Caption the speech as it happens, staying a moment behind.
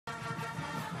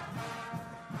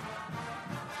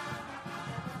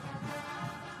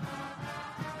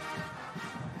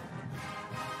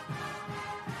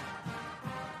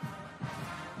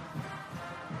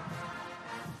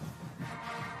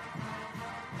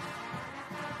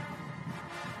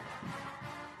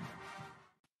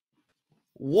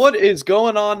What is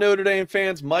going on, Notre Dame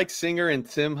fans? Mike Singer and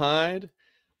Tim Hyde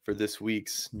for this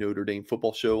week's Notre Dame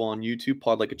football show on YouTube,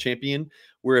 Pod Like a Champion,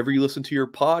 wherever you listen to your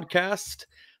podcast.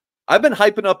 I've been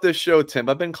hyping up this show, Tim.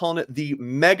 I've been calling it the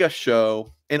Mega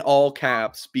Show in all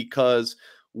caps because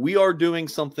we are doing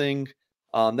something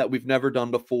that we've never done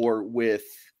before with,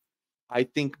 I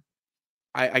think,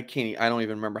 I don't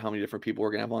even remember how many different people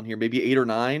we're going to have on here, maybe 8 or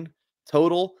 9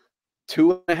 total.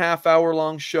 2.5 hour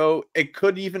long show. It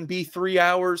could even be 3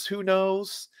 hours. Who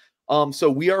knows?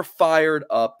 So we are fired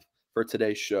up for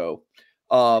today's show.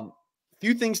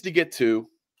 Few things to get to.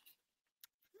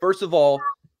 First of all,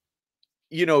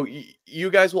 you know, you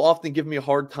guys will often give me a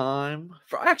hard time.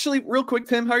 Actually, real quick,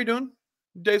 Tim, how are you doing?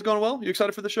 Day's going well? You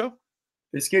excited for the show?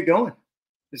 Let's get going.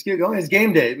 Let's get going. It's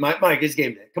game day. Mike, it's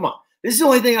game day. Come on. This is the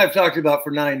only thing I've talked about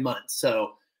for 9 months.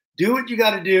 So do what you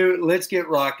got to do. Let's get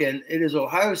rocking. It is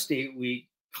Ohio State week.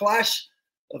 Clash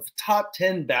of top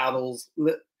 10 battles.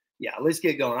 Let's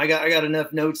get going. I got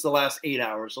enough notes the last 8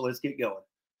 hours, so let's get going.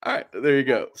 All right, there you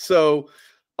go. So,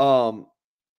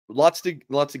 lots to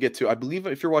get to. I believe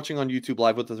if you're watching on YouTube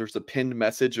Live with us, there's a pinned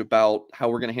message about how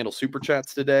we're going to handle super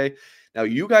chats today. Now,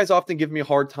 you guys often give me a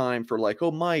hard time for like, oh,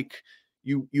 Mike,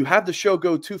 you have the show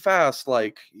go too fast.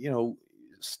 Like,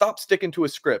 stop sticking to a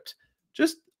script.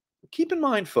 Just keep in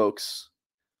mind, folks,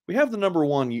 we have the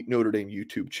 #1 Notre Dame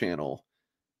YouTube channel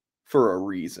for a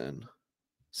reason.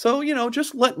 So,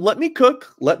 just let me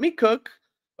cook. Let me cook.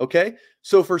 Okay?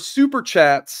 So for super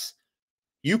chats,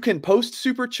 you can post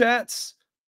super chats,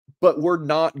 but we're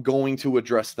not going to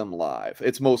address them live.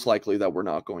 It's most likely that we're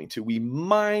not going to. We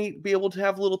might be able to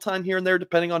have a little time here and there,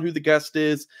 depending on who the guest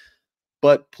is.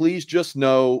 But please just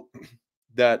know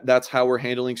that that's how we're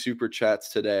handling super chats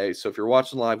today. So if you're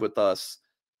watching live with us,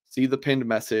 see the pinned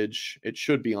message. It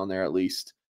should be on there at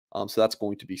least. So that's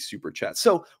going to be super chat.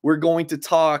 So we're going to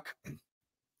talk,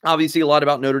 obviously, a lot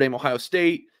about Notre Dame, Ohio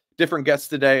State. Different guests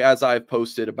today, as I've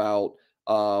posted about.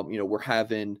 We're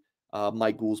having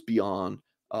Mike Goolsby on.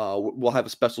 We'll have a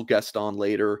special guest on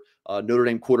later. Notre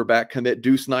Dame quarterback commit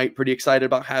Deuce Knight. Pretty excited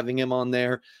about having him on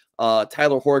there.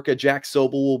 Tyler Horka, Jack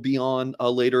Soble will be on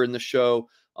later in the show.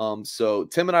 So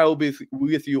Tim and I will be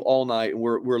with you all night, and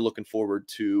we're looking forward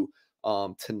to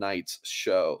tonight's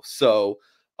show. So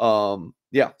so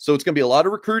it's going to be a lot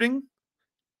of recruiting,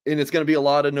 and it's going to be a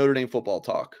lot of Notre Dame football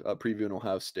talk, previewing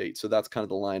Ohio State. So that's kind of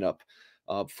the lineup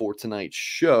for tonight's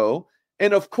show.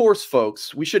 And of course,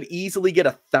 folks, we should easily get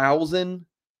 1,000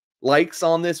 likes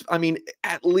on this. I mean,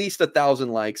 at least 1,000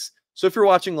 likes. So if you're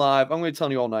watching live, I'm going to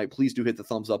tell you all night, please do hit the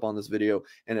thumbs up on this video.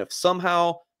 And if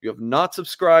somehow you have not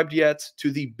subscribed yet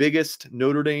to the biggest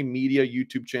Notre Dame media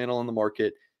YouTube channel on the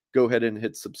market, go ahead and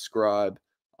hit subscribe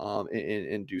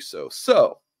and do so.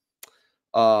 So,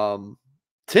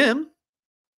 Tim,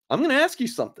 I'm going to ask you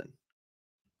something.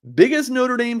 Biggest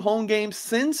Notre Dame home game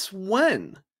since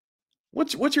when?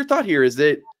 What's your thought here? Is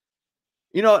it,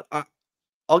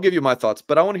 I'll give you my thoughts,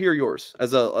 but I want to hear yours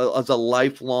as a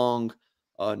lifelong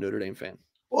Notre Dame fan.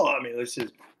 Well, I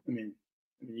mean,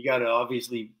 you got to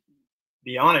obviously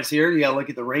be honest here. You got to look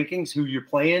at the rankings, who you're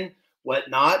playing, what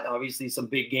not. Obviously, some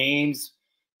big games.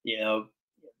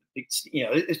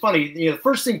 It's funny. The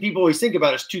first thing people always think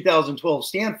about is 2012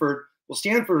 Stanford. Well,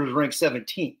 Stanford was ranked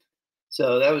 17th,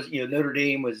 so that was Notre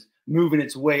Dame was moving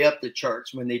its way up the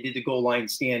charts when they did the goal line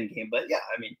stand game. But yeah,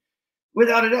 I mean,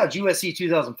 without a doubt, USC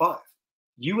 2005.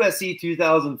 USC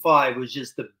 2005 was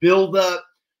just the build-up,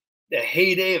 the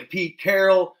heyday of Pete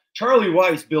Carroll. Charlie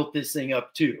Weiss built this thing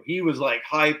up too. He was like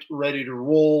hyped, ready to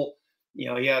roll. He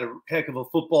had a heck of a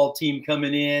football team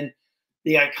coming in.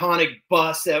 The iconic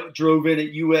bus that drove in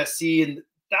at USC, and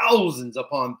thousands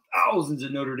upon thousands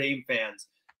of Notre Dame fans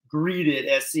greeted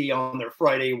SC on their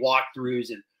Friday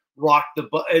walkthroughs and rocked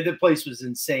the place was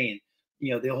insane.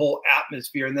 The whole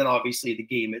atmosphere, and then obviously the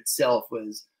game itself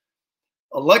was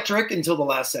electric until the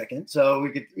last second. So we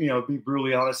could, be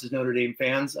brutally honest as Notre Dame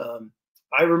fans.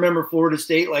 I remember Florida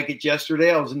State like it's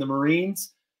yesterday. I was in the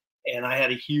Marines, and I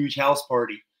had a huge house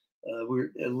party. We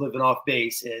were living off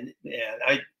base, and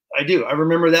I do. I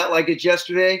remember that like it's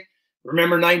yesterday.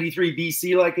 Remember 93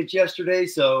 BC like it's yesterday.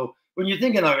 So when you're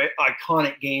thinking of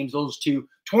iconic games, those two,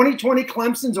 2020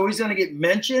 Clemson's always going to get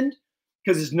mentioned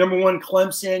because it's #1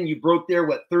 Clemson. You broke their,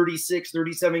 36,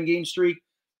 37 game streak.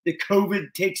 The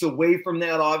COVID takes away from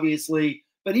that, obviously.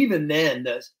 But even then,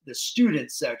 the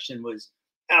student section was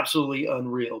absolutely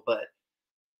unreal. But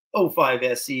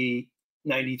 05 SC,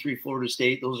 93 Florida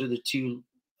State, those are the two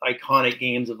iconic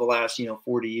games of the last,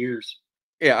 40 years.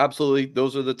 Yeah, absolutely.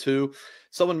 Those are the two.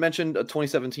 Someone mentioned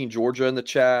 2017 Georgia in the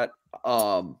chat.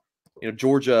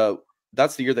 Georgia,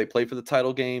 that's the year they played for the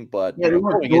title game. But yeah, they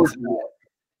weren't Georgia.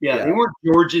 Yeah, Yeah. they weren't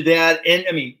Georgia that. And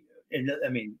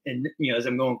as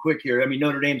I'm going quick here, I mean,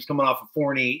 Notre Dame's coming off a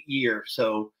 4-8 year.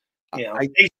 So, they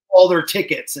sold all their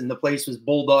tickets and the place was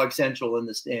Bulldog Central in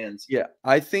the stands. Yeah,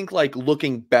 I think like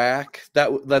looking back,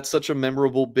 that's such a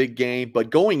memorable big game, but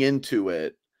going into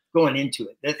it,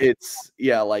 it's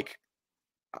like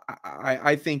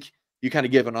I think you kind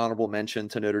of give an honorable mention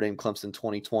to Notre Dame Clemson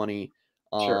 2020,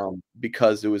 Sure.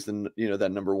 because it was the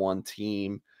that #1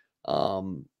 team,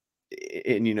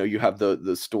 and you have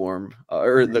the storm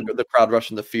or the crowd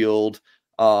rushing the field,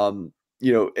 during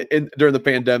the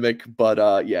pandemic,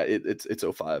 but yeah, it's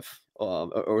 05,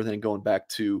 or then going back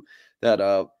to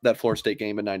that Florida State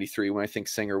game in '93 when I think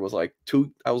Singer was like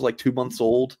I was like 2 months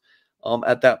old,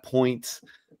 at that point.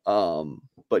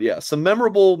 But yeah, some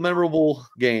memorable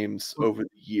games over the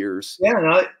years.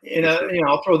 Yeah, and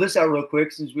I'll throw this out real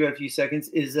quick since we have a few seconds.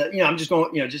 Is that I'm just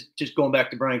going just going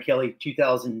back to Brian Kelly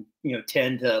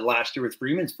 2010 to last year with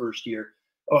Freeman's first year.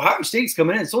 Ohio State's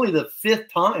coming in. It's only the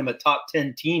 5th time a top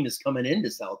 10 team is coming into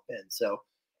South Bend. So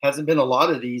hasn't been a lot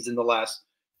of these in the last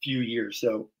few years.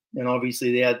 So, and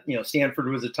obviously they had, Stanford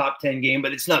was a top 10 game,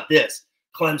 but it's not this.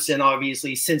 Clemson,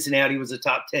 obviously, Cincinnati was a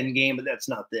top 10 game, but that's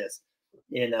not this,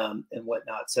 and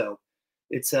whatnot. So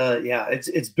it's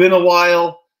it's been a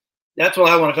while. That's what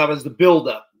I want to talk about is the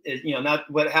buildup.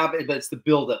 Not what happened, but it's the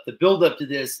buildup. The buildup to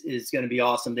this is going to be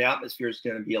awesome. The atmosphere is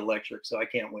going to be electric. So I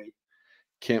can't wait.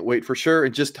 Can't wait for sure.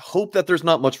 And just hope that there's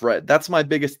not much red. That's my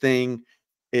biggest thing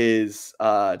is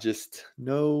just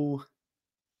no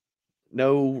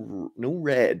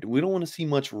red. We don't want to see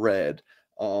much red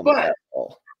But at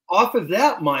all. Off of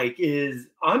that, Mike, is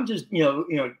I'm just, we're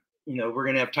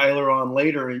going to have Tyler on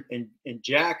later and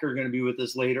Jack are going to be with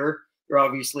us later. They're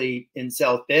obviously in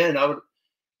South Bend.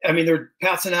 They're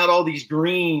passing out all these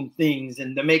green things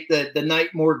and to make the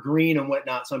night more green and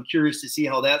whatnot. So I'm curious to see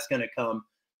how that's going to come.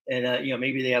 And,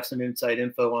 maybe they have some inside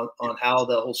info on how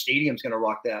the whole stadium's going to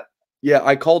rock that. Yeah,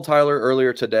 I called Tyler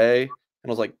earlier today and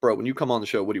I was like, bro, when you come on the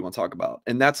show, what do you want to talk about?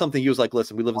 And that's something he was like,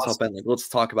 listen, we live in South Bend. Like, let's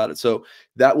talk about it. So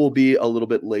that will be a little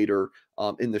bit later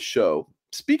in the show.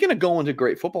 Speaking of going to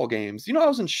great football games, I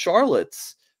was in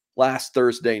Charlotte's last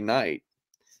Thursday night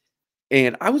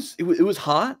and it was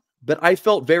hot, but I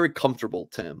felt very comfortable,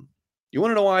 Tim. You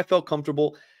want to know why I felt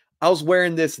comfortable? I was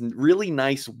wearing this really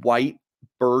nice white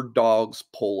Bird Dogs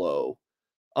polo,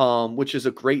 which is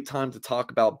a great time to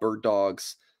talk about Bird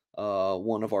Dogs,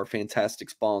 one of our fantastic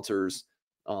sponsors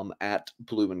at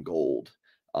Blue and Gold.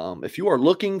 If you are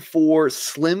looking for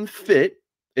slim fit,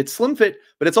 it's slim fit,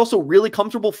 but it's also really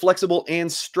comfortable, flexible,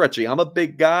 and stretchy. I'm a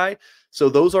big guy, so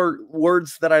those are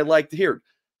words that I like to hear.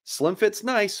 Slim fit's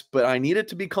nice, but I need it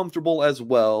to be comfortable as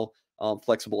well,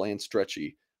 flexible and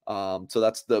stretchy. So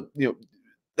that's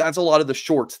that's a lot of the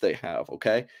shorts they have,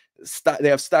 okay? They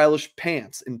have stylish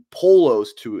pants and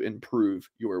polos to improve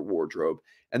your wardrobe.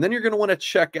 And then you're going to want to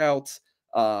check out,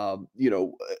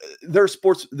 their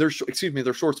shorts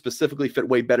specifically fit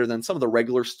way better than some of the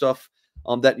regular stuff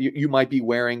that you might be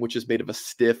wearing, which is made of a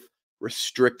stiff,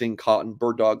 restricting cotton.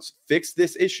 Bird Dogs fixed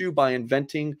this issue by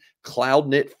inventing cloud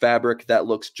knit fabric that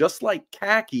looks just like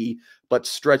khaki, but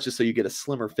stretches so you get a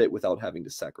slimmer fit without having to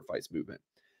sacrifice movement.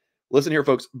 Listen here,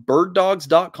 folks,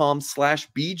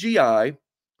 birddogs.com/BGI,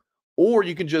 or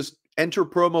you can just enter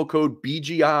promo code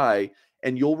BGI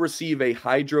and you'll receive a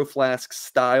Hydro Flask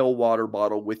style water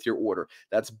bottle with your order.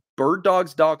 That's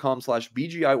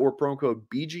birddogs.com/BGI or promo code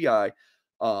BGI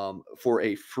for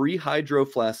a free Hydro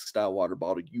Flask style water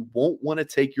bottle. You won't want to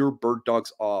take your Bird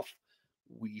Dogs off.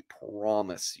 We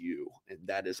promise you. And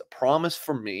that is a promise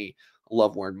from me. I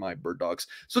love wearing my Bird Dogs.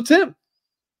 So, Tim,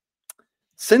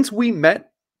 since we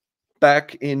met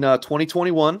back in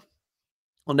 2021,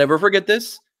 I'll never forget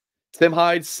this. Tim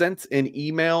Hyde sent an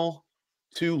email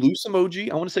to Loose Emoji.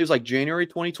 I want to say it was like January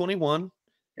 2021.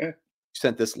 Yeah.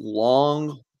 Sent this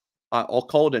long, I'll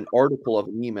call it an article of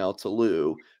an email to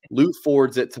Lou. Lou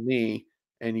forwards it to me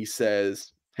and he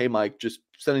says, hey, Mike, just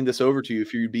sending this over to you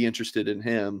if you'd be interested in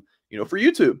him, for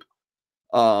YouTube.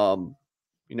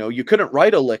 You couldn't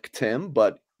write a lick, Tim,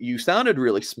 but you sounded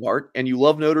really smart and you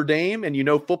love Notre Dame and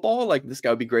football. Like, this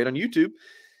guy would be great on YouTube.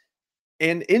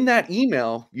 And in that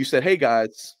email, you said, hey,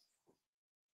 guys,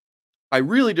 I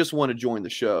really just want to join the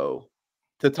show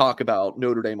to talk about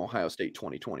Notre Dame, Ohio State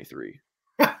 2023.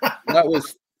 That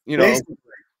was,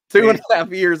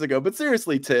 2.5 years ago. But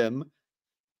seriously, Tim,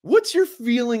 what's your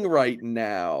feeling right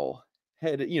now?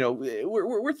 We're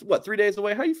what, 3 days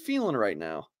away? How are you feeling right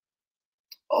now?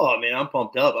 Oh man, I'm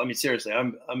pumped up. Seriously,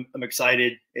 I'm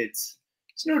excited. It's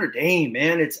Notre Dame,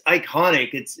 man. It's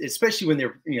iconic. It's especially when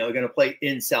they're going to play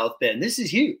in South Bend. This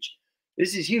is huge.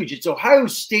 It's Ohio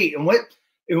State, and what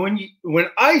And when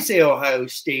I say Ohio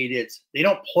State, they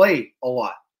don't play a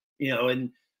lot,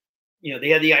 and they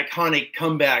had the iconic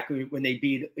comeback when they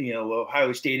beat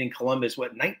Ohio State in Columbus,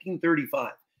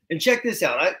 1935. And check this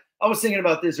out. I was thinking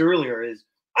about this earlier. Is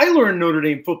I learned Notre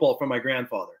Dame football from my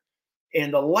grandfather,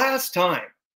 and the last time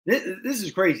this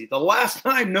is crazy. The last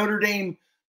time Notre Dame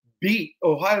beat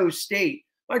Ohio State,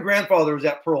 my grandfather was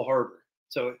at Pearl Harbor,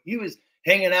 so he was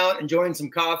hanging out, enjoying some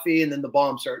coffee, and then the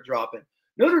bombs start dropping.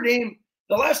 Notre Dame.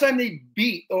 The last time they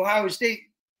beat Ohio State,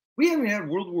 we haven't had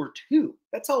World War II.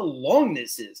 That's how long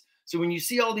this is. So when you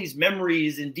see all these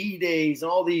memories and D-Days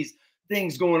and all these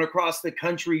things going across the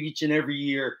country each and every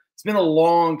year, it's been a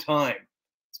long time.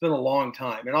 It's been a long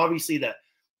time. And obviously the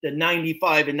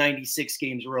 95 and 96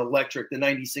 games were electric. The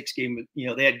 96 game,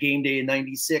 they had game day in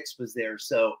 96 was there.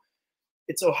 So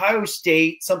it's Ohio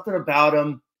State, something about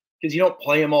them, because you don't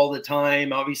play them all the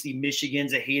time. Obviously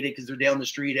Michigan's a hate it because they're down the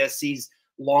street. SC's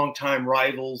longtime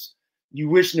rivals. You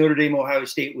wish Notre Dame, Ohio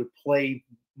State would play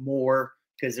more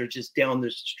because they're just down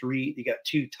the street. You got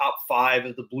 2 top 5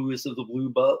 of the bluest of the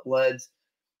blue bloods.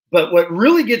 But what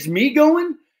really gets me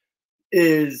going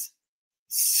is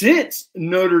since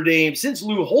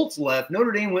Lou Holtz left,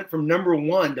 Notre Dame went from number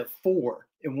 1 to 4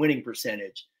 in winning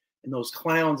percentage. And those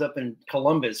clowns up in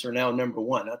Columbus are now number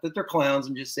 1. Not that they're clowns.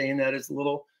 I'm just saying that it's a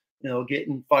little,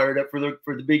 getting fired up for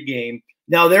the big game.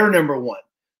 Now they're number 1.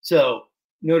 So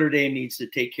Notre Dame needs to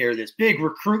take care of this big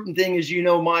recruiting thing, as you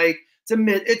know, Mike.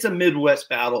 It's a Midwest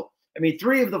battle. I mean,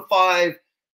 3 of the 5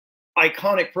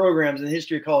 iconic programs in the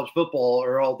history of college football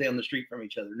are all down the street from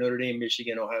each other: Notre Dame,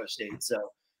 Michigan, Ohio State.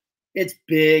 So it's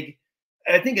big.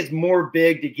 I think it's more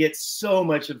big to get so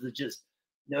much of the just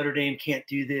Notre Dame can't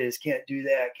do this, can't do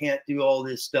that, can't do all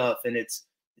this stuff, and it's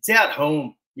at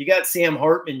home. You got Sam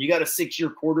Hartman. You got a 6-year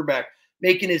quarterback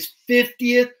making his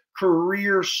 50th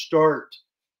career start.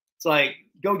 It's like,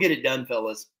 go get it done,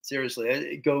 fellas.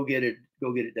 Seriously, go get it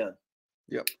done.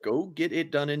 Yep, go get it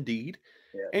done indeed.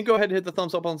 Yeah. And go ahead and hit the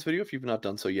thumbs up on this video if you've not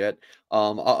done so yet.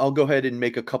 I'll go ahead and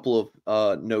make a couple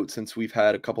of notes since we've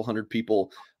had a couple hundred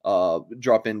people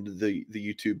drop into the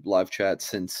YouTube live chat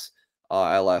since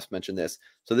I last mentioned this.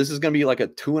 So this is going to be like a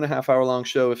 2.5 hour long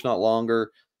show, if not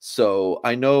longer. So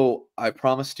I know I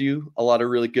promised you a lot of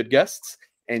really good guests,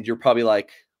 and you're probably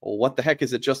like, well, what the heck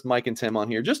is it just Mike and Tim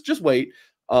on here? Just wait.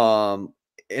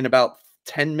 In about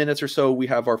 10 minutes or so, we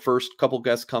have our first couple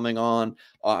guests coming on.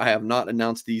 I have not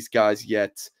announced these guys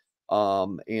yet,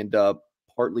 and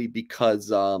partly because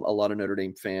a lot of Notre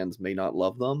Dame fans may not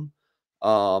love them,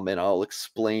 and I'll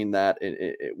explain that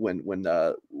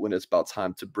when it's about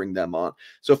time to bring them on.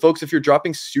 So, folks, if you're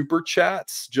dropping super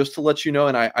chats, just to let you know,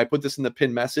 and I put this in the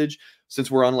pinned message,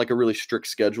 since we're on like a really strict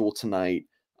schedule tonight,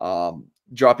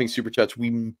 dropping super chats,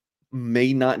 we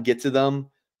may not get to them.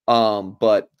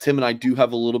 But Tim and I do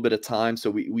have a little bit of time. So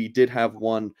we did have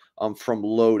one from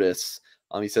Lotus.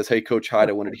 He says, "Hey, Coach Hyde,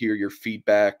 I wanted to hear your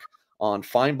feedback on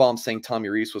Feinbaum saying Tommy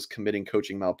Rees was committing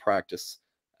coaching malpractice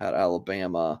at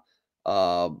Alabama."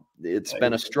 It's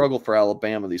been a struggle for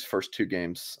Alabama these first 2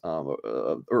 games,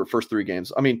 or first 3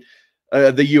 games. I mean,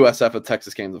 the USF and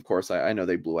Texas games, of course, I know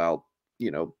they blew out,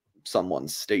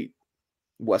 someone's state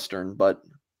Western, but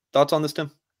thoughts on this,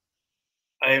 Tim?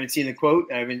 I haven't seen the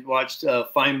quote. I haven't watched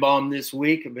Feinbaum this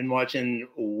week. I've been watching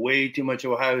way too much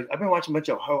Ohio. I've been watching a bunch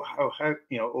of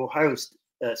Ohio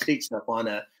State stuff on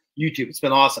YouTube. It's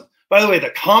been awesome. By the way, the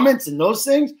comments and those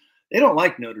things, they don't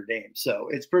like Notre Dame. So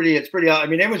it's pretty. I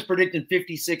mean, everyone's predicting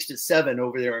 56-7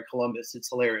 over there in Columbus. It's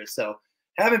hilarious. So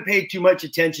haven't paid too much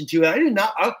attention to it. I did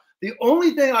not. The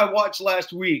only thing I watched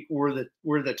last week were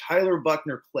the Tyler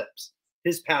Buchner clips.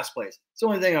 His pass plays. It's the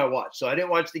only thing I watched. So I didn't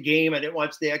watch the game. I didn't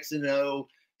watch the X and O.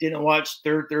 Didn't watch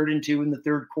third and 2 in the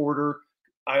third quarter.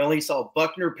 I only saw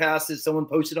Buchner passes. Someone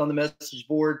posted on the message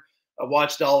board. I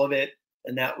watched all of it,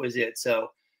 and that was it.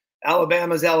 So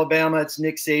Alabama's Alabama. It's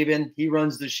Nick Saban. He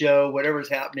runs the show. Whatever's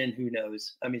happening, who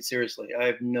knows? I mean, seriously, I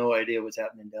have no idea what's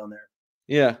happening down there.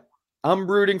 Yeah, I'm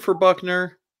rooting for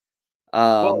Buchner,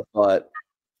 but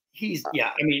he's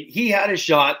I mean, he had a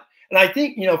shot, and I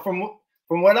think from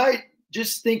what I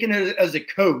just thinking as a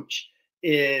coach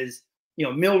is,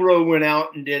 Milroe went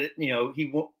out and did it.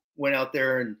 He went out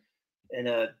there and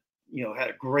had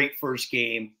a great first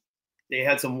game. They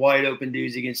had some wide open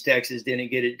dudes against Texas,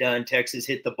 didn't get it done. Texas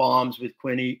hit the bombs with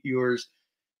Quinn Ewers.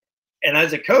 And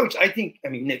as a coach, Nick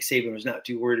Saban was not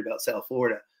too worried about South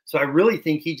Florida. So I really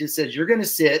think he just says, you're going to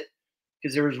sit,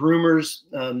 because there was rumors,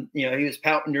 he was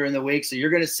pouting during the week. So you're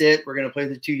going to sit. We're going to play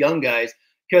the 2 young guys.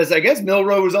 Because I guess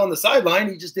Milroe was on the sideline.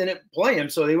 He just didn't play him.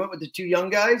 So they went with the 2 young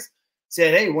guys,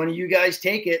 said, hey, one of you guys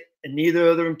take it. And neither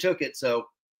of them took it. So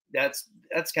that's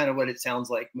kind of what it sounds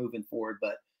like moving forward.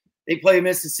 But they play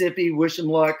Mississippi. Wish them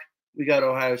luck. We got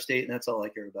Ohio State, and that's all I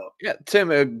care about. Yeah,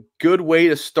 Tim, a good way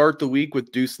to start the week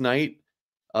with Deuce Knight,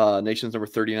 nation's number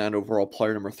 39 overall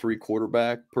player, number 3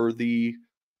 quarterback per the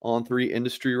On3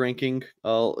 industry ranking,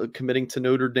 committing to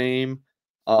Notre Dame.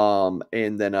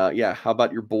 And then, yeah, how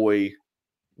about your boy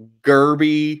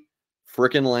Gerby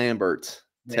frickin' Lambert,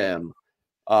 Tim,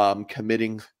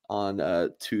 committing on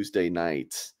Tuesday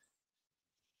night.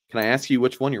 Can I ask you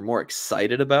which one you're more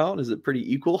excited about? Is it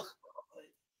pretty equal?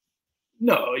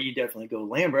 No, you definitely go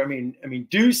Lambert. I mean,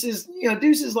 Deuce is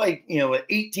like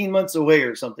 18 months away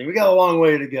or something. We got a long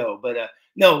way to go, but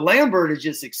no, Lambert is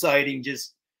just exciting.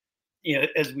 Just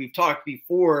as we've talked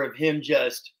before, of him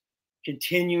just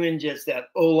continuing just that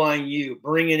O-line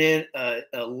bringing in a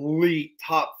elite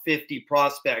top 50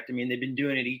 prospect. I mean, they've been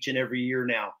doing it each and every year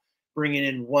now, bringing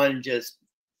in one just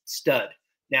stud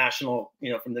national,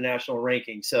 from the national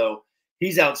ranking. So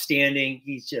he's outstanding.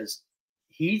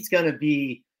 He's going to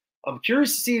be. I'm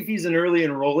curious to see if he's an early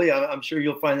enrollee. I'm sure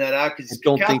you'll find that out because I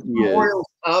don't think he is.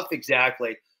 Tough,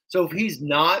 exactly. So if he's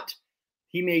not,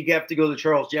 he may have to go the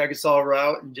Charles Jagasaw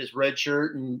route and just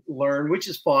redshirt and learn, which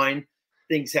is fine.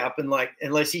 Things happen,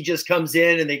 unless he just comes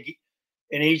in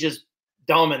and he just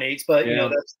dominates. But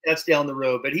that's down the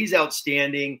road. But he's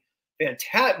outstanding,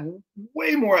 fantastic,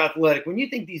 way more athletic. When you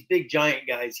think these big giant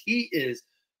guys, he is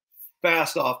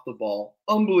fast off the ball,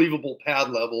 unbelievable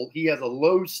pad level. He has a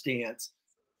low stance.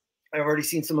 I've already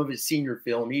seen some of his senior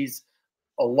film. He's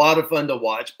a lot of fun to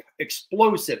watch.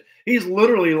 Explosive. He's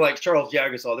literally like Charles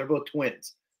Jagasaw. They're both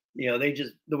twins. They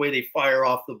just the way they fire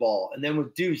off the ball. And then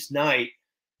with Deuce Knight,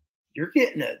 you're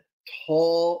getting a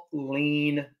tall,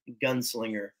 lean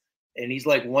gunslinger. And he's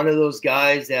like one of those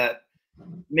guys that,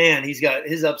 man, he's got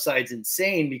his upside's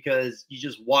insane because you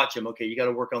just watch him. Okay, you got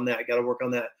to work on that. You got to work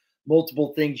on that.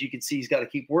 Multiple things you can see he's got to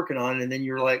keep working on. And then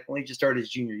you're like, well, he just started his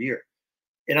junior year.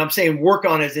 And I'm saying work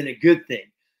on as in a good thing.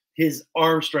 His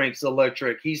arm strength's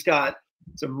electric. He's got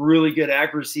some really good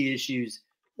accuracy issues.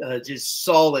 Just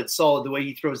solid. The way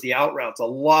he throws the out routes. A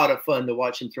lot of fun to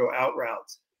watch him throw out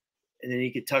routes. And then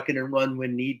he could tuck it and run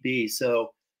when need be.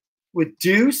 So with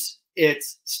Deuce,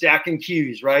 it's stacking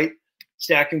Qs, right?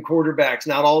 Stacking quarterbacks.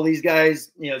 Not all these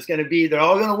guys, it's going to be, they're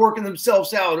all going to work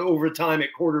themselves out over time at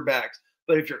quarterbacks.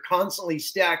 But if you're constantly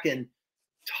stacking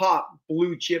top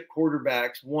blue chip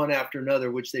quarterbacks one after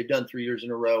another, which they've done 3 years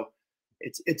in a row,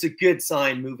 it's a good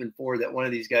sign moving forward that one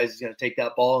of these guys is going to take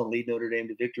that ball and lead Notre Dame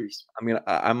to victories. I mean,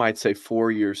 I might say 4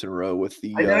 years in a row with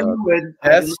the I know you would.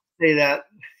 I didn't say that.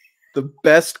 The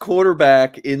best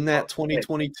quarterback in that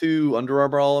 2022 Under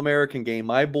Armour All-American game,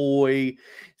 my boy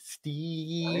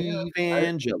Steve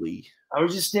Angeli. I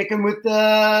was just sticking with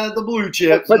the blue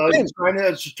chips. I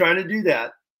was just trying to do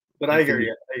that. But I hear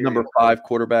you. Number 5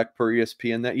 quarterback per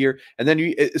ESPN that year. And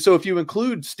then so if you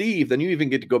include Steve, then you even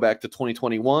get to go back to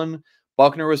 2021.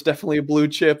 Buckner was definitely a blue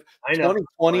chip. I know.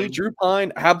 2020, Drew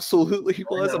Pine absolutely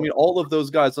was. I mean, all of those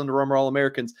guys Under Armour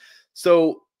All-Americans.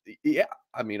 So, yeah,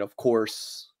 I mean, of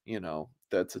course,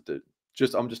 that's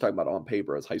I'm just talking about on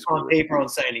paper as high school. On paper, on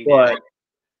signing. But,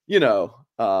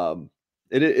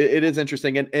 it is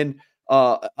interesting. And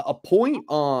a point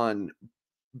on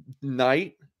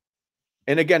Knight.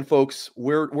 And again, folks,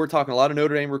 we're talking a lot of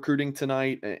Notre Dame recruiting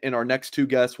tonight. In our next 2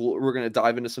 guests, we're going to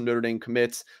dive into some Notre Dame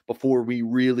commits before we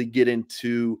really get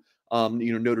into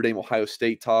Notre Dame Ohio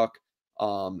State talk.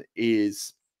 I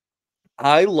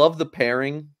love the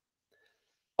pairing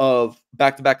of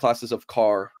back-to-back classes of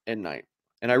Carr and Knight.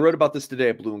 And I wrote about this today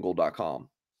at blueandgold.com.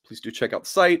 Please do check out the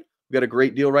site. We got a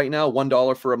great deal right now,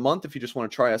 $1 for a month if you just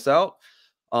want to try us out.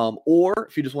 Or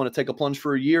if you just want to take a plunge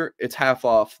for a year, it's half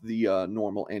off the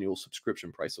normal annual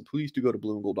subscription price. So please do go to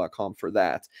blueandgold.com for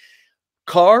that.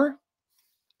 Carr,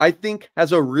 I think,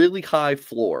 has a really high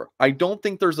floor. I don't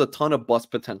think there's a ton of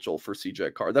bust potential for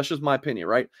CJ Carr. That's just my opinion,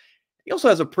 right? He also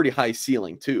has a pretty high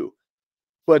ceiling too.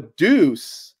 But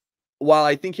Deuce, while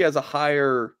I think he has a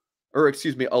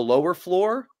lower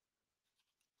floor,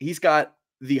 he's got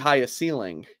the highest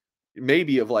ceiling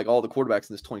maybe of like all the quarterbacks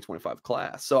in this 2025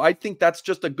 class. So I think that's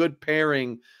just a good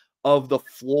pairing of the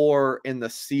floor and the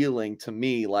ceiling to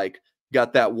me. Like,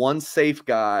 got that one safe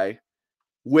guy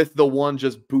with the one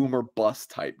just boomer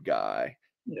bust type guy.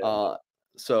 Yeah.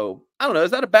 So I don't know.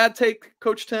 Is that a bad take,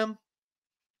 Coach Tim?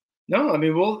 No, I'm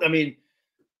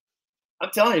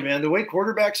telling you, man, the way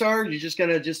quarterbacks are, you're just going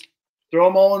to just throw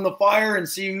them all in the fire and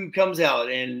see who comes out.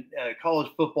 And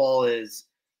college football is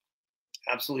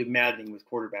absolutely maddening with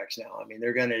quarterbacks now. I mean,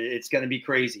 it's going to be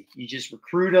crazy. You just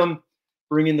recruit them,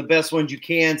 bring in the best ones you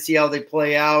can, see how they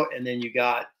play out. And then you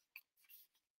got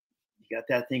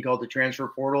that thing called the transfer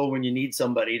portal when you need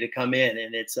somebody to come in,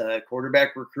 and it's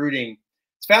quarterback recruiting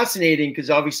it's fascinating because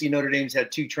obviously Notre Dame's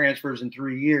had 2 transfers in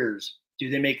 3 years. Do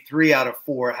they make 3 out of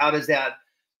 4? How does that,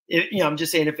 I'm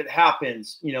just saying if it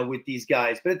happens, with these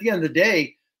guys. But at the end of the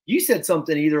day, you said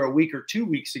something either a week or 2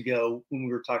 weeks ago when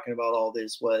we were talking about all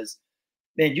this was,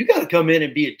 man, you got to come in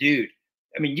and be a dude.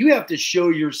 I mean, you have to show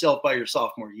yourself by your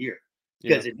sophomore year.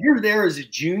 Because if you're there as a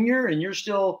junior and you're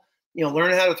still,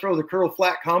 learning how to throw the curl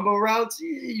flat combo routes,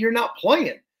 you're not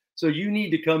playing. So you need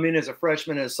to come in as a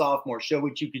freshman and a sophomore, show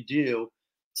what you could do.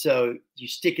 So you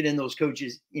stick it in those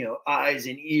coaches, eyes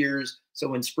and ears. So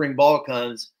when spring ball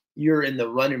comes, you're in the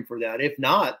running for that. If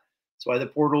not, that's why the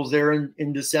portal's there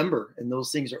in December. And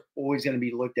those things are always going to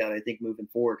be looked at, I think, moving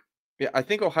forward. Yeah, I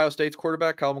think Ohio State's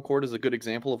quarterback, Kyle McCord, is a good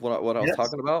example of what I was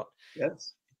talking about.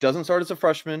 Yes. Doesn't start as a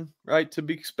freshman, right? To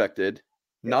be expected.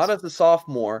 Yes. Not as a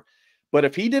sophomore. But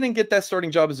if he didn't get that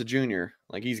starting job as a junior,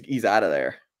 like he's out of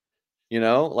there.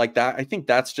 Like that. I think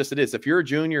that's just it is. If you're a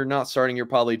junior not starting, you're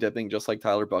probably dipping just like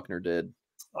Tyler Buckner did.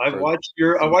 I watched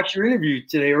your interview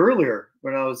today earlier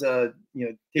when I was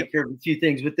take care of a few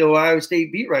things with the Ohio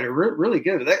State beat writer. Really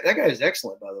good. That guy is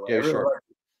excellent, by the way. Yeah, sure.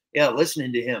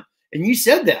 Listening to him. And you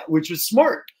said that, which was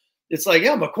smart. It's like,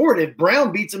 McCord, if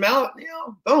Brown beats him out,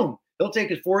 boom, he'll take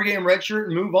his 4-game red shirt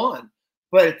and move on.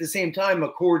 But at the same time,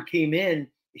 McCord came in.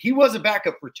 He was a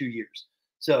backup for 2 years.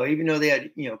 So even though they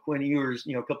had, Quinn Ewers,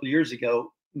 a couple of years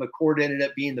ago, McCord ended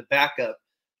up being the backup,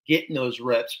 getting those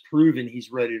reps, proving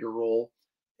he's ready to roll.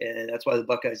 And that's why the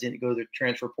Buckeyes didn't go to the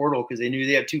transfer portal, because they knew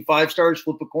they had 2 5-stars,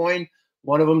 flip a coin.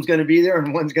 One of them's going to be there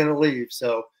and one's going to leave.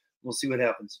 So we'll see what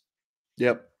happens.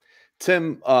 Yep.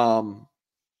 Tim, I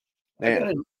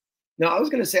was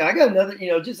going to say, I got another,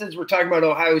 just as we're talking about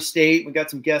Ohio State, we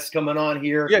got some guests coming on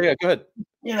here. Yeah, go ahead.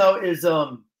 Is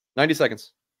 90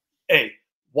 seconds. Hey,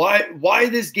 why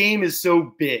this game is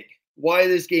so big? Why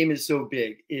this game is so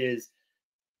big is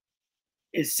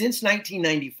since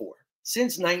 1994.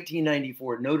 Since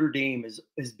 1994, Notre Dame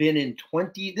has been in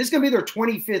 20. This is going to be their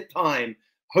 25th time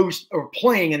host or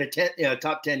playing in a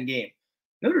top 10 game.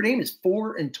 Notre Dame is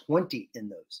 4-20 in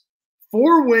those.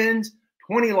 4 wins,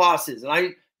 20 losses. And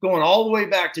I going all the way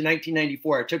back to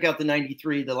 1994. I took out the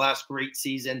 93, the last great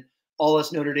season. All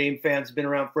us Notre Dame fans have been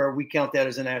around forever. We count that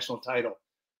as a national title.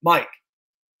 Mike,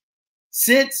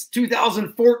 since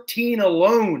 2014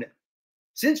 alone,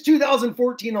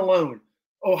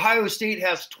 Ohio State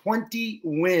has 20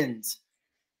 wins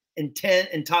in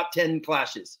top 10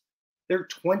 clashes. They're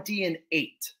 20-8.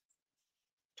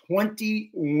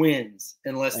 20 wins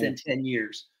in less than 10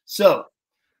 years. So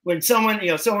when someone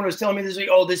was telling me this week,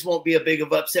 this won't be a big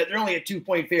of upset. They're only a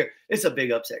 2-point favorite. It's a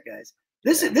big upset, guys.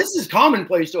 This is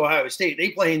commonplace to Ohio State.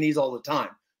 They play in these all the time.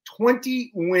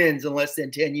 20 wins in less than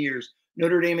 10 years.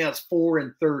 Notre Dame has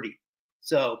 4-30.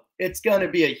 So it's going to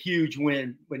be a huge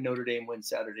win when Notre Dame wins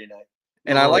Saturday night.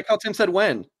 And I like how Tim said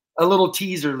when. A little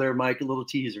teaser there, Mike, a little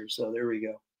teaser. So there we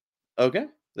go. Okay,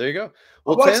 there you go.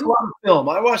 Well,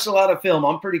 I watched a lot of film.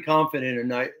 I'm pretty confident in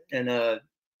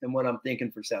what I'm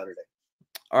thinking for Saturday.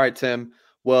 All right, Tim.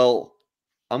 Well,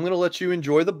 I'm going to let you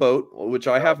enjoy the boat, which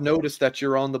I have noticed that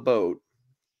you're on the boat.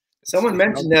 Someone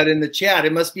mentioned that in the chat.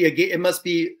 It must be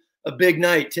a big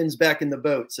night. Tim's back in the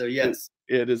boat. So yes,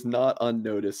 it is not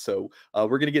unnoticed. So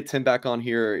we're going to get Tim back on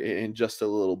here in just a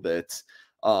little bit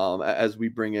as we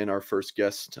bring in our first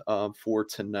guest for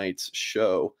tonight's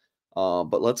show.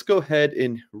 But let's go ahead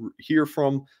and hear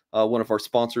from one of our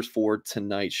sponsors for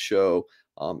tonight's show.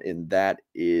 And that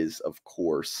is, of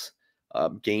course,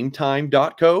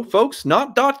 GameTime.co. Folks,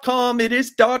 not .com. It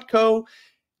is .co.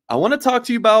 I want to talk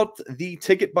to you about the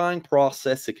ticket buying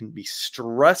process. It can be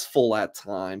stressful at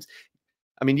times.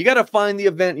 I mean, you got to find the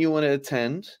event you want to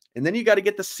attend, and then you got to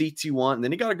get the seats you want, and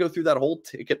then you got to go through that whole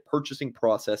ticket purchasing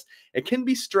process. It can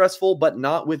be stressful, but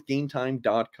not with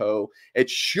GameTime.co. It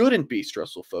shouldn't be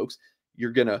stressful, folks.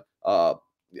 You're going to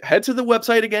head to the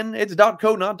website again. It's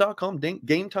 .co, not .com,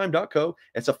 GameTime.co.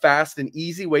 It's a fast and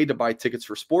easy way to buy tickets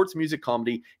for sports, music,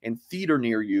 comedy, and theater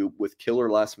near you with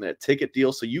killer last-minute ticket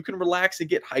deals so you can relax and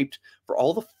get hyped for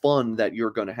all the fun that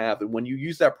you're going to have. And when you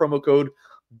use that promo code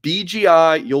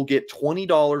BGI, you'll get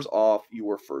 $20 off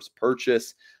your first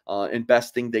purchase. And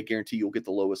best thing, they guarantee you'll get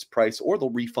the lowest price, or they'll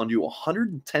refund you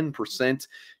 110%.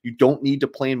 You don't need to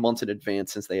plan months in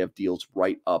advance since they have deals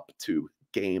right up to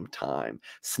Game Time.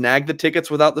 Snag the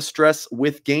tickets without the stress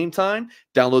with Game Time.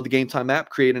 Download the Game Time app,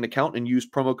 create an account, and use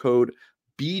promo code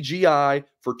BGI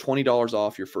for $20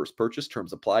 off your first purchase.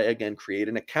 Terms apply. Again, create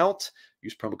an account,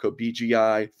 use promo code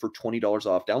BGI for $20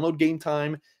 off. Download Game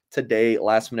Time today.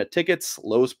 Last minute tickets,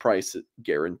 lowest price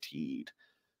guaranteed.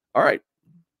 All right.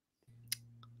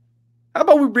 How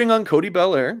about we bring on Cody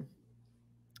Bellaire,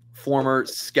 former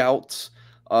Scouts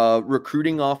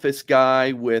recruiting office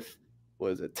guy with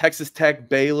was it Texas Tech,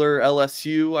 Baylor,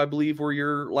 LSU, I believe were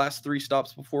your last 3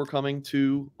 stops before coming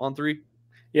to On 3?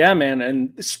 Yeah, man,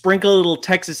 and sprinkle a little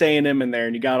Texas A&M in there,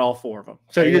 and you got all 4 of them.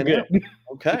 So you're good.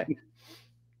 Okay.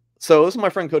 So this is my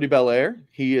friend Cody Bellaire.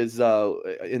 He is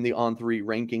in the On 3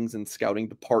 rankings and scouting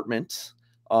department.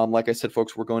 Like I said,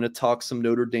 folks, we're going to talk some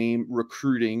Notre Dame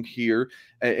recruiting here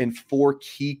and 4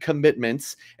 key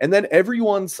commitments. And then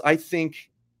everyone's, I think,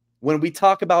 when we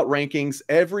talk about rankings,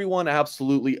 everyone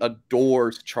absolutely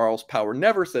adores Charles Power.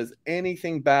 Never says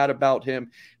anything bad about him.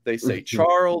 They say,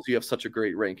 Charles, you have such a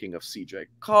great ranking of CJ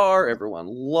Carr. Everyone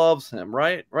loves him,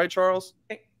 right? Right, Charles?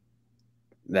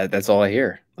 That's all I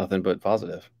hear. Nothing but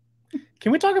positive.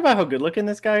 Can we talk about how good looking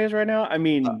this guy is right now? I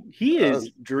mean, he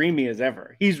is dreamy as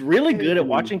ever. He's really good at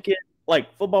watching kids, like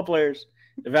football players,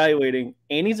 evaluating,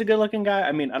 and he's a good looking guy.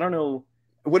 I mean, I don't know.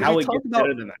 When we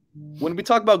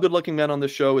talk about good-looking men on the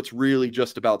show, it's really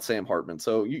just about Sam Hartman.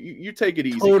 So you take it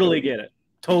easy. Totally get it.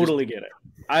 Totally get it.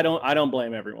 I don't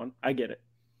blame everyone. I get it.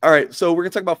 All right, so we're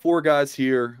gonna talk about 4 guys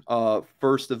here.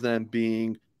 First of them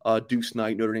being Deuce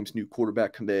Knight, Notre Dame's new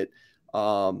quarterback commit.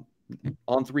 On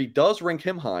 3 does rank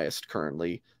him highest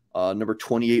currently. Number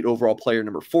 28 overall player,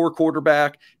 number 4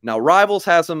 quarterback. Now Rivals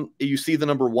has him. You see the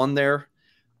number 1 there.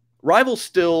 Rivals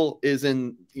still is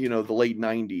in, the late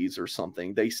 90s or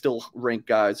something. They still rank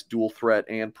guys dual threat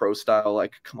and pro style.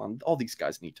 Like, come on, all these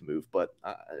guys need to move. But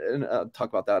talk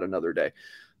about that another day.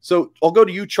 So I'll go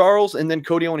to you, Charles, and then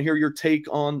Cody. I want to hear your take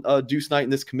on Deuce Knight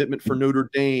and this commitment for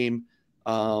Notre Dame.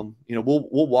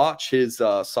 We'll watch his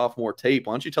sophomore tape.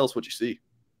 Why don't you tell us what you see?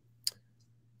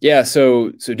 Yeah, so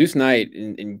Deuce Knight,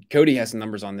 and Cody has some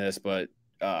numbers on this, but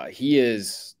he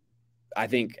is, I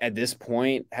think at this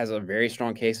point, has a very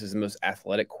strong case as the most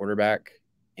athletic quarterback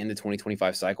in the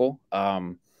 2025 cycle.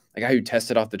 A guy who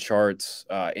tested off the charts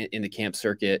in the camp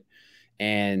circuit,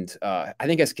 and I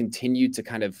think has continued to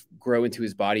kind of grow into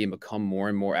his body and become more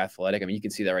and more athletic. I mean, you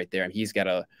can see that right there. I mean, he's got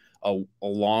a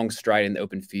long stride in the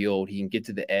open field. He can get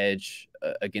to the edge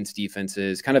against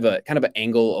defenses, kind of an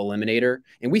angle eliminator.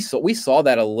 And we saw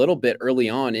that a little bit early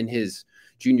on in his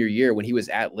junior year when he was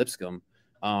at Lipscomb.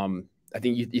 I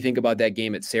think you think about that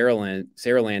game at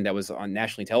Saraland that was on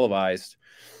nationally televised.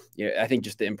 I think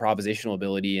just the improvisational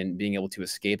ability and being able to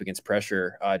escape against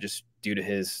pressure, just due to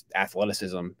his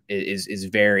athleticism, is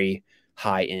very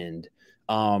high end.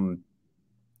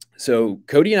 So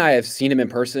Cody and I have seen him in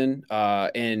person,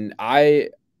 and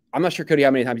I'm not sure, Cody,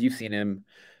 how many times you've seen him.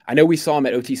 I know we saw him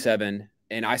at OT7,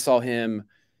 and I saw him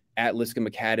at Lipscomb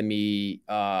Academy,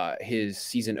 his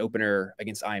season opener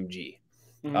against IMG.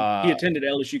 Mm-hmm. He attended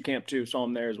LSU camp too, saw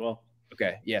him there as well.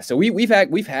 Okay, yeah. So we've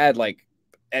had like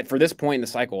for this point in the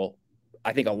cycle,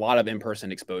 I think a lot of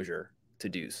in-person exposure to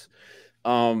Deuce.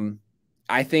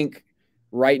 I think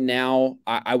right now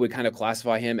I would kind of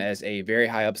classify him as a very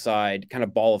high upside kind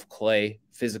of ball of clay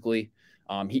physically.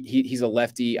 He's a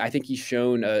lefty. I think he's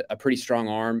shown a pretty strong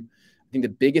arm. I think the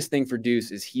biggest thing for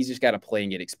Deuce is he's just got to play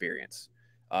and get experience.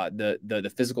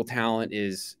 The physical talent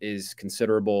is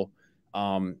considerable.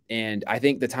 And I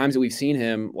think the times that we've seen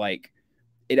him, like,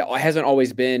 it hasn't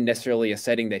always been necessarily a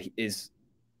setting that is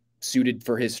suited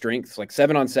for his strengths. Like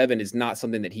 7-on-7 is not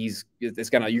something that you're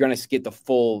going to get the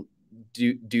full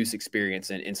Deuce experience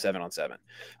in 7-on-7.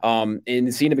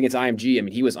 And seeing him against IMG, I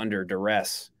mean, he was under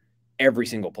duress every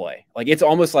single play. Like, it's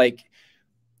almost like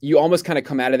you almost kind of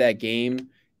come out of that game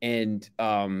and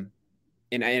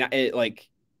like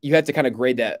you had to kind of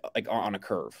grade that like on a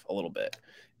curve a little bit.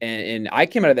 And I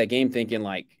came out of that game thinking,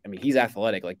 like, I mean, he's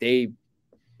athletic. Like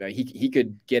he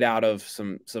could get out of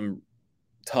some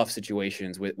tough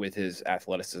situations with his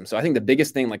athleticism. So I think the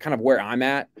biggest thing, like kind of where I'm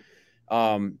at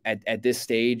this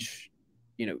stage,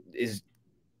 is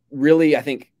really, I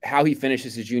think how he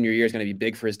finishes his junior year is going to be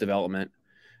big for his development.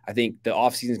 I think the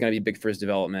offseason is going to be big for his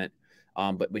development.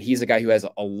 But he's a guy who has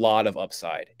a lot of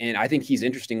upside. And I think he's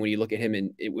interesting when you look at him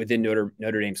within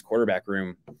Notre Dame's quarterback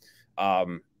room.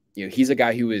 He's a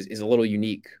guy who is a little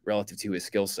unique relative to his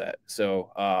skill set.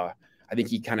 So I think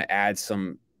he kind of adds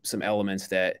some elements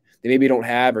that they maybe don't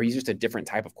have, or he's just a different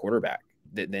type of quarterback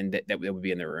that would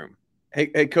be in the room.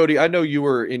 Hey, Cody, I know you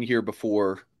were in here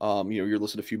before. You're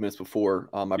listening a few minutes before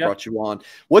I brought you on.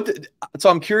 So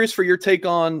I'm curious for your take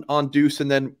on Deuce,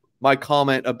 and then my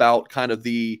comment about kind of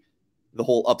the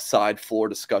whole upside floor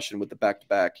discussion with the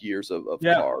back-to-back years of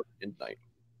Carr and Knight.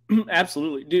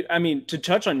 Absolutely. Dude, I mean, to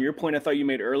touch on your point I thought you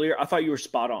made earlier, I thought you were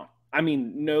spot on. I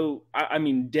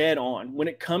mean, dead on. When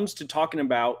it comes to talking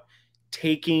about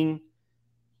taking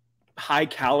high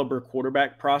caliber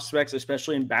quarterback prospects,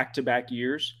 especially in back-to-back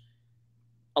years,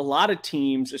 a lot of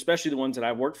teams, especially the ones that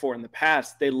I've worked for in the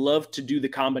past, they love to do the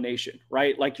combination,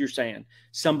 right? Like you're saying,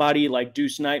 somebody like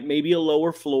Deuce Knight, maybe a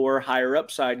lower floor, higher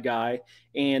upside guy.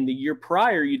 And the year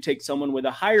prior, you take someone with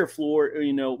a higher floor,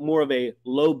 you know, more of a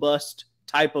low bust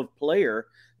type of player,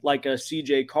 like a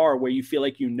CJ Carr, where you feel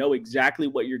like you know exactly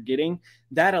what you're getting.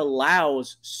 That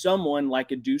allows someone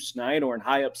like a Deuce Knight or a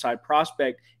high upside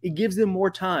prospect, it gives them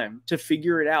more time to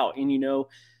figure it out. And, you know,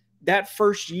 that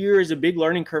first year is a big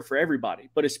learning curve for everybody,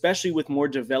 but especially with more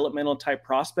developmental type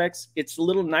prospects, it's a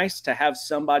little nice to have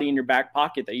somebody in your back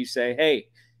pocket that you say, hey,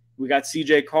 we got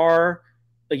CJ Carr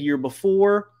a year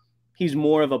before. He's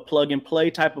more of a plug and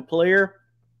play type of player.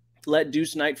 Let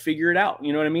Deuce Knight figure it out.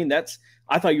 You know what I mean?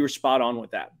 I thought you were spot on with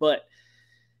that. But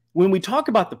when we talk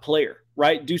about the player,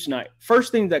 right, Deuce Knight,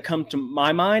 first thing that comes to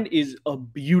my mind is a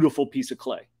beautiful piece of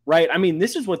clay. Right. I mean,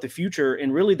 this is what the future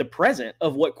and really the present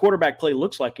of what quarterback play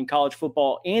looks like in college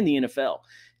football and the NFL.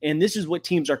 And this is what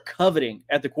teams are coveting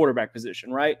at the quarterback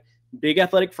position, right? Big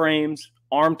athletic frames,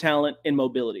 arm talent, and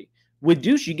mobility. With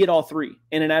Deuce, you get all three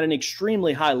and at an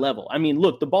extremely high level. I mean,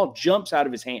 look, the ball jumps out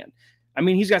of his hand. I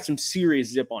mean, he's got some serious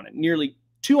zip on it, nearly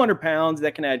 200 pounds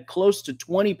that can add close to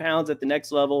 20 pounds at the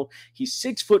next level. He's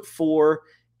 6'4".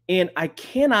 And I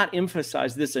cannot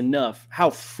emphasize this enough, how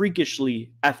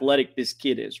freakishly athletic this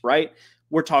kid is, right?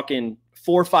 We're talking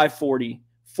 4.5 40,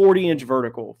 40-inch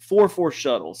vertical, 4.4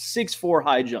 shuttle, 6.4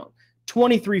 high jump,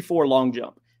 23.4 long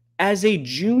jump. As a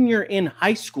junior in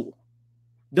high school,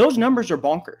 those numbers are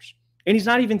bonkers. And he's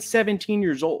not even 17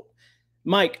 years old.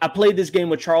 Mike, I played this game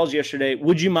with Charles yesterday.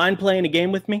 Would you mind playing a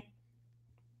game with me?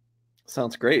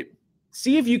 Sounds great.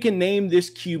 See if you can name this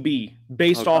QB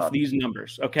based off these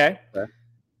numbers, okay?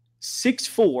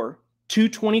 6'4",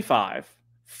 225,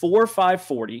 4.5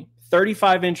 40,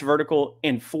 35-inch vertical,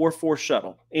 and 4.4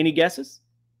 shuttle. Any guesses?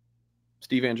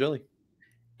 Steve Angeli.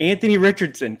 Anthony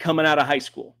Richardson coming out of high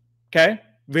school. Okay?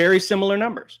 Very similar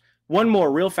numbers. One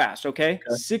more real fast, okay?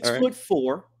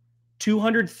 6'4",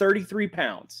 233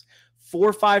 pounds,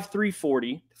 4.5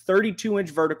 340,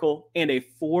 32-inch vertical, and a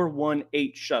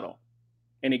 4.18 shuttle.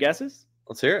 Any guesses?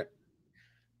 Let's hear it.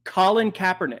 Colin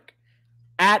Kaepernick.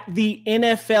 At the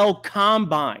NFL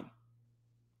Combine.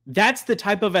 That's the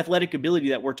type of athletic ability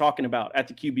that we're talking about at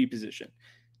the QB position.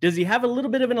 Does he have a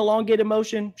little bit of an elongated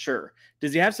motion? Sure.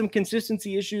 Does he have some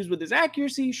consistency issues with his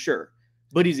accuracy? Sure.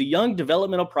 But he's a young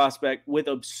developmental prospect with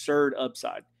absurd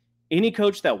upside. Any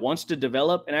coach that wants to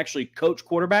develop and actually coach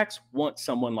quarterbacks wants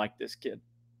someone like this kid.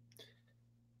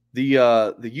 The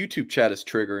YouTube chat is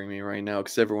triggering me right now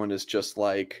because everyone is just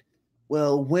like,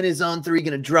 well, when is On3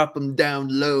 going to drop them down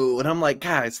low? And I'm like,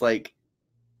 guys, like,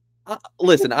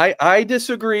 listen, I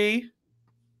disagree.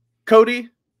 Cody,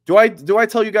 do I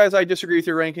tell you guys I disagree with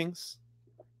your rankings?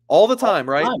 All the time,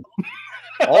 right?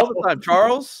 All the time.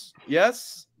 Charles,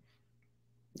 yes?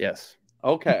 Yes.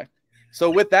 Okay. So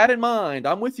with that in mind,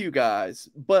 I'm with you guys.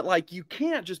 But, like, you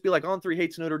can't just be like, On3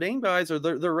 hates Notre Dame guys, or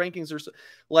their rankings are so,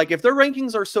 like, if their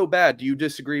rankings are so bad, do you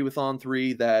disagree with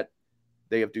On3 that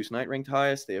they have Deuce Knight ranked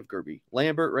highest. They have Gerby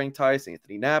Lambert ranked highest.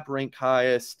 Anthony Knapp ranked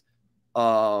highest.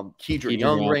 Kedron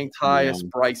Young ranked highest.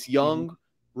 Bryce Young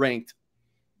ranked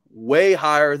way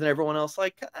higher than everyone else.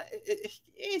 Like,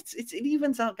 it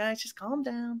evens out, guys. Just calm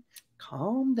down.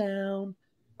 Calm down.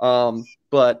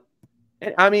 But,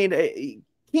 I mean,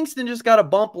 Kingston just got a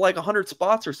bump like 100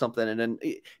 spots or something. And then,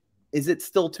 is it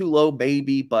still too low?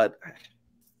 Maybe, but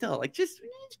still, like, just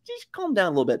calm down a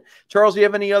little bit. Charles, do you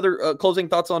have any other closing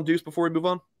thoughts on Deuce before we move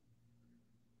on?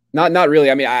 Not really.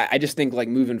 I mean, I just think, like,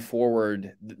 moving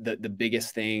forward, the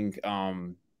biggest thing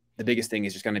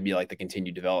is just going to be like the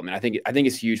continued development. I think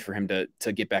it's huge for him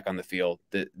to get back on the field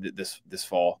this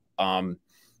fall.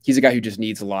 He's a guy who just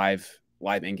needs live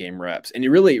in-game reps. And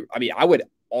I would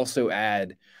also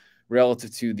add,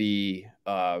 relative to the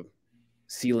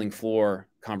ceiling floor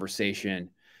conversation,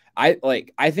 I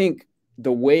think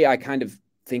the way I kind of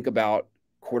think about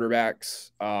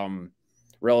quarterbacks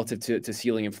relative to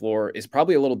ceiling and floor is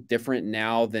probably a little different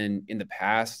now than in the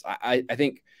past. I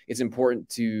think it's important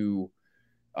to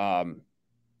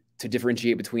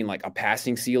differentiate between like a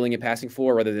passing ceiling and passing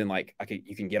floor rather than like, okay,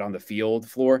 you can get on the field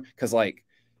floor. Cause like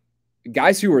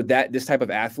guys who are this type of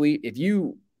athlete, if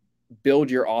you build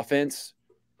your offense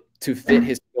to fit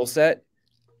his skill set,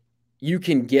 you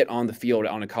can get on the field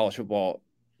on a college football.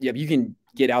 Yeah, you can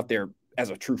get out there as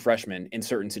a true freshman in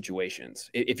certain situations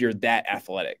if you're that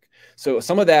athletic. So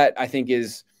some of that, I think,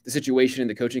 is the situation in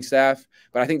the coaching staff.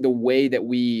 But I think the way that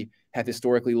we have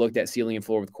historically looked at ceiling and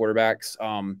floor with quarterbacks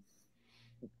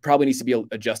probably needs to be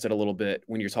adjusted a little bit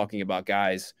when you're talking about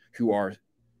guys who are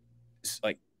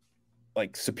like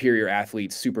like superior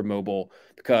athletes, super mobile,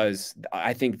 because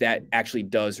I think that actually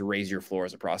does raise your floor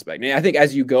as a prospect. And I think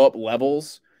as you go up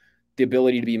levels, the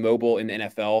ability to be mobile in the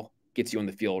NFL gets you on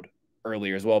the field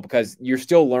earlier as well, because you're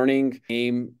still learning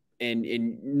game, and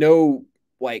no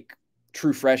like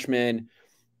true freshman,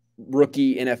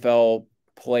 rookie NFL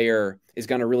player is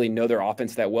going to really know their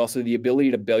offense that well. So the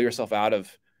ability to bail yourself out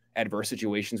of adverse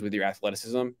situations with your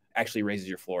athleticism actually raises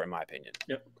your floor, in my opinion.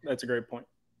 Yep, that's a great point.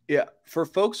 Yeah, for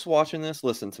folks watching this,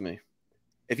 listen to me.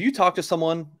 If you talk to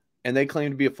someone and they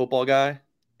claim to be a football guy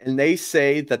and they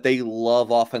say that they love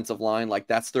offensive line, like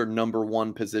that's their number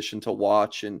one position to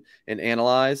watch and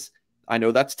analyze, I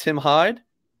know that's Tim Hyde,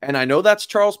 and I know that's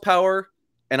Charles Power,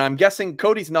 and I'm guessing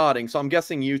Cody's nodding, so I'm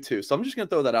guessing you too. So I'm just going to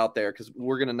throw that out there because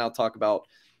we're going to now talk about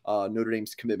Notre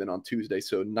Dame's commitment on Tuesday.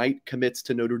 So Knight commits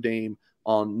to Notre Dame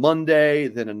on Monday,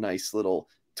 then a nice little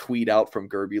tweet out from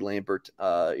Gerby Lambert,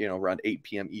 around 8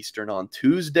 p.m. Eastern on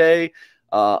Tuesday.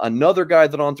 Another guy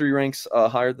that on 3 ranks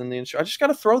higher than the industry. I just got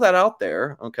to throw that out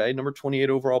there. Okay. Number 28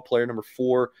 overall player, number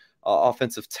 4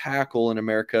 offensive tackle in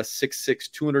America,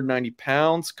 6'6", 290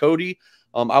 pounds. Cody,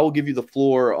 I will give you the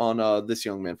floor on this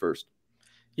young man first.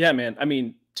 Yeah, man. I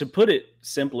mean, to put it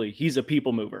simply, he's a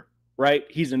people mover, right?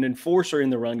 He's an enforcer in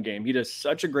the run game. He does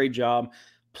such a great job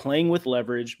playing with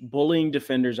leverage, bullying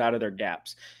defenders out of their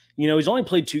gaps. You know, he's only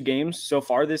played 2 games so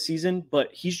far this season, but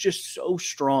he's just so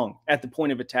strong at the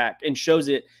point of attack and shows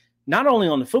it not only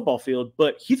on the football field,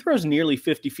 but he throws nearly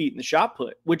 50 feet in the shot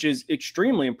put, which is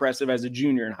extremely impressive as a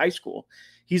junior in high school.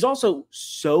 He's also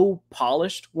so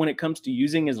polished when it comes to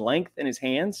using his length and his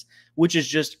hands, which is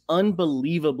just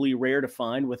unbelievably rare to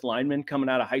find with linemen coming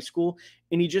out of high school.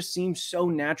 And he just seems so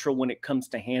natural when it comes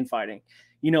to hand fighting.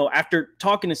 You know, after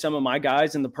talking to some of my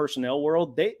guys in the personnel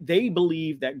world, they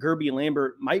believe that Gerby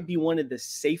Lambert might be one of the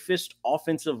safest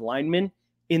offensive linemen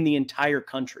in the entire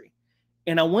country.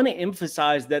 And I want to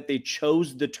emphasize that they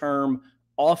chose the term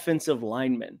offensive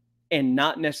lineman and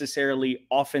not necessarily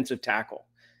offensive tackle.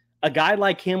 A guy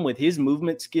like him with his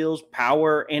movement skills,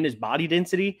 power, and his body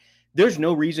density, there's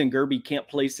no reason Gerby can't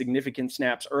play significant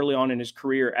snaps early on in his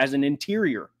career as an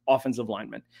interior offensive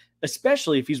lineman,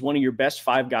 especially if he's one of your best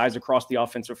 5 guys across the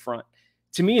offensive front.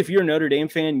 To me, if you're a Notre Dame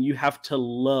fan, you have to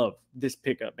love this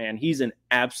pickup, man. He's an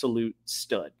absolute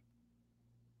stud.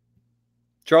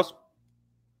 Charles?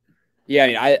 Yeah, I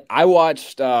mean, I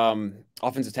watched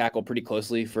offensive tackle pretty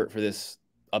closely for this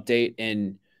update,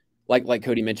 and like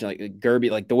Cody mentioned, like Gerby,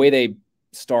 like the way they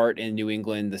start in New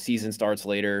England, the season starts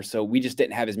later, so we just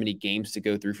didn't have as many games to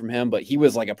go through from him, but he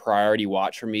was like a priority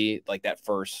watch for me, like that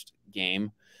first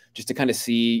game, just to kind of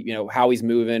see, you know, how he's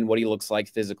moving, what he looks like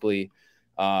physically,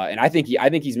 and I think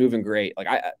he's moving great. Like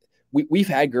we've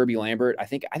had Gerby Lambert. I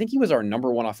think he was our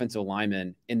number 1 offensive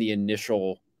lineman in the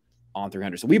initial on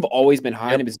 300. So we've always been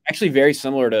high on him. It's actually very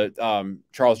similar to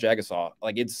Charles Jagasaw.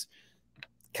 Like it's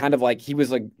kind of like he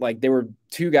was like there were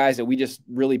 2 guys that we just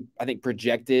really, I think,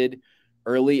 projected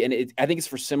early, and I think it's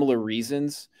for similar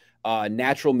reasons.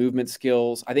 Natural movement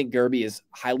skills. I think Gerby is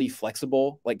highly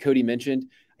flexible, like Cody mentioned.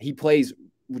 He plays,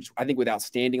 which I think, with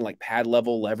outstanding like pad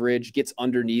level leverage, gets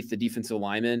underneath the defensive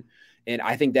lineman, and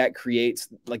I think that creates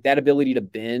like that ability to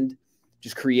bend.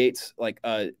 Just creates like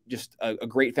a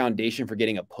great foundation for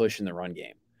getting a push in the run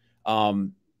game.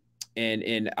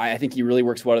 And I think he really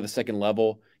works well at the second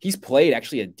level. He's played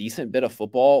actually a decent bit of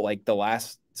football like the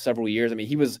last several years. I mean,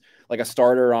 he was like a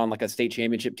starter on like a state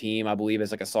championship team, I believe,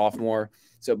 as like a sophomore.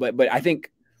 So, but I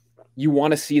think you want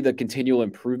to see the continual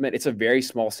improvement. It's a very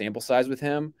small sample size with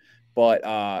him, but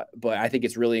I think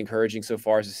it's really encouraging so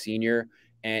far as a senior.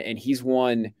 And he's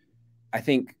one, I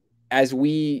think, as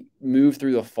we move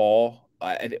through the fall,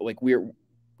 like we're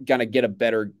gonna get a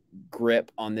better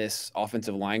grip on this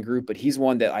offensive line group, but he's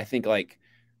one that I think like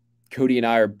Cody and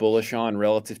I are bullish on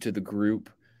relative to the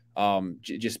group,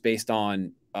 just based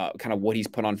on kind of what he's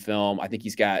put on film. I think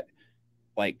he's got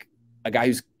like a guy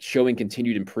who's showing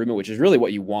continued improvement, which is really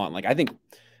what you want. Like I think,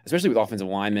 especially with offensive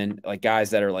linemen, like guys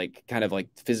that are like kind of like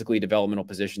physically developmental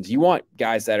positions, you want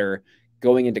guys that are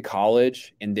going into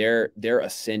college and they're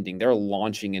ascending, they're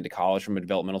launching into college from a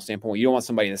developmental standpoint. You don't want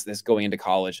somebody that's going into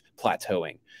college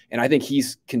plateauing. And I think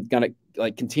he's gonna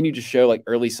like continue to show like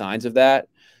early signs of that.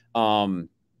 And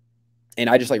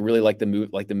I just like really like the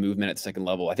movement at the second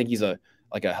level. I think he's a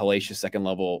hellacious second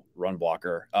level run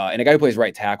blocker, and a guy who plays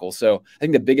right tackle. So I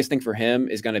think the biggest thing for him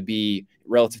is going to be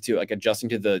relative to like adjusting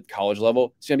to the college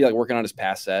level. It's going to be like working on his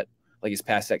pass set, like his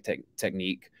pass set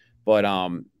technique. But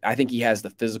I think he has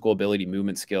the physical ability,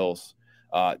 movement skills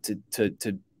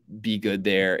to be good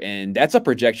there. And that's a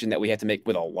projection that we have to make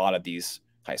with a lot of these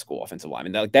high school offensive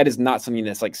lineman. That is not something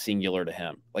that's like singular to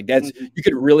him. Like that's you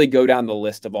could really go down the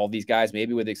list of all these guys,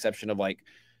 maybe with the exception of like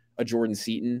a Jordan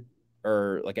Seaton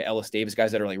or like a Ellis Davis,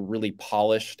 guys that are like really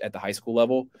polished at the high school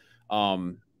level,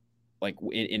 like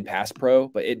in pass pro.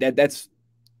 But that's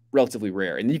relatively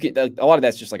rare, and you can a lot of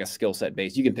that's just like a skill set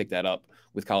base. You can pick that up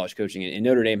with college coaching, and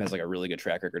Notre Dame has like a really good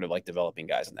track record of like developing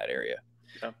guys in that area.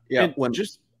 Yeah.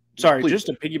 Just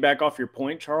to piggyback off your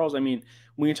point, Charles. I mean,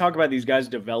 when you talk about these guys'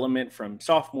 development from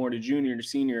sophomore to junior to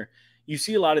senior, you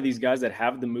see a lot of these guys that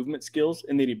have the movement skills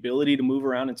and the ability to move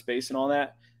around in space and all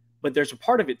that. But there's a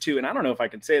part of it too, and I don't know if I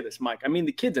can say this, Mike. I mean,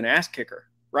 the kid's an ass kicker,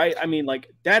 right? I mean,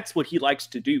 like that's what he likes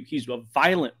to do. He's a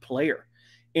violent player.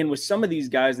 And with some of these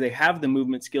guys, they have the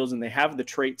movement skills and they have the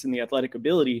traits and the athletic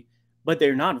ability, but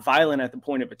they're not violent at the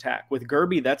point of attack. With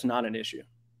Goolsby, that's not an issue.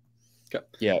 Okay.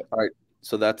 Yeah. All right.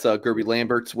 So that's Goolsby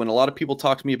Lamberts. When a lot of people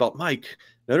talk to me about Mike,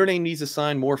 Notre Dame needs to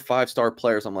sign more 5-star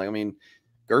players. I'm like, I mean,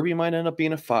 Goolsby might end up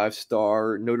being a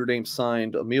 5-star. Notre Dame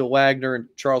signed Emil Wagner and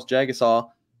Charles Jagasaw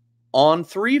on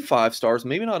 3 5-stars,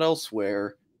 maybe not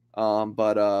elsewhere,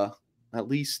 but at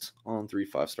least on 3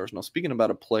 5-stars. Now, speaking about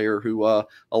a player who a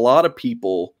lot of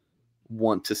people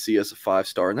want to see as a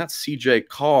 5-star, and that's CJ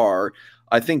Carr.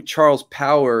 I think Charles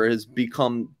Power has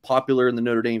become popular in the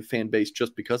Notre Dame fan base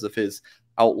just because of his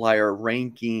outlier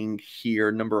ranking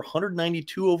here. Number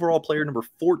 192 overall player, number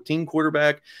 14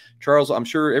 quarterback. Charles, I'm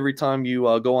sure every time you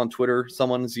go on Twitter,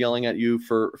 someone's yelling at you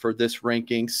for this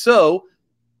ranking. So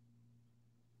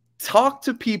talk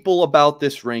to people about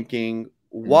this ranking.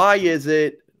 Why is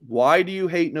it? Why do you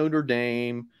hate Notre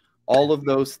Dame? All of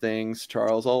those things,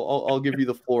 Charles. I'll give you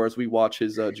the floor as we watch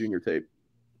his junior tape.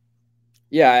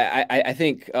 Yeah, I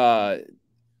think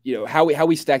you know how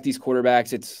we stack these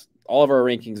quarterbacks. It's all of our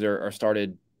rankings are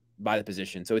started by the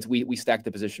position. So it's we stack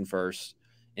the position first,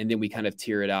 and then we kind of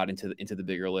tier it out into the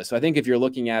bigger list. So I think if you're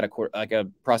looking at a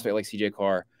prospect like CJ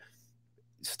Carr,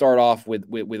 start off with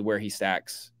where he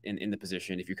stacks in the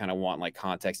position. If you kind of want like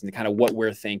context and kind of what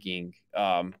we're thinking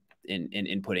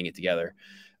in putting it together,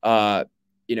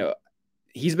 you know,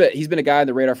 he's been a guy on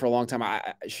the radar for a long time. I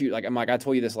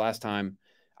told you this last time.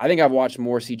 I think I've watched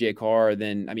more CJ Carr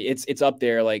than, I mean, it's up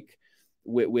there like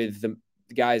with the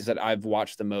guys that I've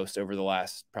watched the most over the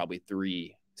last probably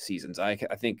 3 seasons. I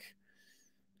think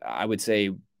I would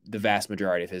say the vast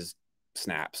majority of his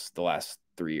snaps the last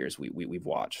 3 years we've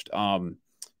watched.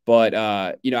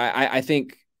 But you know, I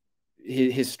think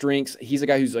his strengths, he's a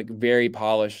guy who's like very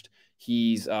polished.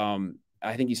 He's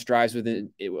I think he strives within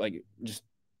it, like just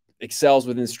excels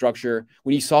within structure.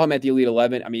 When you saw him at the Elite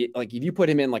 11, I mean, like if you put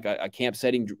him in like a camp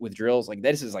setting with drills, like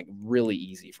this is like really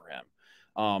easy for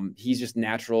him. He's just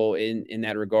natural in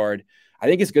that regard. I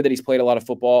think it's good that he's played a lot of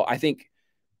football. I think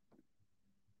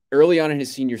early on in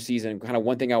his senior season, kind of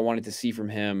one thing I wanted to see from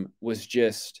him was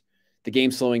just the game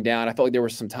slowing down. I felt like there were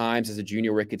some times as a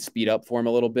junior where it could speed up for him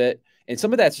a little bit. And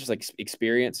some of that's just like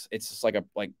experience. It's just like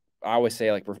I always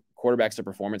say, like quarterback's a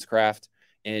performance craft.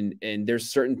 And there's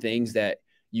certain things that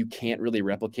you can't really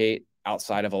replicate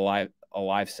outside of a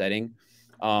live setting.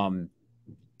 And,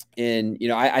 you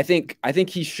know, I think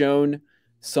he's shown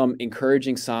some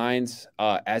encouraging signs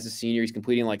as a senior. He's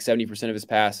completing like 70% of his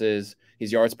passes.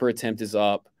 His yards per attempt is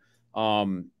up.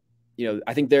 You know,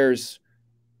 I think there's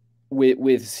with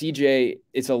CJ,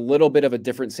 it's a little bit of a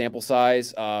different sample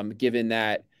size, given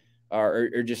that,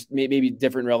 or just maybe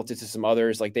different relative to some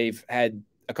others. Like they've had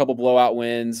a couple blowout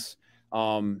wins.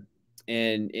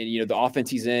 And you know, the offense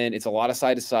he's in, it's a lot of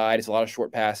side to side. It's a lot of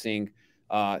short passing.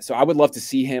 So I would love to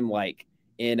see him like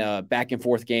in a back and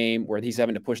forth game where he's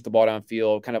having to push the ball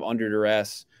downfield, kind of under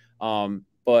duress.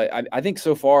 But I think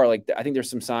so far, like I think there's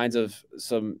some signs of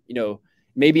some, you know,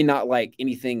 maybe not like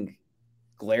anything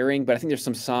glaring, but I think there's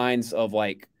some signs of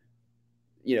like,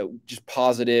 you know, just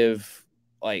positive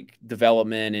like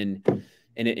development and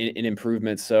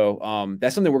improvement. So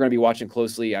that's something we're going to be watching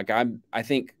closely. Like I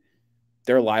think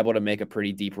they're liable to make a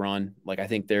pretty deep run. Like I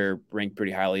think they're ranked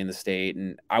pretty highly in the state,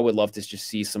 and I would love to just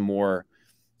see some more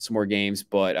games.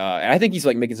 But and I think he's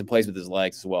like making some plays with his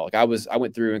legs as well. Like I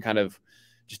went through and kind of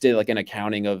just did like an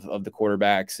accounting of the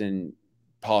quarterbacks and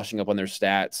polishing up on their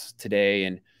stats today.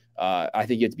 And I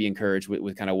think you have to be encouraged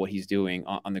with kind of what he's doing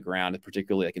on the ground,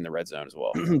 particularly like in the red zone as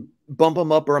well. Bump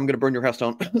him up or I'm going to burn your house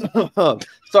down.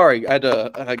 Sorry, I had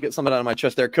to get something out of my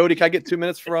chest there. Cody, can I get 2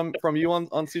 minutes from you on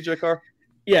CJ Carr?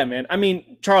 Yeah, man. I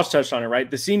mean, Charles touched on it, right?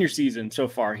 The senior season so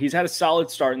far, he's had a solid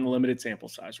start in the limited sample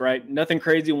size, right? Nothing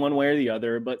crazy one way or the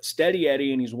other, but steady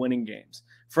Eddie, and he's winning games.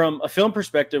 From a film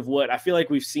perspective, what I feel like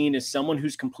we've seen is someone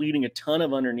who's completing a ton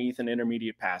of underneath and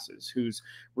intermediate passes, whose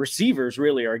receivers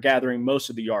really are gathering most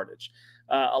of the yardage.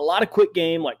 A lot of quick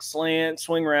game like slants,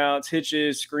 swing routes,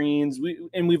 hitches, screens.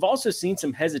 We've also seen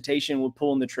some hesitation with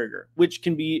pulling the trigger, which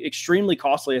can be extremely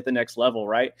costly at the next level,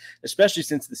 right? Especially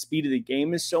since the speed of the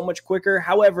game is so much quicker.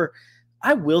 However,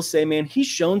 I will say, man, he's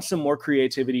shown some more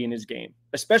creativity in his game,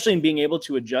 especially in being able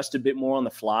to adjust a bit more on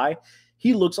the fly.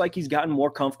 He looks like he's gotten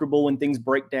more comfortable when things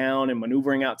break down and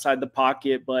maneuvering outside the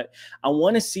pocket, but I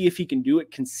want to see if he can do it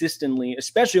consistently,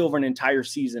 especially over an entire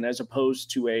season as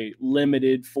opposed to a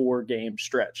limited 4-game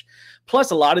stretch. Plus,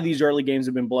 a lot of these early games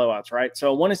have been blowouts, right?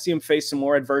 So I want to see him face some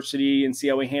more adversity and see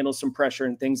how he handles some pressure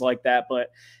and things like that. But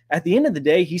at the end of the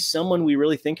day, he's someone we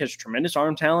really think has tremendous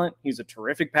arm talent. He's a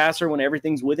terrific passer when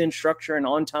everything's within structure and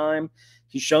on time.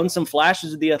 He's shown some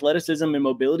flashes of the athleticism and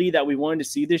mobility that we wanted to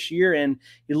see this year, and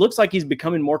he looks like he's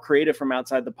becoming more creative from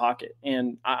outside the pocket.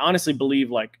 And I honestly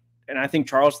believe, and I think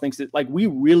Charles thinks that, we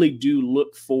really do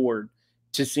look forward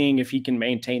to seeing if he can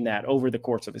maintain that over the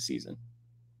course of a season.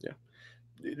 Yeah.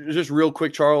 Just real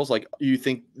quick, Charles, you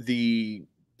think the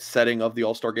setting of the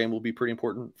All-Star game will be pretty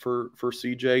important for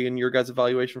CJ and your guys'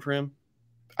 evaluation for him?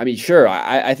 I mean, sure.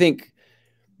 I think,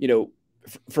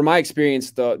 from my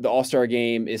experience, the All-Star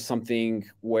game is something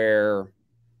where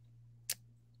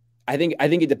I think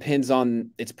it depends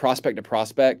on its prospect to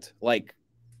prospect. Like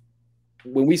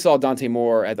when we saw Dante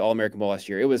Moore at the All-American Bowl last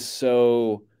year, it was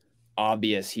so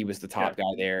obvious he was the top guy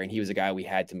there, and he was a guy we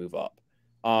had to move up.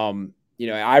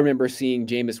 I remember seeing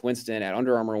Jameis Winston at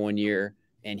Under Armour one year,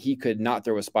 and he could not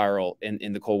throw a spiral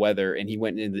in the cold weather, and he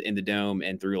went in the dome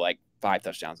and threw 5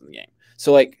 touchdowns in the game.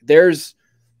 So there's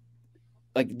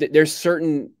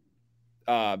certain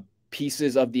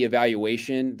pieces of the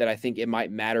evaluation that I think it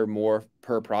might matter more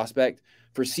per prospect.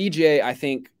 For CJ, I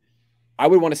think I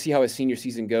would want to see how his senior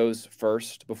season goes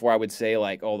first before I would say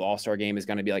the All-Star game is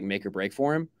going to be make or break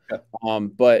for him. Yeah.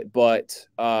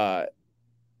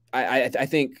 I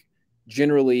think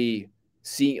generally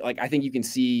I think you can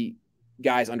see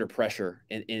guys under pressure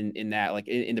in that,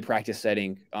 in the practice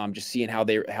setting, just seeing how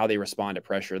they respond to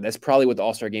pressure. That's probably what the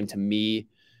All-Star game to me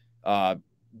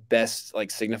best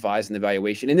signifies in the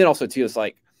evaluation. And then also too,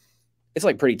 it's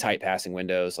pretty tight passing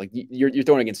windows. You're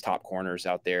throwing against top corners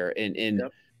out there. And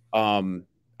yep.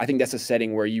 I think that's a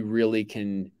setting where you really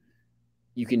can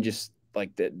just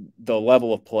the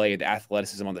level of play, the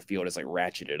athleticism on the field is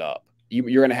ratcheted up.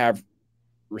 You're going to have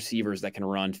receivers that can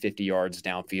run 50 yards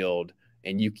downfield,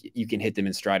 and you can hit them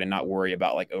in stride and not worry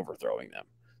about overthrowing them.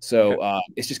 So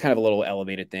it's just kind of a little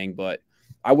elevated thing, but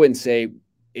I wouldn't say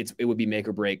it would be make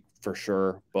or break for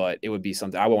sure, but it would be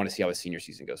something I would want to see how his senior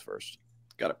season goes first.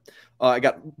 Got it. I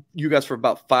got you guys for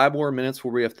about 5 more minutes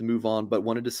where we have to move on, but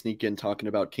wanted to sneak in talking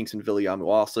about Kingston Viliamu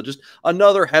also. Just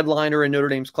another headliner in Notre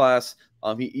Dame's class.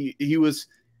 He was.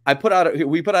 We put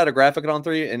out a graphic on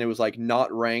On3, and it was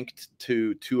not ranked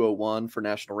to 201 for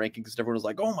national rankings. And everyone was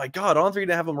like, "Oh my God, On3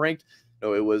 didn't have him ranked."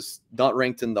 No, it was not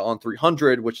ranked in the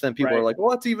On300, which then people are like, "Well,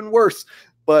 that's even worse."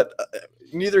 But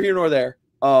neither here nor there.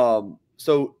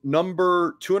 So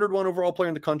number 201 overall player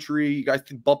in the country. You guys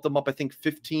bumped them up, I think,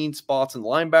 15 spots in the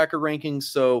linebacker rankings.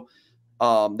 So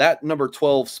that number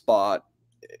 12 spot,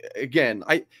 again,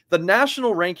 the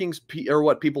national rankings are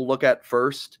what people look at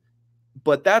first,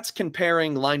 but that's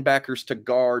comparing linebackers to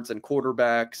guards and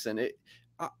quarterbacks. And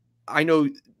I know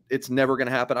it's never going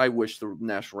to happen. I wish the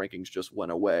national rankings just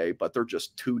went away, but they're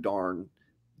just too darn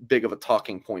big of a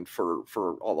talking point for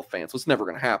all the fans. So it's never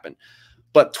going to happen.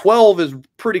 But 12 is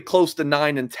pretty close to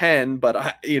 9 and 10,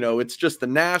 but it's just the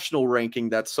national ranking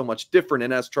that's so much different.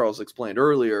 And as Charles explained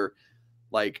earlier,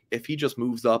 if he just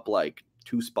moves up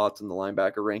 2 spots in the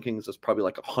linebacker rankings, it's probably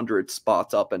 100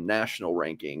 spots up in national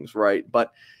rankings, right?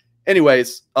 But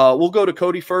anyways, we'll go to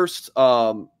Cody first.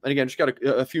 And again, just got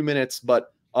a few minutes,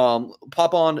 but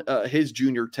pop on his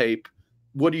junior tape.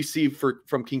 What do you see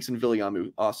from Kingston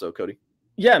Viliamu also, Cody?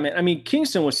 Yeah, man. I mean,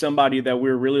 Kingston was somebody that we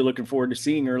were really looking forward to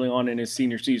seeing early on in his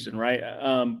senior season, right?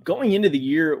 Going into the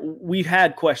year, we've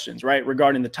had questions, right,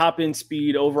 regarding the top end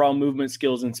speed, overall movement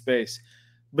skills in space.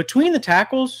 Between the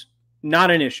tackles, not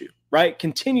an issue, right?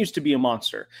 Continues to be a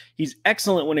monster. He's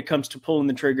excellent when it comes to pulling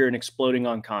the trigger and exploding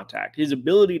on contact. His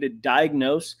ability to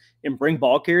diagnose and bring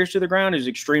ball carriers to the ground is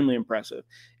extremely impressive.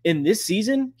 In this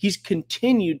season, he's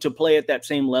continued to play at that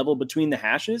same level between the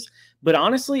hashes. But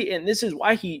honestly, and this is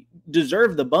why he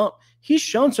deserved the bump, he's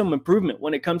shown some improvement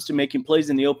when it comes to making plays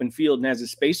in the open field and as a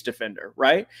space defender,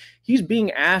 right? He's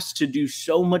being asked to do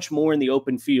so much more in the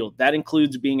open field. That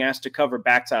includes being asked to cover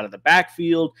backs out of the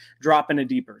backfield, drop into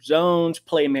deeper zones,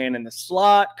 play man in the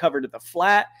slot, cover to the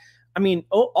flat. I mean,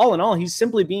 all in all, he's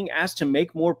simply being asked to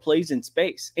make more plays in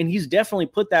space, and he's definitely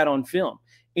put that on film,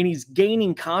 and he's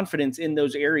gaining confidence in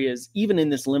those areas, even in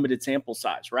this limited sample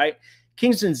size, right?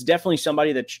 Kingston's definitely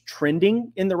somebody that's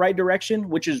trending in the right direction,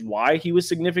 which is why he was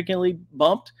significantly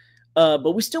bumped.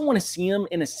 But we still want to see him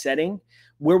in a setting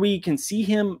where we can see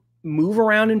him move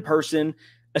around in person,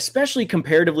 especially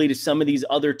comparatively to some of these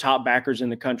other top backers in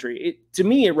the country. To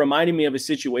me, it reminded me of a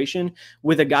situation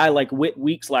with a guy like Whit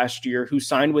Weeks last year who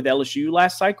signed with LSU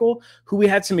last cycle, who we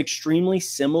had some extremely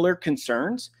similar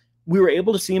concerns. We were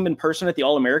able to see him in person at the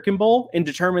All-American Bowl and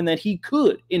determine that he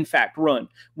could, in fact, run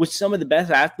with some of the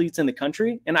best athletes in the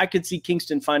country. And I could see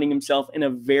Kingston finding himself in a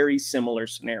very similar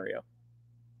scenario.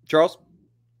 Charles?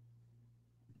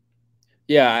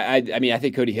 Yeah, I mean, I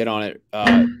think Cody hit on it.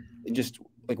 Just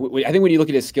like I think when you look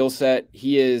at his skill set,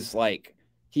 he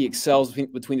excels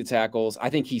between the tackles.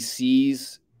 I think he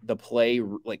sees the play,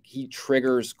 like he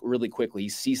triggers really quickly. He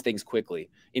sees things quickly.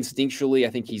 Instinctually,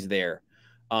 I think he's there.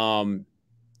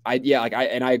 I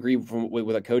agree with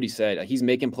what Cody said. He's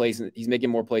making plays, he's making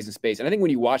more plays in space. And I think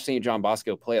when you watch St. John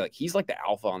Bosco play, like he's like the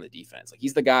alpha on the defense. Like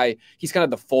he's the guy, he's kind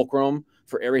of the fulcrum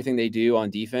for everything they do on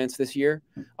defense this year,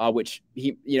 which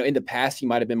he, in the past, he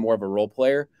might've been more of a role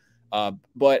player.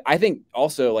 But I think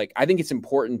also, I think it's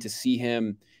important to see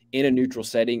him in a neutral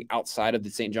setting outside of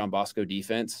the St. John Bosco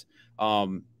defense.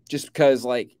 Just because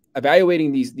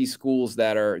evaluating these schools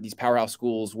that are these powerhouse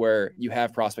schools where you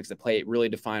have prospects that play really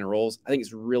defined roles, I think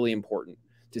it's really important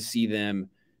to see them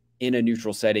in a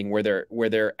neutral setting where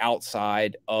they're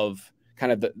outside of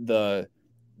kind of the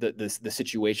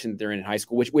situation that they're in high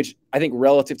school, which I think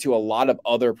relative to a lot of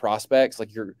other prospects, like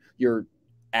your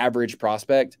average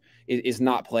prospect is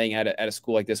not playing at a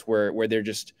school like this where they're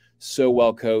just so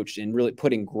well coached and really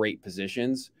put in great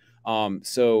positions.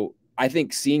 So I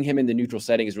think seeing him in the neutral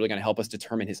setting is really going to help us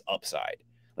determine his upside.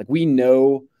 We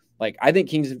know, I think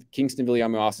Kingston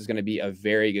Viliamu-Asa is going to be a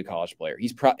very good college player.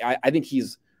 I think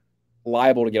he's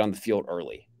liable to get on the field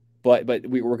early, but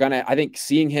we're going to, I think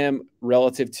seeing him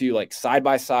relative to side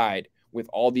by side with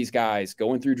all these guys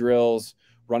going through drills,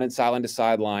 running sideline to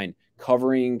sideline,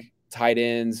 covering tight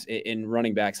ends and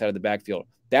running backs out of the backfield.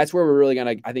 That's where we're really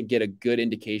going to, I think, get a good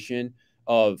indication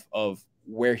of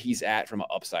where he's at from an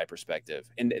upside perspective.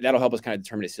 And that'll help us kind of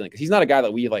determine his ceiling. Cause he's not a guy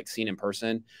that we've seen in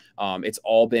person. It's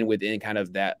all been within kind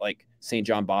of that St.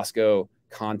 John Bosco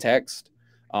context.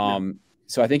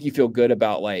 So I think you feel good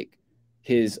about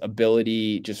his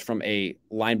ability just from a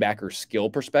linebacker skill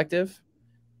perspective.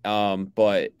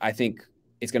 But I think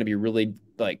it's going to be really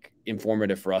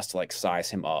informative for us to size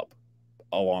him up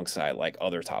alongside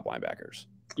other top linebackers.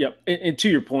 Yep. And to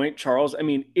your point, Charles, I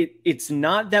mean, it's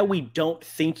not that we don't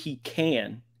think he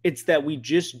can. It's that we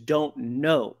just don't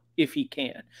know if he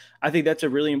can. I think that's a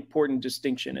really important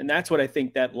distinction. And that's what I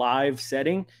think that live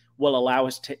setting will allow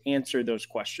us to answer those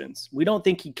questions. We don't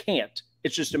think he can't.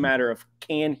 It's just a matter of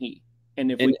can he? And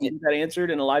if we get that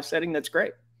answered in a live setting, that's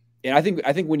great. And I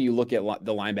think when you look at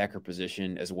the linebacker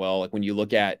position as well, when you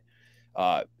look at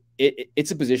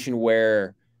it's a position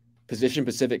where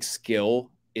position-specific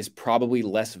skill is probably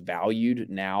less valued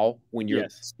now when you're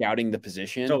scouting the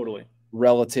position. Totally.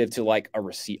 Relative to a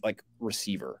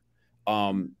receiver.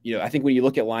 I think when you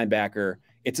look at linebacker,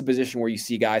 it's a position where you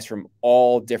see guys from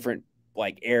all different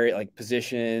area,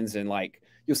 positions, and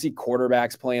you'll see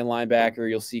quarterbacks playing linebacker.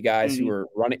 You'll see guys who are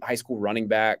high school running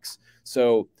backs.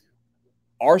 So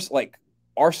our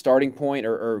starting point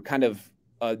or kind of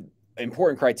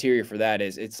important criteria for that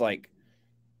is it's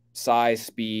size,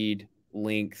 speed,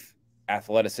 length,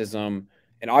 athleticism,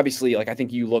 and obviously I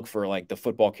think you look for the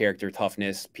football character,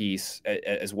 toughness piece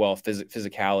as well,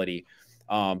 physicality.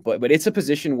 But it's a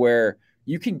position where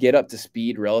you can get up to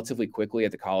speed relatively quickly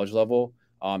at the college level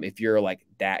if you're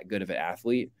that good of an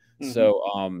athlete. Mm-hmm.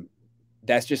 So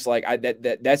that's just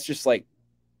that's just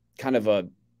kind of a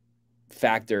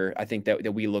factor I think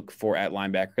that we look for at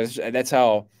linebacker, because that's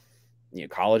how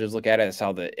colleges look at it. That's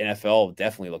how the NFL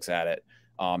definitely looks at it.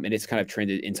 And it's kind of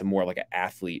trended into more an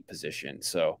athlete position.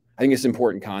 So I think it's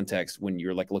important context when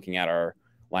you're looking at our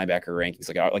linebacker rankings.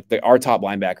 Our top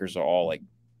linebackers are all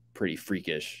pretty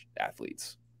freakish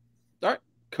athletes. All right,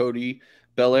 Cody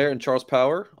Bellaire and Charles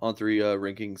Power on 3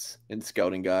 rankings and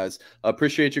scouting guys.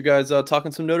 Appreciate you guys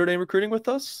talking some Notre Dame recruiting with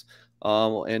us.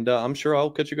 And I'm sure I'll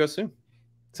catch you guys soon.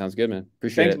 Sounds good, man.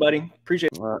 Appreciate it. Thanks, buddy.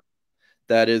 Appreciate it.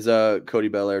 That is Cody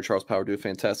Bellaire, Charles Power do a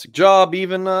fantastic job.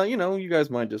 Even, you guys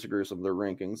might disagree with some of their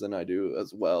rankings, and I do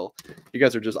as well. You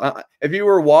guys are just, if you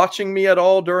were watching me at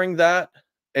all during that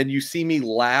and you see me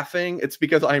laughing, it's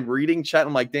because I'm reading chat.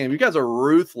 I'm like, damn, you guys are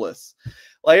ruthless.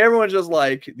 Everyone's just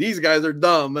these guys are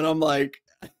dumb. And I'm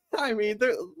I mean,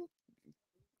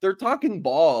 they're talking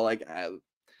ball.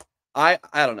 I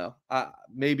don't know.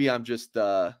 Maybe I'm just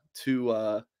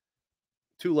too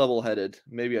too level headed.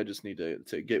 Maybe I just need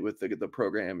to get with the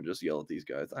program and just yell at these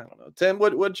guys. I don't know. Tim,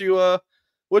 what'd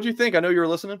you think? I know you were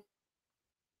listening.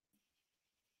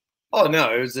 Oh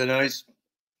no, it was a nice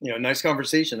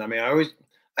conversation. I mean,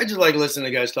 I just like listening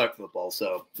to guys talk football.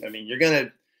 So I mean,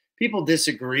 people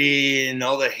disagree and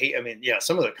all the hate. I mean, yeah,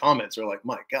 some of the comments are like,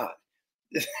 my God,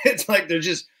 it's like they're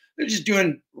just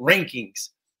doing rankings,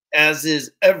 as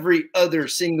is every other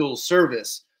single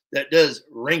service that does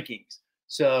rankings.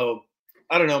 So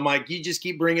I don't know, Mike, you just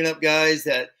keep bringing up guys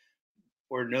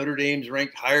where Notre Dame's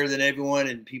ranked higher than everyone,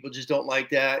 and people just don't like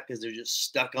that because they're just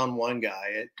stuck on one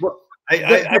guy.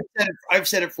 I've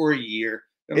said it for a year.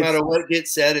 No matter what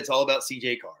gets said, it's all about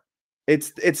CJ Carr.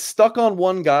 It's stuck on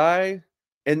one guy,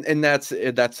 and that's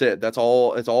it. That's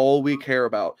all. It's all we care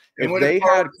about. And if they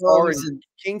had Carr and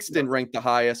Kingston yeah, ranked the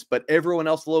highest, but everyone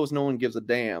else lowest, no one gives a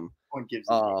damn.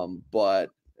 But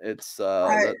it's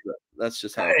that's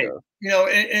just how it goes. You know,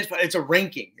 it's a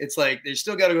ranking. It's like they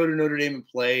still got to go to Notre Dame and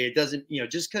play. It doesn't,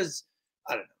 just because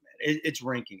I don't know, man. It's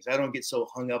rankings. I don't get so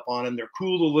hung up on them. They're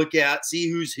cool to look at, see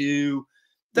who's who.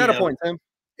 Data point, Tim.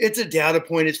 It's a data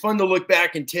point. It's fun to look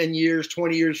back in 10 years,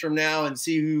 20 years from now and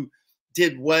see who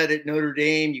did what at Notre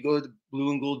Dame. You go to the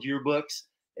blue and gold yearbooks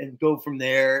and go from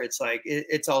there. It's like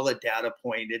it's all a data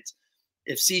point. It's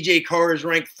if CJ Carr is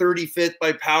ranked 35th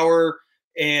by Power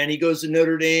and he goes to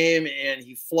Notre Dame and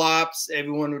he flops,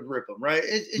 everyone would rip him, right?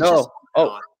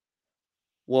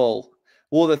 Well,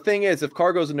 the thing is, if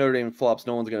Carr goes to Notre Dame and flops,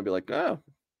 no one's going to be like, oh,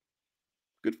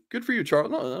 good for you,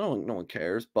 Charles. No one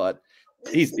cares, but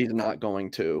he's not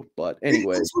going to. But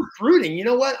anyway, it's recruiting. You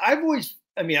know what?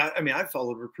 I've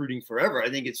followed recruiting forever. I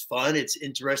think it's fun. It's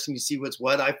interesting to see what's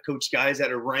what. I've coached guys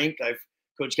that are ranked. I've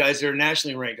coached guys that are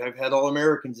nationally ranked. I've had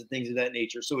All-Americans and things of that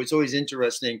nature. So it's always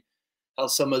interesting how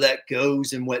some of that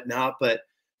goes and whatnot. But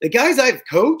the guys I've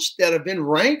coached that have been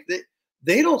ranked,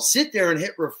 they don't sit there and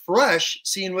hit refresh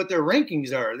seeing what their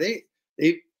rankings are.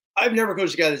 I've never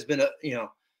coached a guy that's been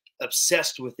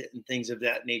obsessed with it and things of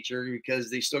that nature, because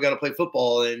they still got to play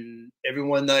football, and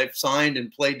everyone that I've signed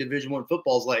and played Division I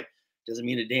football is like, doesn't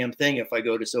mean a damn thing if I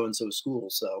go to so-and-so school.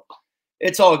 So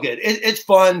it's all good. It's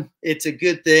fun. It's a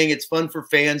good thing. It's fun for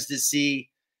fans to see.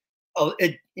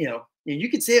 You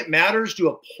could say it matters to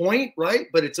a point, right?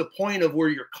 But it's a point of where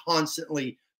you're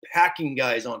constantly packing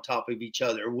guys on top of each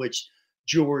other, which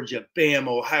Georgia, Bama,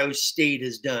 Ohio State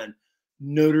has done.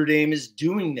 Notre Dame is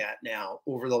doing that now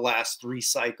over the last 3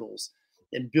 cycles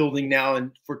and building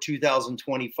now for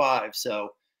 2025. So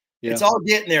it's all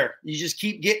getting there. You just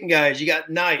keep getting guys. You got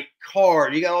Knight,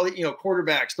 Carr, you got all the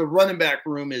quarterbacks. The running back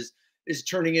room is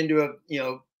turning into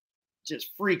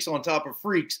just freaks on top of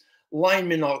freaks.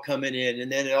 Linemen all coming in,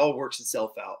 and then it all works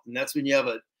itself out. And that's when you have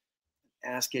a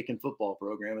ass-kicking football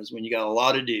program, is when you got a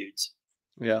lot of dudes.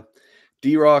 Yeah.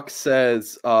 D-Rock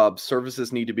says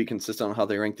services need to be consistent on how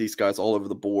they rank these guys all over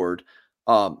the board.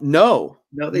 No,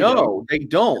 they don't.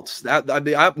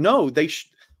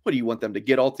 What do you want them to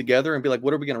get all together and be like,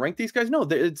 what are we going to rank these guys? No,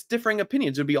 it's differing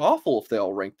opinions. It'd be awful if they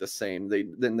all rank the same.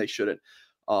 Then they shouldn't.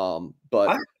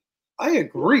 But I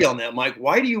agree on that, Mike.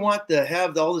 Why do you want to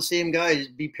have all the same guys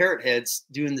be parrot heads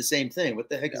doing the same thing? What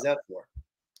the heck is that for?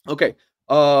 Okay.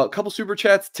 A couple super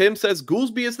chats. Tim says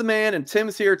Goolsby is the man, and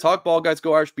Tim's here. Talk ball, guys.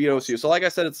 Go Irish, beat OSU. So, like I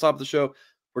said at the top of the show,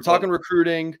 we're talking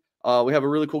recruiting. We have a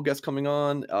really cool guest coming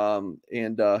on,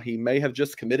 and he may have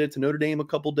just committed to Notre Dame a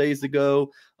couple days ago.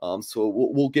 So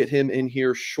we'll get him in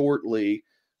here shortly.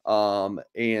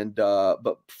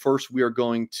 But first, we are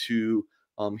going to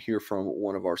hear from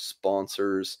one of our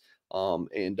sponsors.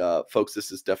 Folks,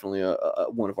 this is definitely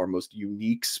one of our most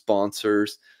unique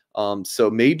sponsors.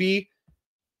 So maybe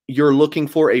you're looking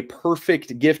for a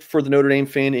perfect gift for the Notre Dame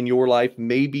fan in your life,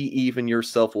 maybe even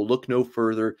yourself. Will look no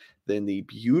further than the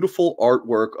beautiful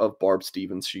artwork of Barb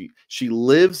Stevens. She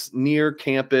lives near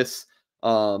campus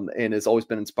and has always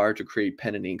been inspired to create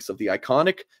pen and inks of the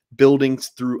iconic buildings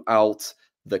throughout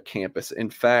the campus. In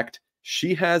fact,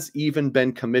 she has even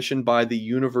been commissioned by the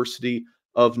University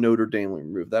of Notre Dame. Let me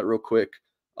remove that real quick.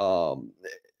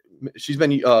 She's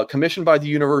been commissioned by the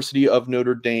University of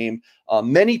Notre Dame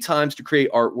many times to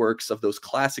create artworks of those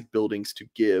classic buildings to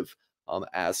give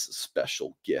as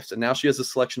special gifts. And now she has a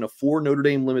selection of 4 Notre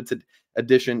Dame limited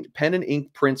edition pen and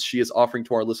ink prints she is offering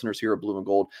to our listeners here at Blue and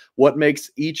Gold. What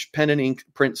makes each pen and ink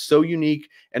print so unique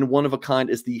and one of a kind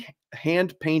is the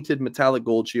hand-painted metallic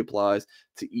gold she applies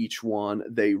to each one.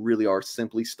 They really are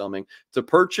simply stunning. To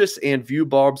purchase and view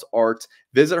Barb's art,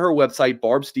 visit her website,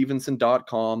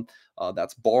 barbstevenson.com.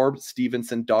 That's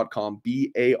barbstevenson.com,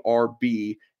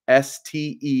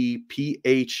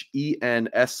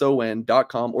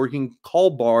 BARBSTEPHENSON.com, or you can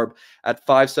call Barb at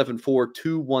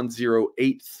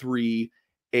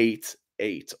 574-210-8388.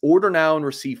 8. Order now and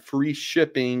receive free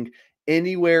shipping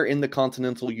anywhere in the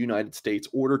continental United States.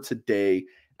 Order today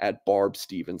at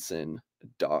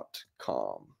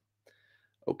barbstevenson.com.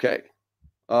 Okay.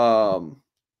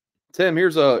 Tim,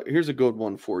 here's a good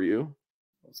one for you.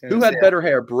 Who had better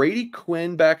hair, Brady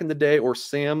Quinn back in the day or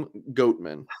Sam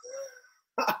Goatman?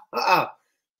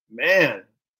 Man,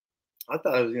 I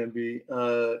thought it was going to be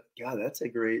God. That's a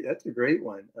great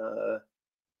one.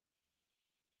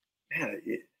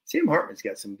 Sam Hartman's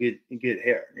got some good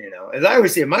hair. You know, as I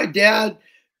always say, my dad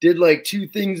did like 2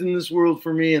 things in this world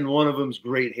for me, and one of them's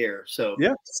great hair. So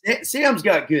yeah, Sam's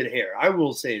got good hair. I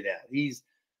will say that he's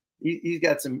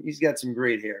got some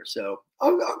great hair. So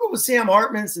I'll go with Sam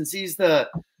Hartman since he's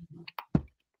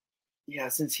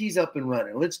since he's up and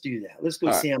running. Let's do that. Let's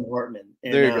go Sam Hartman.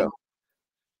 And, there you go.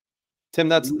 Tim,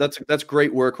 that's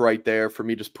great work right there for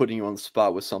me, just putting you on the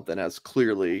spot with something as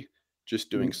clearly just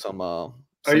doing some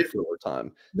filler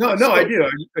time. No, I do.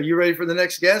 Are you ready for the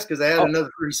next guest? Because I had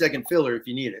another 30-second filler if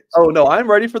you need it. Oh, no, I'm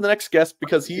ready for the next guest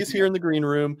because he's here in the green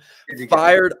room,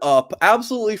 fired up,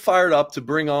 absolutely fired up to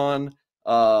bring on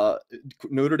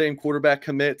Notre Dame quarterback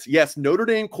commits. Yes, Notre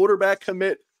Dame quarterback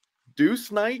commit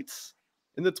Deuce Knight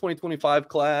in the 2025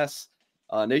 class.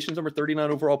 Nation's number 39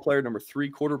 overall player, number 3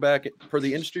 quarterback per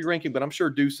the industry ranking, but I'm sure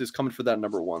Deuce is coming for that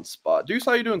number 1 spot. Deuce,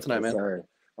 how you doing tonight, man? Sorry.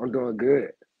 I'm doing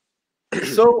good.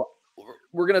 So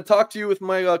we're going to talk to you with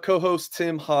my co-host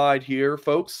Tim Hyde here,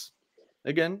 folks.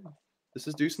 Again, this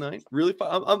is Deuce Knight. Really,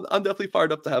 I'm definitely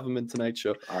fired up to have him in tonight's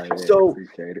show. All right, so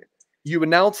appreciate it. You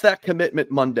announced that commitment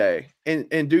Monday,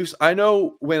 and Deuce, I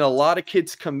know when a lot of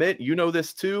kids commit, you know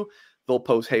this too. They'll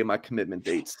post, "Hey, my commitment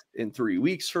date's in 3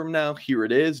 weeks from now. Here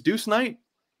it is." Deuce Knight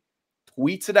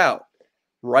tweets it out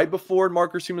right before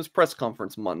Marcus Human's press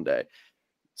conference Monday.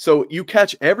 So you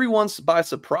catch everyone by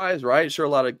surprise, right? Sure, a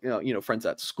lot of friends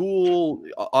at school,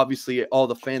 obviously all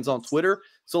the fans on Twitter.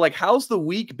 So like, how's the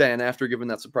week been after giving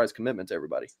that surprise commitment to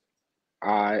everybody?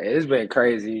 It's been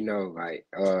crazy, like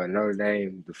Notre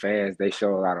Dame, the fans, they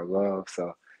show a lot of love.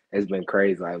 So it's been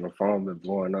crazy. Like my phone been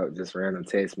blowing up, just random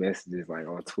text messages like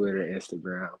on Twitter,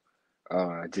 Instagram.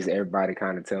 Just everybody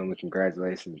kind of telling me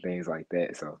congratulations and things like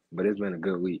that. So, but it's been a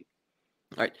good week.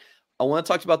 All right. I want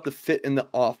to talk about the fit in the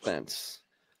offense.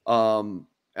 I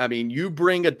mean, you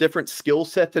bring a different skill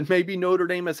set than maybe Notre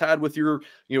Dame has had with your,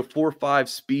 4.5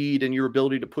 speed and your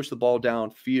ability to push the ball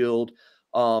downfield.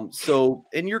 So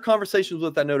in your conversations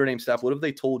with that Notre Dame staff, what have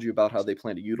they told you about how they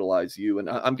plan to utilize you? And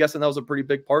I'm guessing that was a pretty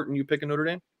big part in you picking Notre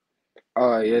Dame.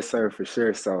 Yes, sir, for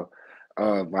sure. So,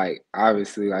 like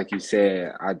obviously, like you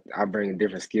said, I bring a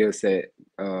different skill set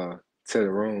to the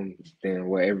room than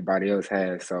what everybody else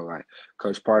has. So, like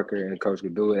Coach Parker and Coach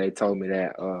Gadula, they told me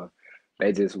that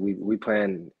we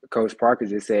plan. Coach Parker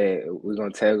just said we're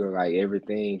gonna tailor like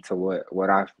everything to what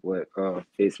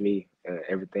fits me,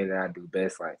 everything that I do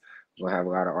best. Like we're gonna have a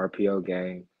lot of RPO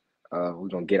game. We're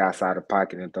gonna get outside the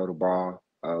pocket and throw the ball.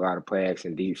 A lot of play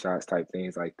action, deep shots, type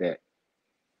things like that.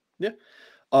 Yeah.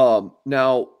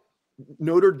 Now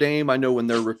Notre Dame, I know when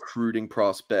they're recruiting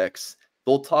prospects,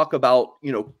 they'll talk about,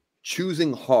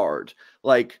 choosing hard.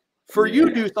 Like for you,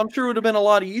 Deuce, I'm sure it would have been a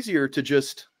lot easier to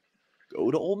just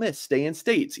go to Ole Miss, stay in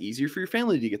state. It's easier for your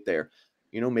family to get there.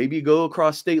 Maybe you go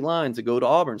across state lines and go to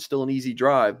Auburn, still an easy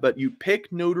drive, but you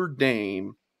pick Notre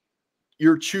Dame,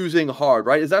 you're choosing hard,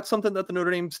 right? Is that something that the Notre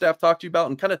Dame staff talked to you about?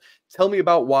 And kind of tell me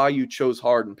about why you chose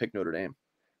hard and picked Notre Dame.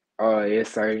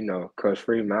 Yes, sir. Coach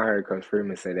Freeman, I heard Coach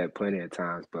Freeman say that plenty of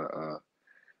times, but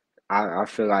I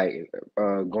feel like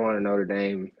going to Notre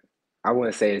Dame, I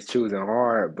wouldn't say it's choosing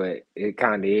hard, but it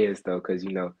kind of is, though, because,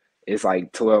 it's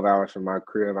like 12 hours from my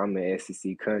crib. I'm in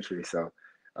SEC country, so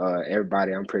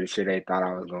everybody, I'm pretty sure they thought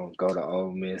I was going to go to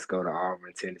Ole Miss, go to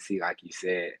Auburn, Tennessee, like you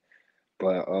said.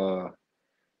 But,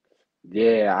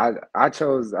 yeah, I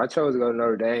chose to go to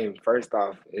Notre Dame. First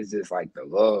off, it's just like the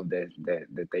love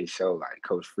that they show, like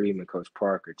Coach Freeman, Coach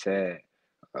Parker, Chad,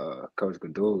 Coach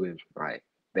Gadula, like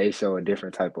they show a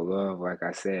different type of love. Like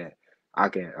I said, I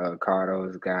can call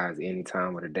those guys any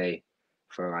time of the day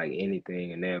for like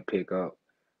anything, and they'll pick up.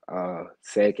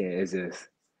 Second is just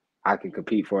I can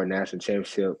compete for a national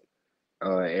championship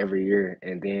every year,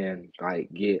 and then like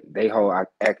they hold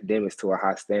academics to a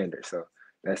high standard. So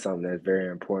that's something that's very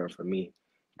important for me.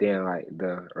 Then like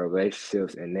the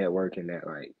relationships and networking that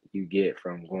like you get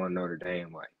from going Notre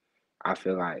Dame, like I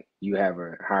feel like you have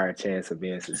a higher chance of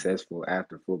being successful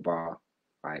after football,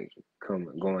 like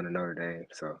going to Notre Dame.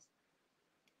 So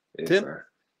yes, Tim? sir.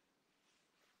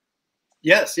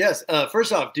 Yes.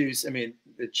 First off, Deuce, I mean,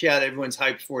 the chat, everyone's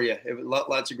hyped for you.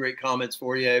 Lots of great comments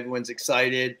for you. Everyone's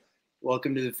excited.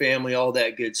 Welcome to the family, all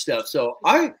that good stuff. So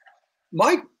my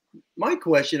my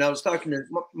question, I was talking to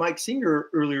Mike Singer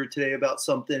earlier today about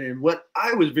something, and what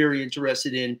I was very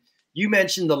interested in, you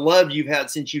mentioned the love you've had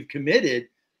since you've committed.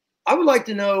 I would like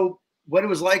to know what it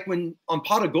was like when on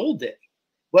Pot of Gold Day.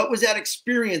 What was that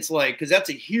experience like? Because that's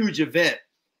a huge event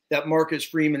that Marcus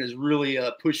Freeman has really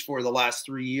pushed for the last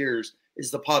 3 years,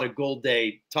 is the Pot of Gold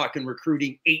Day, talking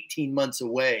recruiting 18 months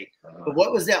away. But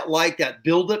what was that like, that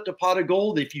build up to Pot of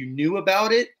Gold, if you knew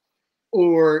about it,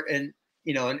 or, and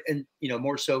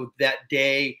more so that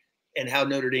day, and how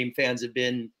Notre Dame fans have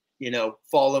been,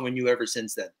 following you ever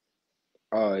since then?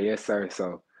 Oh, yes, sir.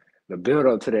 So the build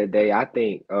up to that day, I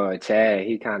think Chad,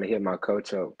 he kind of hit my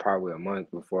coach up probably a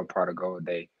month before Pot of Gold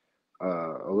Day,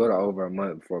 a little over a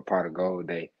month before Pot of Gold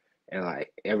Day. And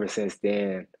like ever since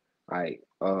then, like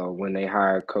when they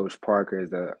hired Coach Parker as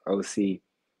the OC,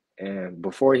 and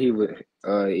before he was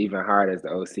even hired as the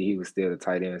OC, he was still the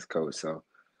tight ends coach. So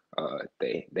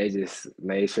they just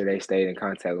made sure they stayed in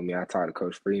contact with me. I talked to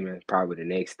Coach Freeman probably the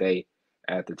next day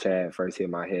after Chad first hit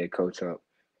my head coach up.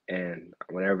 And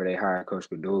whenever they hired Coach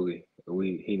Goolsby,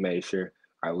 he made sure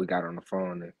we got on the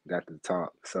phone and got to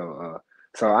talk. So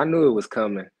I knew it was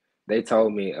coming. They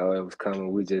told me it was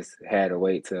coming. We just had to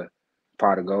wait till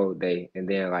Pot of Gold Day, and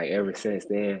then like ever since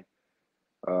then,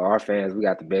 our fans, we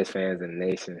got the best fans in the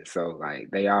nation. So like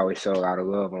they always show a lot of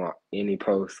love on any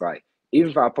post. Like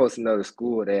even if I post another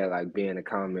school, they like be in the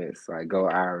comments like "Go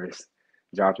Irish,"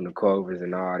 dropping the clovers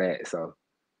and all that. So.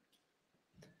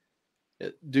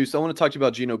 Deuce, I want to talk to you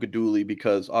about Gino Guidugli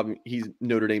because he's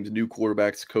Notre Dame's new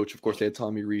quarterbacks coach. Of course, they had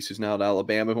Tommy Rees, who's now at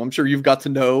Alabama, who I'm sure you've got to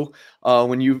know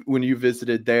when you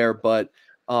visited there. But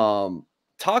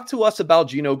talk to us about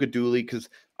Gino Guidugli, because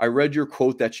I read your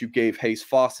quote that you gave Hayes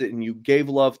Fawcett, and you gave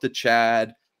love to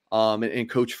Chad and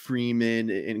Coach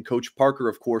Freeman and Coach Parker,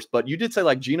 of course. But you did say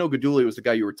like Gino Guidugli was the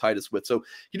guy you were tightest with. So can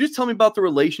you just tell me about the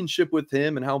relationship with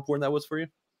him and how important that was for you?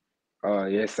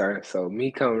 Yes, sir. So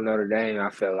me coming to Notre Dame,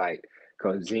 I feel like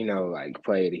Coach Gino like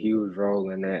played a huge role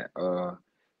in that.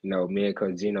 Me and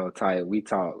Coach Gino tight. We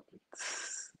talk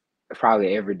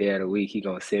probably every day of the week. He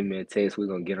gonna send me a text. We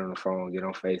gonna get on the phone, get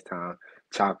on FaceTime,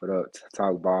 chop it up,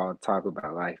 talk ball, talk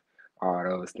about life, all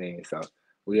those things. So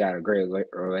we got a great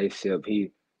relationship.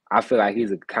 I feel like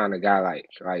he's a kind of guy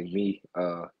like me.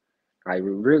 Like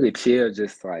really chill,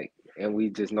 just like, and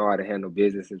we just know how to handle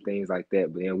business and things like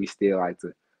that. But then we still like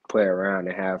to play around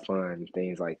and have fun and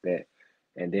things like that.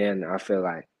 And then I feel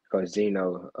like Coach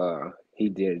Gino, he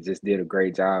did a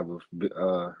great job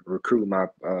of recruiting my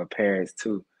parents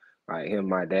too. Like him,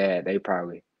 my dad, they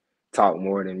probably talk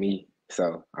more than me.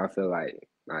 So I feel like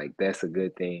that's a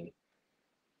good thing.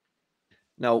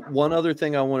 Now, one other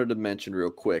thing I wanted to mention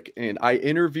real quick, and I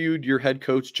interviewed your head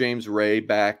coach, James Ray,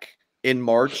 back in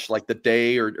March, like the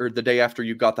day or the day after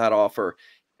you got that offer.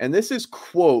 And this is,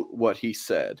 quote, what he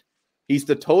said. He's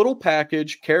the total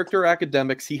package, character,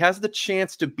 academics. He has the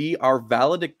chance to be our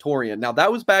valedictorian. Now,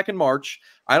 that was back in March.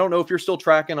 I don't know if you're still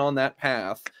tracking on that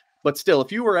path, but still,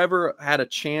 if you were ever had a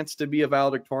chance to be a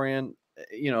valedictorian,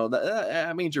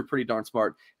 that means you're pretty darn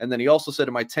smart. And then he also said,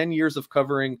 in my 10 years of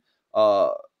covering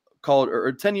college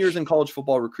or 10 years in college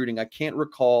football recruiting, I can't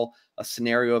recall a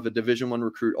scenario of a Division I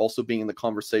recruit also being in the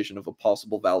conversation of a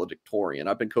possible valedictorian.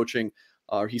 I've been coaching,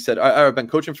 he said, I've been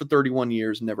coaching for 31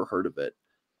 years, never heard of it.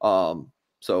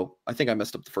 So I think I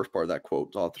messed up the first part of that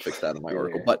quote. I'll have to fix that in my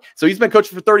article. But so he's been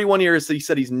coaching for 31 years. So he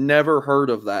said he's never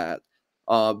heard of that.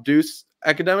 Deuce,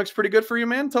 academics pretty good for you,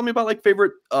 man. Tell me about like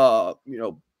favorite,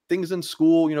 things in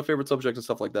school, favorite subjects and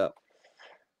stuff like that.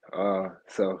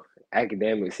 So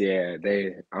academics, yeah,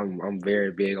 I'm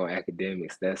very big on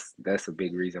academics. That's a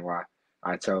big reason why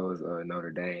I chose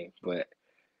Notre Dame. But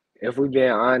if we're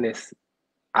being honest,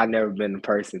 I've never been the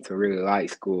person to really like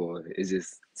school. It's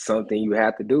just something you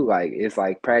have to do. Like it's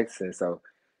like practicing. So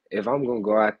if I'm gonna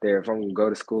go out there, if I'm gonna go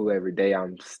to school every day,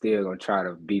 I'm still gonna try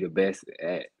to be the best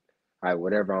at like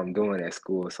whatever I'm doing at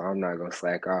school. So I'm not gonna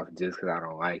slack off just because I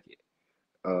don't like it.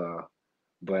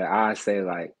 But I say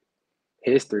like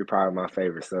history probably my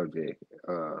favorite subject.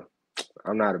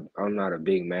 I'm not a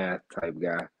big math type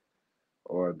guy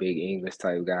or a big English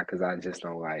type guy because I just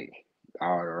don't like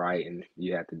all the writing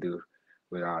you have to do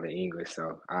with all the English.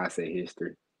 So I say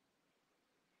history.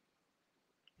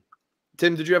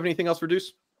 Tim, did you have anything else for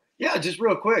Deuce? Yeah, just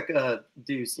real quick,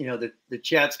 Deuce. The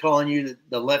chat's calling you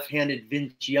the left-handed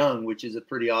Vince Young, which is a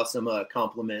pretty awesome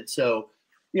compliment. So,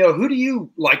 who do you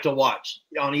like to watch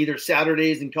on either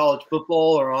Saturdays in college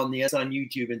football or on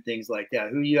YouTube and things like that?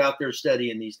 Who are you out there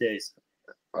studying these days?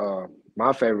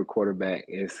 My favorite quarterback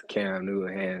is Cam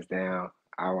Newton, hands down.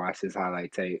 I watch his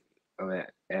highlight tape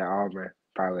at Auburn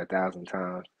probably 1,000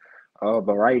 times.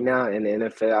 But right now in the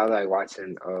NFL, I like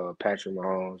watching Patrick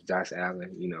Mahomes, Josh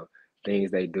Allen,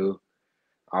 things they do,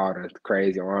 all the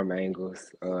crazy arm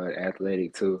angles,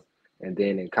 athletic too. And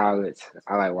then in college,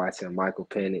 I like watching Michael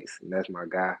Penix, and that's my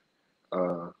guy.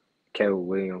 Caleb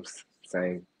Williams,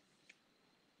 same.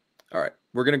 All right,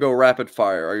 we're gonna go rapid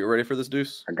fire. Are you ready for this,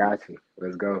 Deuce? I got you.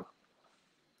 Let's go.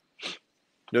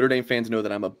 Notre Dame fans know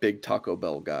that I'm a big Taco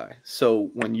Bell guy.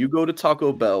 So when you go to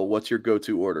Taco Bell, what's your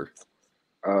go-to order?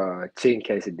 Chicken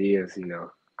quesadillas.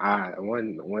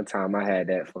 One time I had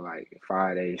that for like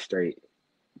 5 days straight.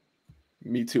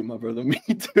 Me too, my brother. Me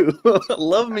too.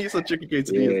 Love me some chicken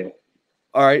quesadillas. Yeah.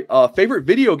 All right. Favorite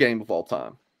video game of all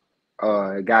time?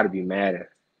 It got to be Madden.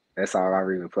 That's all I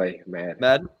really play, Madden.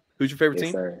 Madden? Who's your favorite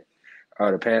team? Sir.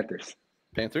 The Panthers.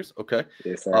 Panthers? Okay.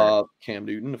 Yes, sir. Cam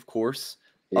Newton, of course.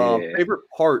 Yeah. Favorite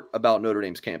part about Notre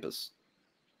Dame's campus?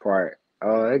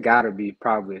 It got to be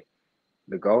probably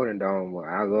the Golden Dome.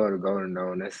 I love the Golden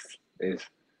Dome. It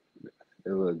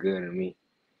look good to me.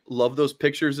 Love those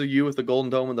pictures of you with the Golden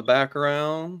Dome in the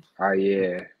background. Oh,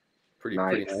 yeah. Pretty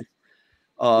nice.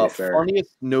 Yes,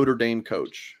 funniest Notre Dame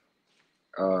coach?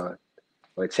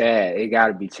 But Chad, it got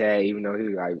to be Chad, even though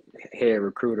he's like head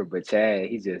recruiter. But Chad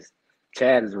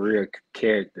is a real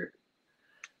character.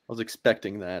 I was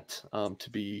expecting that to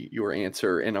be your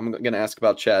answer, and I'm going to ask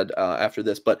about Chad after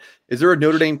this. But is there a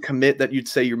Notre Dame commit that you'd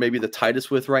say you're maybe the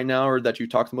tightest with right now, or that you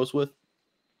talk the most with?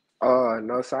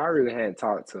 No, so I really hadn't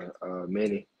talked to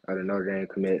many of the Notre Dame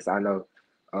commits. I know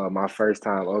my first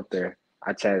time up there,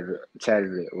 I chatted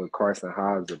with Carson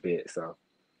Hobbs a bit. So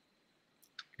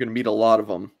you're going to meet a lot of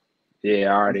them.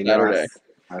 Yeah, I already know.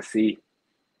 I see.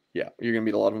 Yeah, you're going to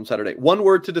meet a lot of them Saturday. One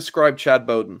word to describe Chad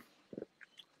Bowden.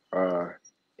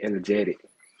 Energetic.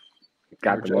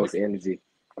 Got the most energy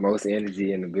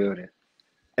in the building.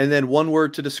 And then one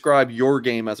word to describe your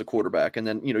game as a quarterback, and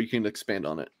then you can expand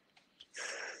on it.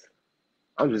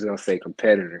 I'm just gonna say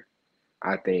competitor.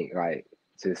 I think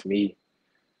just me.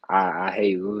 I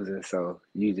hate losing, so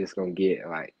you just gonna get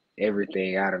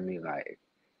everything out of me.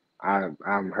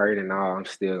 I'm hurting all. I'm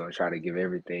still gonna try to give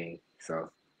everything. So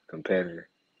competitor.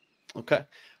 Okay.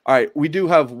 All right. We do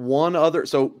have one other.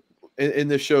 So in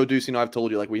this show, Deuce, I've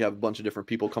told you we have a bunch of different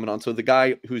people coming on. So the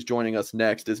guy who's joining us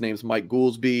next, his name's Mike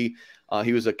Goolsby.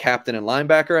 He was a captain and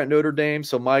linebacker at Notre Dame.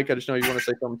 So Mike, I just know you want to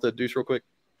say something to Deuce real quick.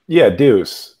 Yeah,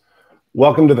 Deuce.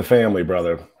 Welcome to the family,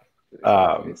 brother.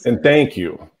 And thank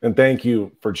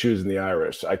you for choosing the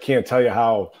Irish. I can't tell you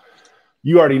how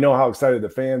you already know how excited the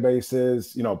fan base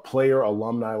is. Player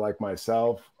alumni like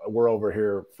myself, we're over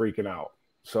here freaking out.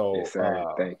 So yes, sir.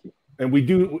 Thank you. And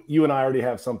you and I already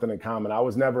have something in common. I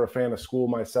was never a fan of school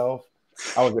myself.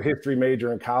 I was a history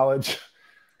major in college.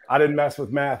 I didn't mess with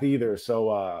math either.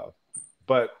 So,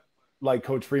 but like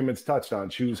Coach Freeman's touched on,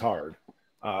 choose hard.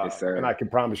 Yes, sir. And I can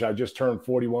promise you, I just turned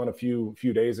 41 a few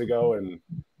days ago, and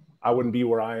I wouldn't be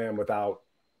where I am without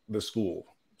the school.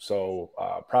 So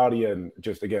proud of you, and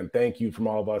just again, thank you from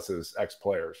all of us as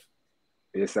ex-players.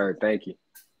 Yes, sir. Thank you.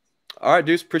 All right,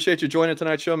 Deuce. Appreciate you joining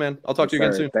tonight's show, man. I'll talk to you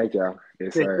again soon. Thank y'all.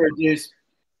 Yes, sir. Deuce.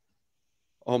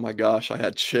 Oh my gosh, I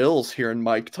had chills hearing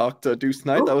Mike talk to Deuce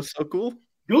Knight. That was so cool.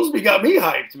 Goolsby got me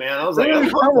hyped, man. I was like, I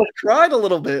almost cried a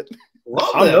little bit.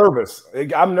 I'm nervous.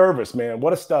 I'm nervous, man.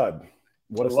 What a stud.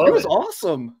 What a stud. It was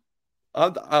awesome.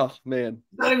 Oh man,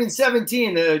 not even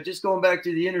 17. Just going back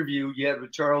to the interview you had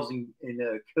with Charles and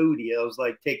Cody, I was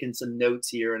taking some notes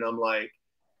here, and I'm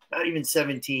not even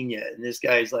 17 yet, and this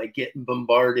guy's getting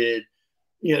bombarded.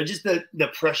 Just the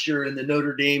pressure and the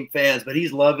Notre Dame fans, but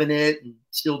he's loving it and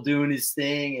still doing his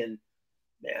thing. And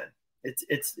man,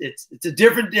 it's a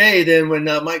different day than when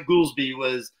Mike Goolsby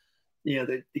was,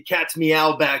 the cat's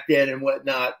meow back then and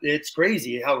whatnot. It's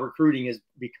crazy how recruiting has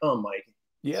become, Mike.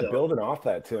 Yeah, so, building off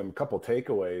that, Tim, a couple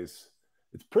takeaways.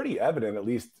 It's pretty evident, at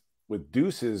least with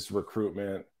Deuce's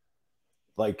recruitment,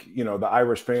 the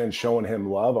Irish fans showing him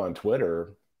love on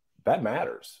Twitter, that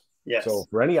matters. Yes. So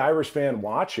for any Irish fan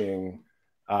watching,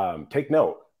 take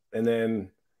note. And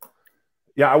then,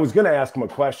 I was going to ask him a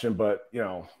question, but,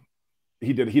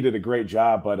 he did a great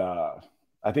job. But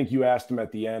I think you asked him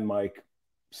at the end, Mike,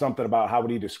 something about how would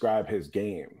he describe his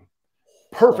game.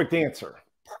 Perfect answer.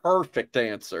 Perfect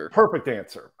answer. Perfect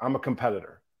answer. I'm a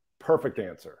competitor. Perfect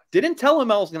answer. Didn't tell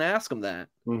him I was going to ask him that.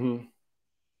 Mm-hmm.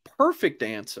 Perfect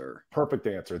answer. Perfect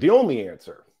answer. The only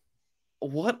answer.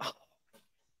 What?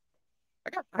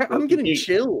 I'm getting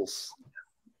chills.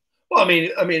 Well,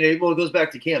 it goes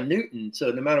back to Cam Newton.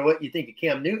 So no matter what you think of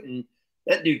Cam Newton,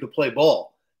 that dude could play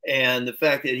ball. And the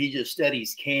fact that he just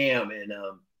studies Cam, and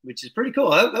which is pretty cool.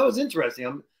 That was interesting.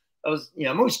 I'm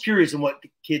always curious in what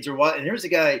kids are watching. And here's a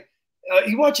guy.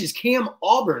 He watches Cam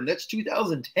Auburn. That's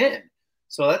 2010.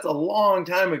 So that's a long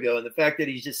time ago. And the fact that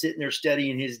he's just sitting there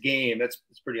studying his game, that's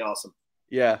pretty awesome.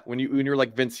 Yeah, when you're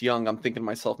like Vince Young, I'm thinking to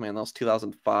myself, man, that was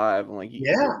 2005. I'm like,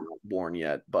 yeah, not born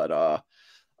yet, but I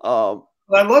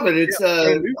love it. It's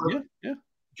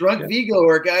Drunk Vigo,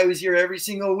 our guy who's here every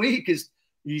single week, is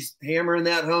he's hammering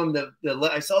that home.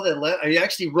 I saw that. I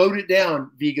actually wrote it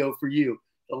down, Vigo, for you.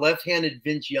 The left-handed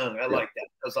Vince Young. I like that.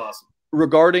 That's awesome.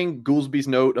 Regarding Goolsby's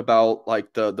note about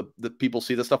like the people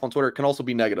see this stuff on Twitter, it can also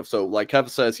be negative. So like Kev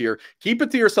says here, keep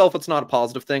it to yourself. It's not a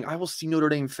positive thing. I will see Notre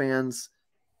Dame fans.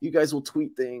 You guys will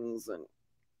tweet things and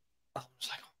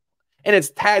it's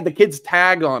tagged. The kid's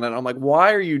tagged on it. I'm like,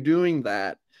 why are you doing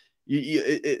that?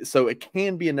 So it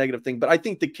can be a negative thing, but I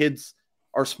think the kids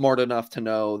are smart enough to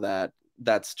know that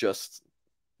that's just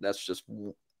a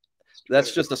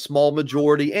small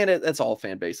majority, and that's all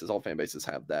fan bases. All fan bases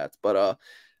have that. But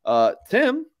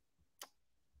Tim,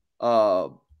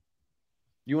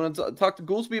 you want to talk to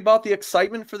Goolsby about the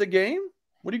excitement for the game?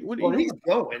 What do you he's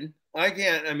going. I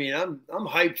can't. I mean, I'm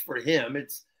hyped for him.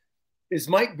 Is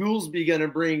Mike Goolsby going to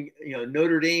bring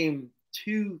Notre Dame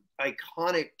two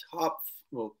iconic top?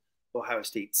 Well, Ohio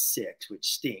State 6, which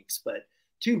stinks, but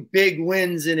 2 big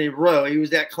wins in a row. He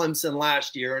was at Clemson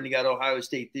last year, and he got Ohio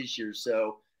State this year.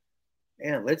 So,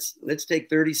 man, let's take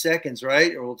 30 seconds,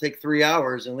 right? Or we'll take 3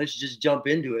 hours, and let's just jump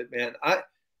into it, man. I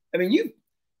mean,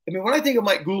 when I think of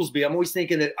Mike Goolsby, I always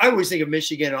think of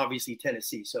Michigan, obviously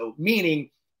Tennessee. So, meaning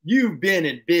you've been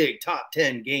in big top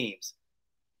 10 games.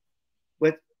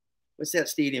 What's that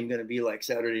stadium going to be like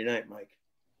Saturday night, Mike?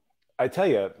 I tell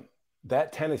you,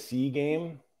 that Tennessee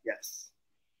game. Yes.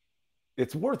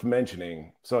 It's worth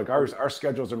mentioning. So like our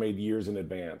schedules are made years in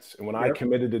advance. And when I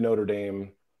committed to Notre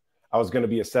Dame, I was going to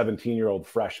be a 17-year-old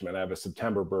freshman. I have a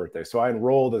September birthday. So I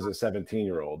enrolled as a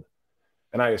 17-year-old.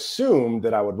 And I assumed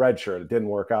that I would redshirt. It didn't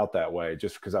work out that way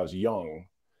just because I was young.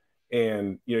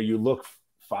 And, you look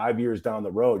 5 years down the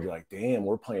road, you're like, damn,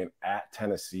 we're playing at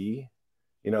Tennessee.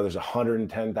 There's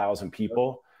 110,000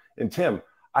 people. And Tim,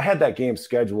 I had that game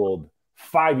scheduled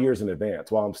 5 years in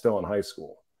advance while I'm still in high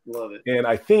school. Love it. And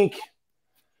I think,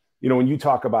 when you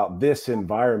talk about this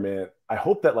environment, I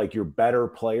hope that like your better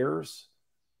players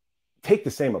take the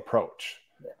same approach,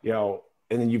 and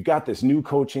then you've got this new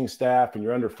coaching staff and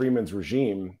you're under Freeman's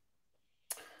regime.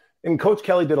 And Coach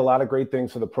Kelly did a lot of great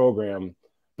things for the program,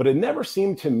 but it never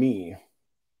seemed to me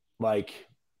like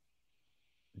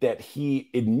that he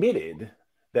admitted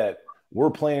that we're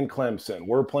playing Clemson,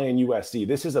 we're playing USC.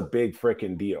 This is a big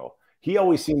freaking deal. He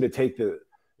always seemed to take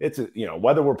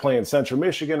whether we're playing Central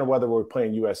Michigan or whether we're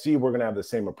playing USC, we're going to have the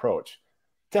same approach.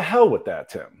 To hell with that,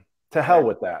 Tim. To hell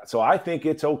with that. So I think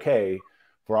it's okay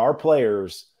for our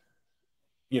players,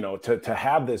 to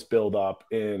have this build up.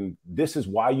 And this is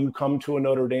why you come to a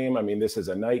Notre Dame. I mean, this is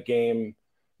a night game.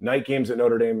 Night games at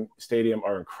Notre Dame Stadium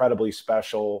are incredibly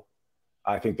special.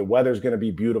 I think the weather's going to be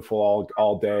beautiful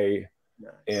all day.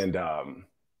 Nice. And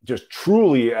just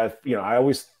truly, I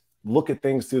always look at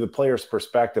things through the player's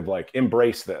perspective, like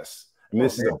embrace this. I mean,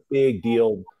 this is a big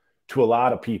deal to a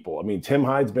lot of people. I mean, Tim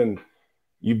Hyde's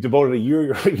you've devoted a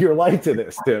year of your life to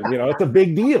this, Tim. It's a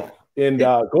big deal. And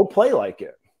go play like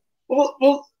it.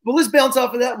 Well, let's bounce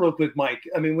off of that real quick, Mike.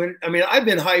 I've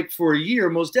been hyped for a year,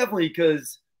 most definitely,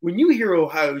 because when you hear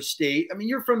Ohio State,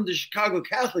 you're from the Chicago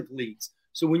Catholic Leagues.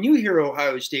 So when you hear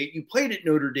Ohio State, you played at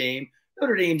Notre Dame.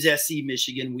 Notre Dame's SC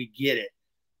Michigan, we get it.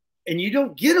 And you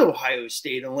don't get Ohio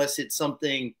State unless it's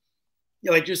something,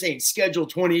 like you're saying, scheduled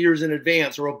 20 years in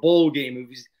advance or a bowl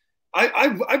game.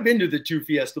 I've been to the 2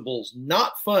 Fiesta Bowls.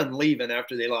 Not fun leaving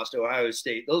after they lost to Ohio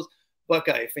State. Those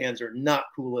Buckeye fans are not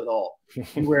cool at all.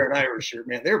 You wear an Irish shirt,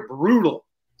 man. They're brutal.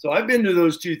 So I've been to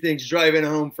those 2 things, driving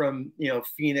home from,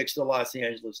 Phoenix to Los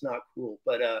Angeles. Not cool.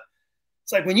 But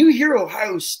it's like when you hear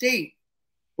Ohio State,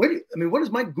 what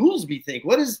does Mike Goolsby think?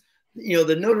 What does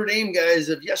the Notre Dame guys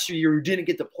of yesteryear who didn't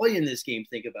get to play in this game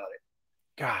think about it?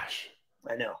 Gosh.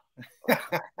 I know.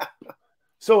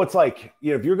 So it's like,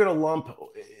 if you're going to lump,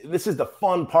 this is the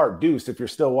fun part, Deuce, if you're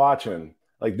still watching,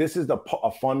 like this is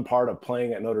a fun part of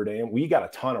playing at Notre Dame. You got a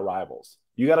ton of rivals.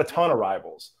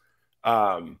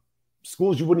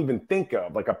 Schools you wouldn't even think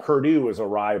of, like a Purdue is a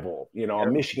rival, a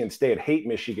Michigan State. Hate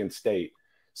Michigan State.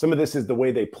 Some of this is the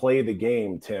way they play the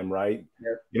game, Tim, right?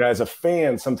 Yep. As a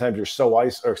fan, sometimes you're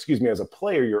as a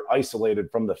player, you're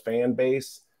isolated from the fan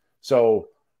base. So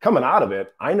coming out of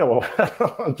it, I know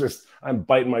I'm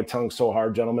biting my tongue so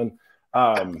hard, gentlemen.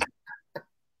 Ohio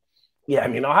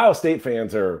State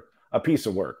fans are a piece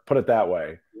of work, put it that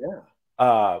way.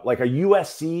 Yeah. Like a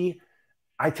USC,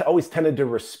 always tended to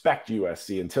respect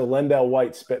USC until Lendell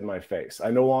White spit in my face.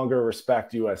 I no longer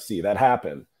respect USC. That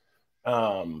happened.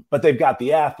 But they've got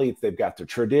the athletes, they've got the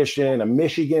tradition. And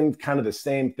Michigan, kind of the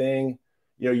same thing.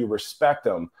 You know, you respect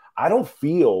them. I don't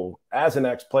feel, as an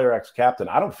ex-player, ex-captain,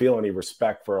 I don't feel any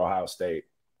respect for Ohio State.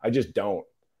 I just don't.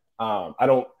 I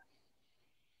don't.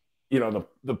 You know,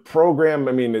 the program,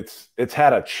 I mean, it's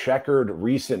had a checkered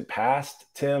recent past,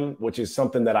 Tim, which is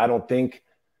something that I don't think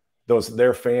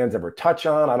their fans ever touch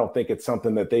on. I don't think it's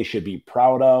something that they should be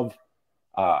proud of.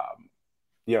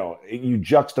 You know, you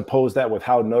juxtapose that with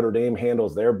how Notre Dame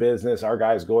handles their business. Our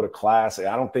guys go to class.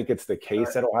 I don't think it's the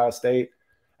case at Ohio State.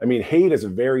 I mean, hate is a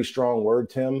very strong word,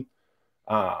 Tim.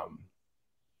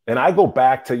 And I go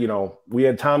back to, you know, we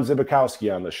had Tom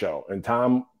Zibikowski on the show, and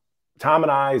Tom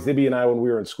and I, Zibby and I, when we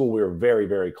were in school, we were very,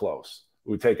 very close.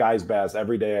 We would take ice baths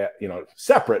every day, you know,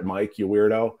 separate, Mike, you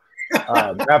weirdo,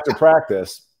 after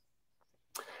practice.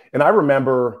 And I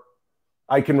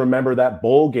can remember that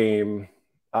bowl game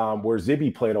where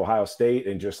Zibby played Ohio State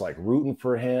and just like rooting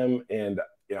for him. And,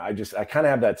 you know, I kind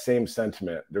of have that same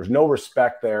sentiment. There's no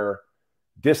respect there.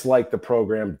 Dislike the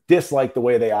program, dislike the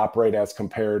way they operate as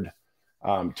compared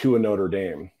to a Notre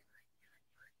Dame.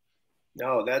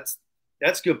 No, that's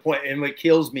a good point. And what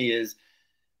kills me is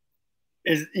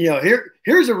you know,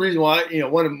 here's a reason why, you know,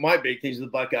 one of my big things with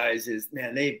the Buckeyes is,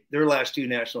 man, their last 2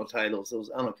 national titles,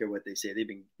 I don't care what they say, they've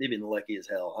been lucky as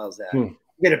hell. How's that?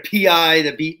 Get a PI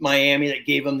to beat Miami that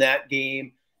gave them that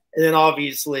game, and then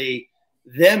obviously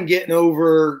them getting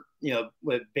over, you know,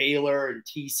 with Baylor and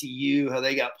TCU, how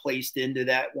they got placed into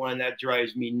that one, that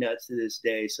drives me nuts to this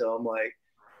day. So I'm like,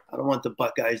 I don't want the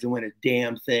Buckeyes to win a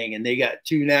damn thing, and they got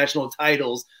 2 national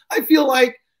titles. I feel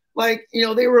like, you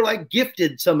know, they were like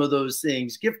gifted some of those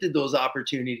things, gifted those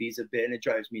opportunities a bit, and it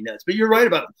drives me nuts. But you're right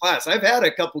about the class. I've had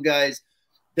a couple guys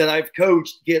that I've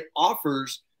coached get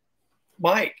offers.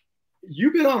 Mike,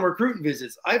 you've been on recruiting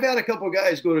visits. I've had a couple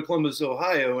guys go to Columbus,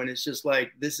 Ohio, and it's just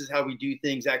like, this is how we do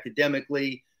things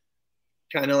academically,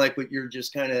 kind of like what you're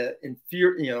just kind of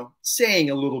saying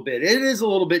a little bit. It is a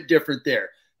little bit different there.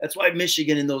 That's why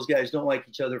Michigan and those guys don't like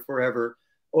each other forever.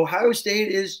 Ohio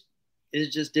State is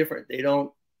just different. They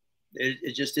don't.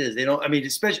 It just is. They don't. I mean,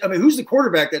 who's the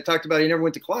quarterback that talked about he never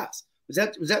went to class? Was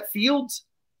that Fields?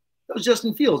 That was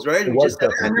Justin Fields, right? I never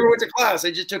went to class.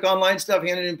 I just took online stuff,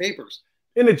 handed in papers.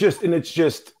 And it's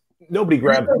just nobody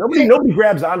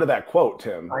grabs onto that quote,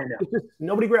 Tim. I know.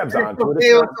 Nobody grabs onto it.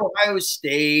 It's Ohio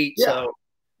State. Yeah. So,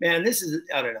 man,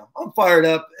 I don't know. I'm fired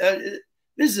up.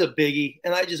 This is a biggie,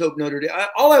 and I just hope Notre Dame.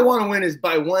 All I want to win is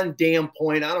by 1 damn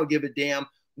point. I don't give a damn.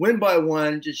 Win by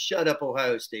 1. Just shut up,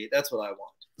 Ohio State. That's what I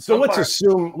want. So let's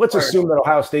assume that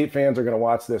Ohio State fans are going to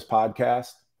watch this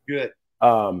podcast. Good.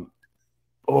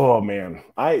 Oh man,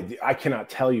 I cannot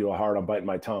tell you how hard I'm biting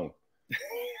my tongue.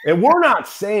 And we're not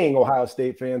saying, Ohio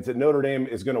State fans, that Notre Dame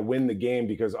is going to win the game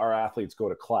because our athletes go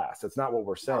to class. That's not what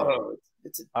we're saying.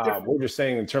 We're just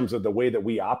saying, in terms of the way that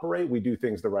we operate, we do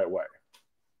things the right way.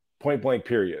 Point blank,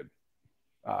 period.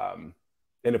 And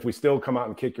if we still come out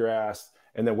and kick your ass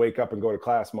and then wake up and go to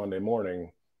class Monday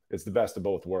morning, it's the best of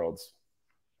both worlds.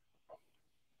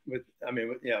 Without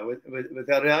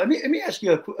a doubt. Let me ask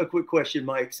you a quick question,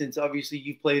 Mike. Since obviously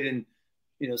you played in,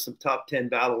 you know, some top 10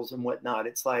 battles and whatnot,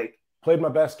 it's like played my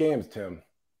best games, Tim.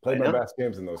 Played my best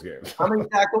games in those games. How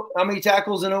many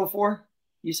tackles in 04?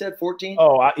 You said 14?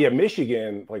 Oh, yeah,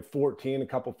 Michigan, like 14, a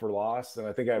couple for loss, and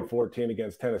I think I had 14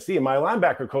 against Tennessee. And my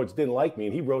linebacker coach didn't like me,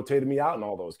 and he rotated me out in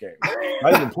all those games.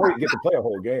 I didn't get to play a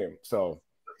whole game. So,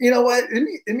 you know what? Let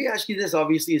me ask you this.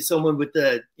 Obviously, as someone with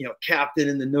the, you know, captain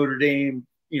in the Notre Dame,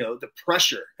 you know, the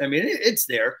pressure. I mean, it's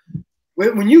there.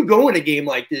 When you go in a game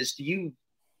like this, do you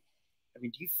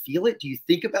feel it? Do you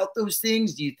think about those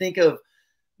things? Do you think of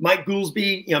Mike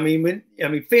Goolsby? I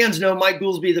mean, fans know Mike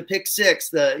Goolsby, the pick 6,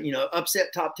 the, you know,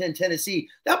 upset top 10 Tennessee.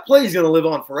 That play is going to live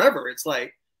on forever. It's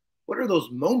like, what are those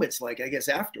moments like, I guess,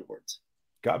 afterwards?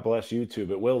 God bless YouTube.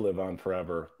 It will live on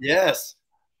forever. Yes.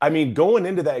 I mean, going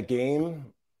into that game,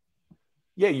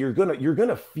 yeah, you're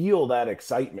gonna feel that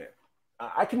excitement.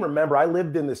 I can remember I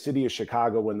lived in the city of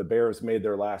Chicago when the Bears made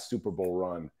their last Super Bowl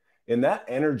run, and that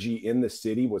energy in the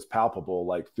city was palpable,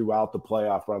 like throughout the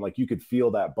playoff run. Like you could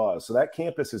feel that buzz. So that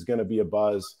campus is going to be a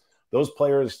buzz. Those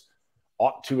players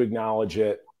ought to acknowledge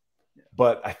it.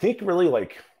 But I think really,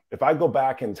 like, if I go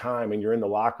back in time and you're in the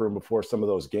locker room before some of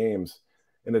those games,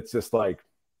 and it's just like,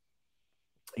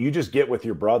 you just get with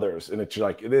your brothers, and it's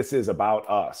like, this is about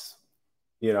us,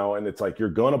 you know, and it's like, you're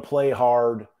going to play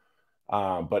hard.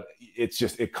 But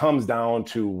it comes down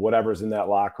to whatever's in that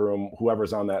locker room,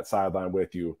 whoever's on that sideline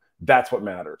with you. That's what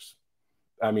matters.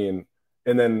 I mean,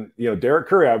 and then, you know, Derek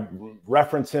Curry, I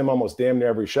reference him almost damn near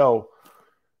every show.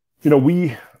 You know,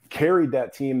 carried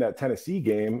that team, that Tennessee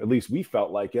game. At least we felt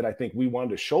like it. I think we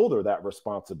wanted to shoulder that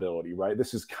responsibility, right?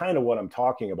 This is kind of what I'm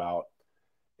talking about.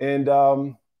 And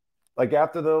like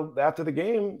after the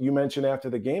game, you mentioned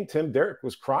after the game, Tim, Derek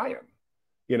was crying,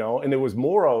 you know, and it was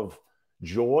more of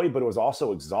joy, but it was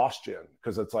also exhaustion,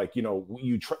 because it's like, you know,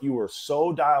 you were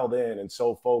so dialed in and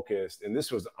so focused, and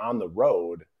this was on the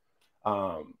road.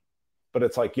 But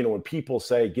it's like, you know, when people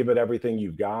say give it everything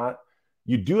you've got,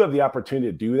 you do have the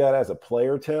opportunity to do that as a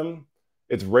player, Tim.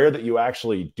 It's rare that you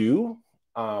actually do,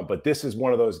 but this is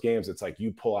one of those games. It's like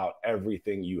you pull out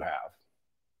everything you have,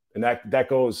 and that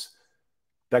goes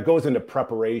into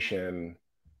preparation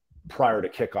prior to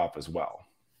kickoff as well.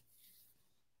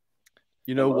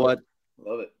 You know what?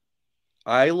 Love it.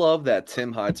 I love that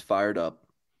Tim Hyde's fired up.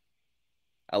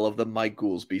 I love that Mike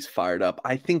Goolsby's fired up.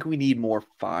 I think we need more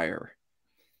fire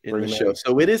in the show.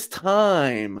 So it is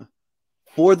time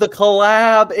for the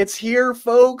collab. It's here,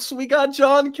 folks. We got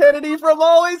John Kennedy from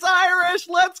Always Irish.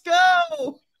 Let's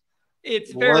go.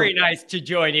 It's very nice to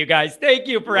join you guys. Thank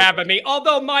you for having me.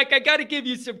 Although, Mike, I got to give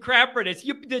you some crap for this.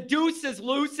 The deuce is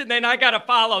loose, and then I got to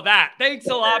follow that. Thanks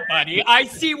a lot, buddy. I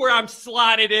see where I'm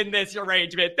slotted in this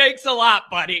arrangement. Thanks a lot,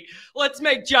 buddy. Let's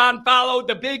make John follow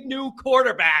the big new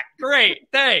quarterback. Great.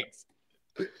 Thanks.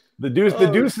 The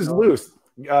deuce is loose.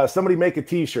 Somebody make a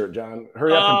T-shirt, John.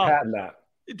 Hurry up and patent that.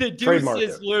 The deuce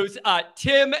is loose.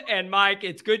 Tim and Mike,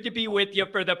 it's good to be with you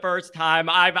for the first time.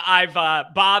 I've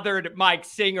bothered Mike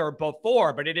Singer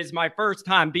before, but it is my first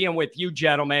time being with you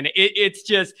gentlemen.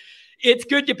 It's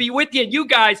good to be with you. And you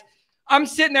guys, I'm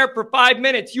sitting there for 5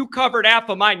 minutes. You covered half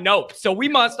of my notes, so we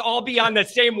must all be on the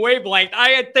same wavelength. I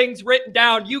had things written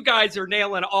down. You guys are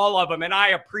nailing all of them, and I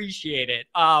appreciate it.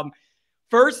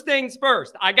 First things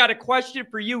first, I got a question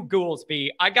for you, Goolsby.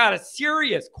 I got a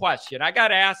serious question. I got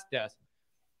to ask this.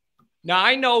 Now,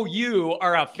 I know you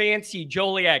are a fancy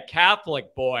Joliet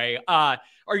Catholic boy. Are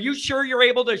you sure you're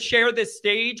able to share this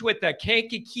stage with the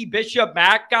Kankakee Bishop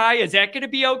Mac guy? Is that going to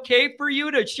be okay for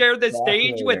you to share the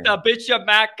stage with the Bishop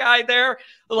Mac guy there,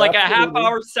 like a half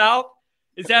hour south?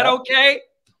 Is that okay?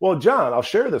 Well, John, I'll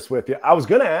share this with you. I was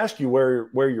going to ask you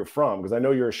where you're from, because I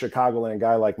know you're a Chicagoland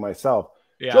guy like myself.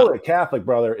 Yeah. Joliet Catholic,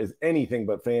 brother, is anything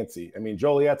but fancy. I mean,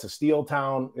 Joliet's a steel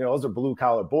town. You know, those are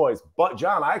blue-collar boys. But,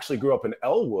 John, I actually grew up in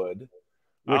Elwood,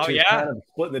 which is kind of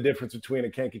splitting the difference between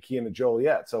a Kankakee and a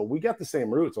Joliet. So we got the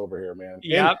same roots over here, man.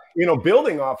 Yeah. And, you know,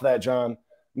 building off that, John,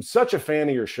 I'm such a fan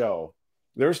of your show.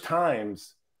 There's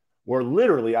times where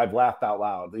literally I've laughed out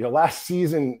loud. You know, last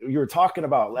season you were talking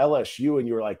about LSU and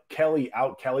you were like, Kelly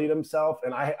out-Kelly'd himself.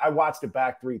 And I watched it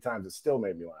back 3 times. It still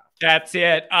made me laugh. That's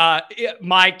it.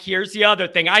 Mike, here's the other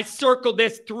thing. I circled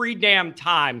this 3 damn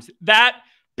times. That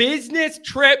business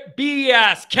trip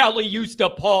BS Kelly used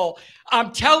to pull.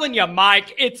 I'm telling you,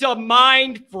 Mike, it's a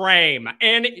mind frame.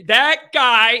 And that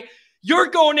guy, you're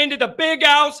going into the big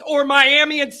house or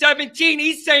Miami in 17.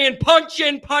 He's saying punch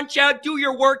in, punch out, do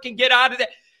your work and get out of there.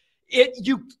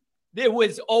 It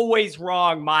was always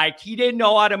wrong, Mike. He didn't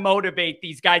know how to motivate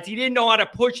these guys. He didn't know how to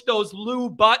push those blue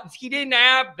buttons. He didn't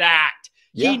have that.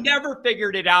 Yeah. He never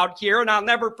figured it out here, and I'll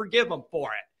never forgive him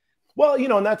for it. Well, you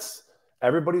know, and that's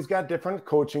everybody's got different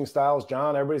coaching styles,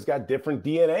 John. Everybody's got different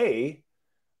DNA.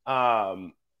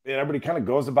 And everybody kind of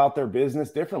goes about their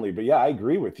business differently. But, yeah, I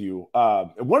agree with you.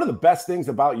 One of the best things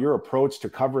about your approach to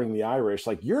covering the Irish,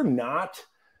 like you're not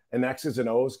an X's and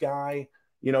O's guy.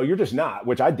 You know, you're just not,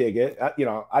 which I dig it. You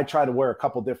know, I try to wear a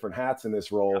couple different hats in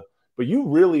this role. But you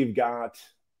really got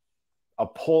a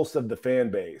pulse of the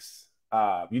fan base.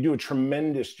 You do a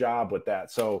tremendous job with that.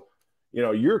 So, you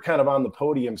know, you're kind of on the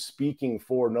podium speaking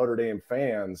for Notre Dame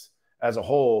fans as a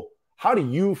whole. How do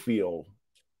you feel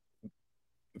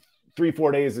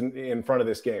 3-4 days in front of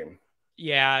this game?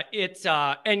 Yeah, it's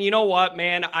and you know what,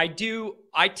 man, I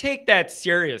take that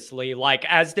seriously. Like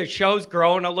as the show's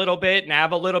growing a little bit and I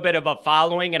have a little bit of a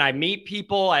following and I meet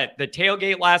people at the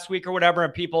tailgate last week or whatever,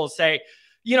 and people say,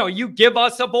 you know, you give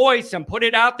us a voice and put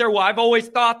it out there. Well, I've always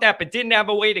thought that, but didn't have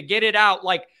a way to get it out.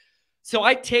 Like, so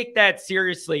I take that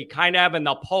seriously, kind of having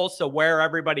the pulse of where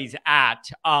everybody's at.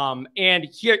 And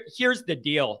here's the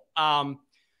deal.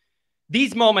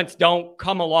 These moments don't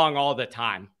come along all the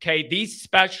time. Okay. These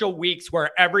special weeks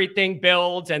where everything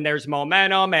builds and there's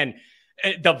momentum and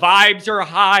the vibes are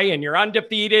high and you're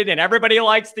undefeated and everybody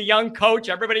likes the young coach.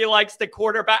 Everybody likes the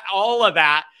quarterback, all of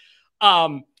that.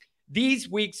 These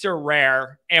weeks are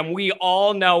rare, and we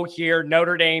all know here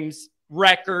Notre Dame's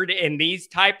record in these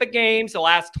type of games the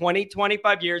last 20,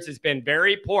 25 years has been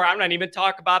very poor. I'm not even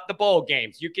talking about the bowl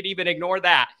games. You could even ignore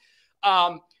that.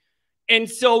 And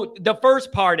so the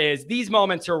first part is these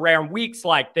moments are rare in weeks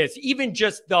like this. Even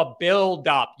just the build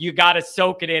up, you got to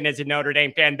soak it in as a Notre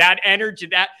Dame fan. That energy,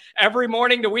 that every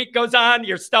morning the week goes on,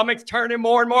 your stomach's turning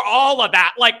more and more, all of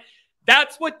that. Like,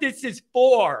 that's what this is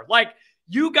for. Like,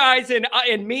 you guys and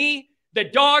me, the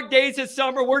dog days of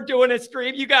summer, we're doing a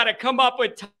stream. You got to come up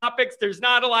with topics. There's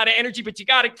not a lot of energy, but you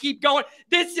got to keep going.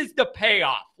 This is the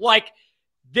payoff. Like,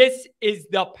 this is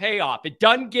the payoff. It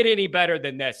doesn't get any better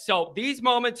than this. So these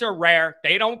moments are rare.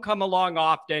 They don't come along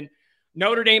often.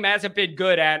 Notre Dame hasn't been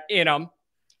good in them.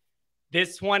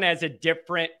 This one has a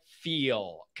different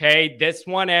feel, okay? This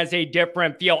one has a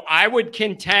different feel. I would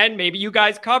contend, maybe you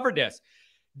guys covered this.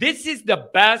 This is the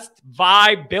best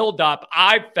vibe buildup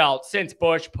I've felt since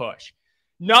Bush Push.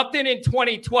 Nothing in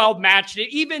 2012 matched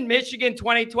it. Even Michigan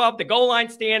 2012, the goal line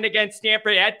stand against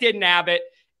Stanford, that didn't have it.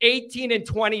 18 and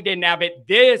 20 didn't have it.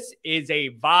 This is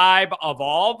a vibe of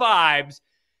all vibes.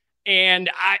 And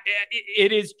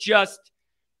it is just,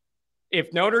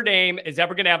 if Notre Dame is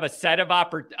ever going to have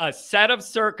a set of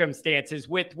circumstances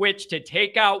with which to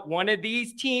take out one of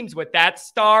these teams with that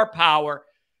star power,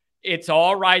 it's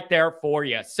all right there for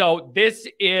you. So this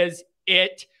is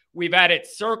it. We've had it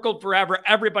circled forever.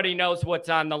 Everybody knows what's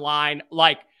on the line.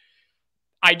 Like,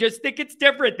 I just think it's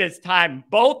different this time.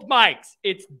 Both mics,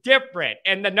 it's different.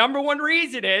 And the number one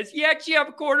reason is you actually have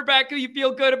a quarterback who you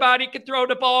feel good about. He can throw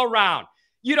the ball around.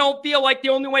 You don't feel like the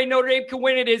only way Notre Dame can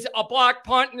win it is a block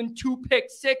punt and 2 pick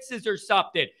sixes or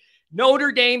something.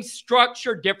 Notre Dame's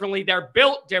structured differently. They're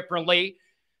built differently.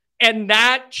 And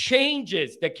that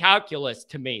changes the calculus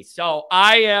to me. So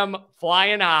I am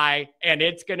flying high, and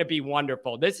it's going to be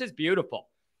wonderful. This is beautiful.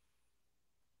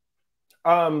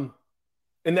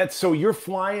 And that's, so you're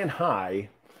flying high,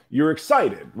 you're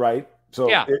excited, right? So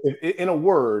yeah. In a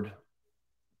word,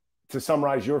 to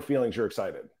summarize your feelings, you're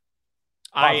excited.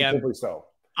 Positively so.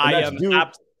 And I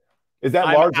am. Is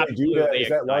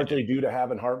that largely due to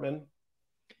having Hartman?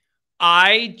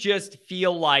 I just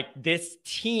feel like this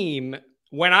team,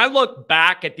 when I look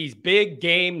back at these big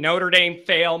game Notre Dame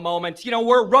fail moments,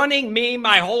 we're running me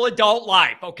my whole adult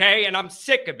life, okay? And I'm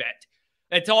sick of it.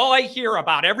 That's all I hear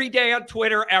about every day on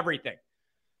Twitter, everything.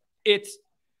 It's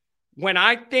when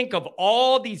I think of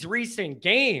all these recent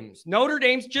games, Notre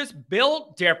Dame's just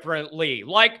built differently.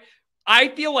 Like, I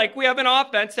feel like we have an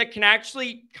offense that can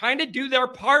actually kind of do their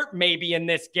part maybe in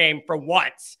this game for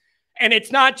once. And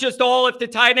it's not just if the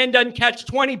tight end doesn't catch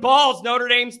 20 balls, Notre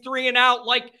Dame's 3 and out.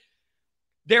 Like,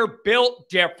 they're built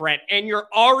different. And you're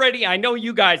already, I know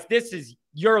you guys, this is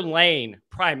your lane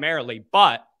primarily,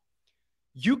 but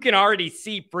you can already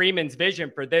see Freeman's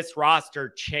vision for this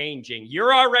roster changing.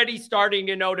 You're already starting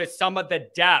to notice some of the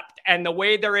depth and the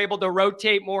way they're able to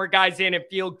rotate more guys in and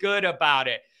feel good about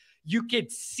it. You could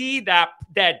see that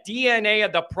DNA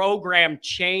of the program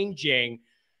changing,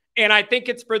 and I think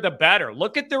it's for the better.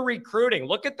 Look at the recruiting.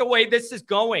 Look at the way this is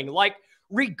going. Like,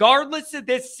 regardless of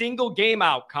this single game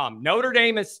outcome, Notre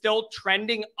Dame is still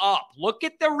trending up. Look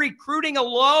at the recruiting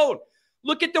alone.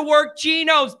 Look at the work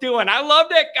Gino's doing. I love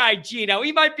that guy, Gino.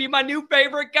 He might be my new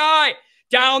favorite guy.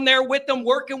 Down there with them,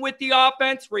 working with the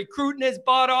offense, recruiting his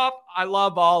butt off. I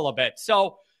love all of it.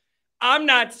 So I'm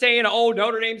not saying,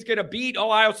 Notre Dame's going to beat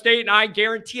Ohio State, and I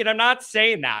guarantee it. I'm not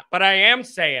saying that. But I am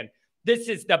saying this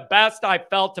is the best I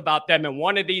felt about them in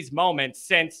one of these moments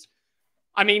since,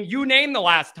 you name the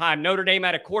last time Notre Dame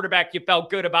had a quarterback you felt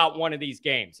good about one of these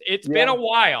games. It's been a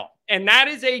while. And that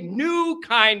is a new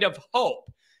kind of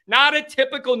hope. Not a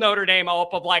typical Notre Dame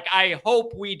hope of like, I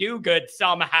hope we do good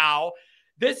somehow.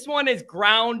 This one is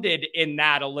grounded in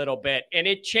that a little bit, and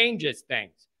it changes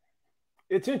things.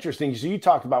 It's interesting. So you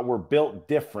talked about we're built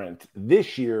different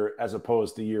this year as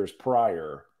opposed to years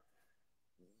prior.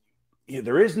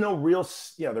 There is no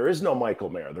there is no Michael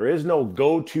Mayer. There is no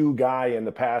go-to guy in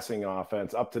the passing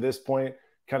offense up to this point,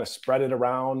 kind of spread it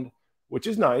around, which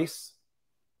is nice.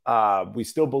 We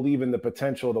still believe in the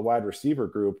potential of the wide receiver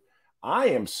group. I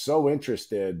am so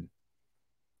interested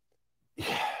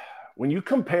when you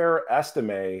compare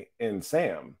Estime and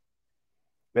Sam,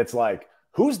 it's like,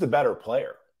 who's the better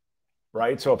player,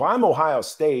 right? So if I'm Ohio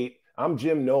State, I'm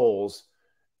Jim Knowles,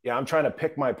 I'm trying to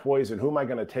pick my poison. Who am I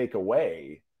going to take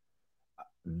away?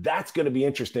 That's going to be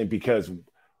interesting because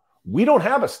we don't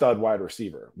have a stud wide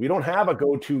receiver. We don't have a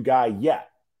go-to guy yet,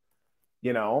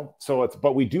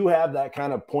 but we do have that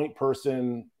kind of point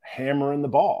person hammering the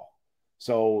ball.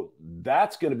 So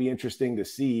that's going to be interesting to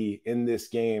see in this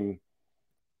game.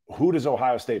 Who does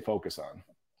Ohio State focus on?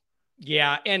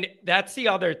 Yeah, and that's the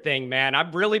other thing, man.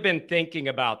 I've really been thinking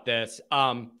about this.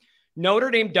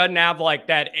 Notre Dame doesn't have like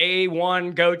that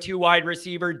A1 go-to wide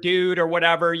receiver dude or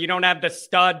whatever. You don't have the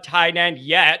stud tight end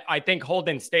yet. I think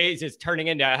Holden Stays is turning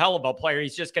into a hell of a player.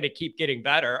 He's just going to keep getting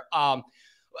better.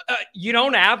 You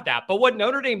don't have that. But what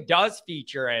Notre Dame does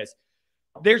feature is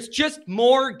there's just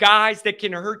more guys that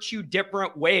can hurt you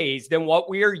different ways than what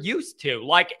we are used to.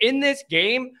 Like in this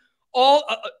game,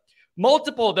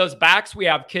 multiple of those backs we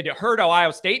have could hurt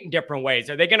Ohio State in different ways.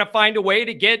 Are they going to find a way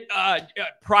to get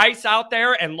Price out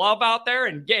there and Love out there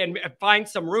and find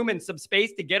some room and some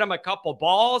space to get them a couple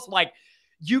balls? Like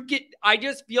I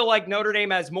just feel like Notre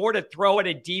Dame has more to throw at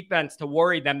a defense to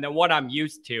worry them than what I'm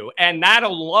used to. And that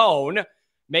alone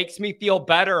makes me feel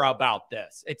better about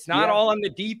this. It's not all on the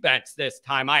defense this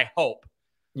time, I hope.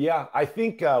 Yeah, I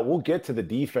think we'll get to the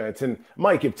defense. And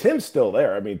Mike, if Tim's still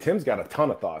there, I mean, Tim's got a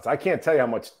ton of thoughts. I can't tell you how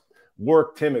much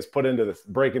work Tim has put into this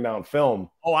breaking down film.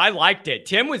 Oh, I liked it.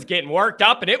 Tim was getting worked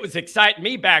up and it was exciting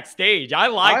me backstage. I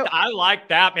liked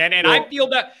that, man. And I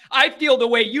feel the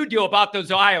way you do about those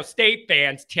Ohio State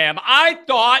fans, Tim. I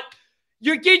thought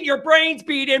you're getting your brains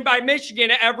beat in by Michigan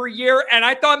every year. And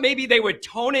I thought maybe they would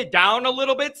tone it down a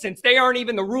little bit since they aren't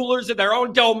even the rulers of their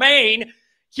own domain.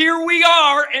 Here we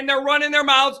are, and they're running their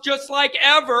mouths just like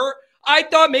ever. I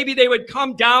thought maybe they would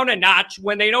come down a notch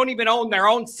when they don't even own their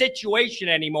own situation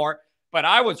anymore. But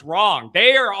I was wrong.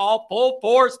 They are all full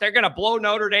force. They're going to blow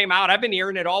Notre Dame out. I've been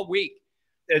hearing it all week.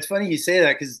 It's funny you say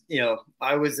that because,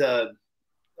 I was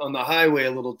on the highway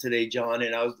a little today, John,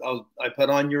 and I put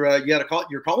on your you got to call it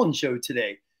your call-in show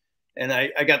today, and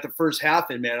I got the first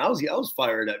half in, man. I was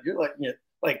fired up. You're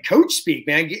like coach speak,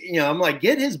 man. I'm like,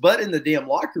 get his butt in the damn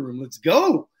locker room. Let's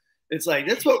go. It's like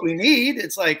that's what we need.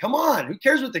 It's like, come on, who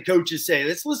cares what the coaches say?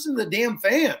 Let's listen to the damn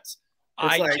fans.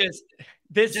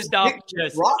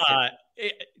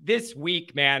 This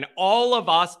week, man, all of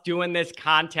us doing this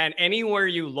content, anywhere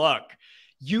you look,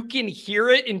 you can hear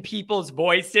it in people's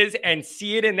voices and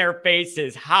see it in their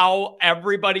faces, how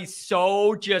everybody's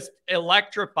so just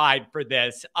electrified for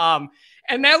this.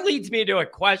 And that leads me to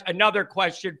another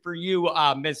question for you,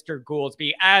 Mr.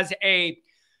 Goolsby. As a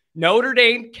Notre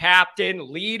Dame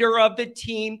captain, leader of the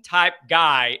team type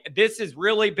guy, this has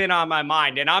really been on my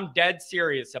mind, and I'm dead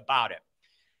serious about it.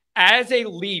 As a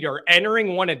leader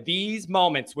entering one of these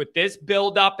moments with this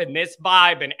buildup and this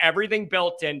vibe and everything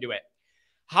built into it,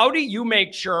 how do you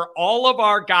make sure all of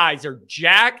our guys are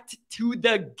jacked to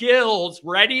the gills,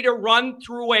 ready to run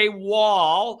through a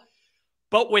wall,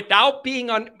 but without being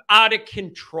out of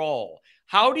control?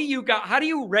 How do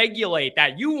you regulate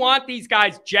that? You want these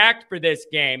guys jacked for this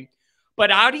game, but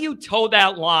how do you toe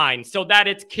that line so that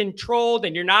it's controlled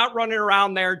and you're not running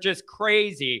around there just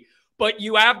crazy, but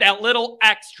you have that little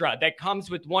extra that comes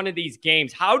with one of these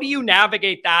games? How do you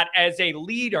navigate that as a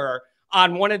leader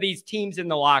on one of these teams in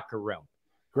the locker room?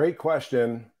 Great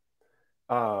question.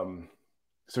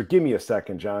 So give me a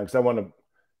second, John, because I want to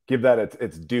give that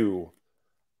its due.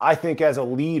 I think as a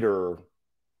leader,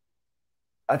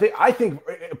 I think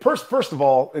first of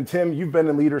all, and Tim, you've been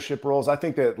in leadership roles. I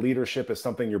think that leadership is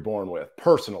something you're born with.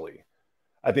 Personally,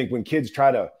 I think when kids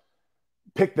try to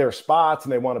pick their spots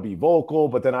and they want to be vocal,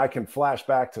 but then I can flash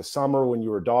back to summer when you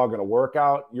were dogging a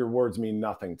workout, your words mean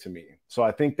nothing to me. So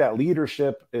I think that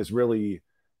leadership is really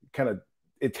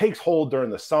it takes hold during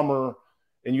the summer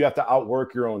and you have to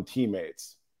outwork your own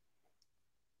teammates.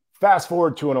 Fast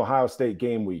forward to an Ohio State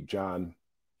game week, John.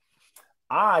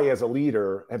 I, as a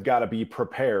leader, have got to be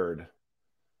prepared.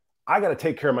 I got to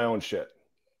take care of my own shit.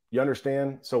 You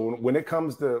understand? So when it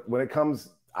comes,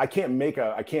 I can't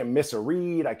miss a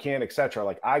read. I can't, et cetera.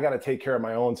 Like I got to take care of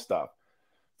my own stuff.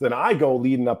 Then I go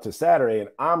leading up to Saturday and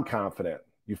I'm confident.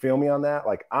 You feel me on that?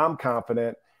 Like I'm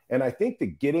confident. And I think the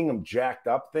getting them jacked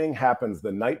up thing happens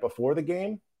the night before the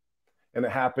game and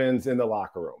it happens in the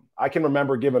locker room. I can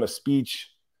remember giving a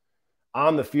speech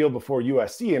on the field before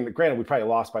USC. And granted, we probably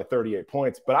lost by 38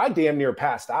 points, but I damn near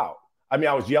passed out. I mean,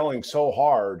 I was yelling so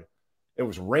hard. It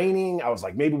was raining. I was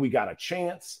like, maybe we got a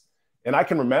chance. And I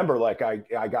can remember like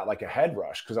I got like a head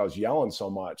rush because I was yelling so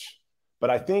much. But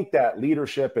I think that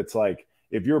leadership, it's like,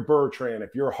 if you're Bertrand,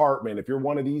 if you're Hartman, if you're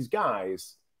one of these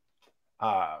guys,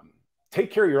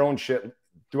 take care of your own shit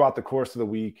throughout the course of the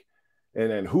week. And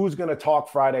then who's going to talk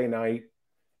Friday night?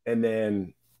 And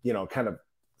then, kind of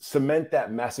cement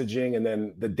that messaging. And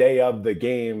then the day of the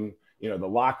game, the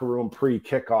locker room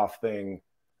pre-kickoff thing,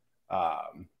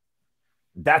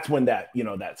 that's when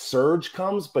that surge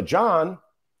comes. But John,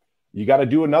 you got to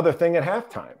do another thing at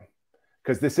halftime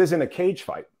because this isn't a cage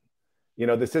fight.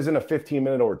 This isn't a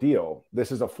 15-minute ordeal.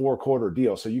 This is a 4-quarter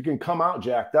deal. So you can come out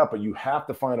jacked up, but you have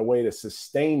to find a way to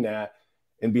sustain that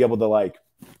and be able to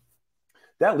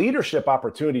that leadership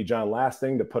opportunity, John, last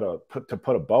thing to put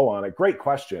a bow on it. Great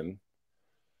question.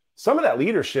 Some of that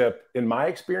leadership, in my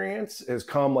experience, has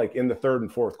come like in the third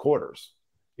and fourth quarters.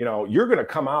 You know, you're going to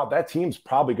come out, that team's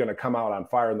probably going to come out on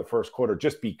fire in the first quarter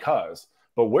just because.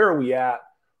 But where are we at?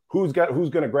 Who's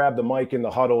going to grab the mic in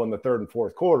the huddle in the third and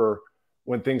fourth quarter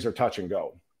when things are touch and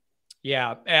go?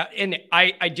 Yeah. And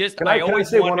I Can I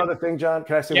say one other thing, John?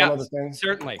 Can I say one other thing?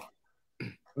 Certainly.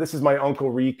 This is my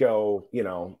Uncle Rico,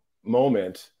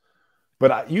 moment.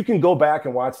 But you can go back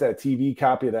and watch that TV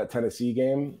copy of that Tennessee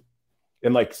game.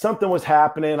 And like something was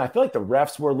happening. I feel like the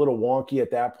refs were a little wonky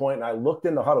at that point. And I looked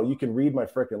in the huddle. You can read my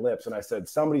freaking lips. And I said,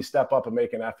 somebody step up and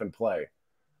make an effing play.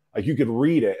 Like you could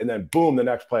read it. And then boom, the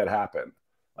next play had happened.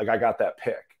 Like I got that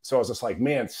pick. So I was just like,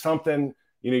 man, something,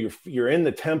 you're in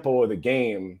the tempo of the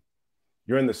game.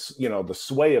 You're in the, the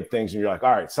sway of things. And you're like,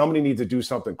 all right, somebody needs to do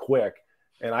something quick.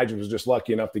 And I was just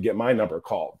lucky enough to get my number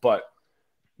called. But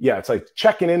yeah, it's like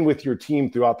checking in with your team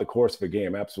throughout the course of a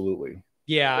game. Absolutely.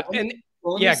 Yeah. And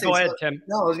go ahead, Tim.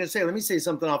 No, I was going to say, let me say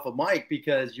something off of Mike,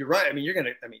 because you're right. I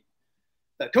mean,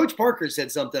 Coach Parker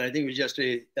said something, I think it was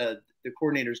yesterday, the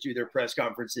coordinators do their press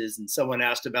conferences and someone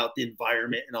asked about the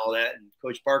environment and all that. And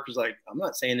Coach Parker's like, I'm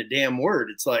not saying a damn word.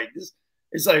 It's like,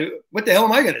 what the hell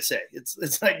am I going to say?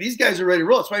 It's like, these guys are ready to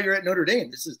roll. That's why you're at Notre Dame.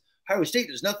 This is Iowa State.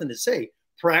 There's nothing to say.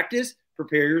 Practice,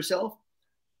 prepare yourself,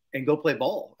 and go play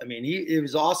ball. I mean, it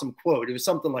was an awesome quote. It was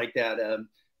something like that.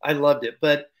 I loved it.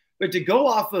 But to go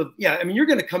off of, you're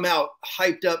going to come out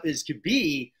hyped up as could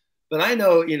be. But I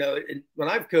know, when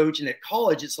I've coached and at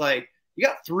college, it's like, you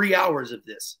got 3 hours of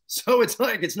this. So it's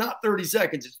like, it's not 30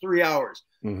 seconds, it's 3 hours.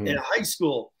 Mm-hmm. In high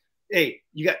school, hey,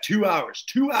 you got 2 hours.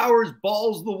 2 hours,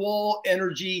 balls to the wall,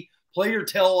 energy, play your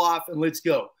tail off, and let's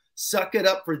go. Suck it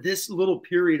up for this little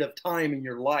period of time in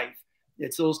your life.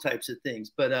 It's those types of things.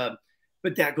 But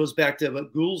that goes back to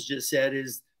what Gools just said,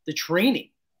 is the training.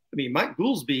 I mean, Mike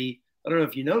Goolsby, I don't know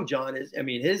if you know, John,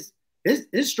 his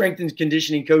strength and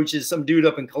conditioning coach is some dude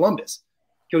up in Columbus,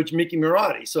 Coach Mickey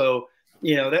Marotti. So,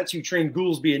 that's who trained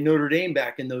Goolsby in Notre Dame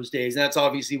back in those days. And that's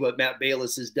obviously what Matt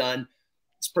Balis has done.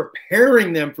 It's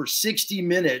preparing them for 60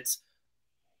 minutes.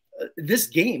 This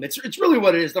game, it's really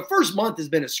what it is. The first month has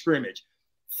been a scrimmage.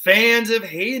 Fans have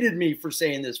hated me for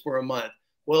saying this for a month.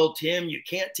 Well, Tim, you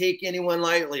can't take anyone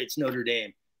lightly. It's Notre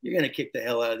Dame. You're going to kick the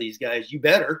hell out of these guys. You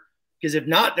better, because if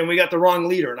not, then we got the wrong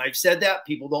leader. And I've said that.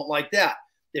 People don't like that.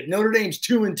 If Notre Dame's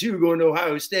 2-2 going to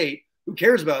Ohio State, who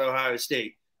cares about Ohio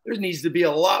State? There needs to be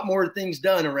a lot more things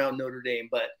done around Notre Dame.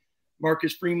 But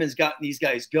Marcus Freeman's gotten these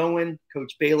guys going.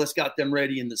 Coach Balis got them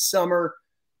ready in the summer.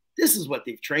 This is what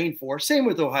they've trained for. Same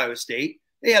with Ohio State.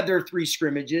 They have their 3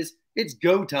 scrimmages. It's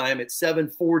go time at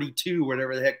 7:42,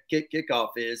 whatever the heck kickoff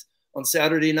is on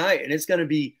Saturday night. And it's going to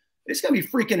be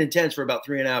freaking intense for about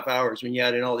 3.5 hours when you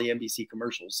add in all the NBC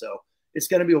commercials. So it's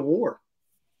going to be a war.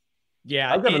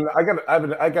 Yeah.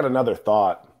 I got another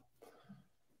thought.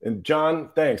 And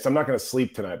John, thanks. I'm not going to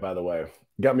sleep tonight, by the way.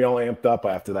 You got me all amped up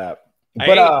after that.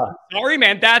 But sorry,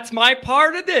 man. That's my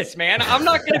part of this, man. I'm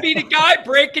not going to be the guy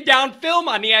breaking down film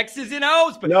on the X's and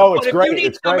O's. But it's if great. you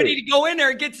need somebody to go in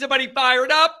there and get somebody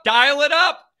fired up, dial it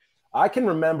up. I can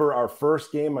remember our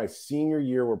first game my senior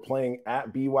year. We're playing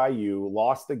at BYU,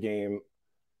 lost the game.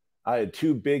 I had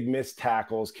 2 big missed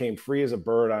tackles, came free as a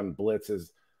bird on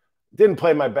blitzes. Didn't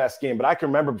play my best game, but I can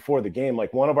remember before the game,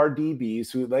 like one of our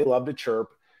DBs, who they love to chirp,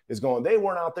 is going, they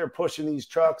weren't out there pushing these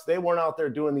trucks. They weren't out there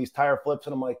doing these tire flips.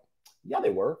 And I'm like, yeah, they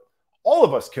were. All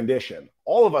of us condition.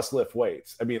 All of us lift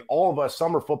weights. I mean, all of us,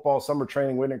 summer football, summer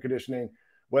training, winter conditioning,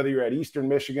 whether you're at Eastern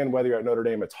Michigan, whether you're at Notre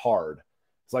Dame, it's hard.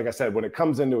 It's like I said, when it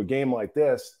comes into a game like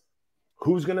this,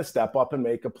 who's going to step up and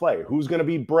make a play? Who's going to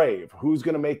be brave? Who's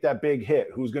going to make that big hit?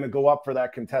 Who's going to go up for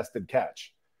that contested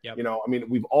catch? Yep.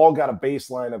 We've all got a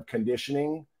baseline of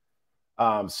conditioning.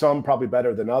 Some probably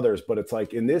better than others, but it's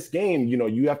like in this game,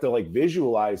 you have to like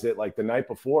visualize it like the night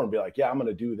before and be like, yeah, I'm going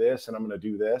to do this and I'm going to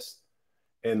do this.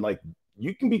 And like,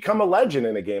 you can become a legend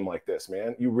in a game like this,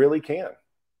 man. You really can.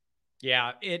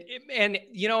 Yeah. And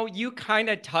you kind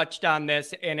of touched on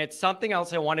this, and it's something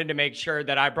else I wanted to make sure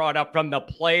that I brought up from the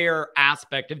player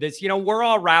aspect of this. We're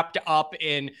all wrapped up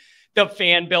in the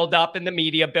fan build up and the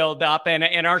media build up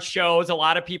and our shows. A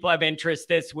lot of people have interest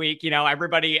this week.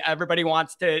 Everybody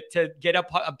wants to get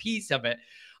a piece of it.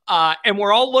 And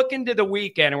we're all looking to the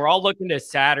weekend, and we're all looking to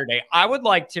Saturday. I would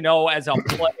like to know, as a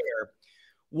player,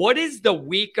 what is the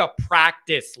week of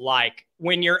practice like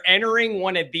when you're entering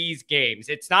one of these games?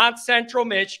 It's not Central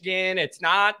Michigan. It's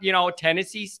not,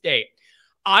 Tennessee State.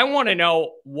 I want to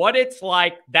know what it's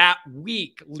like that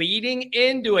week leading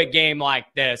into a game like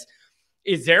this.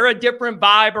 Is there a different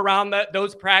vibe around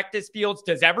those practice fields?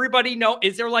 Does everybody know?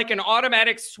 Is there like an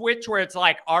automatic switch where it's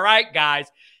like, all right, guys,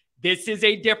 this is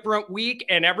a different week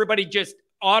and everybody just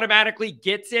automatically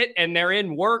gets it and they're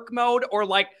in work mode? Or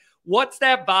like, what's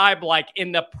that vibe like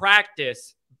in the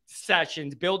practice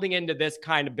sessions building into this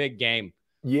kind of big game?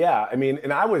 Yeah, I mean,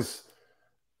 and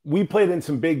we played in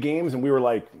some big games and we were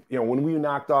like, you know, when we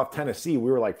knocked off Tennessee,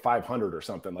 we were like 500 or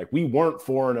something. Like we weren't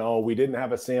 4-0. We didn't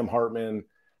have a Sam Hartman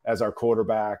as our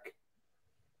quarterback.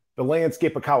 The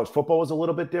landscape of college football was a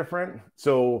little bit different.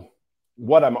 So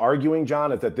what I'm arguing,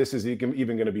 John, is that this is even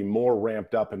going to be more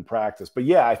ramped up in practice. But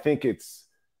yeah, I think it's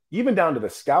even down to the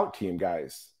scout team,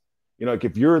 guys. You know, like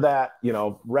if you're that, you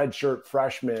know, redshirt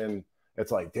freshman,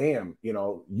 it's like, damn, you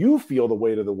know, you feel the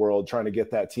weight of the world trying to get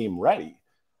that team ready.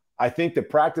 I think the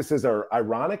practices are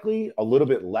ironically a little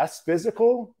bit less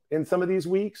physical in some of these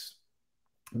weeks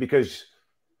because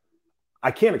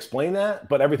I can't explain that,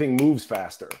 but everything moves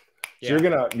faster. So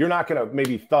Yeah. you're not gonna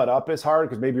maybe thud up as hard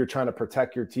because maybe you're trying to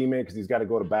protect your teammate because he's got to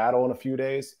go to battle in a few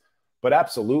days. But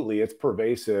absolutely, it's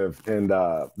pervasive, and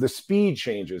the speed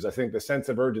changes. I think the sense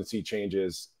of urgency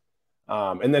changes,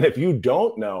 and then if you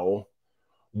don't know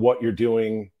what you're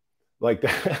doing, like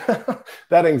that,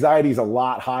 that anxiety is a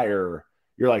lot higher.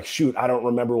 You're like, shoot, I don't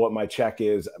remember what my check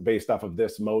is based off of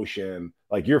this motion.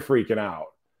 Like you're freaking out.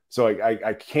 So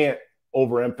I can't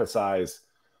overemphasize.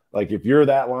 Like if you're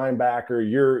that linebacker,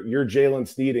 you're Jalen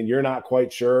Sneed and you're not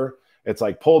quite sure, it's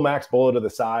like pull Max Bullough to the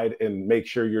side and make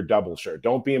sure you're double sure.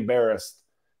 Don't be embarrassed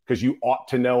because you ought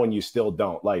to know and you still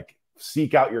don't. Like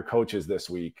seek out your coaches this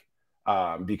week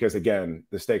because again,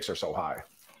 the stakes are so high.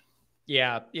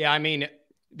 Yeah. I mean,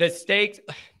 the stakes,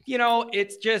 you know,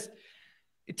 it's just,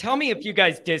 tell me if you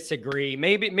guys disagree.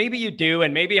 Maybe you do,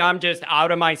 and maybe I'm just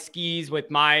out of my skis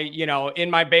with my, you know, in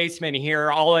my basement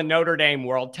here, all in Notre Dame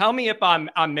world. Tell me if I'm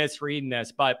misreading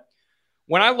this, but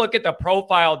when I look at the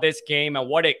profile of this game and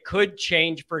what it could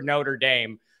change for Notre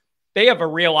Dame, they have a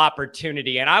real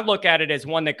opportunity, and I look at it as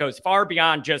one that goes far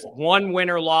beyond just one win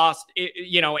or loss,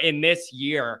 you know, in this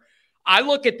year. I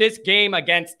look at this game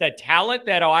against the talent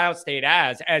that Ohio State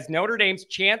has as Notre Dame's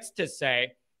chance to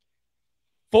say,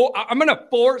 I'm going to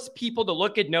force people to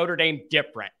look at Notre Dame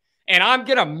different, and I'm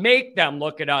going to make them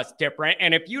look at us different.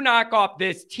 And if you knock off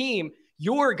this team,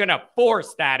 you're going to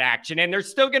force that action. And there's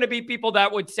still going to be people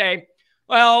that would say,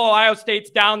 well, Ohio State's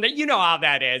down. That, you know how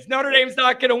that is. Notre Dame's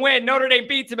not going to win. Notre Dame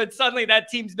beats them, and suddenly that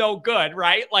team's no good,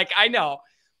 right? Like, I know.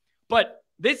 But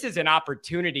this is an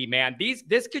opportunity, man.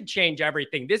 This could change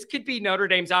everything. This could be Notre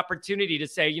Dame's opportunity to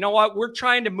say, you know what? We're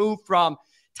trying to move from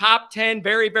top 10,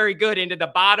 very, very good, into the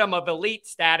bottom of elite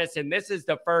status. And this is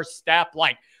the first step.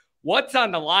 Like, what's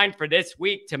on the line for this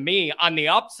week, to me, on the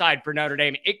upside for Notre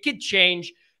Dame? It could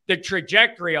change the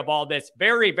trajectory of all this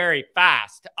very, very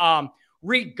fast,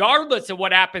 regardless of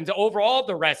what happens overall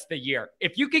the rest of the year.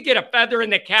 If you could get a feather in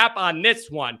the cap on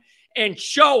this one and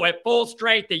show at full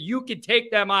strength that you could take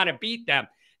them on and beat them,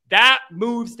 that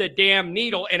moves the damn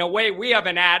needle in a way we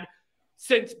haven't had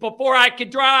since before I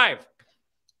could drive.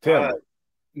 Tim.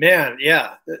 Man,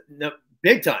 yeah, no,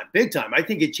 big time. I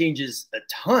think it changes a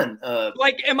ton.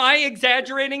 Like, am I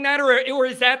exaggerating that, or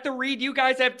is that the read you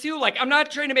guys have too? Like, I'm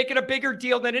not trying to make it a bigger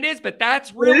deal than it is, but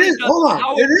that's really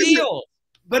how it feels.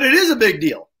 But it is a big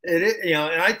deal. You know,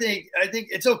 and I think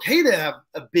it's okay to have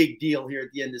a big deal here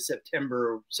at the end of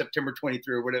September, or September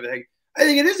 23, or whatever the heck. I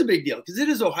think it is a big deal because it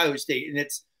is Ohio State, and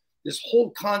it's this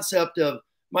whole concept of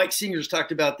Mike Singer's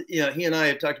talked about. You know, he and I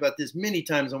have talked about this many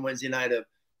times on Wednesday night of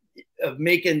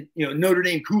making, you know, Notre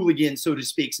Dame cool again, so to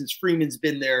speak, since Freeman's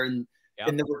been there, and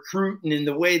the recruiting and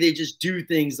the way they just do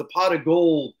things, the pot of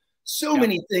gold, so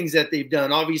many things that they've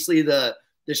done. Obviously the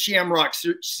Shamrock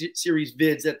series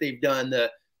vids that they've done, the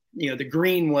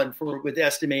green one with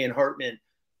Estime and Hartman,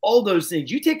 all those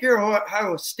things. You take care of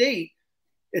Ohio State,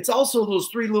 it's also those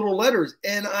three little letters,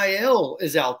 NIL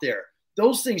is out there.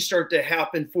 Those things start to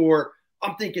happen for,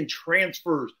 I'm thinking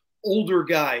transfers, older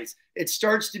guys. It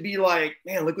starts to be like,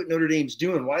 man, look what Notre Dame's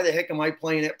doing. Why the heck am I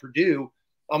playing at Purdue?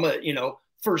 I'm a,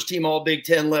 first team all Big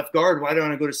Ten left guard. Why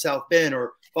don't I go to South Bend?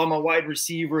 Or if I'm a wide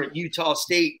receiver at Utah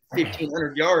State,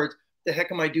 1,500 yards, the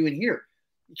heck am I doing here?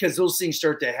 Because those things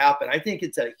start to happen. I think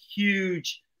it's a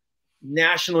huge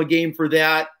national game for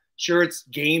that. Sure, it's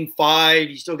game 5.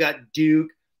 You still got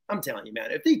Duke. I'm telling you,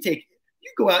 man, if you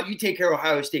go out, you take care of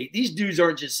Ohio State. These dudes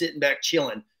aren't just sitting back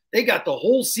chilling. They got the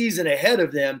whole season ahead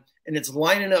of them, and it's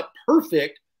lining up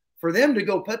perfect for them to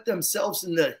go put themselves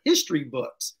in the history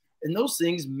books. And those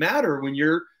things matter when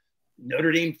you're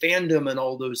Notre Dame fandom and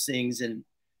all those things. And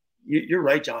you're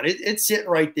right, John. It's sitting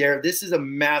right there. This is a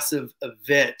massive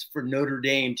event for Notre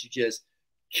Dame to just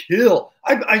kill.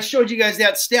 I showed you guys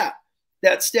that stat.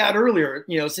 that stat earlier,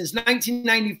 since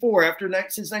 1994,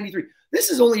 since 93, this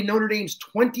is only Notre Dame's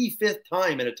 25th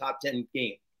time in a top 10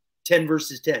 game, 10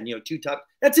 versus 10, two top.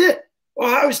 That's it.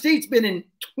 Ohio State's been in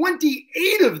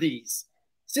 28 of these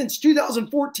since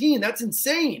 2014. That's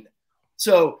insane.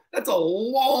 So that's a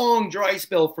long dry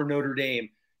spell for Notre Dame.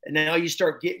 And now you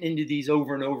start getting into these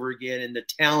over and over again, and the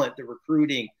talent, the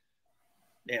recruiting,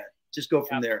 man, just go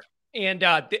from there. And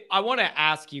I want to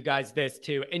ask you guys this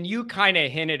too, and you kind of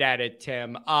hinted at it,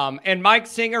 Tim. And Mike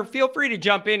Singer, feel free to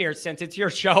jump in here since it's your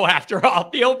show after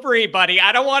all. Feel free, buddy.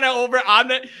 I don't want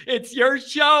to it's your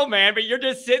show, man, but you're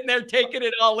just sitting there taking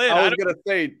it all in. I was going to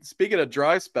say, speaking of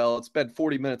dry spell, it's been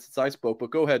 40 minutes since I spoke, but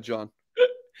go ahead, John.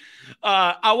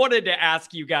 I wanted to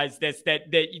ask you guys this,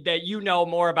 that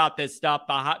more about this stuff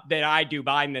than I do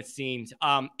behind the scenes.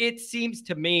 It seems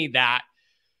to me that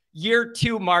year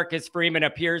 2 Marcus Freeman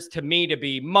appears to me to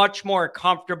be much more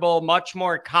comfortable, much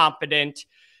more confident.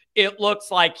 It looks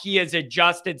like he has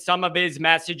adjusted some of his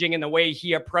messaging and the way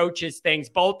he approaches things,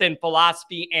 both in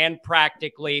philosophy and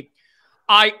practically.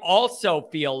 I also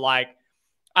feel like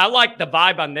I like the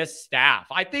vibe on this staff.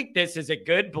 I think this is a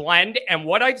good blend. And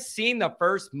what I've seen the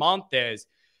first month is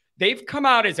they've come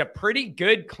out as a pretty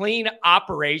good, clean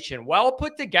operation. Well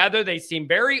put together. They seem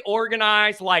very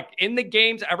organized. Like in the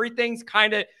games, everything's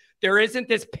kind of, there isn't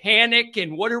this panic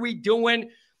and what are we doing?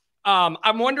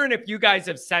 I'm wondering if you guys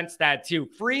have sensed that too.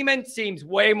 Freeman seems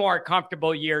way more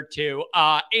comfortable year 2.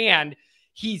 And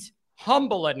he's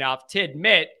humble enough to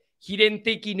admit he didn't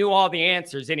think he knew all the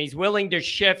answers, and he's willing to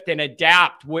shift and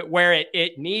adapt where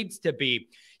it needs to be.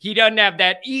 He doesn't have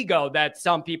that ego that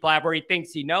some people have where he thinks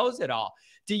he knows it all.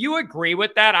 Do you agree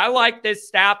with that? I like this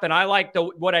staff, and I like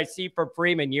what I see from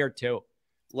Freeman year 2.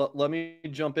 Let me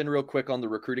jump in real quick on the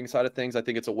recruiting side of things. I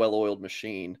think it's a well-oiled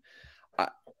machine.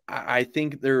 I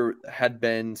think there had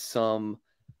been some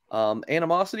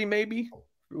animosity maybe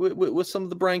with some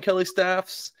of the Brian Kelly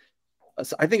staffs.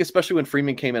 I think especially when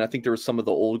Freeman came in, I think there was some of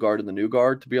the old guard and the new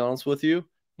guard, to be honest with you.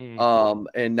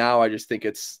 And now I just think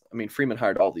Freeman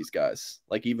hired all these guys.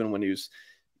 Like even when he was,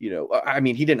 he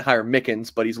didn't hire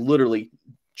Mickens, but he's literally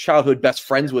childhood best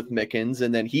friends with Mickens.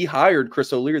 And then he hired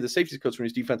Chris O'Leary, the safety coach, when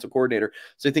he's defensive coordinator.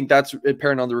 So I think that's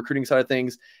apparent on the recruiting side of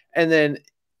things. And then,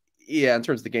 yeah, in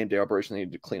terms of the game day operation, they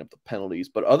need to clean up the penalties.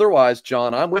 But otherwise,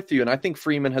 John, I'm with you. And I think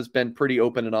Freeman has been pretty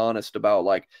open and honest about,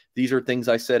 like, these are things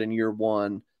I said in year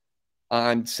 1.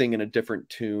 I'm singing a different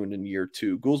tune in year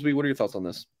 2. Goolsby, what are your thoughts on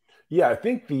this? Yeah, I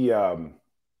think the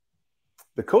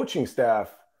coaching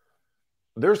staff,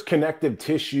 there's connective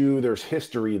tissue, there's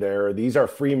history there. These are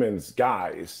Freeman's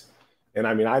guys. And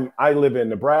I live in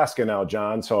Nebraska now,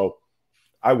 John, so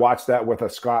I watched that with a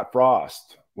Scott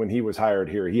Frost when he was hired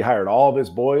here. He hired all of his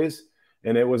boys,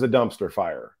 and it was a dumpster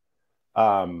fire.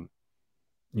 You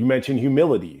mentioned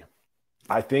humility.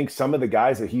 I think some of the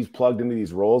guys that he's plugged into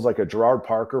these roles, like a Gerard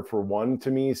Parker, for one,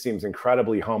 to me, seems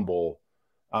incredibly humble.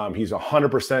 He's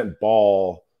 100%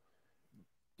 ball.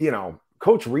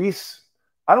 Coach Reese,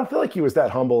 I don't feel like he was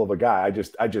that humble of a guy.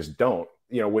 I just don't.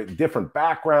 With different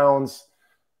backgrounds.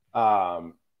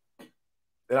 And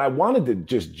I wanted to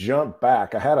just jump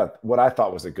back. I had what I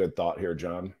thought was a good thought here,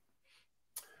 John.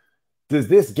 Does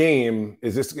this game,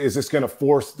 is this going to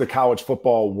force the college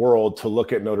football world to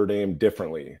look at Notre Dame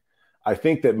differently? I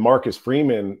think that Marcus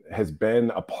Freeman has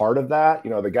been a part of that.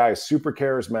 The guy is super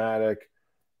charismatic.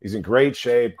 He's in great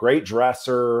shape, great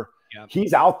dresser. Yep.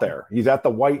 He's out there. He's at the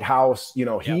White House.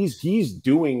 Yep. He's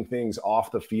doing things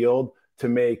off the field to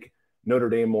make Notre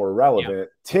Dame more relevant. Yep.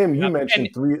 Tim, you mentioned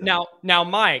 3. Now,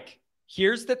 Mike,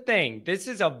 here's the thing. This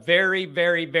is a very,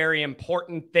 very, very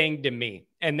important thing to me.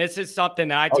 And this is something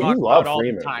that I talk about all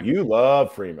the time. You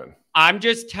love Freeman. I'm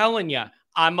just telling you.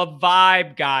 I'm a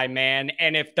vibe guy, man.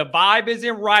 And if the vibe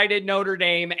isn't right at Notre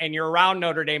Dame and you're around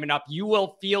Notre Dame enough, you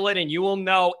will feel it and you will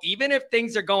know, even if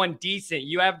things are going decent,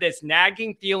 you have this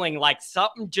nagging feeling like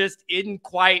something just isn't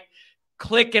quite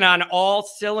clicking on all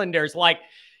cylinders. Like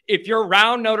if you're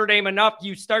around Notre Dame enough,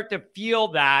 you start to feel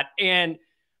that. And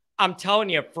I'm telling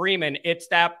you, Freeman, it's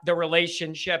the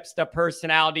relationships, the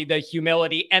personality, the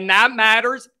humility, and that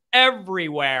matters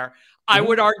everywhere. I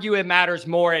would argue it matters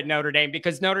more at Notre Dame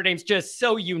because Notre Dame's just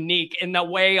so unique in the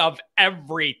way of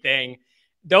everything.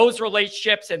 Those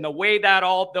relationships and the way that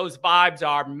all those vibes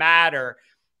are matter.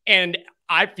 And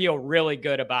I feel really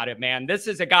good about it, man. This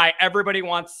is a guy everybody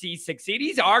wants to see succeed.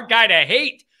 He's our guy to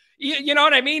hate. You know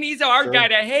what I mean? He's our guy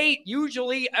to hate.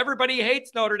 Usually everybody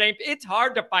hates Notre Dame. It's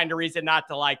hard to find a reason not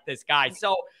to like this guy.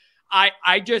 So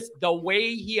I just, the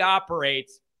way he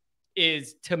operates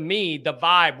is, to me, the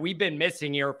vibe we've been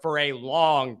missing here for a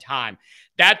long time.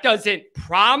 That doesn't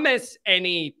promise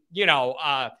any,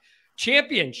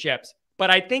 championships, but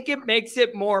I think it makes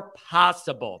it more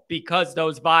possible because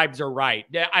those vibes are right.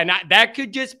 And that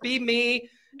could just be me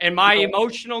and my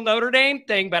emotional Notre Dame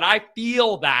thing, but I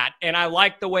feel that, and I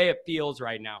like the way it feels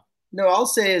right now. No, I'll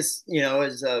say as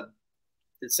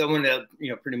someone that,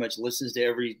 pretty much listens to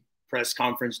every press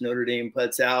conference Notre Dame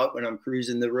puts out when I'm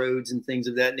cruising the roads and things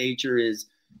of that nature is,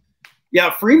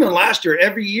 Freeman last year,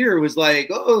 every year was like,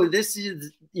 oh, this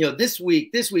is, this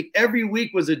week, every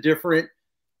week was a different,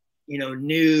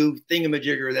 new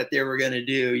thingamajigger that they were going to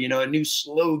do, a new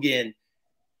slogan.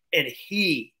 And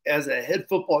he, as a head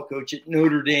football coach at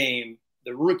Notre Dame,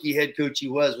 the rookie head coach he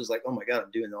was like, oh my God,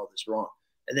 I'm doing all this wrong.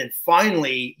 And then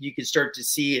finally you could start to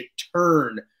see it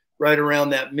turn right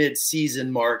around that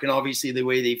mid-season mark. And obviously the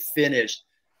way they finished.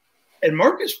 And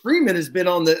Marcus Freeman has been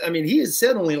he has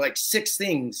said only like 6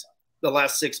 things the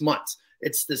last 6 months.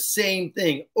 It's the same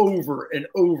thing over and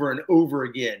over and over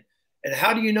again. And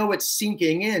how do you know it's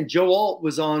sinking in? Joe Alt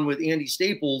was on with Andy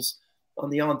Staples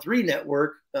on the On3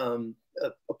 network, a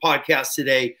podcast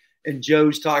today. And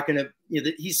Joe's talking that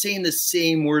he's saying the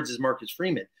same words as Marcus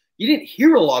Freeman. You didn't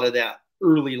hear a lot of that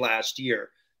early last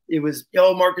year. It was,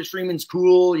 Marcus Freeman's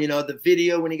cool, the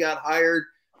video when he got hired,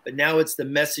 but now it's the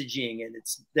messaging and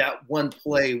it's that one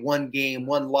play, one game,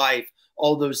 one life,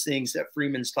 all those things that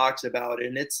Freeman's talks about.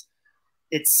 And it's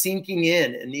sinking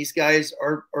in, and these guys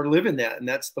are living that. And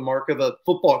that's the mark of a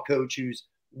football coach who's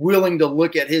willing to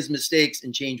look at his mistakes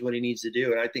and change what he needs to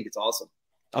do. And I think it's awesome.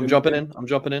 I'm jumping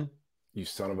in. You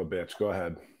son of a bitch. Go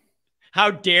ahead.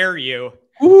 How dare you?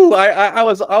 Ooh, I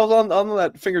was on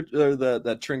that finger,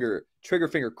 that trigger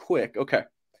finger quick. Okay.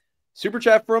 Super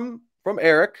chat from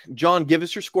Eric. John, give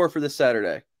us your score for this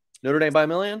Saturday. Notre Dame by 1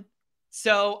 million?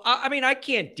 So, I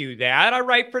can't do that. I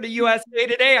write for the USA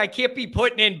Today. I can't be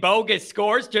putting in bogus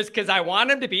scores just because I want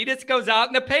them to be. This goes out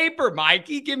in the paper,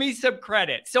 Mikey. Give me some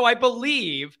credit. So I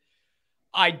believe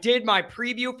I did my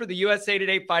preview for the USA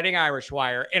Today Fighting Irish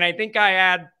Wire, and I think I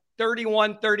had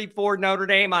 31-34 Notre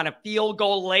Dame on a field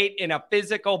goal late in a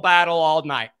physical battle all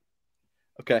night.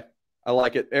 Okay. I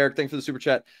like it. Eric, thanks for the super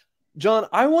chat. John,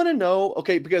 I want to know,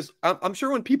 okay, because I'm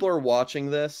sure when people are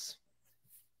watching this,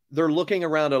 they're looking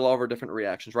around at all of our different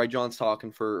reactions, right? John's talking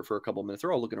for a couple of minutes.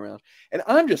 They're all looking around. And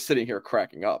I'm just sitting here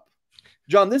cracking up.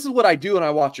 John, this is what I do when I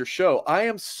watch your show. I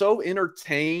am so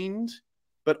entertained,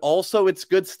 but also it's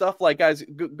good stuff. Like, guys,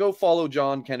 go follow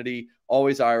John Kennedy,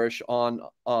 Always Irish, on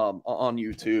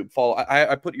YouTube. Follow.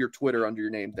 I put your Twitter under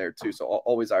your name there too, so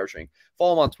Always Irishing.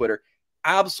 Follow him on Twitter.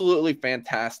 Absolutely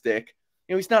fantastic.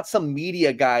 He's not some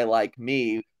media guy like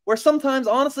me, where sometimes,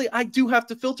 honestly, I do have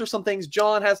to filter some things.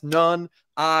 John has none.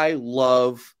 I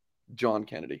love John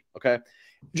Kennedy. Okay,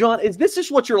 John, is this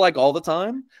just what you're like all the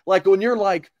time? Like when you're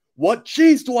like, what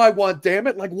cheese do I want? Damn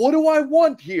it! Like, what do I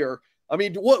want here? I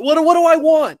mean, what do I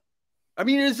want? I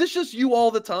mean, is this just you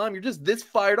all the time? You're just this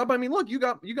fired up. I mean, look, you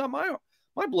got my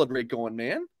blood rate going,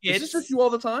 man. Is this just you all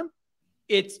the time?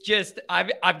 It's just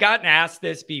I've gotten asked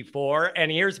this before,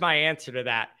 and here's my answer to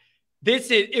that.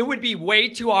 It would be way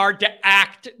too hard to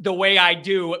act the way I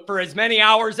do for as many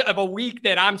hours of a week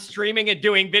that I'm streaming and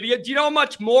doing video. Do you know how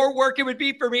much more work it would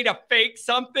be for me to fake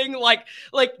something? Like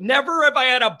never have I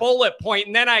had a bullet point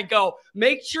and then I go,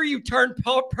 make sure you turn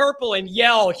purple and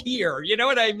yell here. You know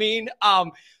what I mean?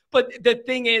 But the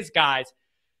thing is, guys,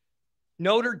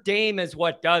 Notre Dame is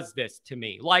what does this to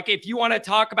me. Like, if you want to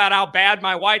talk about how bad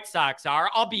my White Sox are,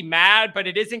 I'll be mad, but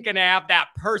it isn't going to have that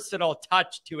personal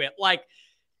touch to it. Like,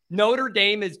 Notre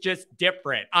Dame is just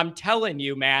different. I'm telling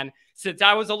you, man, since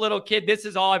I was a little kid, this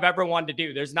is all I've ever wanted to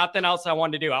do. There's nothing else I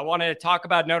wanted to do. I wanted to talk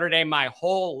about Notre Dame my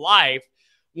whole life.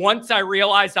 Once I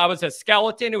realized I was a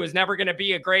skeleton who was never going to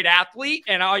be a great athlete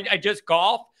and I just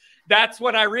golf, that's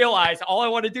when I realized all I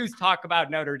want to do is talk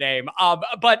about Notre Dame.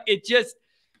 But it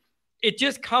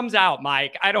just comes out,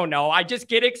 Mike. I don't know. I just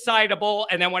get excitable,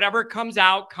 and then whatever comes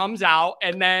out,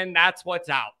 and then that's what's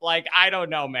out. Like, I don't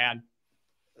know, man.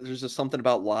 There's just something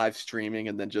about live streaming,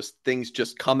 and then just things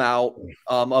just come out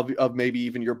of maybe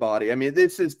even your body. I mean,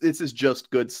 this is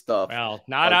just good stuff. Well,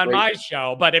 not on my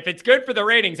show, but if it's good for the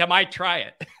ratings, I might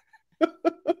try it.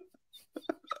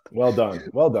 Well done.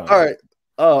 Well done. All right.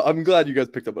 I'm glad you guys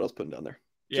picked up what I was putting down there.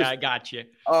 Yeah, I got you.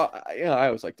 Yeah, I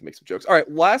always like to make some jokes. All right,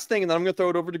 last thing, and then I'm going to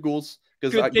throw it over to Ghouls.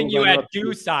 Good thing you had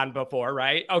Deuce on before,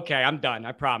 right? Okay, I'm done.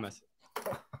 I promise.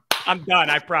 I'm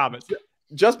done. I promise.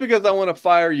 Just because I want to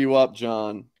fire you up,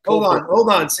 John. Hold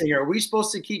on, Singer. Are we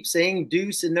supposed to keep saying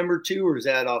Deuce and number 2, or is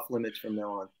that off limits from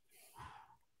now on?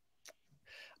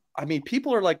 I mean,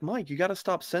 people are like, Mike, you got to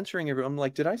stop censoring everyone. I'm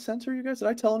like, did I censor you guys? Did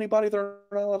I tell anybody they're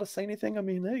not allowed to say anything? I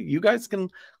mean, hey, you guys can,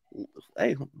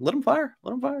 hey, let them fire.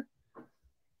 Let them fire.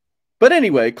 But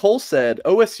anyway, Cole said,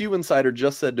 OSU Insider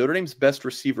just said Notre Dame's best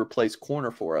receiver plays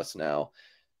corner for us now.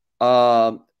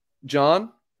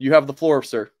 John, you have the floor,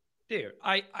 sir. Dude,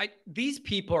 these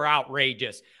people are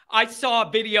outrageous. I saw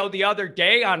a video the other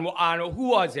day on who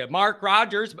was it? Mark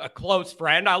Rogers, a close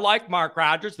friend. I like Mark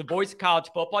Rogers, the voice of college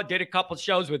football. I did a couple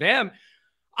shows with him.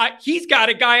 He's got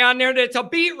a guy on there that's a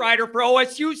beat writer for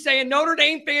OSU saying Notre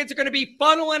Dame fans are going to be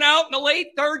funneling out in the late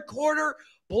third quarter,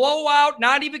 blowout,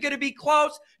 not even going to be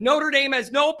close. Notre Dame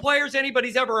has no players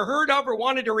anybody's ever heard of or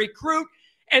wanted to recruit.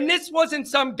 And this wasn't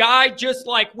some guy just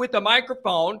like with a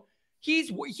microphone.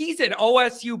 He's an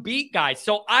OSU beat guy.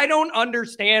 So I don't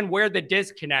understand where the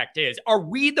disconnect is. Are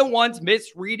we the ones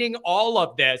misreading all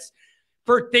of this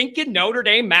for thinking Notre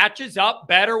Dame matches up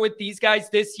better with these guys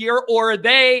this year? Or are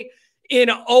they in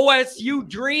OSU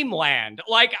dreamland?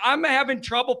 Like, I'm having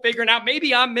trouble figuring out.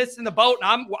 Maybe I'm missing the boat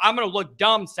and I'm going to look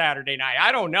dumb Saturday night.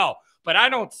 I don't know, but I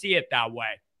don't see it that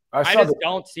way. I just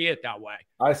don't see it that way.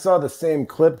 I saw the same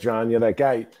clip, John. Yeah, that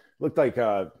guy looked like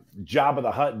a Jabba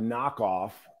the Hutt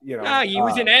knockoff. You know, no, he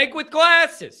was an egg with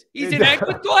glasses. He's an egg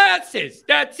with glasses.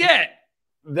 That's it.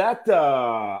 That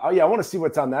oh yeah, I want to see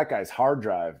what's on that guy's hard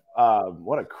drive.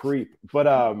 What a creep.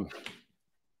 But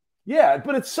yeah,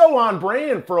 but it's so on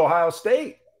brand for Ohio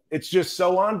State. It's just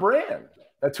so on brand.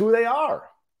 That's who they are.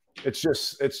 It's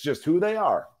just who they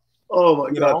are. Oh my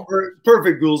God.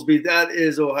 Perfect, Goolsby. That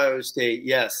is Ohio State.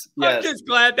 Yes. I'm just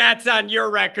glad that's on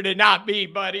your record and not me,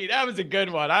 buddy. That was a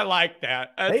good one. I like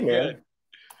that. That's hey, man. Good.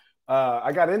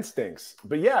 I got instincts,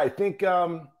 but yeah, I think,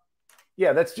 yeah,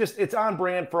 it's on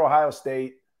brand for Ohio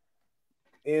State.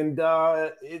 And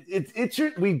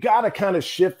we've got to kind of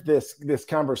shift this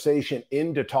conversation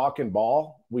into talking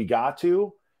ball. We got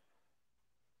to.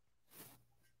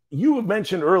 You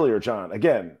mentioned earlier, John,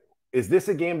 again, is this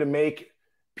a game to make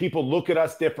people look at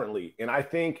us differently? And I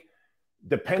think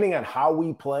depending on how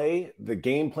we play, the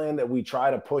game plan that we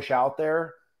try to push out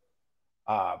there,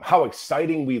 how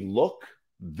exciting we look,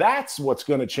 that's what's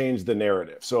going to change the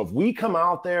narrative. So if we come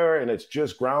out there and it's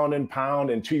just ground and pound,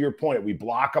 and to your point, we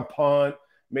block a punt,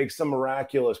 make some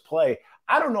miraculous play,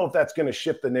 I don't know if that's going to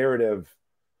shift the narrative.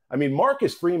 I mean,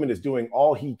 Marcus Freeman is doing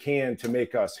all he can to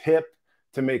make us hip,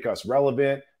 to make us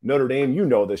relevant. Notre Dame, you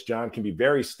know this, John, can be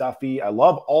very stuffy. I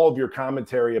love all of your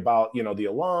commentary about, you know, the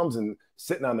alums and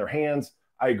sitting on their hands.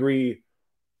 I agree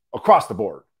across the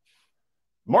board.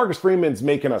 Marcus Freeman's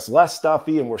making us less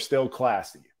stuffy and we're still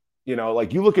classy. You know,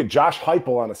 like you look at Josh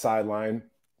Heupel on the sideline,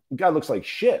 the guy looks like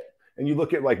shit. And you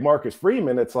look at like Marcus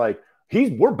Freeman, it's like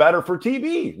we're better for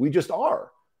TV. We just are.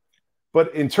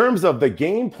 But in terms of the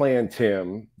game plan,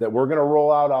 Tim, that we're going to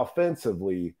roll out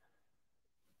offensively,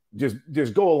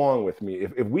 just go along with me.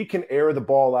 If we can air the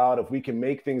ball out, if we can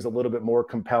make things a little bit more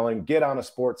compelling, get on a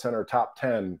SportsCenter top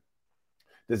 10,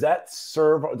 does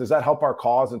that help our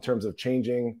cause in terms of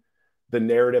changing the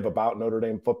narrative about Notre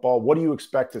Dame football? What do you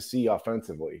expect to see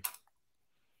offensively?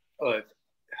 Oh,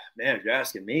 man, if you're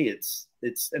asking me,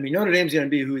 I mean, Notre Dame's going to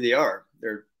be who they are.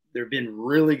 They've been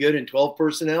really good in 12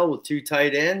 personnel with 2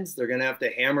 tight ends. They're going to have to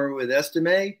hammer with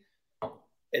Estime.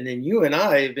 And then you and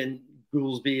I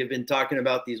Goolsby have been talking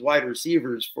about these wide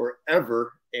receivers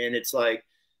forever. And it's like,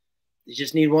 you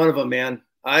just need one of them, man.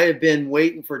 I have been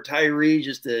waiting for Tyree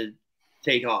just to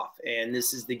take off, and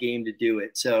this is the game to do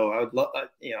it. So I would love,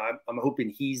 I'm hoping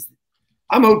he's the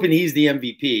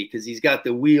MVP because he's got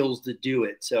the wheels to do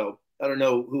it. So I don't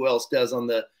know who else does on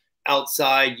the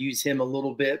outside, use him a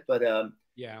little bit, but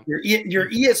yeah, your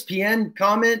ESPN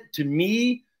comment to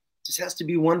me just has to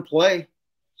be one play.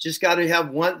 Just got to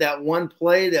have that one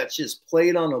play that's just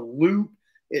played on a loop.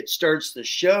 It starts the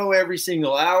show every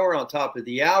single hour on top of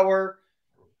the hour.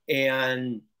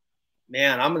 And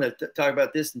man, I'm going to talk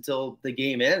about this until the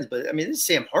game ends. But I mean, this is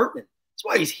Sam Hartman. That's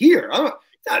why he's here.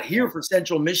 He's not here for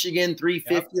Central Michigan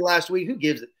 350 last week. Who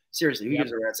gives it? Seriously, who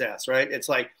gives a rat's ass, right? It's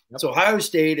like, it's Ohio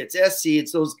State, it's SC,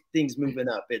 it's those things moving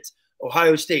up. It's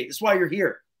Ohio State. That's why you're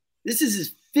here. This is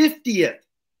his 50th.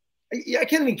 I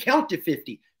can't even count to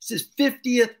 50. It's his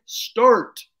 50th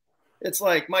start. It's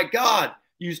like, my God,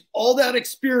 use all that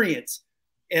experience.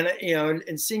 And,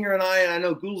 and Singer and I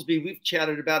know Goolsby, we've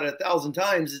chatted about it 1,000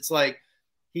 times. It's like,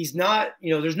 he's not,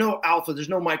 there's no alpha, there's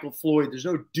no Michael Floyd, there's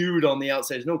no dude on the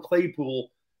outside, there's no Claypool.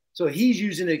 So he's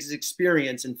using his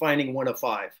experience and finding 1 of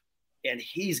 5. And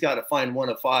he's got to find 1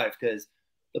 of 5 because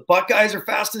the Buckeyes are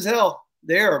fast as hell.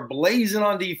 They are blazing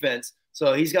on defense.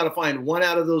 So he's got to find 1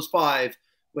 out of those 5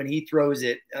 when he throws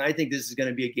it. And I think this is going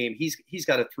to be a game. He's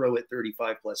got to throw it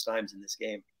 35 plus times in this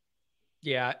game.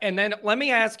 Yeah. And then let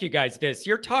me ask you guys this.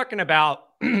 You're talking about,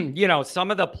 some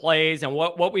of the plays and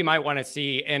what we might want to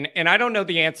see. And I don't know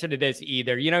the answer to this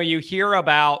either. You hear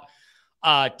about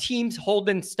teams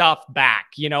holding stuff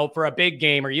back, you know, for a big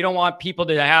game, or you don't want people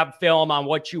to have film on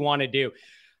what you want to do.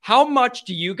 How much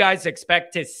do you guys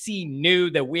expect to see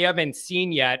new that we haven't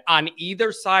seen yet on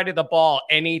either side of the ball?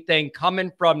 Anything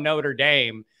coming from Notre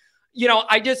Dame? You know,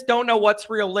 I just don't know what's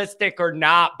realistic or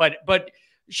not, but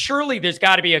surely there's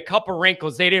got to be a couple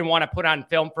wrinkles they didn't want to put on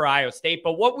film for Iowa State.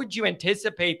 But what would you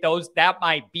anticipate those that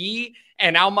might be,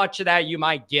 and how much of that you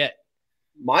might get?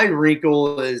 My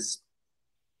wrinkle is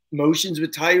motions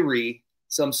with Tyree,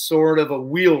 some sort of a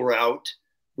wheel route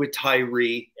with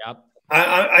Tyree. Yep.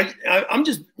 I'm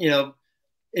just, you know,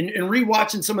 in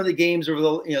rewatching some of the games over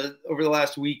the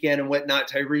last weekend and whatnot,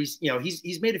 Tyree's, you know,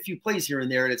 he's made a few plays here and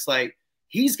there, and it's like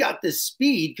he's got this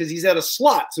speed because he's at a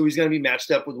slot, so he's going to be matched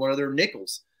up with one of their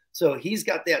nickels. So he's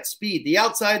got that speed. The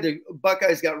outside, the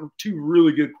Buckeyes got two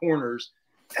really good corners,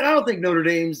 and I don't think Notre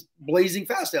Dame's blazing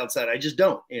fast outside. I just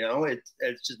don't. You know, it's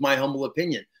just my humble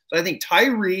opinion. So I think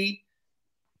Tyree,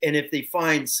 and if they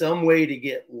find some way to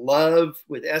get Love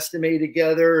with Estime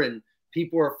together, and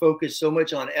people are focused so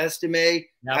much on Estime, yep.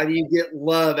 How do you get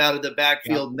Love out of the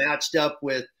backfield matched up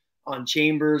with on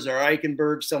Chambers or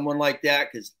Eichenberg, someone like that?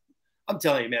 Because I'm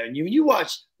telling you, man, when you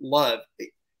watch Love,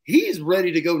 he's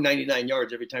ready to go 99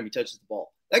 yards every time he touches the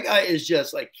ball. That guy is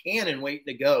just like cannon waiting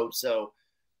to go. So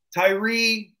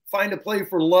Tyree, find a play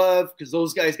for Love, because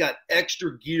those guys got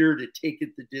extra gear to take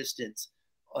it the distance,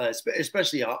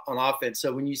 especially on offense.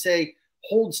 So when you say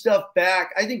hold stuff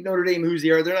back, I think Notre Dame, who's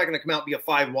there, they're not going to come out and be a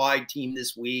 5-wide team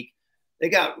this week.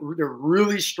 They're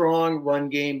really strong run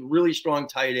game, really strong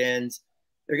tight ends.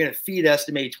 They're going to feed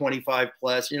Estime 25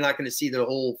 plus. You're not going to see the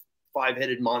whole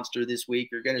 5-headed monster this week.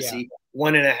 You're going to see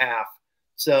 1.5.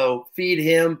 So feed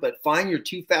him, but find your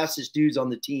two fastest dudes on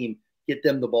the team, get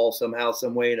them the ball somehow,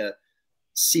 some way in a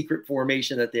secret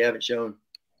formation that they haven't shown.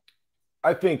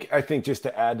 I think just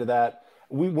to add to that,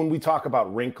 when we talk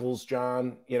about wrinkles,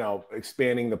 John, you know,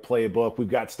 expanding the playbook, we've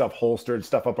got stuff holstered,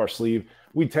 stuff up our sleeve.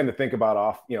 We tend to think about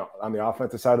on the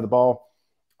offensive side of the ball.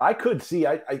 I could see,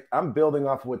 I'm building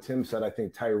off of what Tim said. I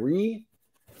think Tyree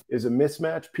is a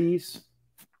mismatch piece.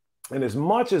 And as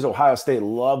much as Ohio State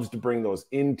loves to bring those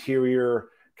interior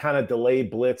kind of delay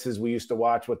blitzes we used to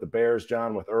watch with the Bears,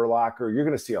 John, with Urlacher, you're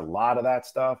going to see a lot of that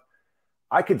stuff.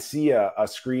 I could see a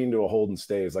screen to a Holden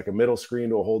Stays, like a middle screen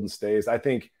to a Holden Stays. I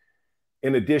think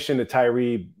in addition to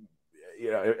Tyree,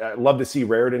 you know, I'd love to see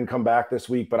Raritan come back this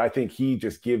week, but I think he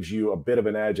just gives you a bit of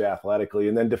an edge athletically.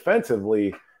 And then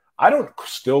defensively, I don't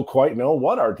still quite know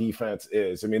what our defense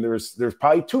is. I mean, there's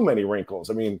probably too many wrinkles.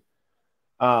 I mean,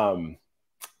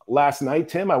 last night,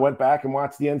 Tim, I went back and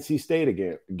watched the NC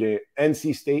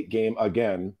State game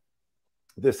again.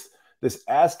 This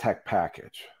Aztec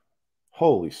package,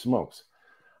 holy smokes!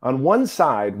 On one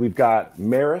side, we've got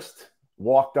Marist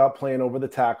walked up playing over the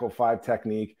tackle, 5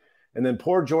 technique, and then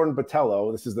poor Jordan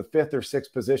Botello. This is the 5th or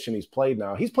 6th position he's played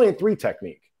now. He's playing 3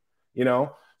 technique. You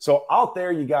know, so out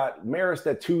there you got Marist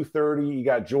at 230, you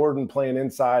got Jordan playing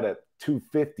inside at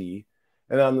 250.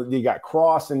 And then you got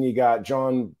Cross and you got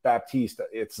John Baptiste.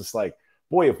 It's just like,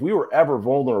 boy, if we were ever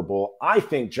vulnerable, I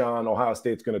think, John, Ohio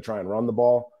State's going to try and run the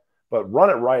ball, but run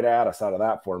it right at us out of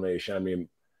that formation. I mean,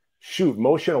 shoot,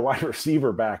 motion a wide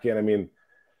receiver back in. I mean,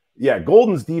 yeah,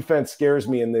 Golden's defense scares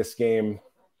me in this game.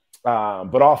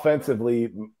 But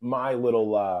offensively, my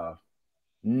little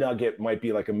nugget might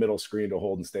be like a middle screen to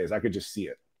Holden Stays. I could just see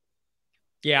it.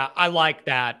 Yeah, I like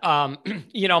that.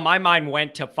 You know, my mind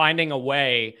went to finding a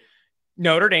way.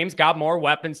 Notre Dame's got more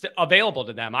weapons available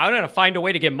to them. I'm going to find a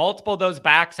way to get multiple of those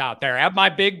backs out there. Have my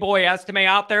big boy Estime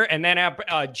out there, and then have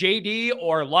JD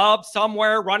or Love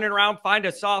somewhere running around, find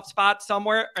a soft spot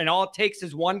somewhere, and all it takes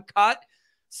is one cut.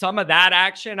 Some of that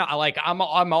action, I'm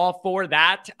all for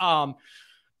that.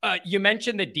 You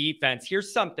mentioned the defense.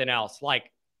 Here's something else.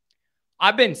 Like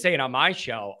I've been saying on my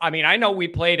show, I mean, I know we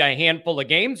played a handful of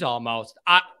games almost.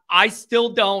 I still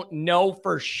don't know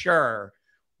for sure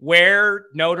where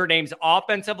Notre Dame's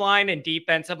offensive line and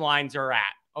defensive lines are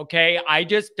at. Okay. I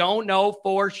just don't know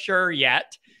for sure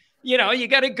yet. You know, you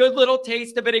got a good little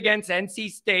taste of it against NC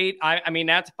State. I mean,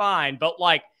 that's fine. But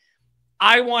like,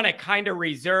 I want to kind of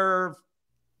reserve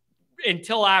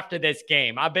until after this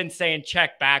game. I've been saying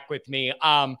check back with me.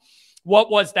 What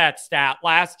was that stat?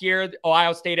 Last year,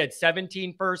 Ohio State had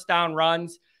 17 first down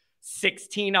runs.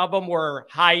 16 of them were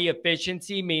high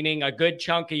efficiency, meaning a good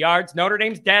chunk of yards. Notre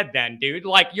Dame's dead then, dude.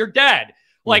 Like, you're dead.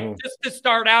 Like, just to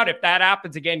start out, if that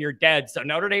happens again, you're dead. So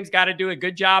Notre Dame's got to do a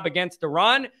good job against the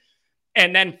run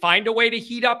and then find a way to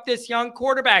heat up this young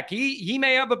quarterback. He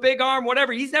may have a big arm,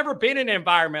 whatever. He's never been in an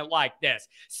environment like this.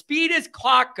 Speed his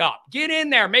clock up. Get in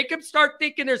there. Make him start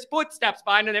thinking there's footsteps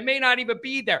behind him. It may not even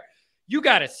be there. You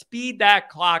got to speed that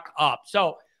clock up.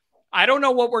 So I don't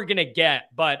know what we're going to get,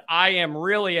 but I am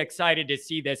really excited to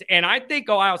see this. And I think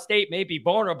Ohio State may be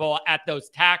vulnerable at those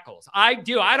tackles. I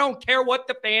do. I don't care what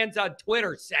the fans on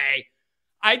Twitter say.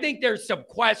 I think there's some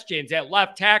questions at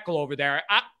left tackle over there.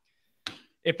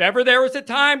 If ever there was a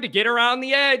time to get around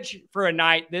the edge for a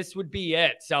night, this would be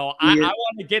it. So I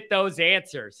want to get those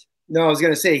answers. No, I was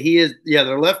going to say he is. Yeah,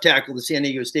 their left tackle, the San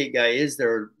Diego State guy, is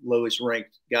their lowest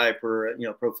ranked guy per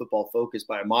Pro Football Focus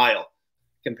by a mile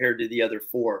compared to the other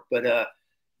four. But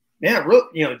man,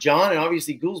 John and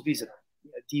obviously Goolsby's a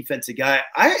defensive guy.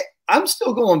 I'm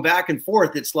still going back and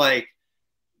forth. It's like,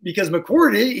 because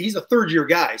McCord, he's a third-year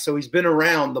guy, so he's been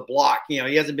around the block. He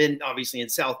hasn't been obviously in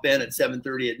South Bend at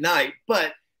 7:30 at night,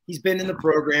 but he's been in the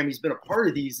program. He's been a part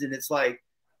of these, and it's like,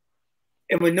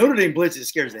 and when Notre Dame blitzes, it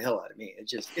scares the hell out of me. It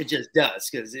just does,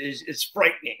 because it's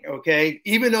frightening. Okay,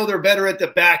 even though they're better at the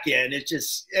back end, it's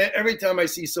just every time I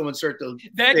see someone start to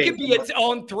that could be its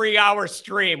own 3-hour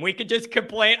stream. We could just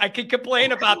complain. I could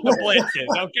complain about the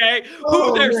blitzes. Okay,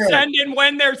 who they're sending,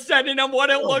 when they're sending them, what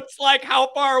it looks like, how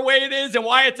far away it is, and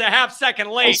why it's a half second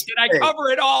late. Did I cover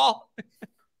it all?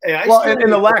 Hey,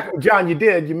 and the lack, John,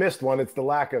 you missed one. It's the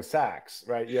lack of sacks,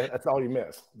 right? Yeah, that's all you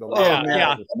missed.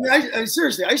 Yeah. I mean,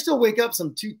 seriously, I still wake up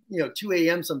 2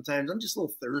 a.m. sometimes. I'm just a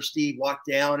little thirsty, walk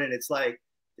down, and it's like,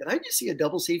 did I just see a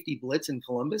double safety blitz in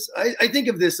Columbus? I think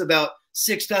of this about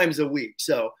 6 times a week,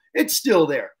 so it's still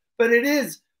there. But it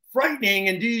is frightening,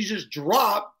 and do you just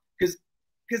drop? Because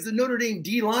the Notre Dame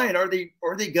D-line, are they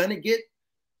going to get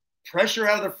pressure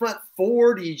out of the front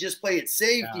 4? Do you just play it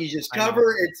safe? Do you just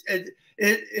cover?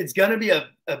 It's going to be a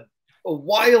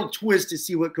wild twist to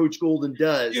see what Coach Golden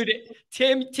does. Dude,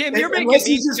 Tim, you're making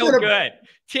me feel good.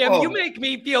 Tim, you make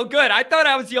me feel good. I thought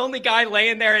I was the only guy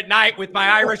laying there at night with my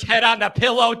Irish head on the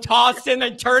pillow, tossing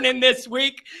and turning this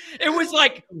week. It was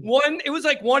like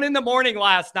 1 in the morning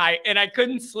last night, and I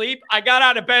couldn't sleep. I got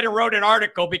out of bed and wrote an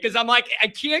article because I'm like, I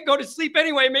can't go to sleep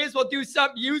anyway. May as well do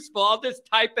something useful. I'll just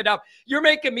type it up. You're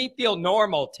making me feel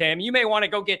normal, Tim. You may want to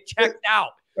go get checked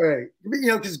out. All right.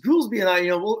 Because Goolsby and I,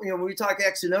 when we talk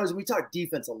X and O's and we talk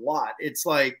defense a lot, it's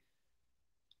like,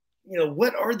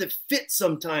 what are the fits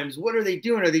sometimes? What are they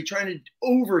doing? Are they trying to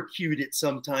overcute it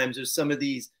sometimes with some of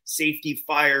these safety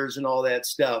fires and all that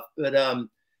stuff? But I'm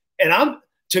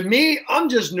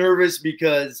just nervous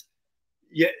because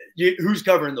who's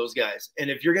covering those guys? And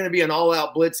if you're going to be an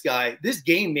all-out blitz guy, this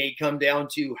game may come down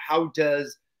to how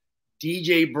does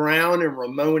DJ Brown and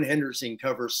Ramon Henderson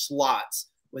cover slots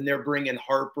when they're bringing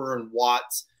Harper and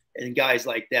Watts and guys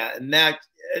like that. And that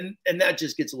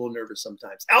just gets a little nervous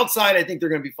sometimes. Outside, I think they're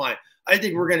going to be fine. I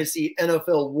think we're going to see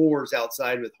NFL wars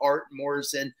outside with Hart and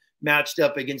Morrison matched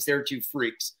up against their 2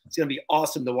 freaks. It's going to be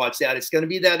awesome to watch that. It's going to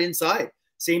be that inside.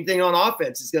 Same thing on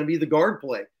offense. It's going to be the guard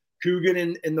play.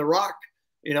 Coogan and the Rock.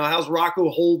 How's Rocco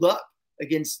hold up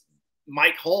against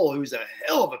Mike Hall, who's a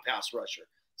hell of a pass rusher?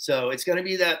 So it's going to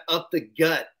be that up the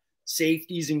gut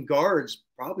safeties and guards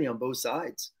probably on both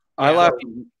sides. I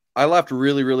laughed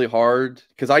really, really hard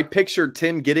because I pictured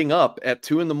Tim getting up at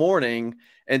 2 a.m.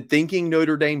 and thinking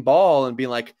Notre Dame ball and being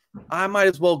like, I might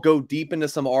as well go deep into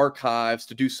some archives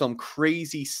to do some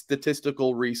crazy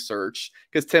statistical research.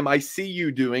 Because Tim, I see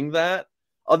you doing that.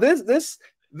 I've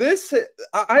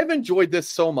enjoyed this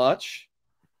so much.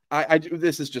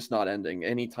 This is just not ending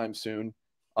anytime soon.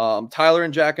 Tyler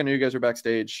and Jack, I know you guys are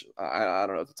backstage. I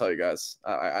don't know what to tell you guys.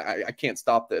 I can't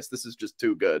stop this. This is just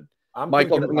too good.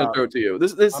 Michael, I'm going to throw it to you.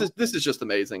 This is just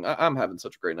amazing. I'm having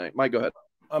such a great night. Mike, go ahead.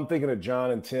 I'm thinking of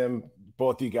John and Tim.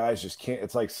 Both of you guys just can't.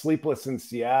 It's like Sleepless in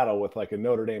Seattle with like a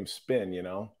Notre Dame spin,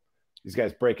 These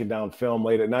guys breaking down film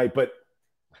late at night. But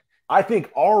I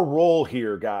think our role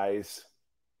here, guys,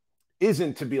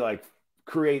 isn't to be like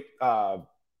create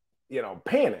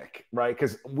panic, right?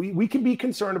 Because we can be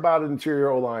concerned about interior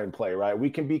O-line play, right? We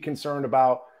can be concerned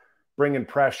about bringing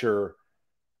pressure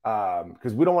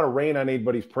because we don't want to rain on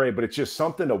anybody's parade, but it's just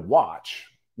something to watch.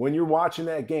 When you're watching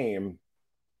that game,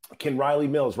 can Riley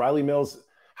Mills,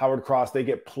 Howard Cross, they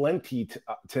get plenty,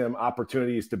 Tim,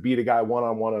 opportunities to beat a guy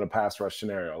one-on-one in a pass rush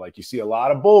scenario. Like you see a lot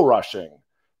of bull rushing.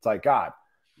 It's like, God,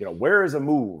 where is a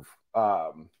move?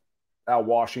 Al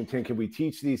Washington, can we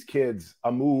teach these kids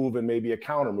a move and maybe a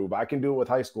counter move? I can do it with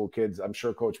high school kids. I'm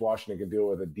sure Coach Washington can do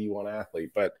it with a D1 athlete.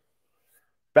 But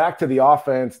back to the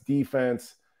offense,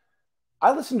 defense.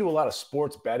 I listen to a lot of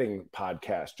sports betting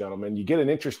podcasts, gentlemen. You get an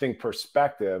interesting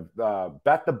perspective.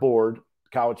 Bet the Board,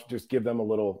 college, just give them a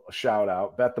little shout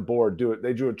out. Bet the Board, do it.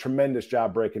 They do a tremendous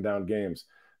job breaking down games.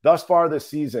 Thus far this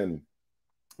season,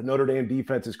 Notre Dame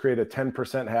defense has created a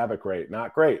 10% havoc rate.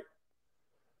 Not great.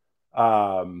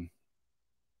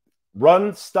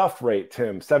 Run stuff rate,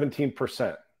 Tim,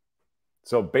 17%.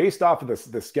 So based off of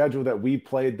the schedule that we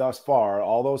played thus far,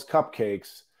 all those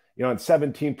cupcakes, you know, and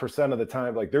 17% of the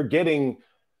time, like they're getting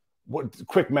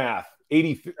quick math,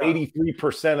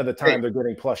 83% of the time they're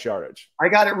getting plus yardage. I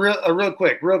got it real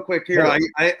quick here.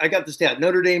 I got the stat.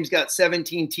 Notre Dame's got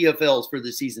 17 TFLs for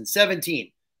the season,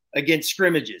 17 against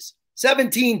scrimmages,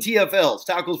 17 TFLs,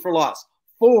 tackles for loss.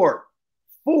 Four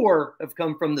have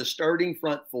come from the starting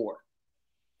front four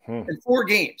in 4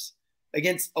 games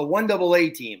against a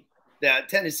 1AA team that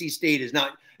Tennessee State is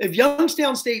not. If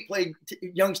Youngstown,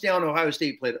 Ohio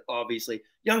State played, obviously,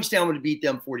 Youngstown would have beat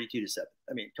them 42-7.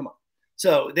 I mean, come on.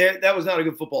 So that was not a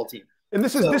good football team. And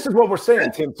this is what we're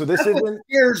saying, Tim. So this what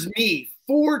scares me.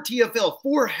 4 TFL,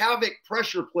 4 havoc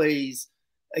pressure plays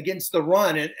against the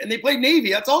run, and they play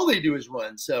Navy. That's all they do is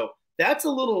run. So that's a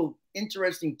little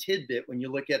interesting tidbit when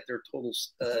you look at their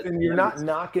totals. And you're not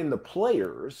knocking the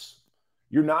players.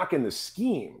 You're knocking the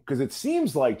scheme, because it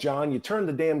seems like, John, you turn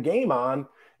the damn game on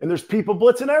and there's people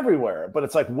blitzing everywhere. But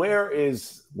it's like, where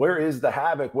is the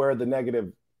havoc? Where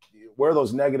are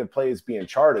those negative plays being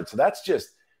charted? So that's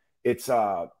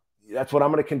what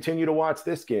I'm going to continue to watch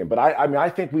this game. But I mean, I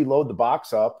think we load the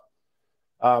box up.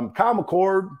 Kyle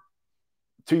McCord,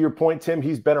 to your point, Tim,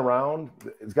 he's been around.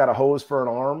 He's got a hose for an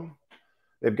arm.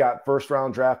 They've got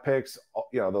first-round draft picks.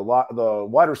 You know, the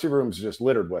wide receiver room is just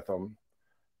littered with them.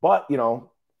 But, you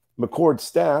know,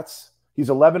 McCord's stats,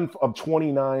 he's 11 of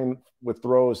 29 with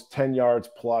throws 10 yards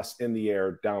plus in the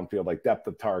air downfield, like depth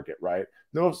of target, right?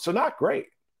 No, so not great.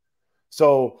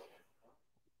 So,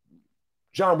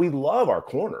 John, we love our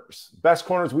corners. Best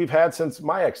corners we've had since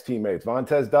my ex-teammates,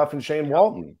 Vontez Duff and Shane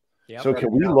Walton. Yep. So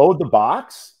can we load the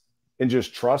box and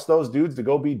just trust those dudes to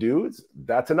go be dudes?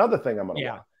 That's another thing I'm going to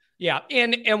watch. Yeah.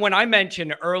 And when I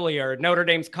mentioned earlier, Notre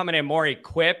Dame's coming in more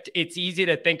equipped, it's easy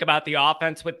to think about the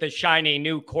offense with the shiny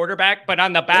new quarterback, but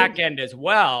on the back end as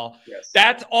well,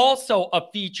 that's also a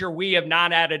feature we have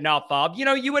not had enough of. You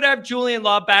know, you would have Julian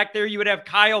Love back there, you would have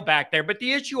Kyle back there, but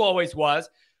the issue always was,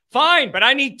 fine, but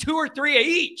I need 2 or 3 of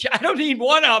each. I don't need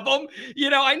one of them. You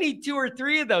know, I need 2 or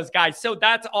 3 of those guys. So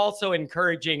that's also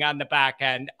encouraging on the back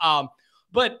end.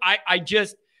 But I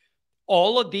just,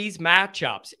 all of these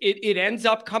matchups, it ends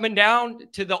up coming down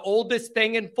to the oldest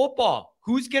thing in football.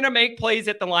 Who's going to make plays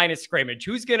at the line of scrimmage?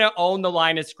 Who's going to own the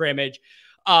line of scrimmage?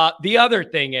 The other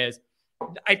thing is,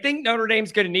 I think Notre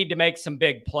Dame's going to need to make some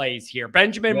big plays here.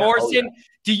 Benjamin Morrison,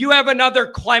 do you have another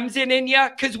Clemson in you?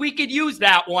 Because we could use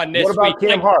that one this week.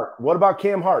 What about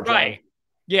Cam Hart? John? Right.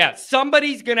 Yeah, we're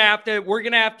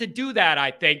going to have to do that,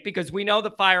 I think, because we know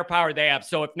the firepower they have.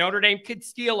 So if Notre Dame could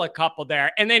steal a couple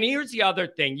there. And then here's the other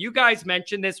thing. You guys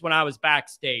mentioned this when I was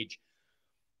backstage.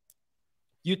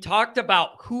 You talked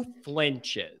about who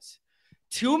flinches.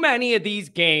 Too many of these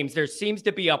games, there seems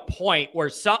to be a point where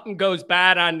something goes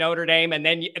bad on Notre Dame, and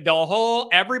then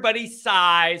everybody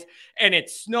sighs, and it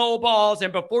snowballs,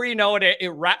 and before you know it,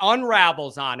 it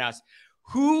unravels on us.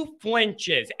 Who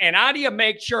flinches, and how do you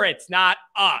make sure it's not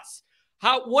us?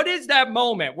 What is that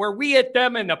moment where we hit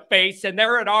them in the face and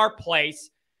they're at our place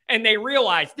and they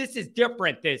realize this is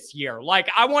different this year? Like,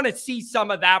 I want to see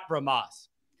some of that from us.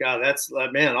 God, that's,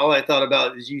 man, all I thought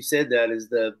about as you said that is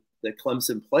the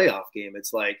Clemson playoff game.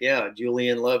 It's like,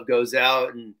 Julian Love goes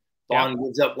out and Vaughn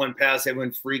gives up one pass.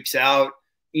 Everyone freaks out.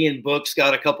 Ian Book's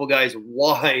got a couple guys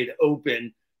wide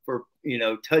open for,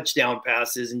 touchdown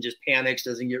passes and just panics,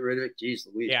 doesn't get rid of it. Jeez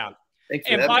Louise. Yeah.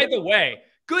 And by the way,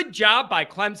 good job by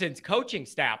Clemson's coaching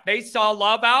staff. They saw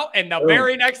Love out, and the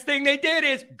very next thing they did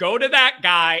is go to that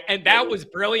guy, and that was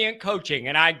brilliant coaching,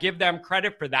 and I give them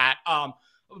credit for that. But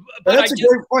that's a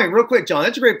great point. Real quick, John,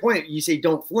 that's a great point. You say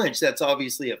don't flinch. That's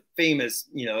obviously a famous,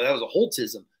 that was a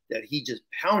Holtism that he just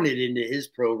pounded into his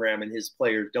program and his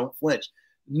players. Don't flinch.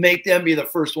 Make them be the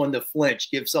first one to flinch,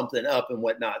 give something up and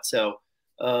whatnot. So,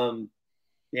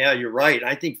 you're right.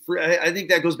 I think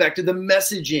that goes back to the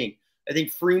messaging. I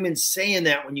think Freeman's saying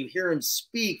that when you hear him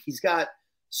speak, he's got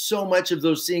so much of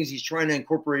those things he's trying to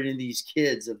incorporate in these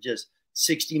kids of just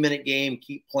 60-minute game,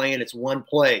 keep playing. It's one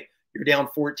play. You're down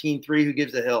 14-3. Who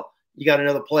gives a hell? You got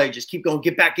another play. Just keep going.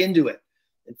 Get back into it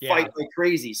and fight like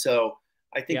crazy. So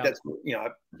I think that's,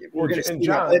 we're going to see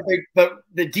that. But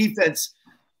the defense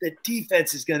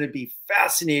is going to be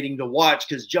fascinating to watch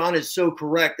because John is so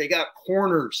correct. They got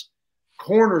corners.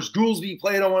 Goolsby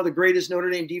played on one of the greatest Notre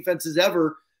Dame defenses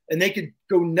ever, and they could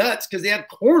go nuts because they had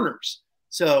corners.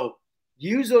 So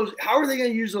use those. How are they going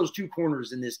to use those 2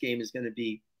 corners in this game is going to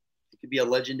be – it could be a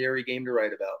legendary game to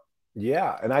write about.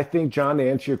 Yeah, and I think, John, to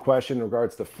answer your question in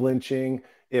regards to flinching,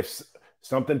 if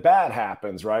something bad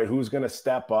happens, right, who's going to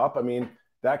step up? I mean,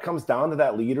 that comes down to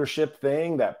that leadership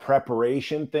thing, that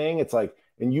preparation thing. It's like,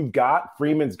 and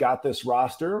Freeman's got this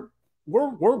roster.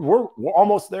 we're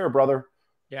almost there, brother.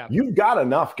 Yeah. You've got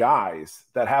enough guys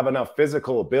that have enough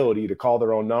physical ability to call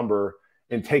their own number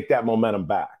and take that momentum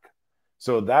back.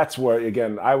 So that's where,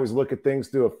 again, I always look at things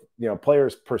through a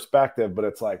player's perspective, but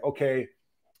it's like, okay,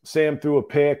 Sam threw a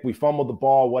pick, we fumbled the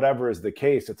ball, whatever is the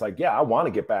case. It's like, yeah, I want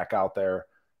to get back out there.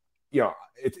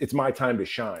 It's my time to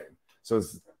shine. So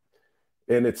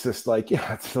it's just like,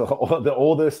 yeah, it's the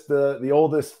oldest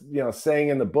saying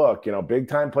in the book, big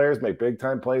time players make big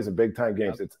time plays in big time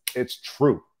games. Yep. It's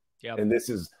true. Yep. And this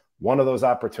is one of those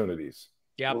opportunities.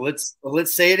 Yeah. Well,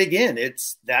 let's say it again.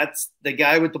 That's the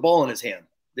guy with the ball in his hand.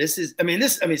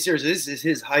 Seriously, this is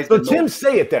his Heisman. So Tim,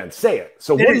 say it then. Say it.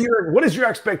 So what is your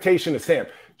expectation of Sam?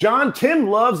 John, Tim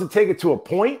loves to take it to a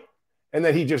point, and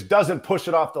then he just doesn't push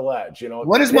it off the ledge.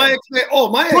 What is my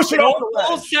push it off the ledge.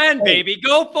 Full send, baby.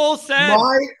 Go full send.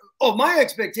 My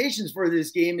expectations for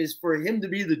this game is for him to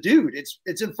be the dude.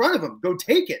 It's in front of him. Go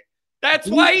take it. That's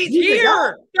why he's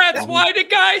here. That's why the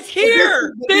guy's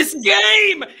here. This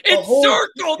game, it's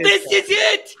circled. This is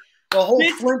it.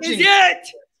 This is it.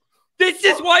 This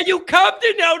is why you come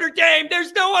to Notre Dame.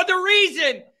 There's no other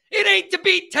reason. It ain't to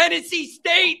beat Tennessee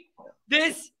State.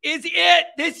 This is it.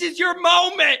 This is your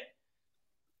moment.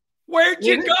 Where'd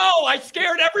you go? I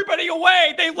scared everybody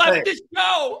away. They left the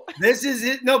show. This is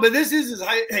it. No, but this is his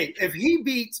high. Hey, if he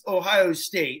beats Ohio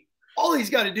State, all he's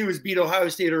got to do is beat Ohio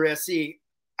State or SC.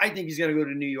 I think he's going to go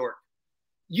to New York.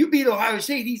 You beat Ohio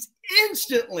State, he's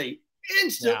instantly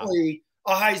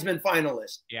a Heisman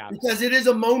finalist. Yeah. Because it is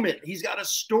a moment. He's got a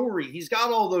story. He's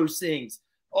got all those things.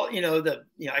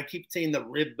 I keep saying the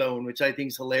rib bone, which I think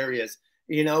is hilarious,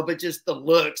 but just the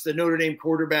looks, the Notre Dame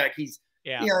quarterback. He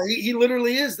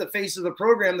literally is the face of the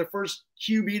program, the first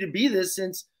QB to be this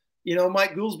since,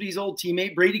 Mike Goolsby's old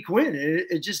teammate, Brady Quinn.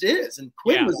 It just is. And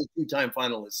Quinn was a 2-time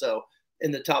finalist. So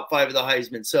in the top 5 of the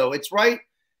Heisman. So it's right.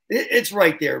 It's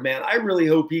right there, man. I really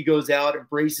hope he goes out,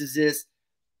 embraces this,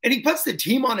 and he puts the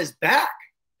team on his back.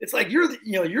 It's like you're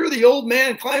the old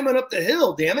man climbing up the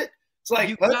hill. Damn it! It's like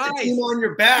put the team on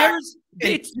your back.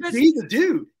 Be the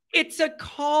dude. It's a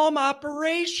calm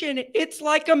operation. It's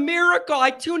like a miracle.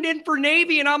 I tuned in for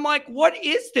Navy and I'm like, what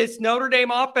is this Notre Dame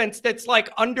offense that's like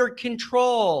under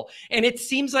control? And it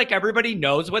seems like everybody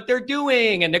knows what they're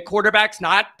doing and the quarterback's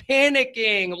not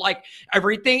panicking. Like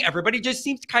everybody just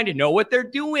seems to kind of know what they're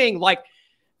doing. Like,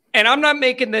 and I'm not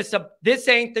making this this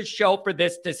ain't the show for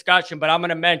this discussion, but I'm going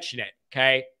to mention it.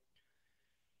 Okay.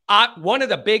 One of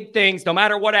the big things, no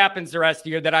matter what happens the rest of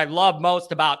the year, that I love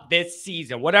most about this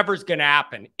season, whatever's going to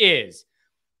happen, is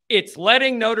it's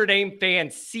letting Notre Dame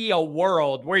fans see a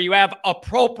world where you have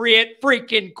appropriate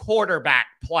freaking quarterback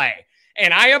play.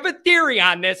 And I have a theory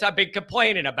on this I've been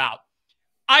complaining about.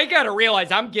 I got to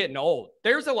realize I'm getting old.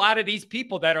 There's a lot of these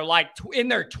people that are like in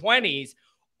their 20s.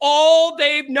 All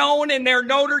they've known in their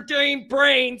Notre Dame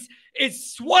brains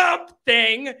is Swamp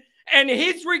Thing and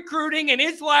his recruiting and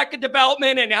his lack of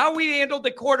development and how we handled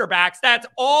the quarterbacks. That's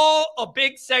all a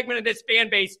big segment of this fan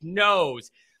base knows.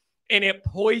 And it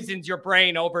poisons your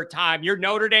brain over time. Your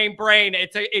Notre Dame brain,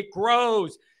 it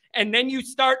grows. And then you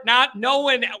start not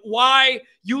knowing why.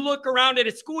 You look around at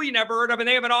a school you never heard of and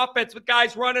they have an offense with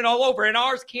guys running all over and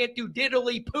ours can't do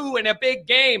diddly poo in a big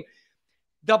game.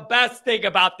 The best thing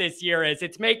about this year is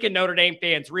it's making Notre Dame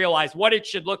fans realize what it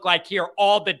should look like here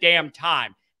all the damn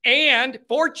time. And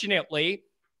fortunately,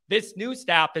 this new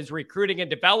staff is recruiting and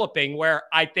developing where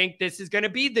I think this is going to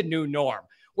be the new norm,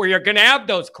 where you're going to have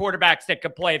those quarterbacks that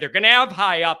can play. They're going to have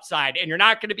high upside, and you're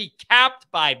not going to be capped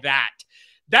by that.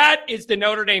 That is the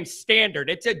Notre Dame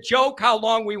standard. It's a joke how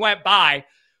long we went by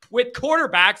with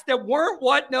quarterbacks that weren't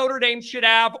what Notre Dame should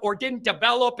have or didn't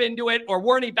develop into it or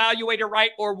weren't evaluated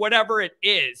right or whatever it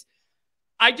is.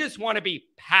 I just want to be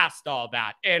past all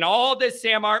that. And all this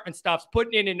Sam Hartman stuff's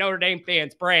putting in Notre Dame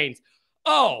fans' brains.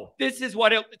 Oh, this is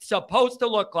what it's supposed to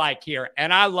look like here.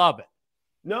 And I love it.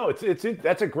 No,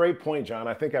 that's a great point, John.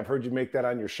 I think I've heard you make that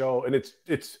on your show. And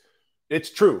it's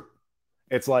true.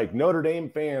 It's like Notre Dame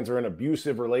fans are in an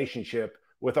abusive relationship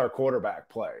with our quarterback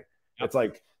play. Yep. It's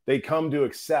like they come to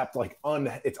accept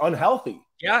it's unhealthy.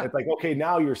 Yeah. It's like, okay,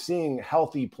 now you're seeing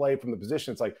healthy play from the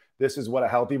position. It's like, this is what a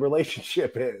healthy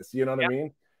relationship is. You know what I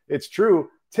mean? It's true.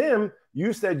 Tim,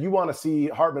 you said you want to see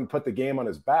Hartman put the game on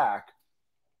his back.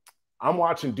 I'm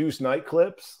watching Deuce Knight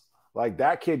clips. Like,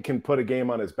 that kid can put a game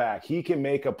on his back. He can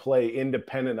make a play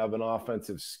independent of an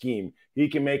offensive scheme. He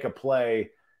can make a play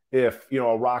if,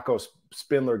 a Rocco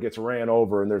Spindler gets ran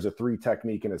over and there's a 3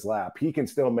 technique in his lap. He can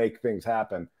still make things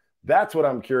happen. That's what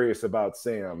I'm curious about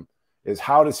Sam, is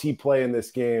how does he play in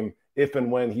this game if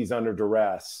and when he's under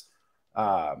duress?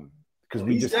 Because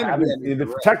we just haven't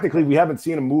 – technically, we haven't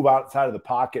seen him move outside of the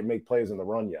pocket and make plays in the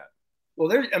run yet.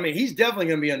 Well, I mean, he's definitely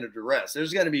going to be under duress.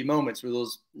 There's going to be moments where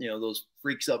those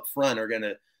freaks up front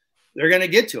they're going to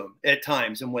get to him at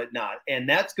times and whatnot. And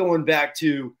that's going back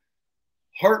to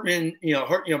Hartman,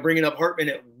 bringing up Hartman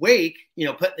at Wake,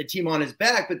 putting the team on his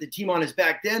back, but the team on his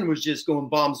back then was just going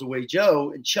bombs away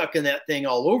Joe and chucking that thing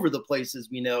all over the place, as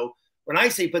we know. When I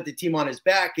say put the team on his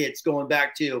back, it's going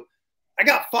back to, I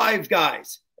got 5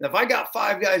 guys. And if I got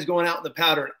 5 guys going out in the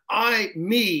pattern,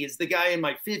 me is the guy in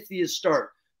my 50th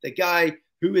start, the guy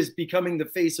who is becoming the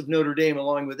face of Notre Dame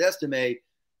along with Estime.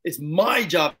 It's my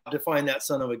job to find that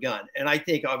son of a gun. And I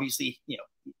think obviously,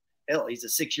 hell, he's a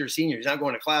 6-year senior. He's not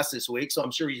going to class this week. So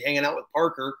I'm sure he's hanging out with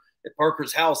Parker at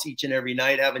Parker's house each and every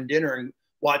night, having dinner and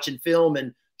watching film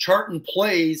and charting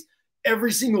plays.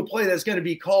 Every single play that's going to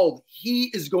be called, he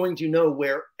is going to know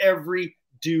where every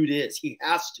dude is. He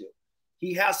has to.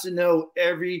 He has to know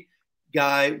every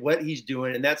guy, what he's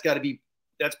doing. And that's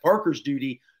Parker's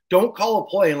duty. Don't call a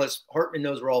play unless Hartman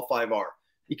knows where all 5 are,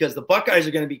 because the Buckeyes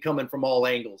are going to be coming from all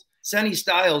angles. Sonny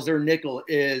Styles, their nickel,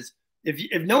 is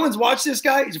if no one's watched this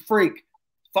guy, he's a freak.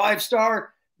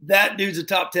 5-star, that dude's a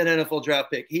top 10 NFL draft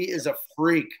pick. He is a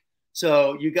freak.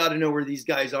 So you got to know where these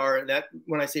guys are. And that,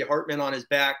 when I say Hartman on his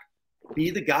back, be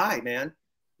the guy, man.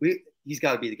 He's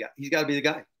got to be the guy. He's got to be the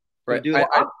guy. Right.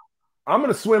 I'm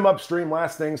going to swim upstream.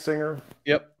 Last thing, Singer.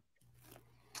 Yep.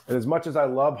 And as much as I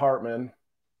love Hartman,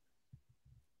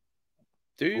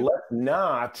 let's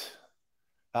not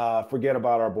forget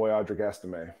about our boy Audric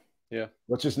Estime. Yeah.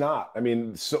 Let's just not. I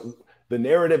mean, so the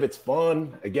narrative, it's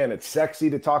fun. Again, it's sexy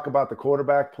to talk about the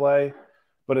quarterback play,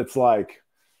 but it's like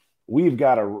we've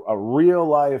got a real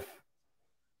life,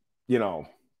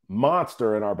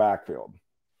 monster in our backfield.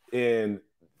 And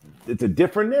it's a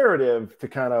different narrative to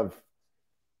kind of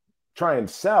try and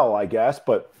sell, I guess.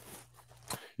 But,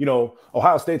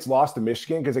 Ohio State's lost to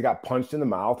Michigan because they got punched in the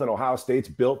mouth, and Ohio State's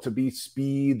built to be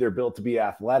speed. They're built to be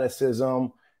athleticism.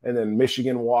 And then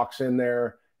Michigan walks in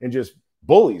there and just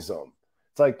bullies them.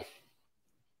 It's like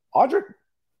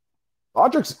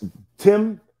Audric's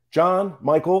Tim, John,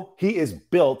 Michael, he is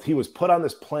built. He was put on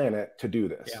this planet to do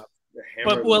this. Yeah.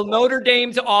 But will Notre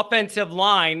Dame's offensive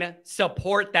line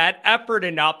support that effort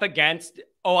enough against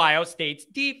Ohio State's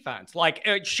defense? Like,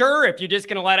 sure, if you're just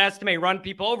going to let Estime run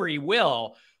people over, he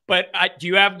will. But do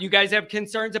you guys have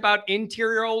concerns about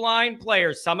interior O-line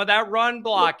players? Some of that run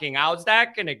blocking, how's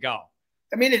that going to go?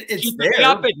 I mean, it's Keep there. Me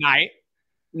up at night.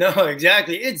 No,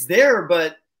 exactly. It's there,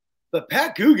 but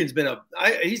Pat Coogan's been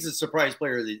he's a surprise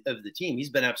player of the team. He's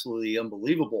been absolutely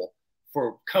unbelievable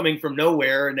for coming from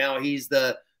nowhere, and now he's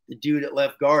the dude at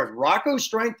left guard. Rocco's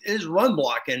strength is run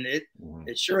blocking.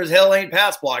 It sure as hell ain't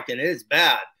pass blocking. It is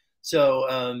bad.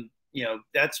 So,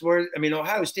 that's where,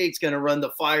 Ohio State's going to run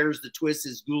the fires, the twists,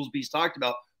 as Goolsby's talked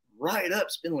about, right up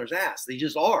Spindler's ass. They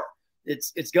just are.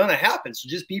 It's going to happen. So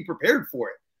just be prepared for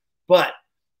it. But,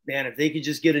 man, if they could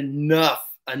just get enough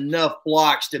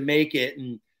blocks to make it,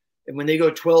 and when they go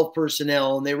 12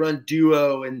 personnel and they run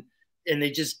duo and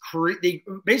they just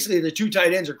basically the 2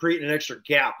 tight ends are creating an extra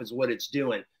gap is what it's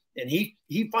doing. And he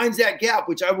finds that gap,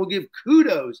 which I will give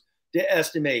kudos to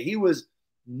Estime. He was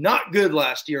not good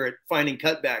last year at finding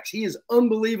cutbacks. He is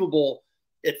unbelievable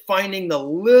at finding the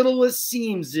littlest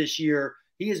seams this year.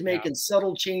 He is making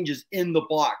subtle changes in the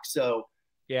block. So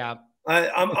yeah,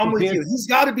 I'm with you. He's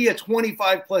got to be a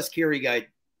 25-plus carry guy.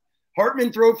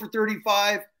 Hartman throw for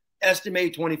 35.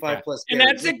 Estimate 25 plus. And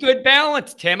that's a good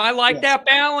balance, Tim. I like that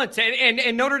balance.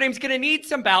 And Notre Dame's going to need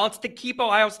some balance to keep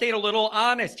Ohio State a little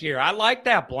honest here. I like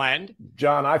that blend.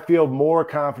 John, I feel more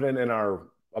confident in our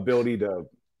ability to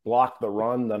block the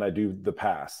run than I do the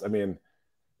pass. I mean,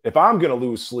 if I'm going to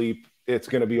lose sleep, it's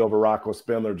going to be over Rocco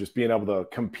Spindler just being able to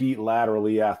compete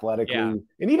laterally, athletically, and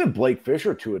even Blake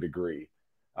Fisher to a degree,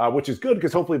 which is good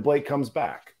because hopefully Blake comes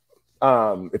back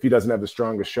if he doesn't have the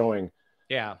strongest showing.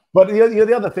 Yeah. But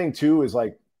the other thing, too, is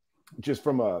like just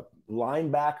from a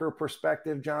linebacker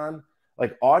perspective, John,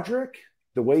 like Audric,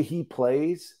 the way he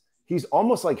plays, he's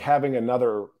almost like having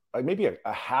another, like maybe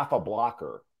a half a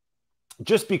blocker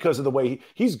just because of the way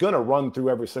he's going to run through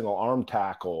every single arm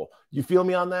tackle. You feel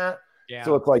me on that? Yeah.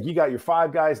 So it's like you got your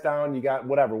 5 guys down, you got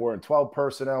whatever. We're in 12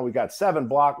 personnel. We got 7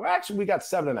 block. Well, actually, we got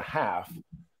 7.5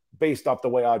 based off the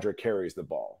way Audric carries the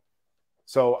ball.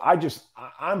 So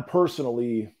I'm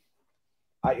personally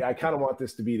 – I kind of want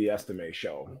this to be the Estime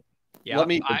show. Yeah,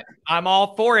 I'm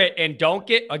all for it. And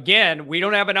we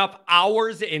don't have enough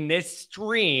hours in this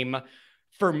stream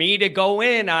for me to go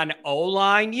in on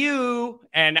O-line U.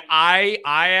 And I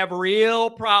have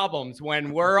real problems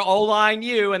when we're O-line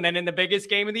U. And then in the biggest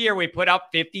game of the year, we put up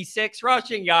 56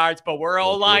 rushing yards, but we're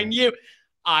O-line U.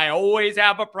 I always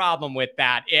have a problem with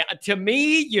that. To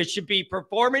me, you should be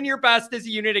performing your best as a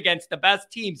unit against the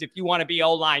best teams if you want to be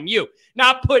O-line U,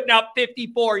 not putting up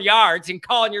 54 yards and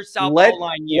calling yourself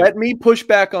O-line U. Let me push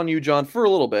back on you, John, for a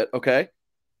little bit, okay?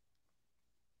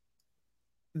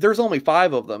 There's only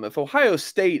 5 of them. If Ohio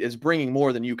State is bringing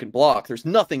more than you can block, there's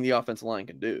nothing the offensive line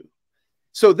can do.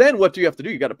 So then what do you have to do?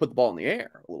 You got to put the ball in the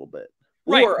air a little bit.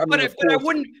 Right, Or,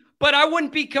 but I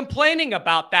wouldn't be complaining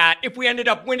about that if we ended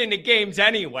up winning the games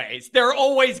anyways. There are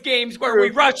always games where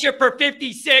we rush it for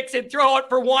 56 and throw it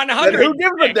for 100. Who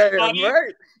gives a damn,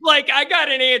 right? Like, I got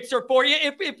an answer for you.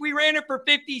 If we ran it for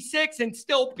 56 and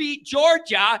still beat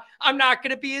Georgia, I'm not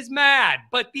going to be as mad.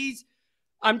 But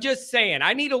I'm just saying,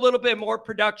 I need a little bit more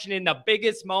production in the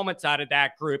biggest moments out of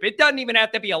that group. It doesn't even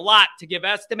have to be a lot to give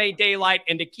Estime daylight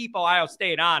and to keep Ohio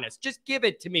State honest. Just give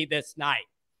it to me this night.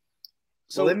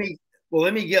 So let me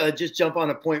just jump on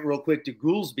a point real quick to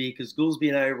Goolsby, because Goolsby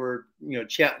and I were,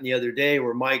 chatting the other day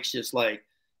where Mike's just like,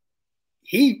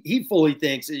 he fully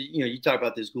thinks, you talk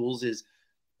about this, Gools, is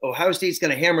Ohio State's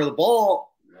going to hammer the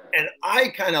ball. And I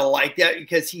kind of like that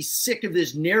because he's sick of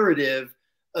this narrative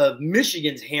of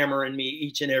Michigan's hammering me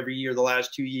each and every year the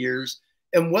last 2 years.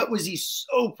 And what was he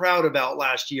so proud about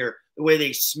last year? The way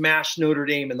they smashed Notre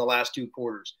Dame in the last 2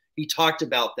 quarters. He talked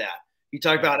about that. He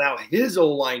talked about how his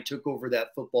O-line took over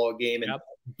that football game and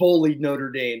bullied Notre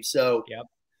Dame. So,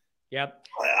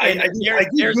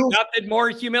 there's nothing more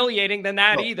humiliating than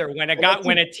that either. When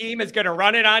a team is going to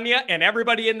run it on you and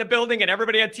everybody in the building and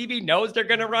everybody on TV knows they're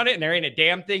going to run it and there ain't a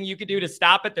damn thing you can do to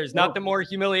stop it. There's nothing more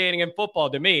humiliating in football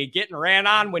to me. Getting ran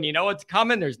on when you know it's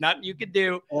coming, there's nothing you can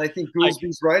do. Well, I think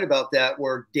Goolsby's right about that,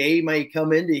 where Day might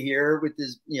come into here with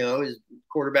his, his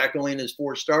quarterback only in his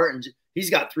 4th start, and he's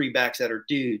got 3 backs that are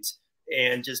dudes.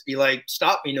 And just be like,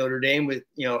 stop me, Notre Dame, with,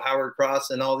 Howard Cross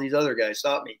and all these other guys.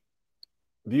 Stop me.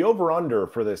 The over-under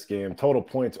for this game, total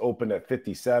points opened at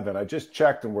 57. I just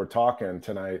checked and we're talking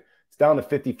tonight. It's down to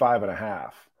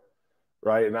 55.5,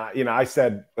 right? And I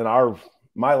said in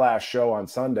my last show on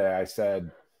Sunday, I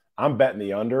said, I'm betting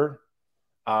the under.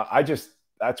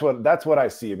 That's what I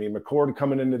see. I mean, McCord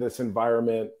coming into this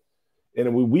environment,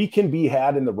 and we can be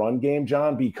had in the run game,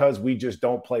 John, because we just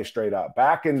don't play straight up.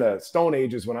 Back in the Stone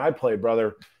Ages when I played,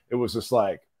 brother, it was just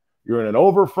like, you're in an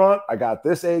over front, I got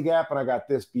this A gap and I got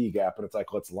this B gap. And it's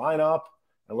like, let's line up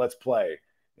and let's play.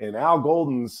 And Al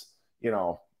Golden's,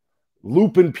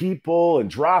 looping people and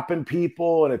dropping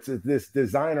people. And it's this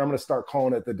designer, I'm going to start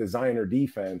calling it the designer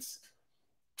defense.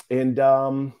 And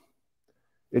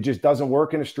it just doesn't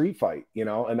work in a street fight,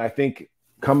 and I think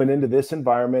coming into this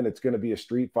environment, it's going to be a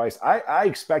street fight. I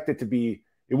expect it to be,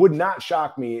 it would not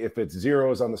shock me if it's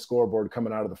zeros on the scoreboard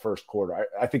coming out of the first quarter.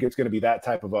 I think it's going to be that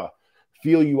type of a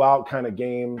feel you out kind of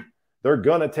game. They're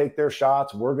going to take their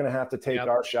shots. We're going to have to take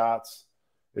our shots.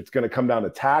 It's going to come down to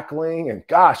tackling. And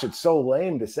gosh, it's so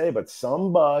lame to say, but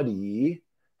somebody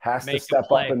has to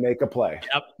step up and make a play.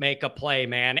 Yep, make a play,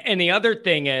 man. And the other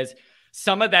thing is,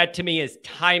 some of that to me is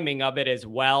timing of it as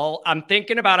well. I'm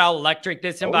thinking about how electric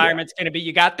this environment's going to be.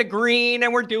 You got the green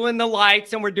and we're doing the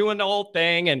lights and we're doing the whole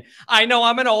thing. And I know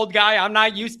I'm an old guy. I'm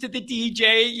not used to the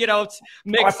DJ,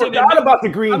 mixing. I forgot about the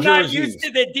green jerseys. I'm not used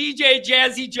to the DJ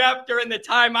Jazzy Jeff during the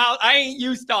timeout. I ain't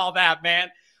used to all that, man.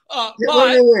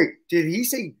 Wait. Did he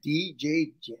say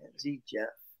DJ Jazzy Jeff?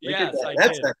 Yes, I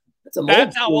did.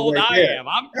 That's how old I am.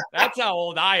 That's how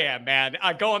old I am, man.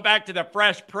 Going back to the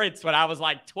Fresh Prince when I was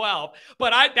like 12.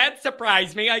 But that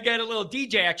surprised me. I get a little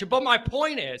DJ action. But my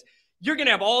point is, you're going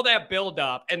to have all that build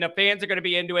up and the fans are going to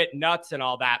be into it, nuts and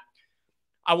all that.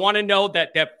 I want to know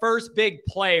that first big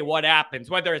play, what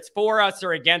happens, whether it's for us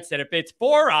or against it. If it's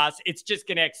for us, it's just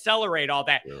going to accelerate all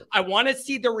that. Yeah. I want to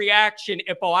see the reaction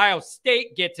if Ohio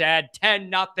State gets ahead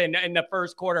 10-0 in the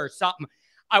first quarter or something.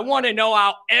 I want to know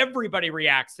how everybody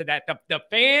reacts to that. The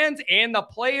fans and the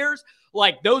players,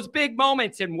 like those big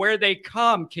moments and where they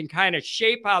come can kind of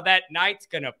shape how that night's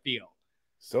going to feel.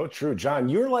 So true, John.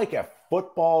 You're like a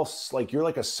you're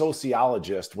like a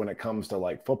sociologist when it comes to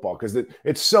like football, because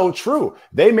it's so true.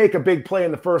 They make a big play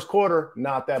in the first quarter,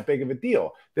 not that big of a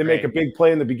deal. They make a big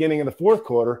play in the beginning of the fourth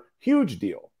quarter, huge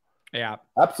deal. Yeah,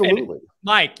 absolutely. And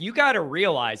Mike, you got to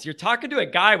realize you're talking to a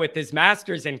guy with his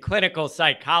master's in clinical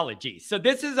psychology. So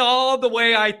this is all the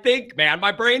way I think, man.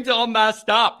 My brain's all messed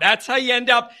up. That's how you end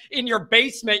up in your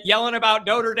basement yelling about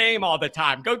Notre Dame all the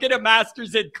time. Go get a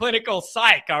master's in clinical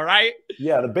psych, all right?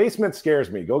 Yeah, the basement scares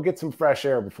me. Go get some fresh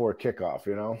air before kickoff,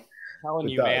 Telling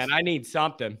you, man, I need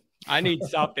something.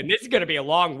 This is going to be a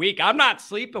long week. I'm not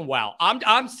sleeping well.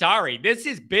 I'm sorry. This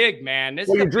is big, man.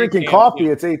 You're drinking coffee.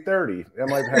 It's 8:30. That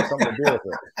might have something to do with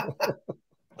it.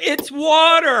 It's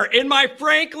water in my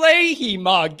Frank Leahy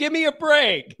mug. Give me a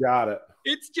break. Got it.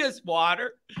 It's just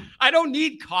water. I don't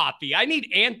need coffee. I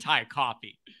need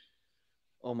anti-coffee.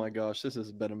 Oh my gosh, this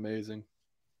has been amazing.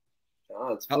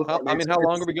 Oh, it's how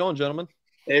long are we going, gentlemen?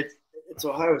 It's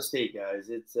Ohio State, guys.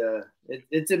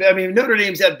 I mean, Notre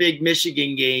Dame's had big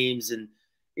Michigan games, and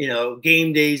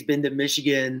game day's been to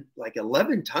Michigan like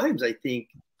 11 times, I think.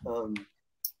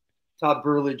 Todd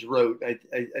Burlage wrote. I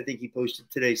think he posted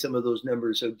today some of those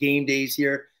numbers. So game days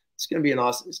here, it's gonna be an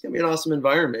awesome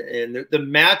environment, and the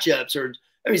matchups are.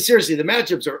 I mean, seriously, the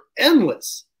matchups are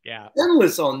endless. Yeah.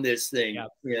 Endless on this thing,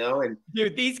 and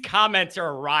dude, these comments are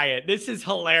a riot. This is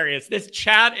hilarious. This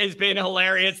chat has been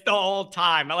hilarious the whole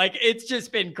time. Like, it's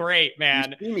just been great,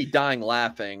 man. You see me dying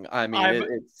laughing. I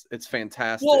mean, it's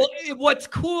fantastic. Well, what's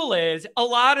cool is a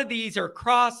lot of these are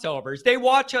crossovers. They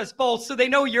watch us both, so they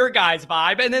know your guys'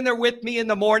 vibe, and then they're with me in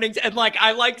the mornings. And like,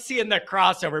 I like seeing the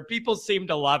crossover. People seem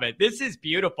to love it. This is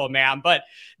beautiful, man. But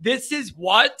this is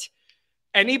what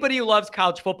anybody who loves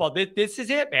college football, this is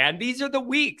it, man. These are the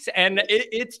weeks, and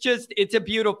it's a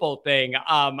beautiful thing.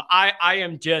 I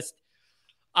am just,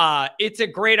 it's a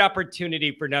great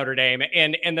opportunity for Notre Dame,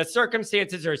 and the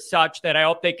circumstances are such that I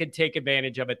hope they can take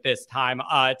advantage of it this time.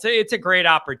 It's a great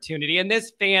opportunity, and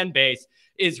this fan base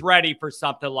is ready for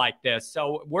something like this.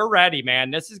 So we're ready,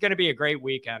 man. This is going to be a great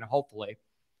weekend, hopefully.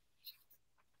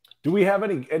 Do we have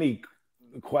any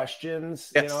questions?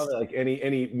 Yes. Like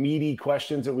any meaty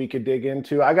questions that we could dig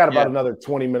into? I got about another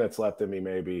 20 minutes left in me,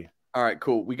 maybe. All right,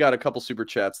 cool. We got a couple super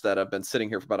chats that have been sitting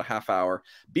here for about a half hour.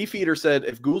 Beefeater said,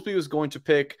 if Goolsby was going to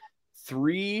pick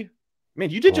 3, man,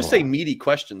 you did just say meaty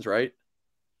questions, right?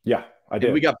 Yeah, I did.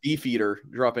 And we got Beefeater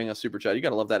dropping a super chat. You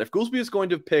got to love that. If Goolsby is going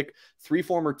to pick 3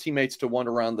 former teammates to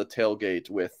wander around the tailgate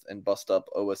with and bust up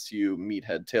OSU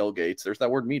meathead tailgates, there's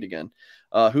that word meat again.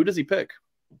 Who does he pick?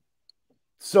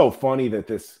 So funny that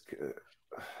this,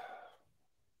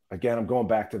 again, I'm going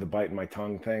back to the biting my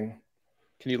tongue thing.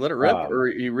 Can you let it rip, or are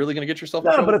you really going to get yourself?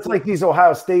 No, but it's like these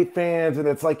Ohio State fans, and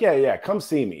it's like, yeah, come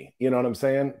see me. You know what I'm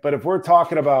saying? But if we're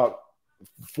talking about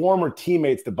former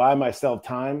teammates to buy myself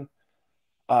time,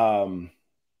 I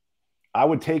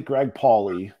would take Greg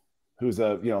Pauly, who's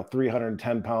a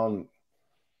 310-pound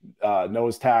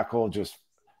nose tackle.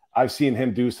 I've seen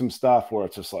him do some stuff where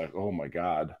it's just like, oh my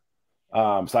God.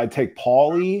 So I'd take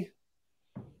Pauly,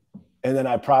 and then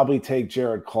I'd probably take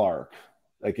Jared Clark.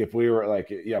 Like, if we were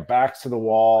like, backs to the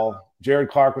wall. Jared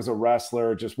Clark was a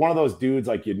wrestler, just one of those dudes,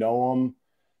 like, him. And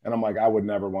I'm like, I would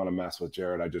never want to mess with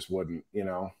Jared. I just wouldn't,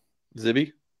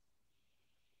 Zibby?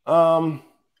 How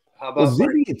about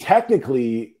Zibby,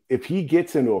 technically, if he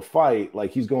gets into a fight,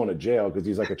 like, he's going to jail because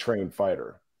he's like a trained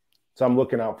fighter. So I'm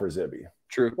looking out for Zibby.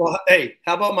 True. Well, hey,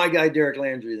 how about my guy Derek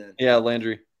Landry then? Yeah,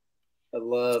 Landry. I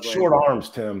love short Landry. Arms,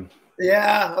 Tim.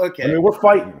 Yeah, okay. I mean, we're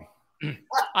fighting.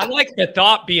 I like the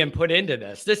thought being put into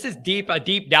this. This is a deep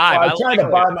dive. Well, I tried to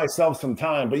buy myself some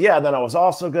time, but then I was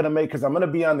also going to make, because I'm going to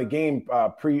be on the game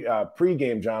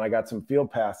pre-game, John. I got some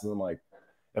field passes. I'm like,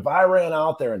 if I ran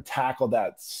out there and tackled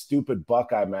that stupid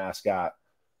Buckeye mascot,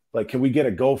 like, can we get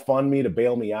a GoFundMe to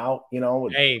bail me out?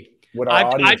 Hey.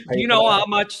 You know how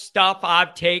much stuff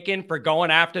I've taken for going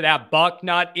after that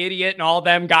Bucknut idiot and all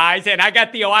them guys? And I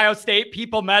got the Ohio State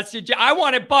people message. I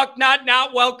wanted Bucknut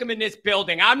not welcome in this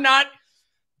building.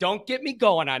 Don't get me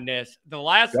going on this. The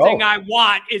last thing I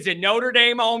want is a Notre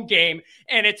Dame home game,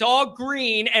 and it's all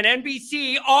green, and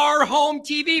NBC, our home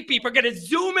TV people, are going to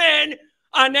zoom in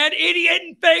on that idiot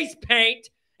in face paint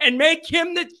and make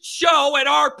him the show at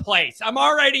our place. I'm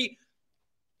already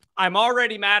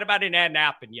mad about it. It hadn't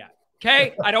happened yet.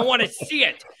 Okay, I don't want to see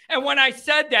it. And when I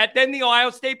said that, then the Ohio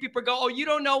State people go, oh, you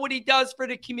don't know what he does for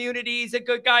the community. He's a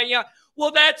good guy. Yeah. Well,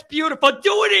 that's beautiful.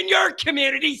 Do it in your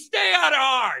community. Stay out of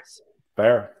ours.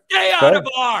 Fair. Stay out of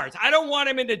ours. I don't want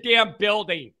him in the damn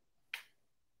building.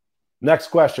 Next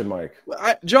question, Mike.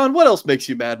 John, what else makes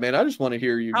you mad, man? I just want to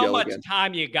hear you yell again. How much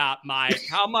time you got, Mike?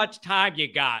 How much time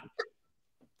you got?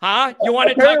 Huh? You want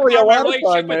to talk about my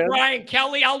relationship with Brian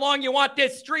Kelly? How long you want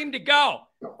this stream to go?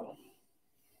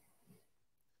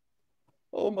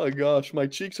 Oh my gosh, my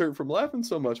cheeks hurt from laughing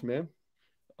so much, man.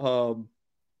 ND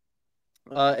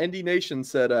Nation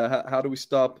said, how do we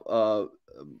stop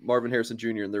Marvin Harrison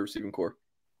Jr. in the receiving corps?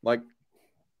 Mike?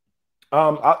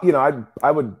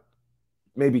 I would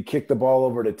maybe kick the ball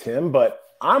over to Tim, but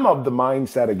I'm of the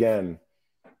mindset, again,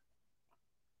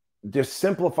 just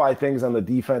simplify things on the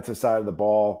defensive side of the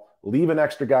ball, leave an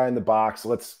extra guy in the box.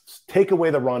 Let's take away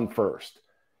the run first.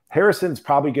 Harrison's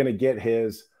probably going to get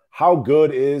his. How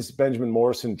good is Benjamin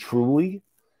Morrison truly?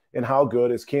 And how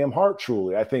good is Cam Hart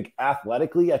truly? I think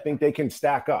athletically, they can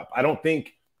stack up. I don't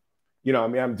think,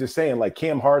 I'm just saying, like,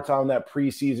 Cam Hart's on that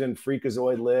preseason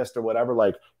freakazoid list or whatever.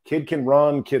 Like, kid can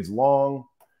run, kid's long.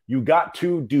 You got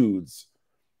two dudes.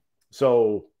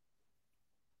 So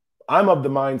I'm of the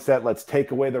mindset, let's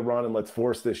take away the run and let's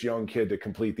force this young kid to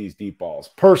complete these deep balls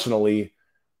personally.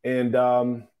 And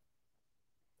I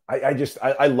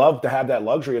love to have that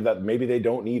luxury of that. Maybe they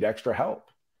don't need extra help.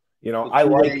 You know, I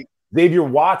like Xavier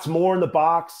Watts more in the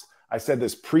box. I said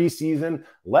this preseason,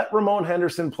 let Ramon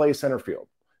Henderson play center field.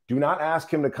 Do not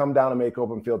ask him to come down and make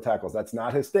open field tackles. That's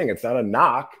not his thing. It's not a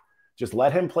knock. Just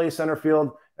let him play center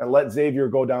field and let Xavier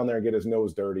go down there and get his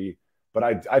nose dirty.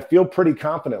 But I feel pretty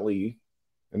confidently,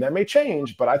 and that may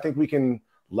change, but I think we can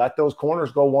let those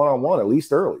corners go one-on-one at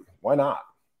least early. Why not?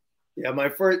 Yeah, my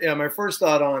first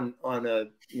thought on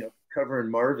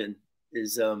covering Marvin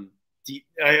is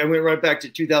I went right back to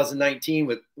 2019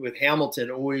 with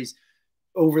Hamilton, always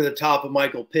over the top of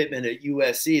Michael Pittman at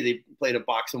USC. They played a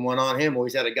box and one on him,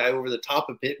 always had a guy over the top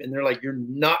of Pittman. They're like, you're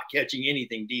not catching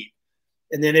anything deep.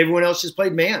 And then everyone else just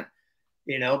played man,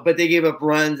 but they gave up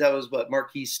runs. That was what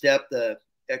Marquise Stepp, the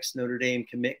ex-Notre Dame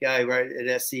commit guy, right,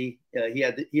 at SC. He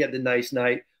had the nice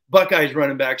night. Buckeyes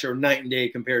running backs are night and day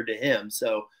compared to him.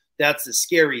 So that's the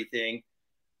scary thing.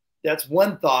 That's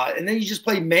one thought. And then you just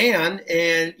play man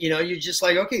and, you're just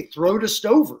like, okay, throw to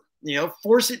Stover,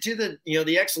 force it to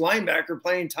the ex-linebacker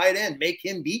playing tight end, make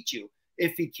him beat you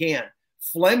if he can.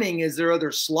 Fleming is their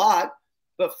other slot,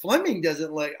 but Fleming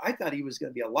doesn't I thought he was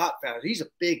going to be a lot faster. He's a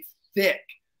big, thick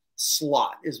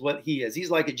slot is what he is.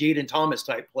 He's like a Jaden Thomas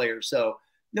type player. So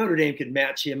Notre Dame could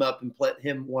match him up and play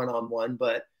him one-on-one,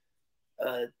 but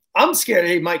I'm scared.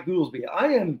 Hey, Mike Goolsby,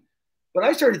 I am. But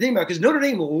I started thinking about, because Notre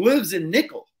Dame lives in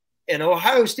nickel, and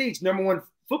Ohio State's number one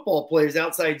football play is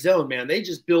outside zone, man. They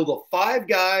just build a 5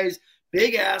 guys,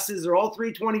 big asses. They're all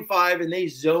 325, and they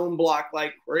zone block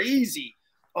like crazy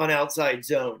on outside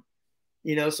zone.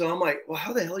 So I'm like, well,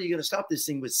 how the hell are you going to stop this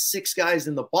thing with 6 guys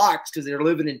in the box because they're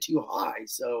living in too high?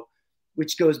 So,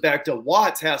 which goes back to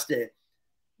Watts has to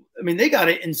 – I mean, they got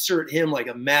to insert him like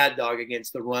a mad dog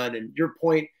against the run. And your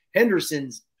point,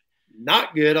 Henderson's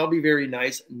not good. I'll be very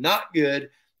nice. Not good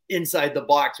inside the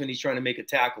box when he's trying to make a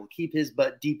tackle. Keep his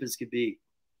butt deep as could be.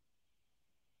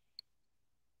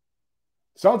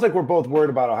 Sounds like we're both worried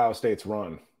about Ohio State's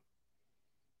run.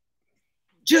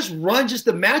 Just run, just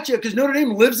the matchup, because Notre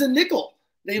Dame lives in nickel.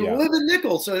 They live in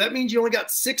nickel, so that means you only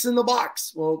got 6 in the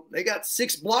box. Well, they got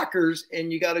 6 blockers,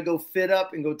 and you got to go fit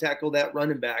up and go tackle that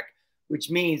running back, which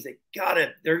means they're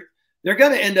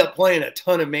going to end up playing a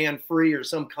ton of man free or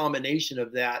some combination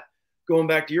of that. Going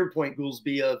back to your point,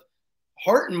 Goolsby, of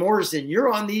Hart and Morrison,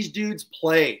 you're on these dudes,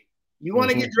 play. You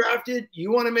want to get drafted,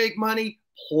 you want to make money,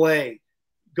 play.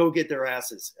 Go get their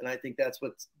asses. And I think that's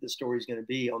what the story is going to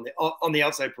be on the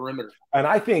outside perimeter. And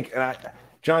I think,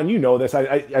 John, you know this.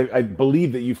 I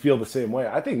believe that you feel the same way.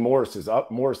 I think Morrison's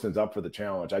up for the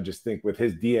challenge. I just think with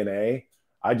his DNA,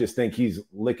 I just think he's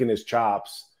licking his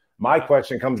chops. My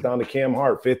question comes down to Cam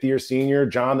Hart, 5th-year senior.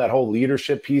 John, that whole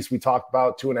leadership piece we talked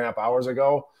about 2.5 hours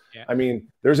ago. Yeah. I mean,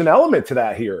 there's an element to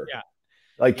that here. Yeah.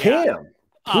 Like, Cam,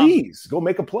 please go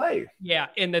make a play. Yeah.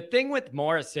 And the thing with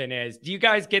Morrison is, do you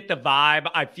guys get the vibe?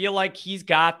 I feel like he's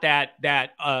got that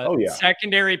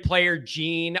secondary player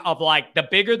gene of like, the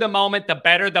bigger the moment, the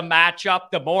better the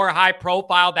matchup, the more high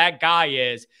profile that guy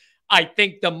is. I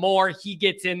think the more he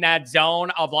gets in that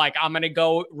zone of like, I'm going to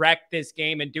go wreck this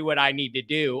game and do what I need to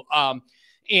do.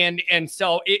 And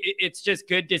so it's just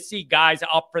good to see guys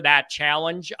up for that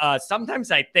challenge. Sometimes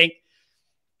I think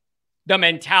the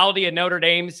mentality of Notre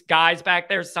Dame's guys back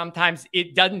there, sometimes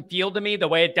it doesn't feel to me the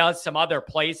way it does some other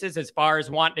places as far as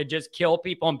wanting to just kill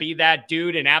people and be that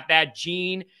dude and have that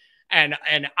gene. And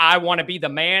I want to be the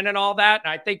man and all that.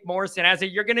 And I think Morrison has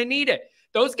it. You're going to need it.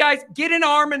 Those guys get an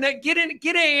arm and get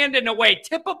a hand in the way,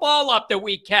 tip a ball up that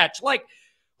we catch. Like,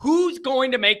 who's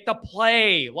going to make the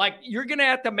play? Like, you're going to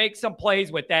have to make some plays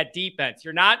with that defense.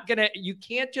 You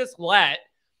can't just let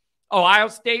Ohio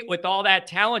State with all that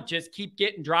talent just keep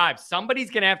getting drives.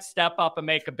 Somebody's going to have to step up and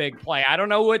make a big play. I don't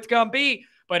know who it's going to be,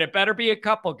 but it better be a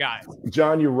couple guys.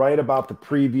 John, you're right about the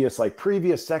previous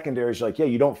secondaries. Like,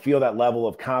 you don't feel that level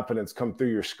of confidence come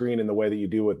through your screen in the way that you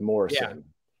do with Morrison. Yeah.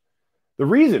 The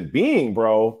reason being,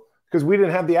 bro, because we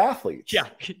didn't have the athletes. Yeah,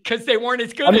 because they weren't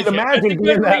as good. I mean, imagine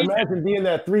being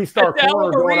that 3-star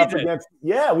corner going up against.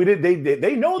 Yeah, we did.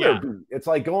 They know they're beat. It's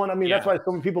like going. I mean, that's why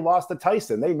so many people lost to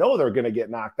Tyson. They know they're going to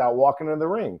get knocked out walking in the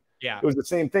ring. Yeah, it was the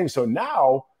same thing. So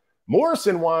now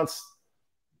Morrison wants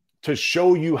to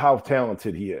show you how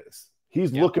talented he is.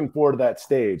 He's looking forward to that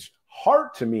stage.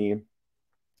 Hart, to me,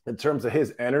 in terms of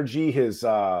his energy, his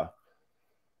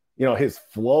his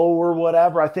flow or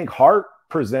whatever, I think Hart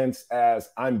presents as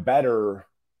I'm better.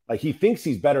 Like, he thinks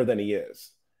he's better than he is,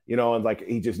 and like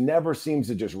he just never seems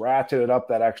to just ratchet it up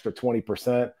that extra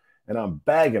 20%. and I'm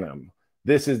bagging them.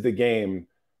 This is the game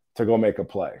to go make a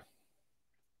play.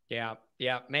 Yeah,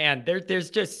 man. There's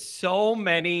just so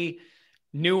many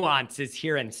nuances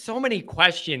here and so many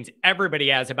questions everybody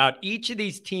has about each of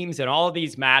these teams and all of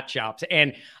these matchups.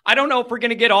 And I don't know if we're going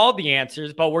to get all the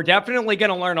answers, but we're definitely going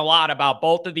to learn a lot about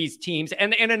both of these teams.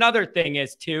 And another thing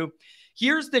is too,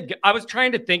 I was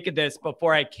trying to think of this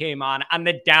before I came on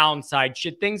the downside.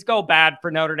 Should things go bad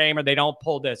for Notre Dame or they don't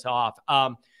pull this off?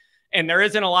 And there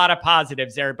isn't a lot of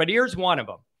positives there, but here's one of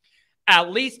them.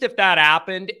 At least if that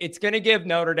happened, it's going to give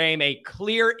Notre Dame a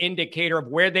clear indicator of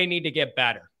where they need to get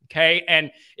better. Okay.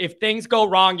 And if things go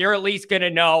wrong, you're at least going to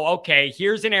know, okay,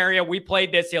 here's an area we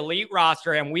played this elite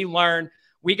roster and we learned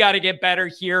we got to get better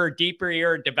here, or deeper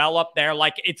here, or develop there.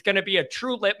 Like, it's going to be a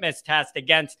true litmus test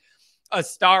against a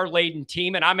star-laden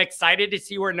team. And I'm excited to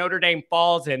see where Notre Dame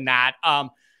falls in that.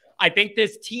 I think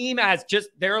this team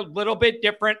they're a little bit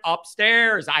different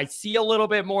upstairs. I see a little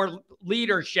bit more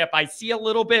leadership. I see a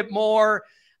little bit more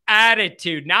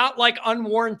attitude, not like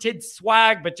unwarranted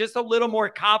swag, but just a little more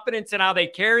confidence in how they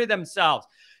carry themselves.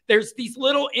 There's these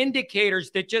little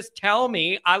indicators that just tell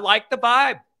me I like the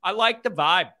vibe. I like the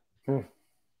vibe.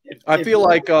 I feel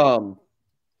like I'm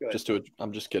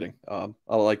just kidding. I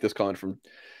like this comment from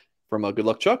Good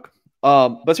Luck Chuck.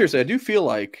 But seriously, I do feel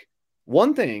like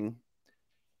one thing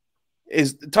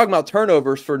is talking about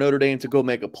turnovers for Notre Dame to go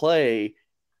make a play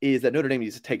is that Notre Dame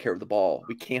needs to take care of the ball.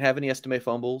 We can't have any Estime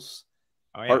fumbles.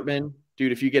 Oh, yeah. Hartman,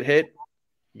 dude, if you get hit,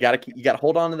 you gotta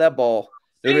hold on to that ball.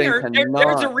 There's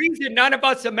a reason none of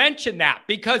us have mentioned that,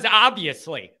 because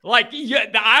obviously,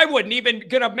 I wouldn't even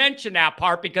gonna mention that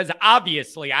part, because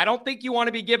obviously I don't think you want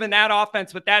to be giving that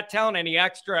offense with that talent any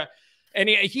extra. And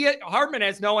Hartman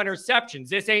has no interceptions.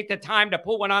 This ain't the time to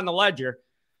put one on the ledger.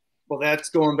 Well, that's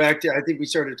going back to, I think we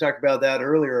started to talk about that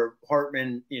earlier.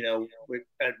 Hartman,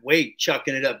 at Wake,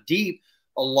 chucking it up deep.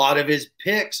 A lot of his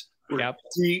picks were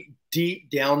deep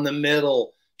down the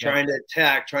middle, trying to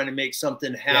attack, trying to make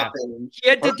something happen. He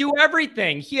had to do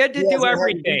everything.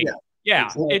 Yeah,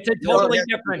 it's a totally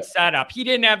different setup. He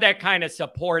didn't have that kind of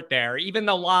support there. Even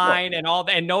the line and all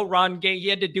that, and no run game. He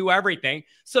had to do everything.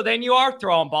 So then you are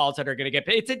throwing balls that are going to get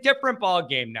paid. It's a different ball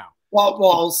game now. Well,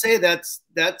 I'll say that's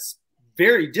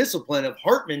very disciplined of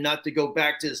Hartman not to go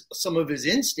back to some of his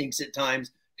instincts at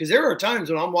times, because there are times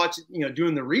when I'm watching,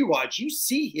 doing the rewatch, you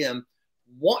see him.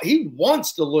 He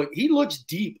wants to look. He looks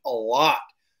deep a lot,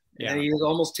 and he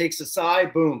almost takes a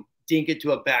side, boom, dink it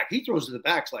to a back. He throws to the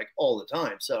backs like all the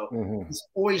time, so he's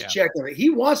always checking it. He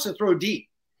wants to throw deep.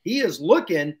 He is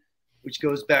looking, which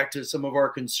goes back to some of our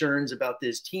concerns about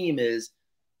this team is,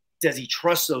 does he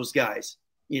trust those guys?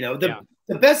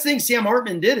 The best thing Sam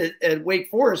Hartman did at Wake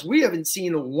Forest, we haven't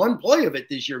seen one play of it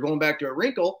this year, going back to a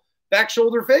wrinkle, back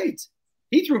shoulder fades.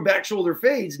 He threw back shoulder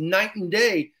fades night and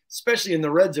day, especially in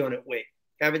the red zone at Wake.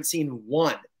 Haven't seen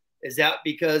one. Is that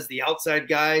because the outside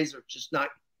guys are just not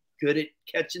good at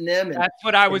catching them? That's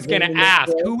what I was going to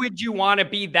ask. Who would you want to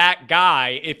be that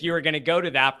guy if you were going to go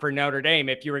to that for Notre Dame,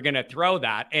 if you were going to throw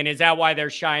that? And is that why they're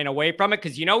shying away from it?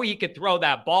 Because he could throw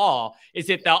that ball.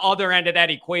 Is it the other end of that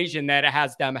equation that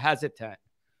has them hesitant?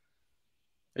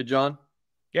 Hey, John.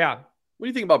 Yeah. What do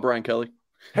you think about Brian Kelly?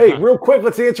 Hey, real quick,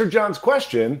 let's answer John's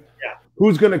question. Yeah.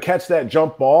 Who's going to catch that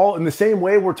jump ball? In the same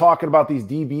way we're talking about these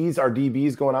DBs, our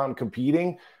DBs going out and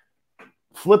competing,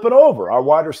 flip it over. Our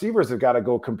wide receivers have got to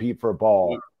go compete for a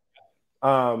ball.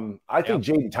 I think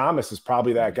Jaden Thomas is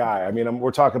probably that guy. I mean,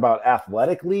 we're talking about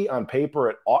athletically. On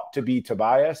paper, it ought to be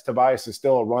Tobias. Tobias is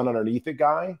still a run underneath it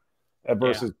guy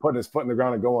versus putting his foot in the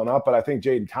ground and going up. But I think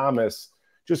Jaden Thomas,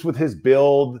 just with his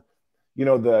build,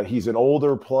 he's an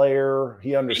older player.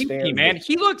 He understands. Beefy, man.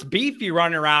 He looks beefy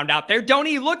running around out there. Don't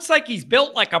he? Looks like he's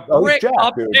built like a brick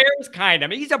upstairs, kind of.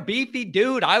 He's a beefy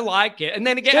dude. I like it. And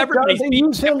then again, everybody's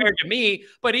beefy compared to me,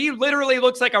 but he literally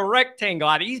looks like a rectangle.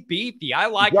 He's beefy. I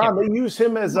like him. They use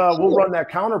him as we'll run that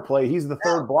counter play. He's the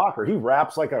third blocker. He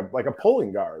wraps like a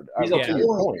pulling guard.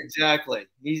 Exactly.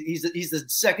 He's the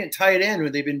second tight end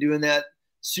when they've been doing that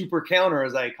super counter,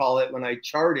 as I call it. When I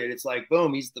chart it, it's like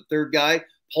boom, he's the third guy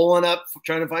pulling up,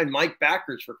 trying to find Mike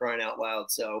backers, for crying out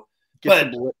loud. So,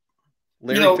 but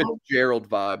Larry Fitzgerald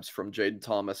vibes from Jaden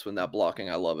Thomas when that blocking.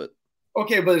 I love it.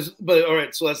 Okay, but all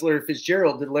right. So that's Larry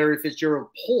Fitzgerald. Did Larry Fitzgerald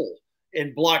pull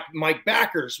and block Mike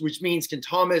backers, which means can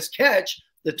Thomas catch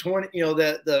the 20?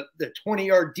 The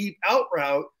 20-yard deep out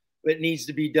route that needs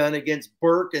to be done against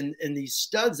Burke and these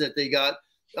studs that they got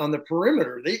on the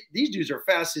perimeter. These dudes are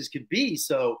fast as could be.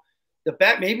 So. The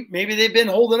back, maybe they've been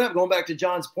holding up. Going back to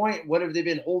John's point, what have they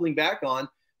been holding back on?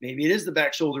 Maybe it is the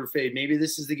back shoulder fade. Maybe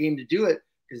this is the game to do it,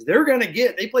 because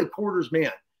they play quarters man.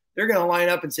 They're going to line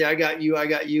up and say, I got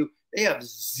you. They have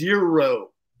zero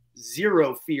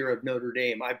zero fear of Notre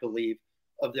Dame, I believe,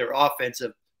 of their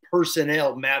offensive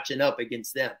personnel matching up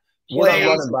against them. We're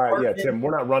not running by, Tim,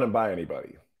 we're not running by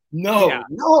anybody. No.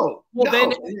 Well,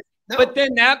 then, but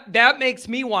then that makes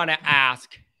me want to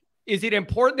ask, is it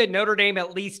important that Notre Dame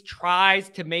at least tries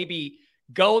to maybe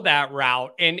go that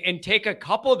route and take a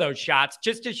couple of those shots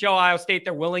just to show Ohio State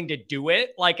they're willing to do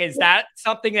it? Like, is that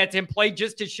something that's in play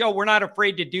just to show we're not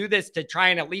afraid to do this, to try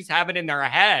and at least have it in their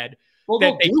head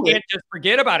that they can't just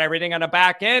forget about everything on the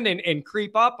back end and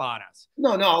creep up on us?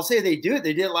 No, I'll say they do it.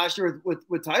 They did it last year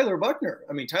with Tyler Buckner.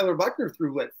 I mean, Tyler Buckner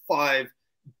threw 5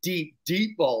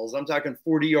 deep balls. I'm talking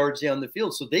 40 yards down the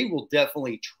field. So they will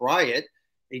definitely try it.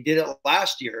 They did it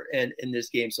last year and in this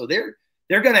game. So they're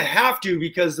going to have to,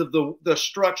 because of the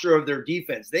structure of their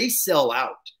defense. They sell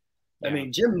out. Yeah. I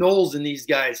mean, Jim Knowles and these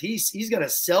guys, he's going to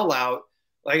sell out.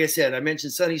 Like I said, I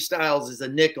mentioned Sonny Styles is a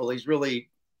nickel.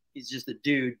 He's just a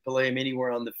dude. Play him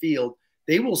anywhere on the field.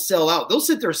 They will sell out. They'll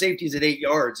sit their safeties at 8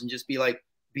 yards and just be like,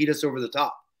 beat us over the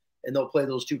top. And they'll play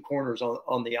those 2 corners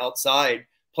on the outside.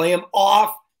 Play them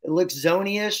off. It looks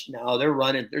zone-ish. No, they're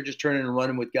running. They're just turning and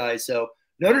running with guys. So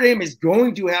Notre Dame is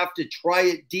going to have to try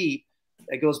it deep.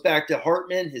 That goes back to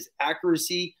Hartman, his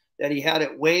accuracy that he had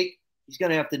at Wake. He's going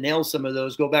to have to nail some of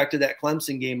those. Go back to that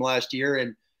Clemson game last year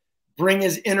and bring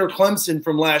his inner Clemson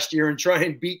from last year and try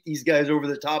and beat these guys over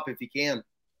the top if he can.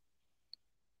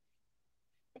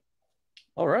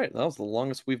 All right. That was the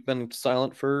longest we've been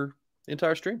silent for the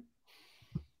entire stream.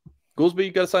 Goolsby,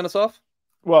 you got to sign us off?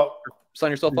 Well, sign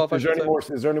yourself off. Is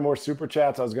there any more super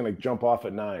chats? I was going to jump off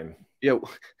at 9.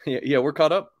 Yeah, we're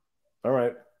caught up. All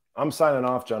right. I'm signing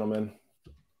off, gentlemen.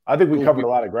 I think we covered a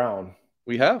lot of ground.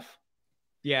 We have.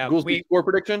 Yeah. Goolsby, score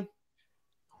prediction?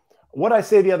 What I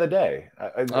say the other day?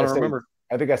 I don't remember.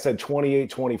 I think I said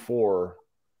 28-24.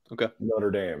 Okay.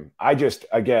 Notre Dame. I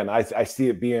see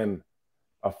it being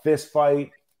a fist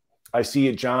fight. I see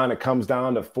it, John. It comes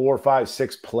down to 4, 5,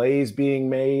 6 plays being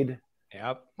made.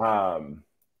 Yep.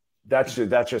 That's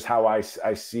just how I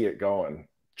see it going.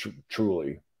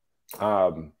 Truly.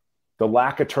 The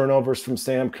lack of turnovers from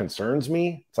Sam concerns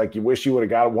me. It's like you wish you would have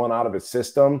got one out of his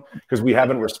system because we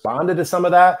haven't responded to some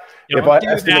of that. Don't let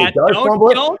me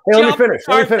finish.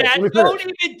 Don't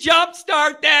even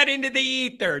jumpstart that into the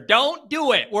ether. Don't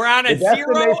do it. We're on a 0,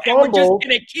 and we're just going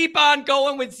to keep on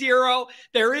going with 0.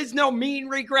 There is no mean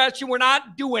regression. We're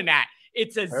not doing that.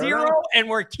 It's a 0, and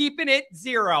we're keeping it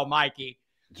 0, Mikey.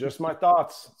 Just my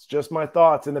thoughts. It's just my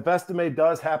thoughts. And if Estime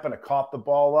does happen to cough the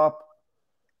ball up,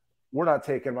 we're not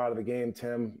taking him out of the game,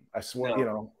 Tim. I swear, we're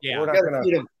not going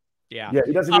to. Yeah,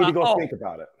 he doesn't need to go think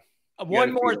about it.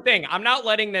 One more thing. I'm not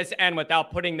letting this end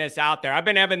without putting this out there. I've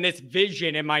been having this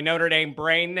vision in my Notre Dame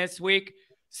brain this week.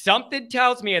 Something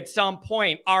tells me at some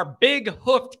point our big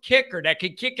hoofed kicker that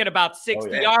could kick it about 60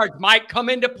 yards might come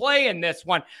into play in this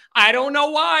one. I don't know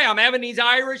why. I'm having these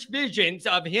Irish visions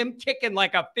of him kicking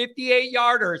like a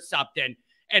 58-yarder or something,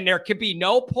 and there could be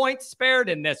no points spared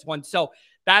in this one. So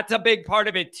that's a big part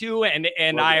of it too, and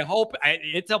I hope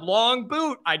it's a long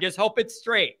boot. I just hope it's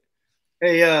straight.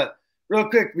 Hey, real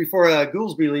quick before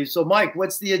Goolsby leaves. So, Mike,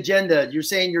 what's the agenda? You're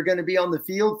saying you're going to be on the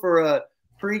field for a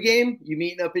pregame? You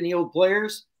meeting up any old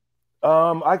players?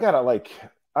 I'm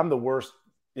the worst,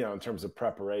 in terms of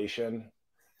preparation.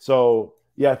 So,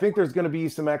 I think there's going to be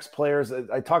some ex-players.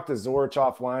 I talked to Zorich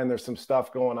offline. There's some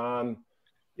stuff going on.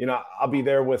 I'll be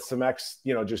there with some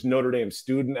just Notre Dame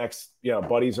student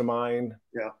buddies of mine.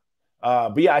 Yeah.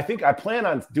 But I think I plan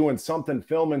on doing something,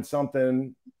 filming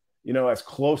something, as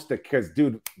close to, because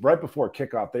dude, right before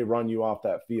kickoff, they run you off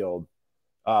that field.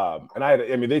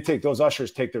 And those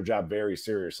ushers take their job very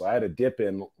seriously. I had a dip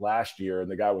in last year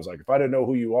and the guy was like, if I didn't know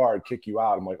who you are, I'd kick you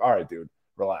out. I'm like, all right, dude,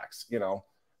 relax,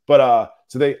 but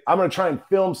I'm going to try and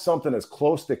film something as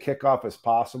close to kickoff as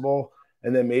possible.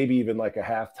 And then maybe even like a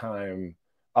halftime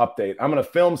update. I'm going to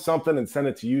film something and send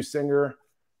it to you, Singer,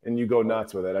 and you go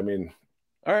nuts with it. I mean,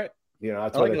 all right.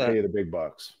 That's why they pay you the big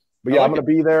bucks. But I'm going to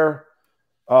be there.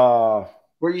 Where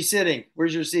are you sitting?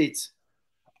 Where's your seats?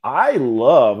 I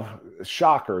love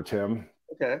shocker, Tim.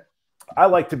 Okay. I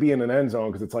like to be in an end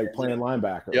zone because it's like playing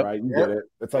linebacker, right? You get it.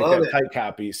 It's like that tight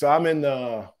copy. So I'm in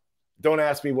don't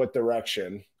ask me what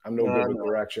direction. I'm no good with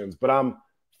directions, but I'm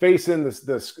facing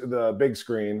the big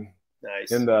screen.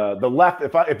 Nice. In the left,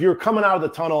 if you're coming out of the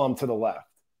tunnel, I'm to the left.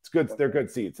 It's good. They're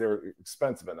good seats. They're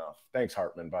expensive enough. Thanks,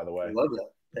 Hartman, by the way. I love that.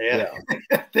 Yeah.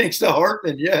 Thanks to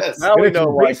Hartman. Yes. Now we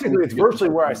know. Basically, it's virtually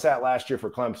where I sat last year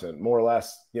for Clemson, more or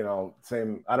less.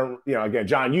 Same. I don't. Again,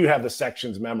 John, you have the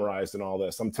sections memorized and all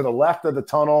this. I'm to the left of the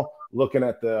tunnel, looking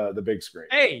at the big screen.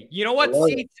 Hey, you know what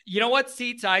seats? You know what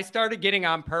seats I started getting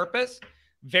on purpose?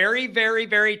 very, very,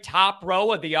 very top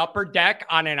row of the upper deck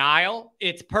on an aisle.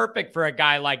 It's perfect for a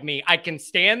guy like me. I can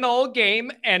stand the whole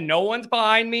game and no one's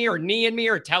behind me or kneeing me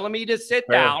or telling me to sit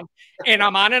down. And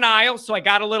I'm on an aisle, so I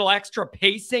got a little extra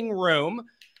pacing room.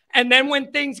 And then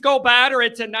when things go bad or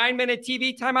it's a 9-minute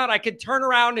TV timeout, I could turn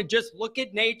around and just look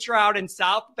at nature out in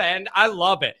South Bend. I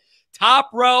love it. Top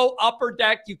row, upper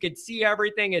deck, you can see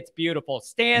everything. It's beautiful.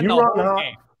 Stand the whole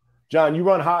game. John, you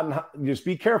run hot and hot. Just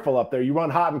be careful up there. You run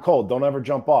hot and cold. Don't ever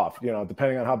jump off,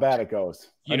 depending on how bad it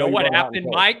goes. You know what happened,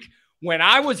 Mike? When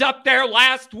I was up there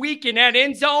last week in that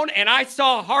end zone and I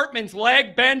saw Hartman's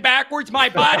leg bend backwards, my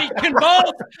body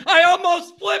convulsed. I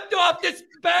almost flipped off this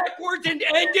backwards and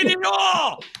ended it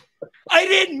all. I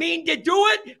didn't mean to do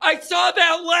it. I saw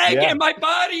that leg and my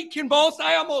body convulsed.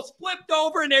 I almost flipped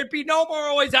over and there'd be no more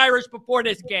Always Irish before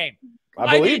this game.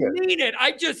 I didn't mean it.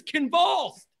 I just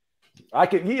convulsed.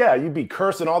 You'd be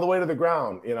cursing all the way to the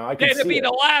ground. I could It'd be the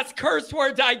last curse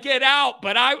words I get out.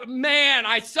 But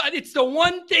I saw it's the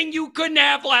one thing you couldn't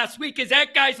have last week is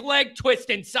that guy's leg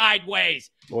twisting sideways.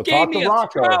 Well, talk to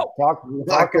Rocco.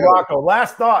 Talk to Rocco.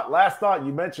 Last thought.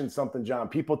 You mentioned something, John.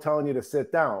 People telling you to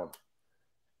sit down.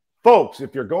 Folks,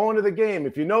 if you're going to the game,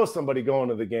 if you know somebody going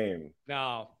to the game,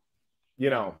 no.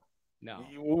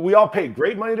 We all paid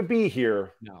great money to be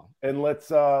here. No. And let's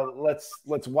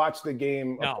watch the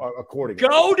game accordingly.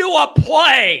 Go to a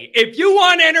play. If you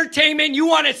want entertainment, you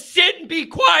want to sit and be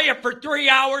quiet for 3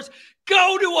 hours,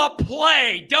 go to a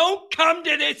play. Don't come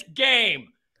to this game.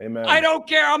 Amen. I don't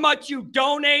care how much you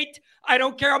donate. I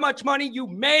don't care how much money you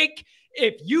make.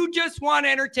 If you just want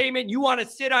entertainment, you want to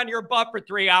sit on your butt for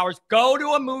 3 hours, go to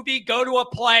a movie, go to a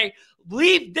play.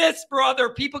 Leave this for other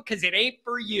people because it ain't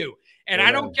for you. And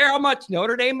I don't care how much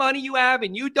Notre Dame money you have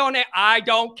and you donate. I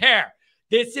don't care.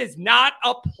 This is not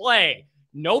a play.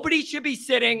 Nobody should be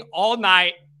sitting all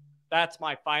night. That's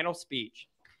my final speech.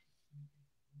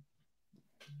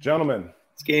 Gentlemen,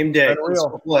 it's game day. It's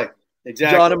play.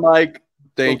 Exactly. John and Mike,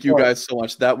 thank you guys so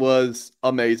much. That was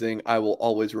amazing. I will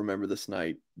always remember this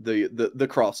night. The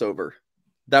crossover.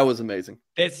 That was amazing.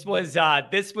 This was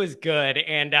good,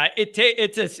 and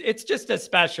it's just a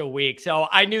special week. So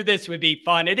I knew this would be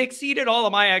fun. It exceeded all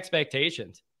of my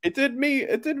expectations. It did me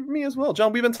as well,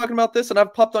 John. We've been talking about this, and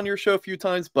I've popped on your show a few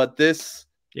times, but this,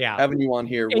 having you on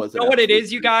here was. You know what it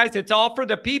is, you guys? It's all for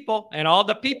the people, and all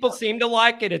the people seem to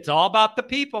like it. It's all about the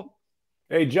people.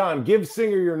 Hey, John, give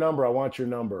Singer your number. I want your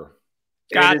number.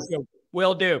 Gotcha.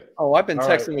 Will do. Oh, I've been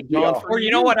texting with John. Or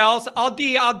you know what else? I'll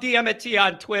DM it to you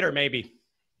on Twitter, maybe.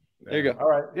 There you go. All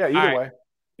right. Yeah, either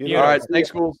way. All right. Thanks,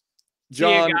 cool.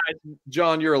 John,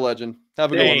 you're a legend.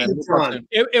 Have a good one, man.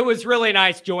 It was really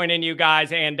nice joining you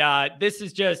guys. And this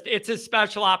is it's a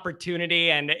special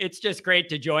opportunity. And it's just great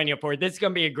to join you for it. This is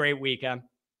going to be a great weekend.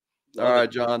 All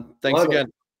right, John. Thanks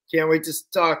again. Can't wait to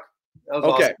talk. That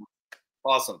was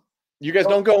awesome. You guys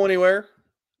don't go anywhere.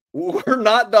 We're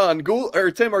not done.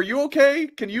 Tim, are you okay?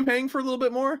 Can you hang for a little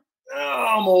bit more?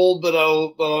 I'm old, but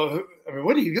I mean,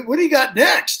 what do you got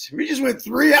next? We just went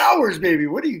 3 hours, baby.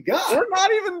 What do you got? We're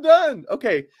not even done.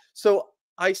 Okay, so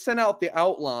I sent out the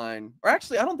outline, or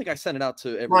actually, I don't think I sent it out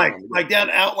to everyone. Mike, that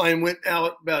outline went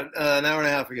out about an hour and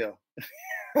a half ago.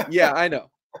 Yeah, I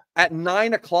know. At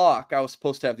 9 o'clock, I was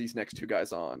supposed to have these next two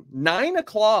guys on. 9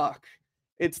 o'clock.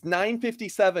 It's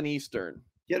 9:57 Eastern.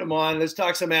 Get them on. Let's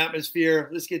talk some atmosphere.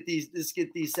 Let's get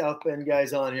these South Bend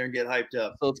guys on here and get hyped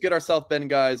up. So let's get our South Bend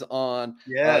guys on.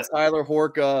 Yes. Tyler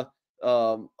Horka,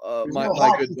 my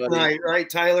good buddy. Tonight, right,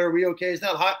 Tyler? Are we okay? It's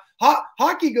not hot.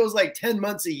 Hockey goes like 10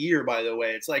 months a year, by the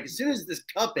way. It's like as soon as this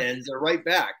cup ends, they're right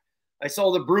back. I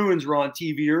saw the Bruins were on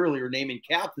TV earlier naming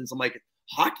captains. I'm like,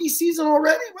 hockey season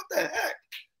already? What the heck?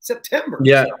 September.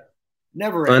 Yeah.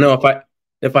 Never ends. I know.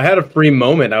 If I had a free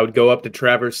moment, I would go up to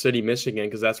Traverse City, Michigan,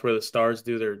 because that's where the Stars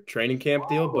do their training camp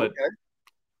deal. But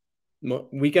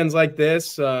weekends like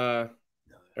this, or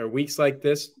weeks like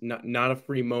this, not a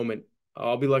free moment.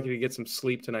 I'll be lucky to get some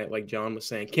sleep tonight, like John was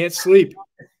saying. Can't sleep.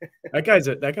 That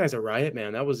guy's a riot,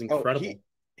 man. That was incredible.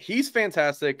 He's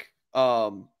fantastic.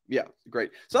 Yeah, great.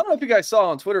 So I don't know if you guys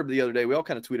saw on Twitter the other day, we all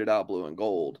kind of tweeted out blue and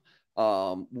gold.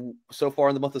 So far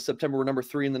in the month of September, we're number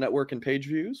 3 in the network in page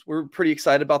views. We're pretty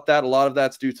excited about that. A lot of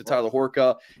that's due to Tyler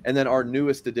Horka, and then our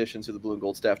newest addition to the blue and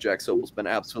gold staff, Jack Soble, has been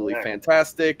absolutely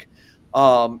fantastic.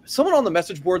 Someone on the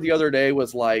message board the other day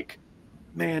was like,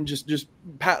 man, just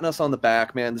patting us on the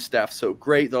back, man. The staff's so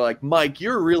great. They're like, Mike,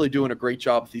 you're really doing a great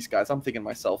job with these guys. I'm thinking to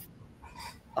myself,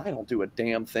 I don't do a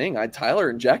damn thing. Tyler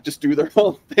and Jack just do their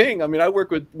own thing. I mean, I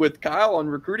work with Kyle on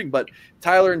recruiting, but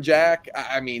Tyler and Jack,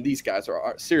 I mean, these guys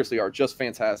are seriously just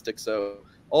fantastic. So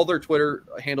all their Twitter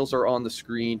handles are on the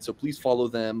screen. So please follow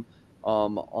them.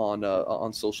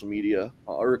 on social media,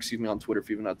 or excuse me, on Twitter if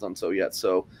you've not done so yet.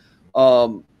 So,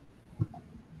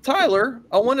 Tyler,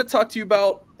 I want to talk to you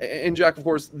about, and Jack, of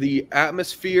course, the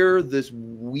atmosphere this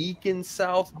week in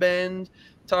South Bend.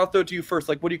 Tyler, I'll throw it to you first.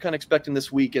 Like, what are you kind of expecting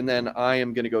this week? And then I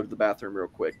am going to go to the bathroom real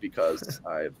quick because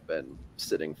I've been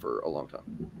sitting for a long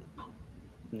time.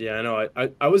 Yeah, I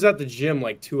know. I was at the gym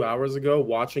like 2 hours ago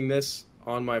watching this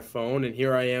on my phone, and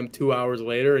here I am 2 hours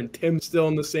later, and Tim's still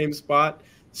in the same spot.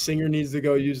 Singer needs to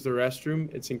go use the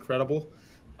restroom. It's incredible.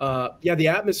 Yeah, the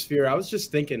atmosphere. I was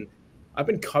just thinking, I've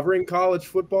been covering college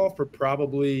football for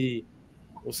probably,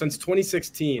 since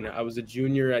 2016. I was a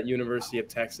junior at University of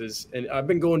Texas, and I've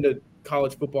been going to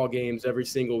college football games every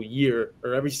single year,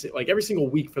 or every single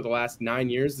week for the last 9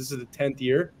 years. This is the 10th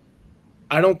year.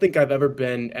 I don't think I've ever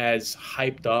been as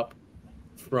hyped up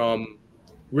from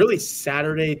really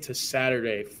Saturday to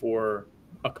Saturday for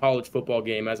a college football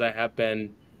game as I have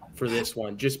been for this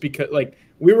one, just because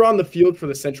we were on the field for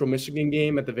the Central Michigan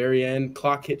game at the very end.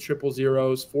 Clock hit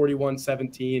 000s,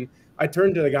 41-17. I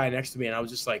turned to the guy next to me and I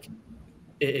was just like,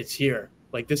 it's here.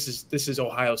 Like, this is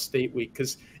Ohio State week,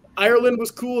 because Ireland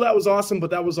was cool. That was awesome. But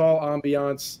that was all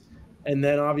ambiance. And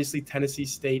then obviously Tennessee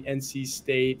State, NC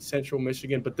State, Central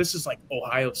Michigan. But this is like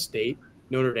Ohio State,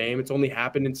 Notre Dame. It's only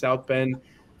happened in South Bend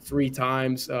 3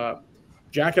 times.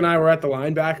 Jack and I were at the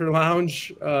linebacker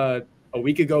lounge a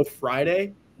week ago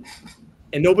Friday,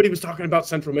 and nobody was talking about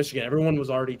Central Michigan. Everyone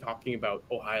was already talking about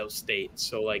Ohio State.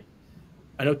 So, like,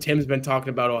 I know Tim's been talking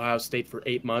about Ohio State for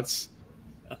 8 months.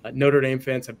 Notre Dame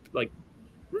fans have, like,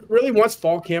 really, once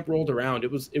fall camp rolled around,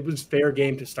 it was fair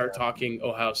game to start talking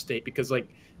Ohio State, because, like,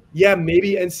 yeah,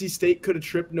 maybe NC State could have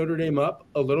tripped Notre Dame up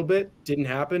a little bit. Didn't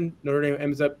happen. Notre Dame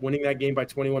ends up winning that game by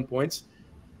 21 points.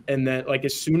 And then, like,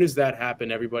 as soon as that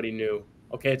happened, everybody knew,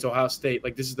 okay, it's Ohio State.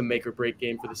 Like, this is the make or break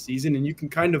game for the season. And you can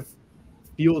kind of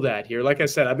feel that here. Like I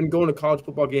said, I've been going to college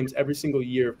football games every single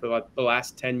year for like the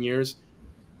last 10 years.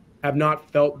 Have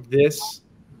not felt this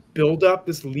build up,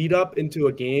 this lead up into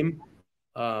a game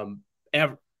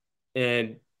ever.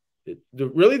 And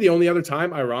really the only other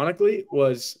time, ironically,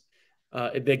 was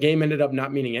the game ended up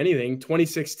not meaning anything.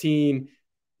 2016,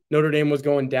 Notre Dame was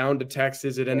going down to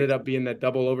Texas. It ended up being that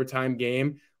double overtime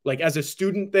game. Like, as a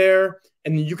student there,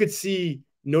 and you could see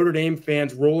Notre Dame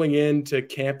fans rolling into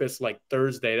campus like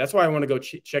Thursday. That's why I want to go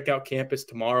check out campus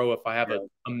tomorrow if I have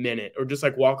a minute, or just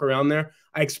like walk around there.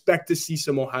 I expect to see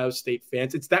some Ohio State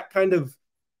fans. It's that kind of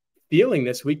feeling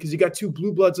this week, because you got 2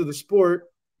 blue bloods of the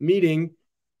sport meeting,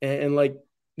 and like,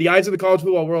 the eyes of the college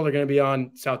football world are going to be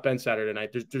on South Bend Saturday night.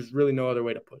 There's really no other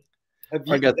way to put it.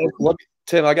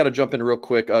 Tim, I got to jump in real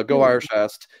quick. Go Irish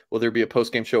asked, will there be a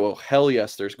post-game show? Oh, hell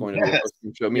yes, there's going to be a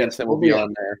post-game show. Me and Tim will be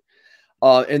on there.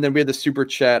 And then we had the super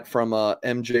chat from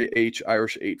MJH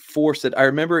Irish 84 said, I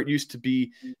remember it used to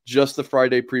be just the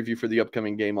Friday preview for the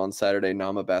upcoming game on Saturday. Now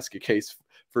I'm a basket case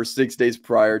for 6 days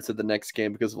prior to the next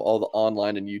game because of all the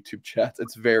online and YouTube chats.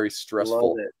 It's very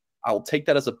stressful. I'll take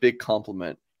that as a big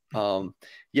compliment.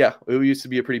 Yeah, it used to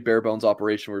be a pretty bare bones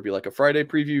operation where it'd be like a Friday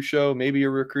preview show, maybe a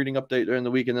recruiting update during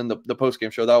the week, and then the post game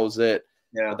show. That was it.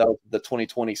 Yeah, that was the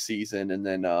 2020 season, and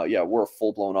then yeah, we're a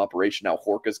full blown operation now.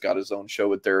 Horka's got his own show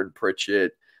with Darren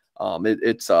Pritchett.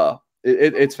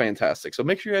 It's fantastic. So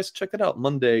make sure you guys check it out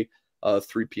Monday,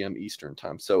 3 p.m. Eastern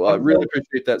time. So I really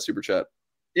appreciate that super chat.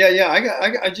 Yeah.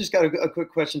 I just got a quick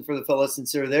question for the fellas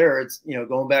since they're there. It's,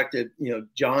 going back to,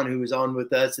 John, who was on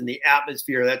with us, and the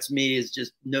atmosphere. That's me, as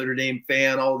just Notre Dame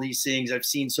fan, all these things. I've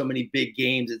seen so many big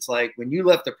games. It's like when you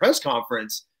left the press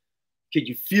conference, could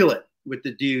you feel it with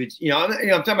the dudes? I'm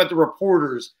talking about the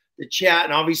reporters, the chat,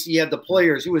 and obviously you had the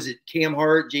players. Who was it? Cam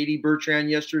Hart, JD Bertrand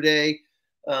yesterday.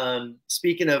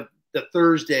 Speaking of the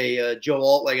Thursday, Joe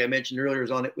Alt, like I mentioned earlier, was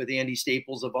on it with Andy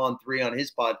Staples of On 3 on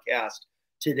his podcast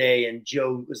today, and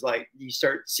Joe was like, you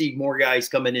start to see more guys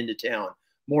coming into town,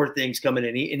 more things coming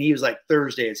in, and he was like,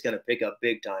 Thursday it's going to pick up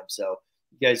big time. So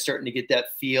you guys starting to get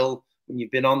that feel when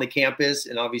you've been on the campus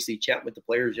and obviously chatting with the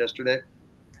players yesterday?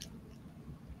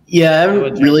 Yeah, I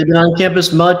haven't really been on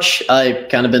campus much. I've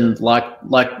kind of been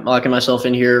locking myself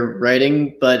in here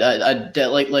writing, but I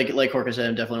like Horka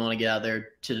said, I definitely want to get out there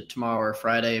to tomorrow or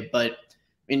Friday. But I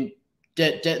mean,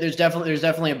 there's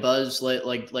definitely a buzz,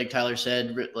 like Tyler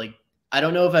said. Like, I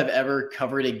don't know if I've ever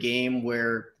covered a game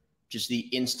where just the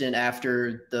instant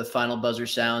after the final buzzer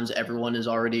sounds, everyone is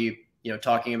already,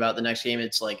 talking about the next game.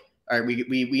 It's like, all right,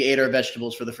 we ate our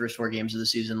vegetables for the first 4 games of the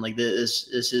season. Like, this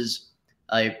is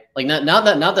not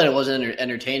that it wasn't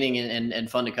entertaining and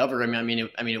fun to cover. I mean,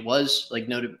 it was. Like,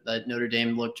 Notre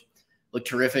Dame looked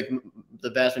terrific the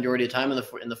vast majority of the time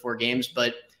in the 4 games,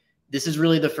 but this is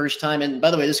really the first time. And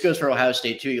by the way, this goes for Ohio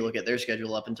State too. You look at their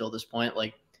schedule up until this point,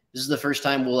 like, this is the first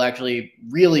time we'll actually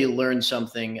really learn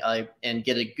something and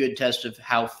get a good test of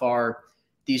how far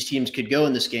these teams could go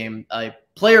in this game.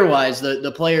 Player-wise,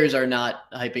 the players are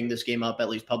not hyping this game up, at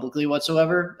least publicly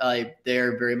whatsoever.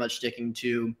 They're very much sticking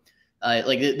to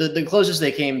like the closest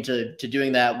they came to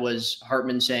doing that was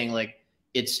Hartman saying like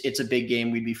it's a big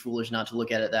game. We'd be foolish not to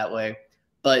look at it that way.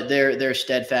 But they're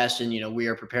steadfast and, you know, we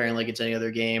are preparing like it's any other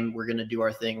game. We're going to do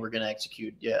our thing. We're going to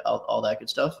execute. Yeah, all that good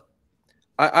stuff.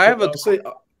 I have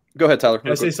go ahead, Tyler.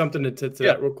 Can I say something to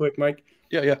that real quick, Mike?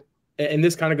 Yeah. And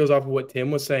this kind of goes off of what Tim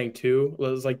was saying too. It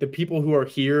was like the people who are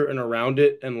here and around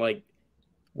it, and like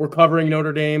we're covering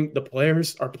Notre Dame. The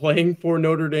players are playing for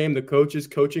Notre Dame. The coach is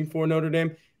coaching for Notre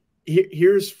Dame.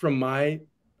 Here's from my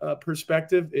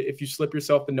perspective. If you slip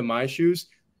yourself into my shoes,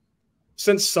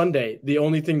 since Sunday, the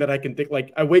only thing that I can think,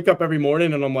 like I wake up every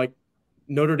morning and I'm like,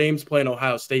 Notre Dame's playing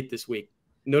Ohio State this week.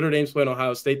 Notre Dame's playing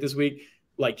Ohio State this week.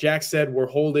 Like Jack said, we're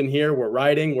holding here. We're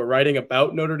writing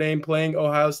about Notre Dame playing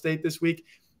Ohio State this week.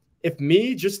 If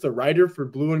me, just the writer for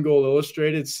Blue and Gold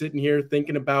Illustrated, sitting here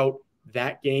thinking about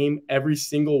that game every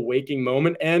single waking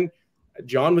moment, and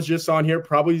John was just on here,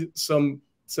 probably some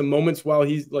moments while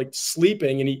he's like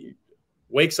sleeping and he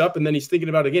wakes up and then he's thinking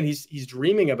about it again. He's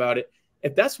dreaming about it.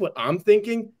 If that's what I'm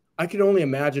thinking, I can only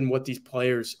imagine what these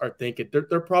players are thinking.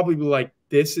 They're probably like,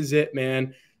 this is it,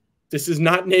 man. This is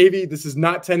not Navy. This is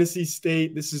not Tennessee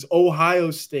State. This is Ohio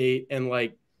State. And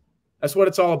like, that's what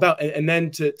it's all about. And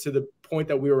then to the point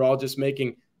that we were all just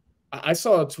making, I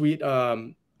saw a tweet.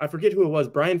 I forget who it was.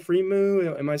 Brian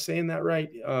Freeman. Am I saying that right?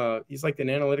 He's like an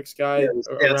analytics guy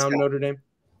around Notre Dame.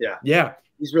 Yeah.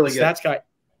 He's really good. Stats guy.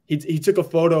 He took a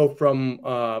photo from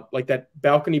like that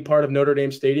balcony part of Notre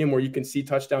Dame Stadium where you can see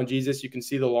Touchdown Jesus. You can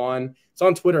see the lawn. It's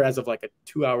on Twitter as of like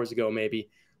 2 hours ago, maybe.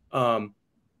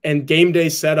 And game day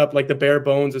setup, like the bare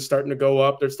bones is starting to go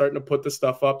up. They're starting to put the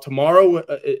stuff up. Tomorrow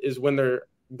is when they're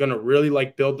going to really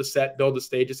like build the set, build the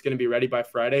stage. It's going to be ready by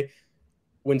Friday.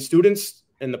 When students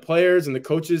and the players and the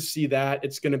coaches see that,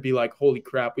 it's going to be like, holy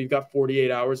crap, we've got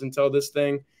 48 hours until this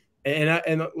thing.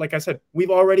 And like I said,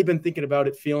 we've already been thinking about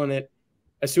it, feeling it.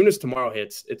 As soon as tomorrow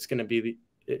hits, it's going to be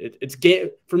it's game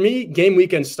for me. Game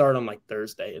weekends start on like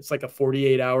Thursday. It's like a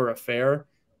 48-hour affair,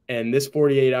 and this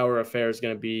 48-hour affair is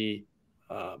going to be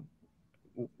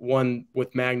one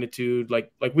with magnitude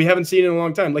like we haven't seen in a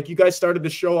long time. Like you guys started the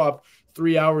show off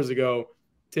 3 hours ago.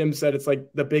 Tim said it's like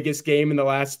the biggest game in the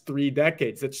last 3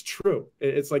 decades. That's true.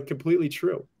 It's like completely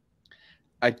true.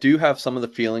 I do have some of the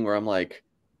feeling where I'm like,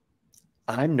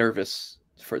 I'm nervous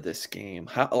for this game.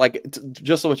 How, like,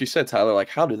 just what you said, Tyler, like,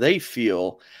 how do they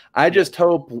feel? I just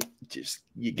hope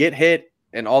you get hit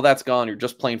and all that's gone. You're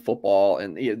just playing football.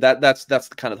 And that's the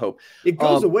kind of hope. It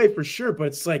goes away for sure, but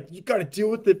it's like, you got to deal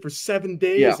with it for 7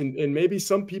 days and maybe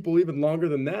some people even longer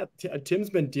than that. Tim's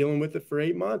been dealing with it for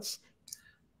 8 months.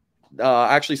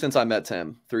 Actually, since I met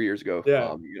Tim 3 years ago.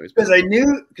 Yeah, because I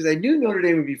knew Notre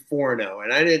Dame would be 4-0,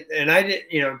 and I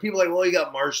didn't. You know, people are like, well, you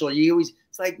got Marshall.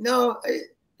 It's like, no,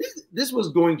 this was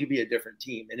going to be a different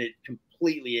team, and it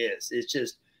completely is. It's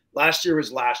just last year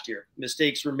was last year.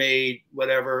 Mistakes were made.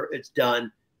 Whatever, it's done.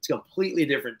 It's a completely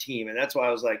different team, and that's why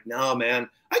I was like, no, man.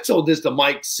 I told this to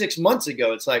Mike 6 months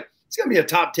ago. It's like it's gonna be a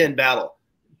top 10 battle.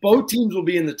 Both teams will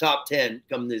be in the top 10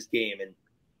 come this game, and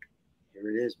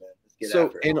here it is, man. Let's get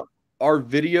after it. Our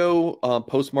video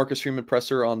post Marcus Freeman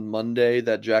presser on Monday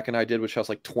that Jack and I did, which has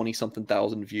like 20-something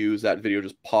thousand views, that video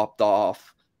just popped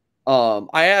off.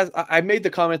 I made the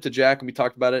comment to Jack and we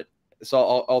talked about it.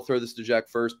 So I'll throw this to Jack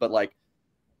first. But like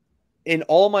in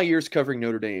all my years covering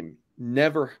Notre Dame,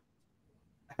 never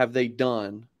have they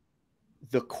done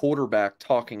the quarterback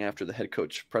talking after the head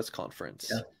coach press conference.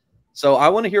 Yeah. So I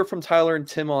want to hear from Tyler and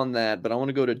Tim on that, but I want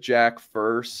to go to Jack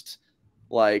first.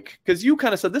 Like, because you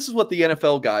kind of said this is what the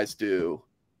NFL guys do.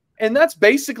 And that's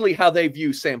basically how they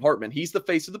view Sam Hartman. He's the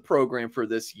face of the program for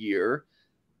this year.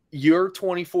 You're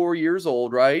 24 years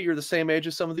old, right? You're the same age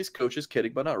as some of these coaches.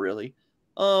 Kidding, but not really.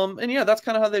 And yeah, that's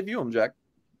kind of how they view him, Jack.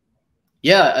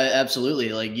 Yeah,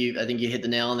 absolutely. Like I think you hit the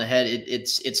nail on the head.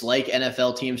 It's like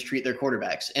NFL teams treat their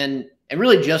quarterbacks and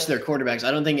really just their quarterbacks.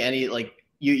 I don't think any, like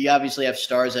you obviously have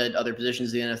stars at other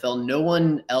positions in the NFL. No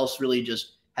one else really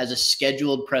just has a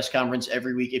scheduled press conference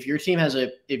every week. If your team has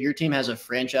a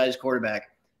franchise quarterback,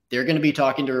 they're going to be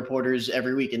talking to reporters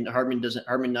every week. And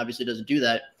Hartman obviously doesn't do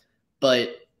that,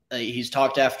 but he's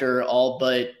talked after all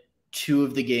but 2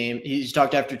 of the games. He's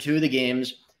talked after 2 of the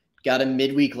games, got a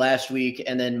midweek last week.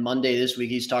 And then Monday this week,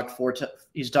 he's talked 4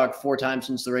 times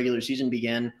since the regular season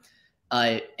began.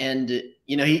 And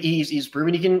you know, he's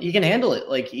proven he can handle it.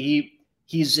 Like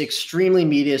he's extremely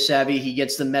media savvy. He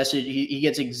gets the message. He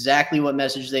gets exactly what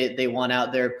message they want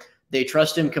out there. They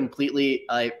trust him completely.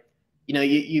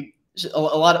 you know, a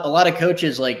lot of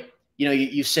coaches, like, you know,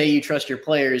 you say you trust your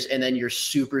players, and then you're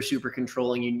super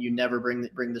controlling. You never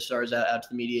bring the stars out to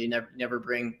the media. You never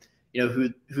bring, you know,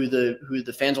 who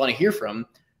the fans want to hear from.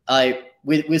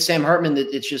 With Sam Hartman,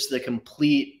 it's just the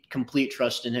complete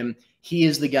trust in him. He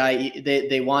is the guy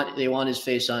they want his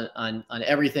face on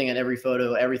everything, on every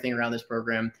photo, everything around this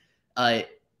program.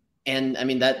 And I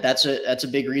mean, that's a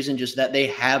big reason, just that they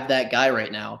have that guy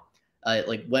right now.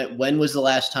 Like when was the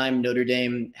last time Notre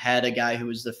Dame had a guy who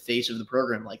was the face of the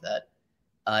program like that?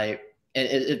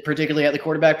 And particularly at the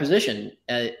quarterback position,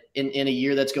 in a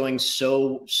year that's going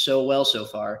so well so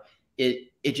far.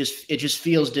 It just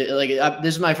feels like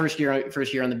this is my first year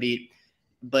on the beat,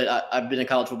 but I've been a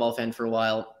college football fan for a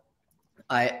while.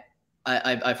 I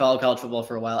followed college football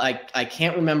for a while. I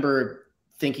can't remember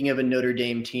thinking of a Notre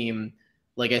Dame team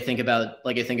like I think about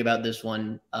this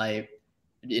one.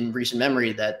 In recent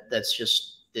memory, that's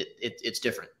just it's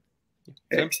different.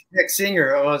 Next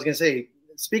Singer, I was gonna say,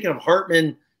 speaking of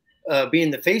Hartman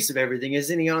being the face of everything,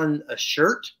 isn't he on a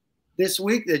shirt this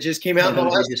week that just came out in the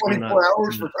last 24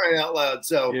 hours, for crying out loud?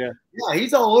 So yeah,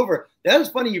 he's all over. That was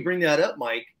funny you bring that up,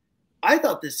 Mike. I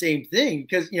thought the same thing,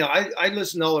 because, you know, I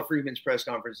listen to all of Freeman's press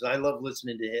conferences. I love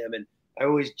listening to him, and I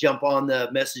always jump on the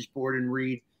message board and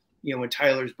read, you know, when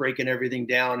Tyler's breaking everything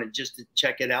down, and just to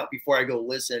check it out before I go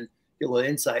listen, get a little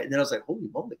insight. And then I was like, holy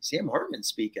moly, Sam Hartman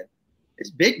speaking. It's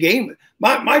big game.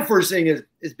 My first thing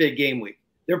is big game week.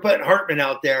 They're putting Hartman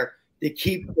out there. They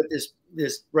keep with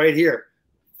this right here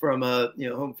from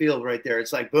home field right there.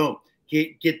 It's like, boom,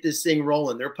 get this thing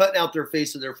rolling. They're putting out their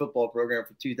face of their football program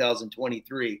for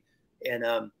 2023. And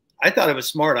I thought it was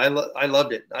smart. I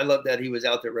loved it. I loved that he was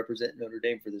out there representing Notre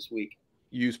Dame for this week.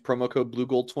 Use promo code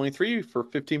BlueGold23 for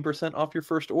 15% off your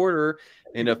first order.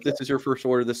 And if this is your first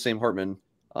order, this Sam Hartman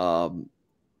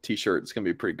t-shirt, it's going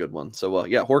to be a pretty good one. So,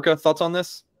 yeah, Horka, thoughts on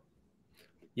this?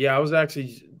 Yeah, I was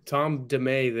actually – Tom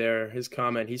DeMay there, his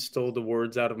comment, he stole the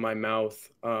words out of my mouth.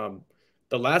 The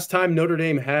last time Notre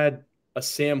Dame had a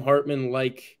Sam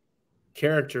Hartman-like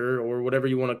character, or whatever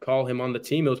you want to call him, on the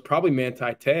team, it was probably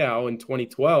Manti Te'o in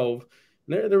 2012.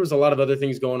 There was a lot of other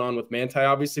things going on with Manti,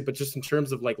 obviously, but just in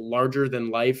terms of like larger than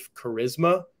life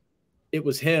charisma, it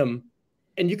was him.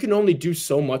 And you can only do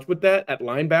so much with that at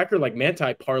linebacker. Like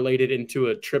Manti parlayed it into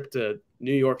a trip to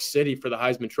New York City for the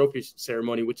Heisman Trophy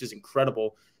ceremony, which is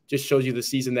incredible. Just shows you the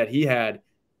season that he had.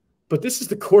 But this is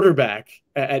the quarterback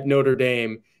at Notre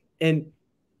Dame. And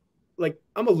like,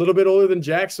 I'm a little bit older than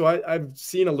Jack, so I've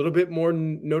seen a little bit more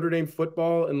Notre Dame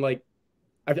football. And like,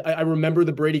 I remember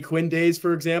the Brady Quinn days,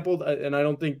 for example, and I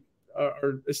don't think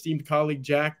our esteemed colleague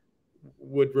Jack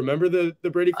would remember the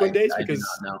Brady Quinn days, because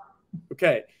I do not know.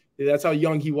 Okay, that's how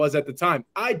young he was at the time.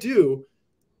 I do.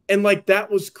 And like, that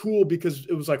was cool, because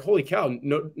it was like, holy cow,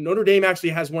 Notre Dame actually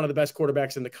has one of the best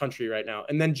quarterbacks in the country right now.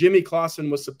 And then Jimmy Clausen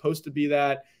was supposed to be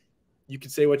that. You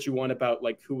could say what you want about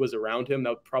like who was around him.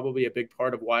 That was probably a big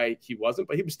part of why he wasn't,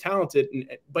 but he was talented,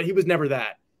 but he was never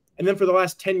that. And then for the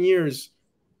last 10 years,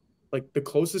 like the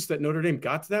closest that Notre Dame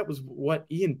got to that was what,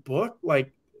 Ian Book?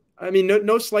 Like, I mean,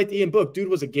 no slight to Ian Book. Dude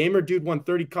was a gamer. Dude won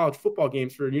 30 college football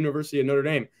games for the University of Notre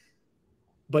Dame.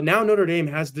 But now Notre Dame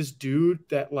has this dude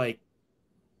that, like,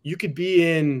 you could be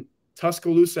in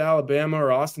Tuscaloosa, Alabama,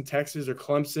 or Austin, Texas, or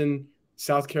Clemson,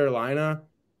 South Carolina,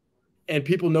 and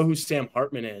people know who Sam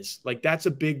Hartman is. Like, that's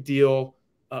a big deal.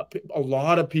 A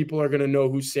lot of people are going to know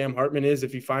who Sam Hartman is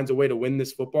if he finds a way to win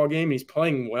this football game. He's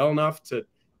playing well enough to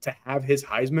have his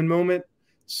Heisman moment.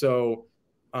 So,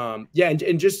 yeah,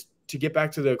 and just to get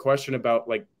back to the question about,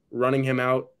 like, running him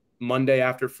out Monday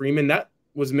after Freeman, that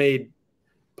was made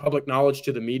public knowledge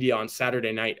to the media on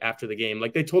Saturday night after the game.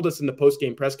 Like, they told us in the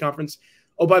post-game press conference,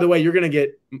 oh, by the way, you're going to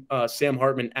get Sam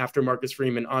Hartman after Marcus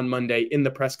Freeman on Monday in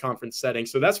the press conference setting.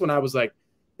 So that's when I was like,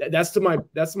 that's to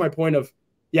my point of,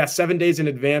 yeah, 7 days in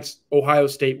advance, Ohio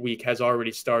State week has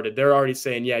already started. They're already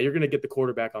saying, yeah, you're going to get the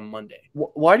quarterback on Monday.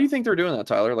 Why do you think they're doing that,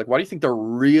 Tyler? Like, why do you think they're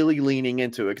really leaning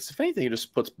into it? Because if anything, it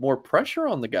just puts more pressure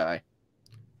on the guy.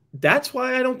 That's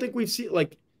why I don't think we've seen,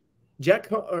 like,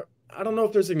 I don't know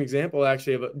if there's an example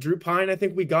actually of Drew Pine. I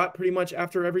think we got pretty much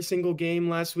after every single game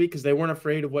last week, because they weren't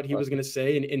afraid of what he was going to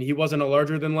say. And he wasn't a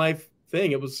larger than life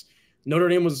thing. It was Notre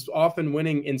Dame was often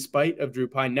winning in spite of Drew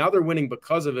Pine. Now they're winning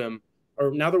because of him,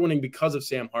 or now they're winning because of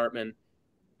Sam Hartman.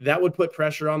 That would put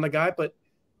pressure on the guy. But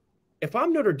if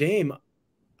I'm Notre Dame,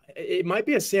 it might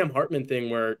be a Sam Hartman thing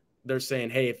where they're saying,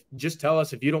 hey, just tell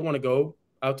us if you don't want to go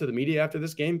out to the media after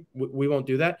this game, we won't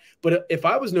do that. But if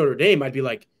I was Notre Dame, I'd be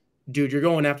like, dude, you're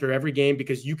going after every game,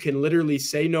 because you can literally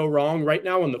say no wrong right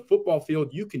now on the football field.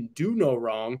 You can do no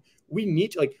wrong. We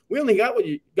need you. Like, we only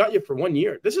got you for 1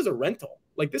 year. This is a rental.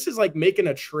 Like, this is like making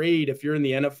a trade if you're in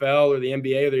the NFL or the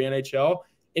NBA or the NHL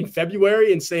in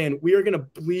February and saying, we are going to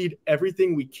bleed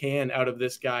everything we can out of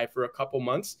this guy for a couple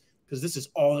months because this is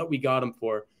all that we got him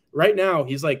for. Right now,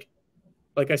 he's like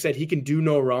I said, he can do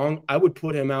no wrong. I would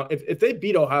put him out. If they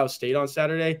beat Ohio State on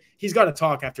Saturday, he's got to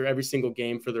talk after every single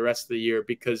game for the rest of the year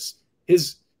because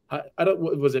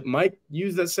was it Mike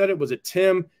Hughes that said it? Was it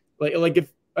Tim? Like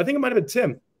if I think it might have been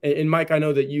Tim. And Mike, I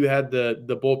know that you had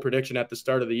the bold prediction at the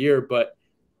start of the year, but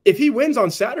if he wins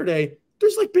on Saturday,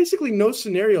 there's like basically no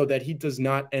scenario that he does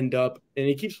not end up, and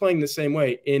he keeps playing the same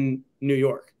way in New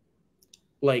York.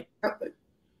 Like,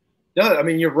 no, I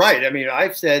mean, you're right. I mean,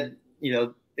 I've said,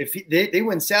 if they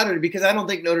win Saturday, because I don't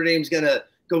think Notre Dame's going to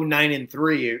go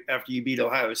 9-3 after you beat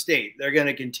Ohio State. They're going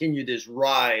to continue this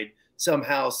ride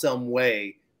somehow, some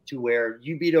way, to where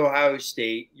you beat Ohio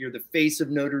State. You're the face of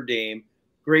Notre Dame.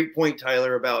 Great point,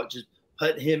 Tyler, about just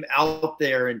putting him out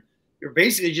there. And you're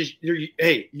basically just,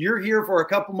 hey, you're here for a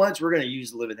couple months. We're going to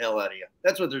use the living hell out of you.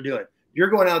 That's what they're doing. You're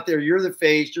going out there. You're the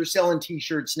face. You're selling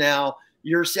T-shirts now.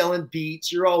 You're selling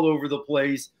beats. You're all over the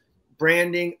place.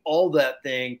 Branding, all that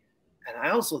thing. And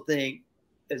I also think,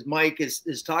 as Mike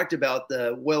has talked about,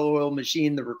 the well-oiled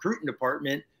machine, the recruiting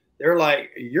department, they're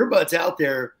like, your butt's out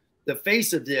there, the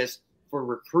face of this for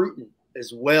recruiting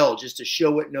as well, just to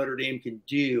show what Notre Dame can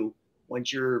do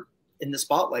once you're in the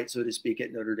spotlight, so to speak,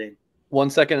 at Notre Dame. 1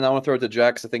 second, and I want to throw it to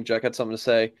Jack, because I think Jack had something to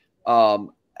say.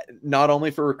 Not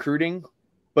only for recruiting,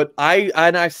 but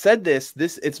I've said this,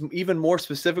 it's even more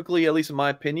specifically, at least in my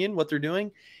opinion, what they're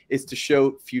doing is to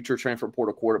show future transfer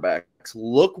portal quarterbacks.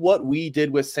 Look what we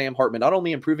did with Sam Hartman, not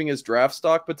only improving his draft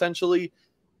stock potentially,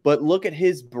 but look at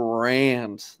his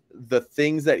brand, the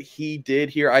things that he did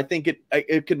here. I think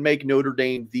it could make Notre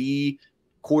Dame the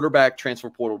quarterback transfer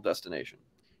portal destination.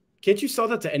 Can't you sell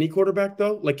that to any quarterback,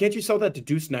 though? Like, can't you sell that to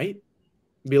Deuce Knight?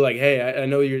 Be like, hey, I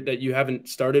know that you haven't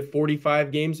started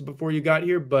 45 games before you got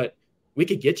here, but we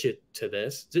could get you to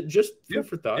this. Just food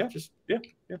for thought. Yeah.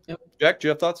 Jack, do you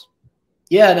have thoughts?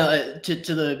 Yeah, no.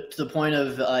 To the point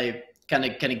of kind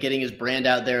of getting his brand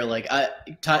out there. Like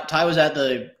Ty was at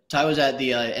the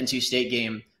NC State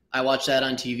game. I watched that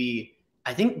on TV.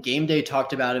 I think Game Day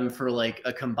talked about him for like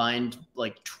a combined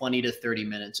like 20 to 30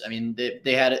 minutes. I mean,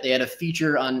 they had a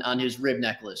feature on his rib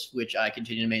necklace, which I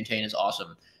continue to maintain is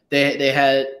awesome.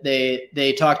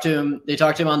 They talked to him. They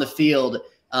talked to him on the field.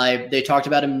 They talked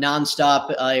about him nonstop.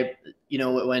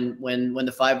 When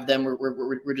the five of them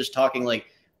were just talking, like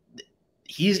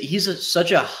he's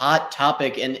such a hot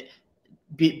topic, and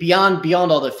beyond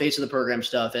all the face of the program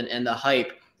stuff and the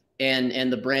hype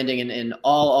and the branding and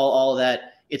all of that.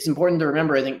 It's important to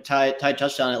remember. I think Ty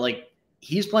touched on it. Like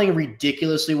he's playing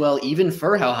ridiculously well, even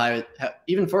for how high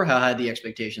the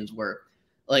expectations were.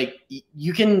 Like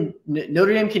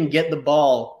Notre Dame can get the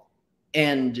ball,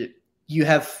 and you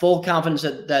have full confidence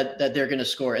that they're going to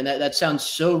score. And that sounds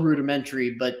so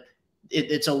rudimentary, but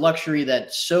it's a luxury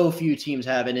that so few teams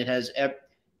have, and it has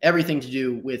everything to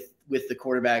do with the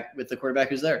quarterback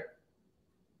who's there.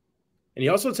 And he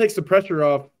also takes the pressure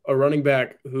off a running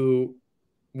back who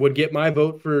would get my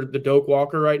vote for the Doak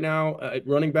Walker right now.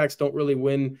 Running backs don't really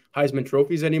win Heisman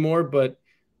trophies anymore, but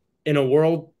in a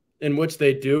world in which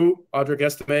they do, Audric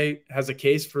Estime has a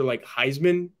case for like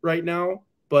Heisman right now,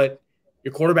 but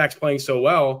your quarterback's playing so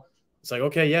well. It's like,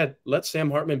 okay, yeah, let Sam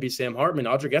Hartman be Sam Hartman.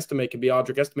 Audric Estime can be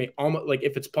Audric Estime, almost like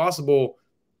if it's possible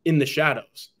in the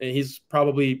shadows. And he's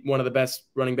probably one of the best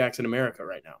running backs in America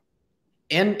right now.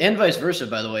 And vice versa,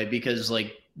 by the way, because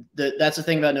like that's the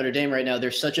thing about Notre Dame right now.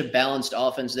 They're such a balanced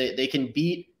offense. They can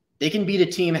beat a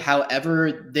team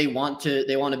however they want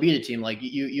to beat a team. Like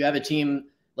you have a team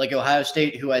like Ohio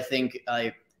State, who I think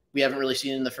we haven't really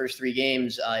seen in the first three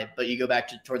games. But you go back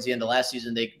to towards the end of last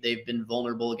season, they've been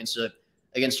vulnerable against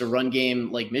a run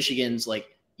game like Michigan's. Like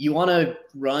you want to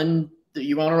run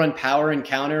power and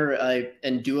counter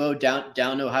and duo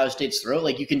down Ohio State's throat.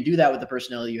 Like you can do that with the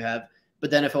personnel that you have. But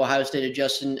then if Ohio State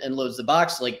adjusts and loads the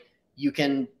box, like you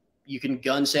can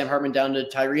gun Sam Hartman down to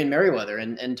Tyree and Merriweather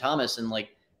and Thomas. And like,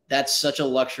 that's such a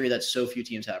luxury that so few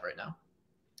teams have right now.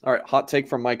 All right. Hot take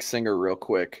from Mike Singer real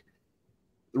quick.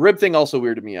 The rib thing also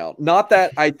weirded me out. Not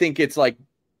that I think it's like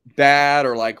bad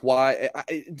or like why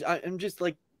I'm just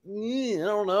like, I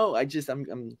don't know. I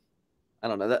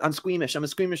don't know that I'm squeamish. I'm a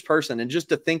squeamish person. And just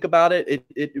to think about it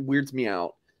weirds me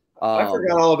out. I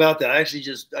forgot all about that. I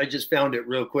just found it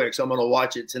real quick. So I'm going to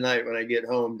watch it tonight when I get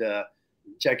home to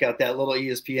check out that little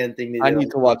ESPN thing. I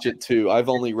need to watch it too. I've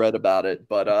only read about it,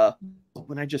 but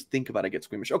when I just think about it, I get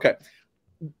squeamish. Okay,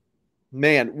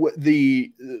 man,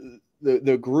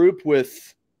 the group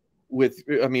with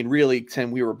I mean, really,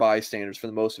 Tim, we were bystanders for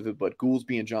the most of it, but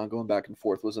Goolsby and John going back and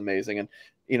forth was amazing. And,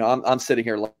 you know, I'm sitting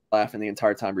here laughing the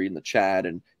entire time reading the chat.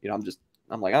 And, you know,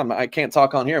 I can't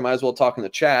talk on here. Might as well talk in the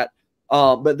chat.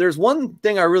 But there's one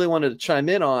thing I really wanted to chime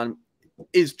in on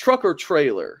is truck or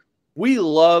trailer. We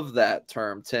love that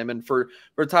term, Tim. And for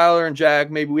Tyler and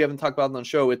Jack, maybe we haven't talked about it on the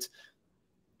show.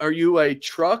 Are you a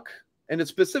truck? And it's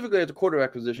specifically at the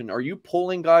quarterback position. Are you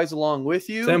pulling guys along with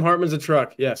you? Sam Hartman's a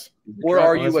truck, yes. Or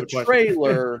are you a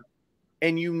trailer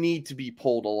and you need to be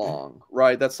pulled along,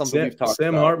 right? That's something we've talked about.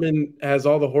 Sam Hartman has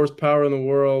all the horsepower in the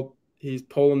world. He's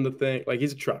pulling the thing. Like,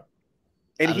 he's a truck.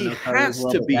 And he has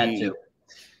to be.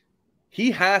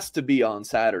 He has to be on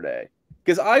Saturday.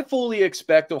 Because I fully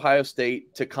expect Ohio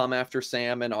State to come after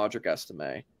Sam and Audric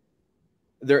Estime.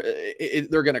 They're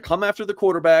going to come after the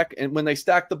quarterback, and when they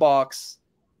stack the box,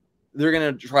 they're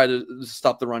going to try to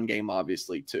stop the run game,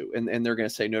 obviously, too. And they're going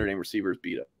to say Notre Dame receivers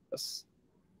beat us.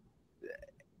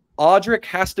 Audric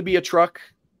has to be a truck,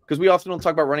 because we often don't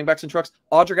talk about running backs and trucks.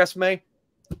 Audric Estime,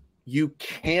 you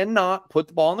cannot put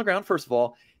the ball on the ground, first of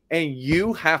all, and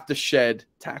you have to shed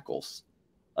tackles.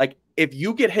 Like, if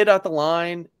you get hit at the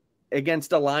line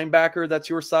against a linebacker that's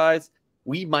your size,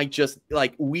 we might just,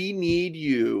 like, we need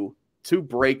you to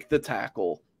break the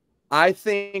tackle. I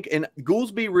think, and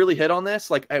Goolsby really hit on this,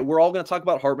 like, we're all going to talk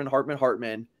about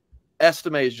Hartman.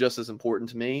 Estime is just as important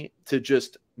to me to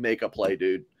just make a play,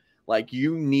 dude. Like,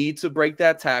 you need to break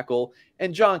that tackle.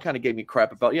 And John kind of gave me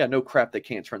crap about, no crap, they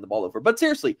can't turn the ball over. But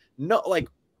seriously, no, like,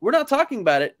 we're not talking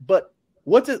about it, but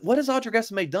what has Audric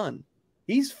Estime done?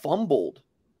 He's fumbled.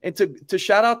 And to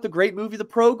shout out the great movie, The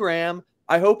Program,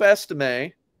 I hope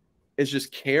Estime is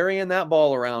just carrying that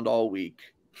ball around all week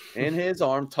in his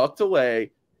arm, tucked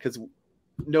away, because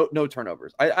no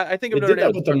turnovers. I think they did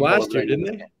that with them last year, didn't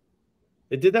they?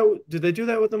 They did that. Did they do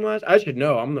that with them last? I should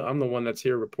know. I'm the one that's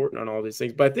here reporting on all these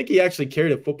things. But I think he actually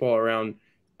carried a football around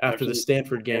after the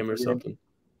Stanford game or something.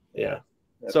 Yeah.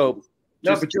 So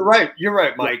but you're right. You're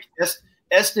right, Mike.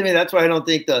 Estime. That's why I don't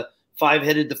think the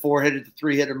 5-headed, the 4-headed, the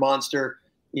 3-headed monster.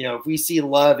 You know, if we see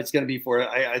love, it's going to be for,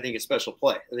 I think, a special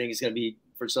play. I think it's going to be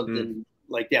for something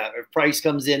like that. If Price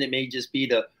comes in, it may just be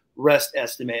to rest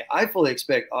Estime. I fully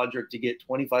expect Audric to get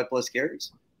 25-plus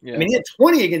carries. Yeah. I mean, he had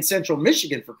 20 against Central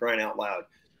Michigan, for crying out loud.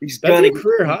 That's a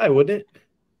career high, wouldn't it?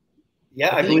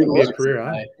 Yeah, I believe it was a career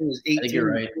high. It was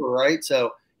 18, right?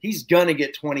 So he's going to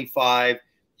get 25.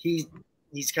 He's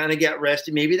kind of got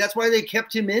rested. Maybe that's why they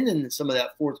kept him in some of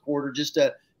that fourth quarter, just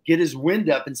to get his wind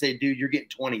up and say, dude, you're getting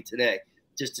 20 today,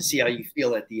 just to see how you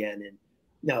feel at the end. And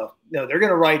no, they're going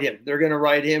to ride him. They're going to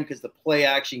ride him because the play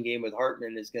action game with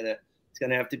Hartman is going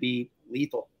to have to be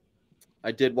lethal.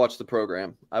 I did watch The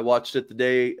Program. I watched it a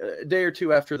day or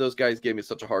two after those guys gave me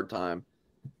such a hard time.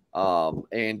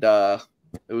 And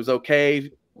it was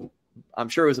okay. I'm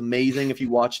sure it was amazing if you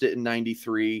watched it in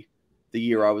 93, the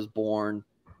year I was born.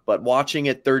 But watching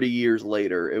it 30 years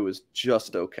later, it was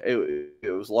just okay.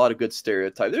 It was a lot of good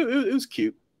stereotypes. It was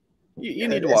cute. You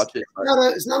need to watch it.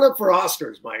 It's not up for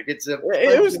Oscars, Mike. It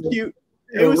was cute.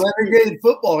 It was renegade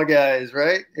football guys,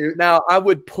 right? Now, I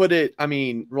would put it, I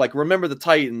mean, like, remember the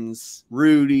Titans,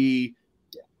 Rudy,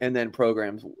 and then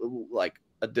Programs, like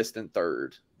a distant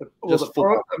third. Well, the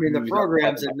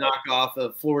Programs a knockoff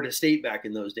of Florida State back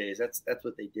in those days. That's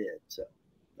what they did. So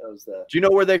that was the. Do you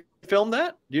know where they filmed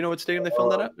that? Do you know what stadium they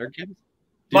filmed that at?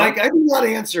 Mike, I do not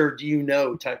answer "do you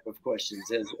know" type of questions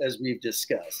as we've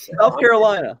discussed. So. South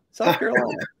Carolina.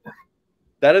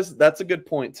 That's a good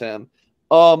point, Tim.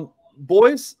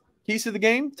 Boys, keys to the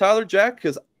game, Tyler, Jack,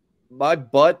 because my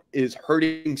butt is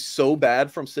hurting so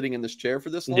bad from sitting in this chair for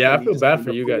this long. Yeah, I feel bad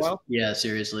for you guys. Yeah,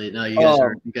 seriously. No, you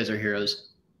guys are heroes.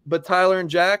 But Tyler and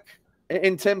Jack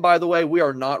and Tim, by the way, we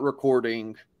are not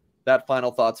recording that final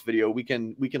thoughts video. We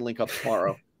can link up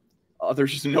tomorrow.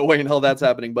 There's just no way in hell that's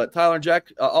happening. But Tyler and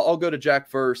Jack, I'll go to Jack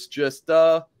first. Just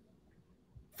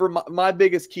for my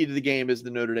biggest key to the game is the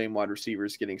Notre Dame wide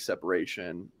receivers getting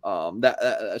separation.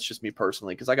 That's just me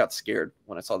personally, because I got scared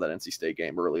when I saw that NC State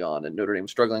game early on and Notre Dame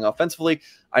struggling offensively.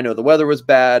 I know the weather was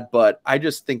bad, but I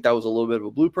just think that was a little bit of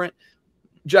a blueprint.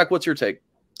 Jack, what's your take?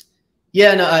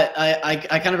 Yeah, no,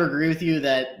 I kind of agree with you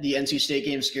that the NC State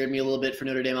game scared me a little bit for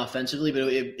Notre Dame offensively, but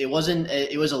it wasn't.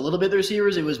 It was a little bit the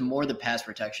receivers. It was more the pass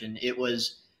protection. It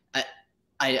was.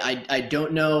 I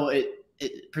don't know.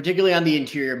 Particularly on the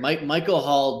interior, Michael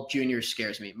Hall Jr.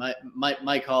 scares me.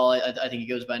 Mike Hall, I think he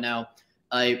goes by now.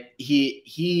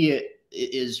 He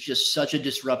is just such a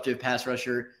disruptive pass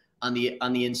rusher on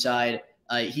the inside.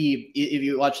 If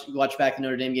you watch back the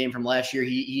Notre Dame game from last year,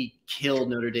 he killed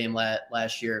Notre Dame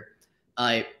last year.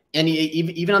 And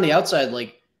even on the outside,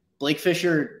 like Blake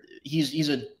Fisher he's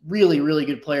a really, really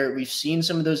good player. We've seen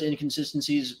some of those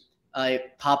inconsistencies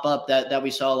pop up that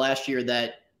we saw last year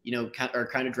that, are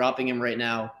kind of dropping him right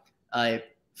now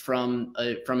from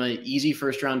an easy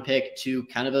first round pick to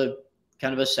kind of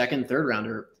a second, third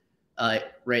rounder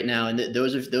right now. And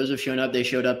those have shown up. They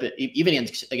showed up even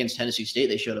against Tennessee State.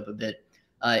 They showed up a bit.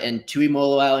 And Tui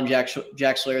Moloau and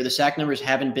Jack Slayer, the sack numbers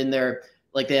haven't been there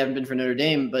like they haven't been for Notre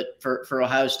Dame, but for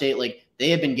Ohio State, like they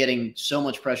have been getting so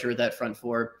much pressure at that front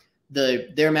four.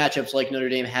 Their matchups, like Notre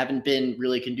Dame, haven't been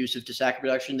really conducive to sack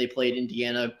production. They played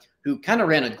Indiana, who kind of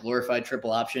ran a glorified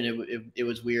triple option. It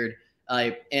was weird.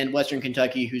 And Western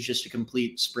Kentucky, who's just a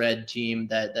complete spread team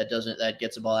that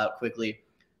gets the ball out quickly.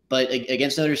 But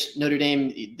against Notre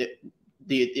Dame,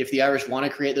 if the Irish want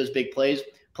to create those big plays,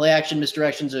 play action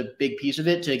misdirection is a big piece of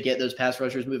it to get those pass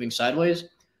rushers moving sideways.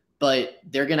 But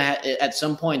they're going to at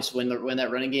some points when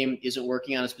that running game isn't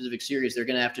working on a specific series, they're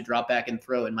going to have to drop back and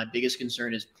throw. And my biggest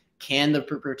concern is, can the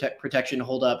protection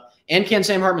hold up? And can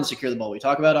Sam Hartman secure the ball? We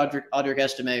talk about Audric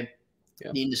Estime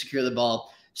needing to secure the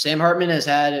ball. Sam Hartman has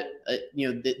had,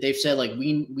 they've said, like,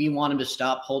 we want him to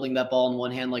stop holding that ball in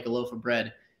one hand like a loaf of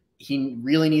bread. He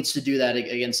really needs to do that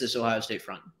against this Ohio State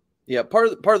front. Yeah, part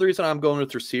of the reason I'm going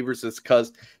with receivers is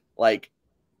because, like,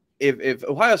 if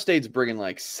Ohio State's bringing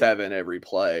like 7 every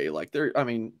play, like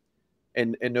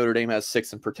and Notre Dame has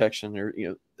 6 in protection, or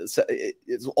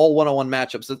it's all one-on-one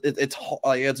matchups.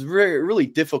 It's really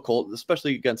difficult,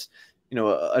 especially against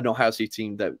an Ohio State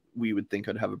team that we would think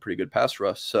could have a pretty good pass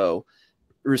rush. So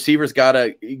receivers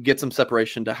gotta get some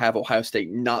separation to have Ohio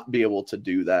State not be able to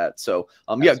do that. So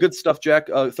good stuff, Jack.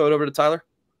 Throw it over to Tyler.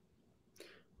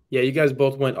 Yeah, you guys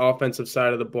both went offensive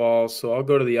side of the ball, so I'll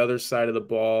go to the other side of the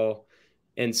ball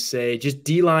and say just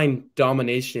D-line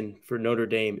domination for Notre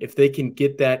Dame. If they can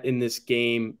get that in this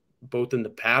game, both in the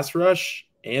pass rush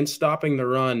and stopping the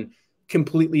run,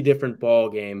 completely different ball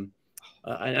game.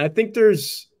 And I think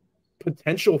there's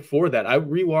potential for that. I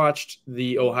rewatched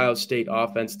the Ohio State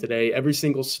offense today, every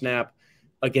single snap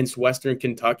against Western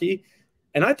Kentucky.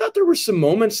 And I thought there were some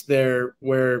moments there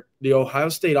where the Ohio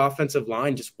State offensive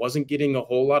line just wasn't getting a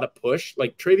whole lot of push.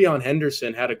 Like Travion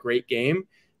Henderson had a great game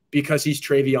because he's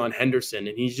Travion Henderson,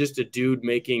 and he's just a dude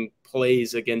making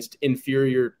plays against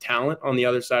inferior talent on the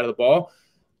other side of the ball.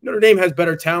 Notre Dame has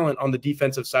better talent on the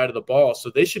defensive side of the ball, so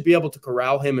they should be able to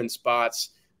corral him in spots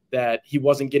that he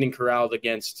wasn't getting corralled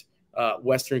against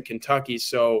Western Kentucky.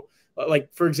 So, like,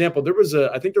 for example,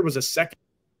 I think there was a second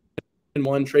and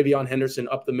one, Travion Henderson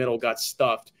up the middle got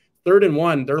stuffed. 3rd and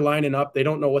 1, they're lining up. They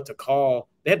don't know what to call.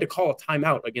 They had to call a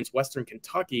timeout against Western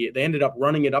Kentucky. They ended up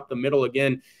running it up the middle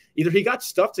again. Either he got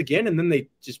stuffed again and then they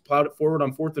just plowed it forward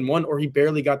on 4th and 1, or he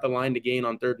barely got the line to gain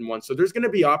on 3rd and 1. So there's going to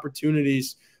be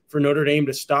opportunities for Notre Dame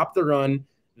to stop the run.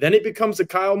 Then it becomes a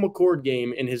Kyle McCord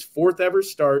game in his 4th ever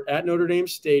start at Notre Dame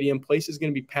Stadium. Place is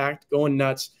going to be packed, going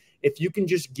nuts. If you can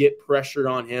just get pressure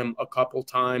on him a couple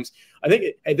times. I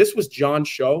think this was John's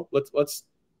show.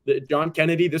 John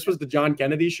Kennedy. This was the John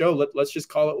Kennedy show. Let's just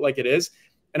call it like it is.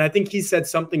 And I think he said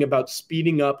something about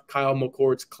speeding up Kyle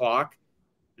McCord's clock.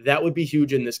 That would be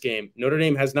huge in this game. Notre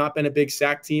Dame has not been a big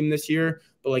sack team this year,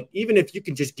 but like even if you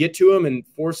can just get to him and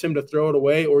force him to throw it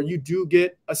away, or you do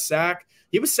get a sack.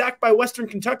 He was sacked by Western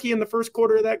Kentucky in the first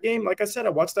quarter of that game. Like I said, I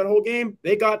watched that whole game.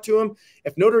 They got to him.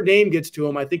 If Notre Dame gets to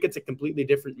him, I think it's a completely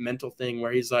different mental thing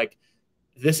where he's like,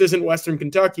 this isn't Western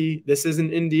Kentucky. This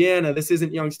isn't Indiana. This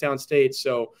isn't Youngstown State.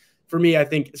 So for me, I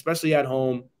think, especially at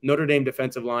home, Notre Dame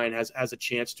defensive line has a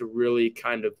chance to really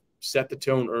kind of set the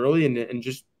tone early and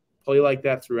just play like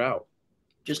that throughout.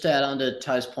 Just to add on to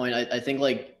Ty's point, I think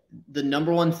like the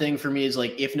number one thing for me is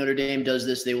like if Notre Dame does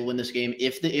this, they will win this game.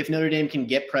 If Notre Dame can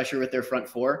get pressure with their front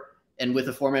four and with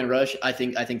a 4-man rush, I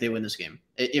think they win this game.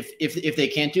 If they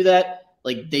can't do that,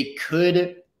 like they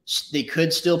could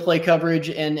still play coverage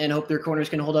and hope their corners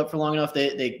can hold up for long enough.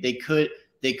 They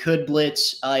could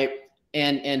blitz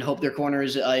and hope their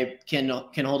corners can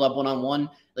hold up one-on-one.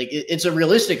 Like it's a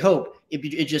realistic hope.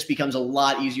 It just becomes a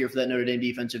lot easier for that Notre Dame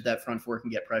defense if that front four can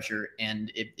get pressure.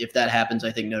 And if that happens,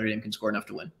 I think Notre Dame can score enough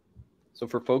to win. So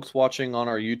for folks watching on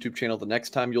our YouTube channel, the next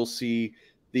time you'll see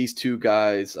these two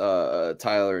guys,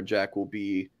 Tyler and Jack, will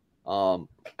be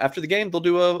after the game. They'll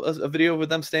do a video with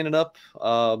them standing up.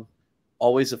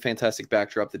 Always a fantastic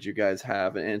backdrop that you guys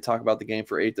have, and talk about the game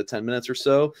for 8 to 10 minutes or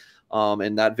so.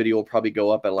 And that video will probably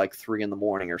go up at like 3 in the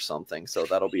morning or something. So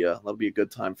that'll be a good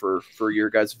time for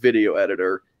your guys' video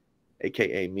editor,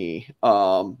 aka me.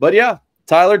 But yeah,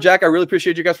 Tyler, Jack, I really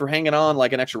appreciate you guys for hanging on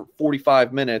like an extra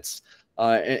 45 minutes.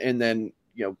 And then,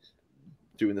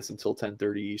 doing this until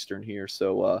 10:30 Eastern here.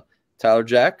 So, Tyler,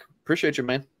 Jack, appreciate you,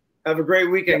 man. Have a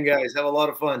great weekend, guys. Have a lot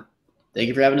of fun. Thank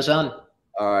you for having us on.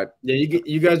 All right. Yeah,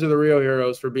 you guys are the real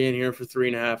heroes for being here for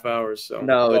 3.5 hours. So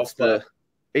no, it's the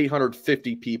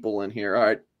 850 people in here. All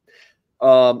right.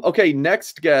 Okay,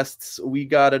 next guests. We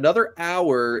got another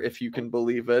hour, if you can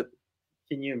believe it.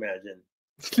 Can you imagine?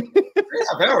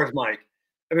 3.5 hours, Mike.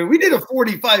 I mean, we did a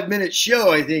 45-minute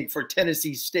show, I think, for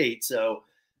Tennessee State. So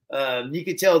you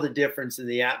could tell the difference in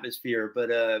the atmosphere. But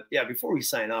yeah, before we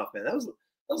sign off, man, that was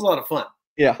a lot of fun.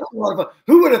 Yeah, that was a lot of fun.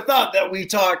 Who would have thought that we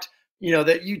talked?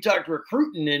 That you talked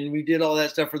recruiting and we did all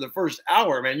that stuff for the first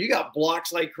hour, man. You got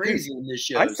blocks like crazy in this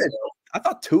show. I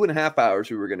thought 2.5 hours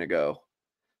we were going to go.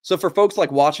 So for folks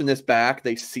like watching this back,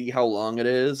 they see how long it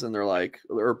is and they're like,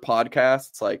 or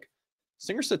podcasts, like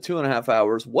Singer said 2.5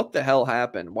 hours. What the hell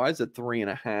happened? Why is it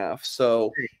 3.5?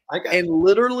 So, and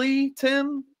literally,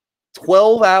 Tim,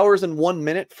 12 hours and 1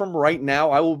 minute from right now,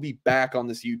 I will be back on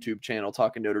this YouTube channel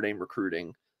talking Notre Dame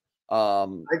recruiting.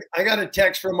 I got a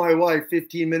text from my wife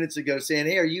 15 minutes ago saying,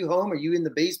 "Hey, are you home? Are you in the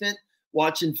basement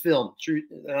watching film?"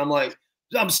 And I'm like,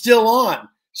 "I'm still on."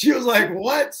 She was like,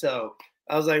 "What?" So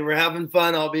I was like, "We're having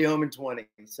fun. I'll be home in 20."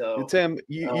 So Tim,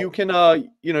 you can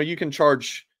you can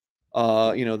charge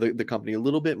the company a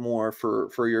little bit more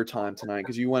for your time tonight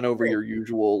because you went over your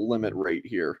usual limit rate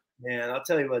here. Man, I'll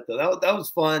tell you what though, that was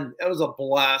fun. That was a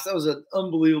blast. That was an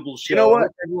unbelievable show. You know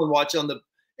what? Everyone watch on the.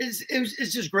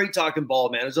 It's just great talking ball,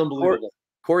 man. It's unbelievable.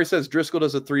 Corey says Driscoll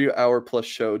does a 3-hour plus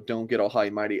show. Don't get all high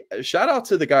and mighty. Shout out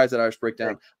to the guys at Irish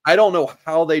Breakdown. I don't know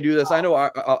how they do this. I know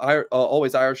I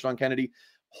always Irish Sean Kennedy.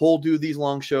 Whole do these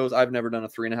long shows. I've never done a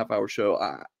 3.5 hour show.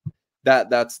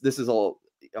 This is all.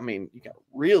 I mean, you got to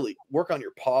really work on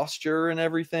your posture and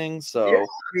everything. So, yeah,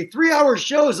 I mean, 3-hour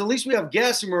shows, at least we have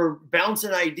guests and we're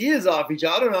bouncing ideas off each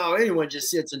other. I don't know how anyone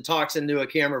just sits and talks into a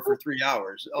camera for 3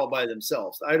 hours all by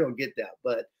themselves. I don't get that.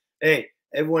 But hey,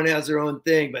 everyone has their own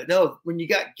thing. But no, when you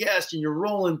got guests and you're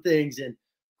rolling things and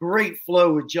great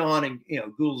flow with John and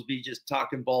Goolsby just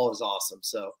talking ball is awesome.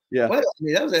 So yeah, I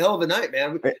mean, that was a hell of a night,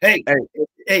 man.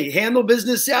 Hey, handle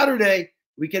business Saturday.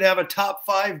 We could have a top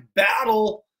 5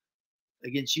 battle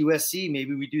against USC.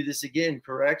 Maybe we do this again,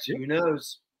 correct? Yeah. Who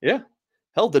knows? Yeah.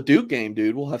 Hell, the Duke game,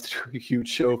 dude. We'll have to do a huge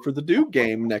show for the Duke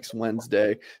game next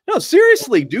Wednesday. No,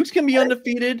 seriously, Duke's can be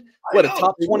undefeated. What, a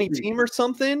top 20 team or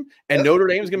something? And Notre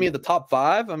Dame's going to be in the top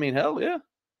 5? I mean, hell yeah.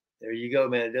 There you go,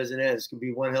 man. It doesn't end. It's going to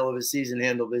be one hell of a season.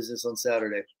 Handle business on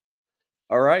Saturday.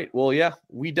 All right. Well, yeah,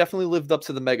 we definitely lived up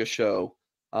to the mega show.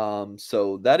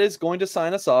 So that is going to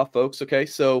sign us off, folks. Okay,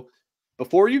 so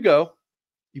before you go,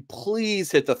 you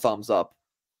please hit the thumbs up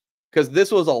because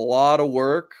this was a lot of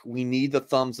work. We need the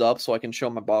thumbs up so I can show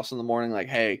my boss in the morning, like,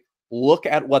 hey, look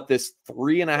at what this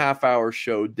 3.5 hour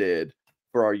show did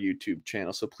for our YouTube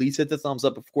channel. So please hit the thumbs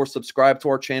up. Of course, subscribe to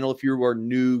our channel if you are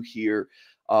new here.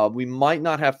 We might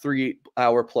not have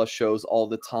 3-hour plus shows all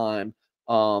the time,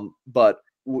 but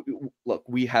look,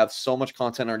 we have so much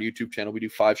content on our YouTube channel. We do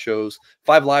 5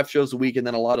 live shows a week, and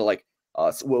then a lot of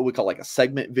what we call like a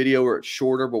segment video where it's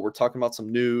shorter, but we're talking about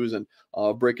some news and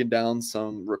breaking down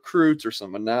some recruits or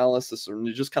some analysis or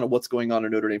just kind of what's going on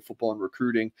in Notre Dame football and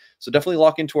recruiting. So definitely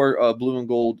lock into our Blue and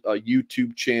Gold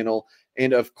YouTube channel.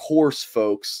 And of course,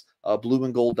 folks,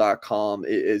 blueandgold.com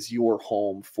is your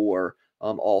home for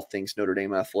all things Notre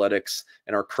Dame athletics.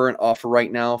 And our current offer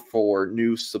right now for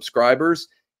new subscribers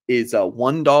is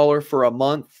 $1 for a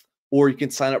month. Or you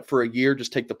can sign up for a year,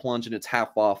 just take the plunge, and it's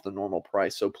half off the normal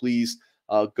price. So please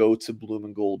go to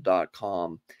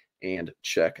blueandgold.com and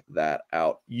check that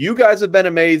out. You guys have been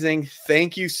amazing.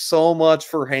 Thank you so much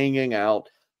for hanging out.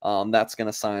 That's going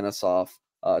to sign us off.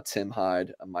 Tim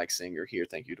Hyde, Mike Singer here.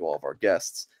 Thank you to all of our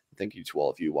guests. Thank you to all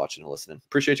of you watching and listening.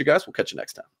 Appreciate you guys. We'll catch you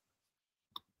next time.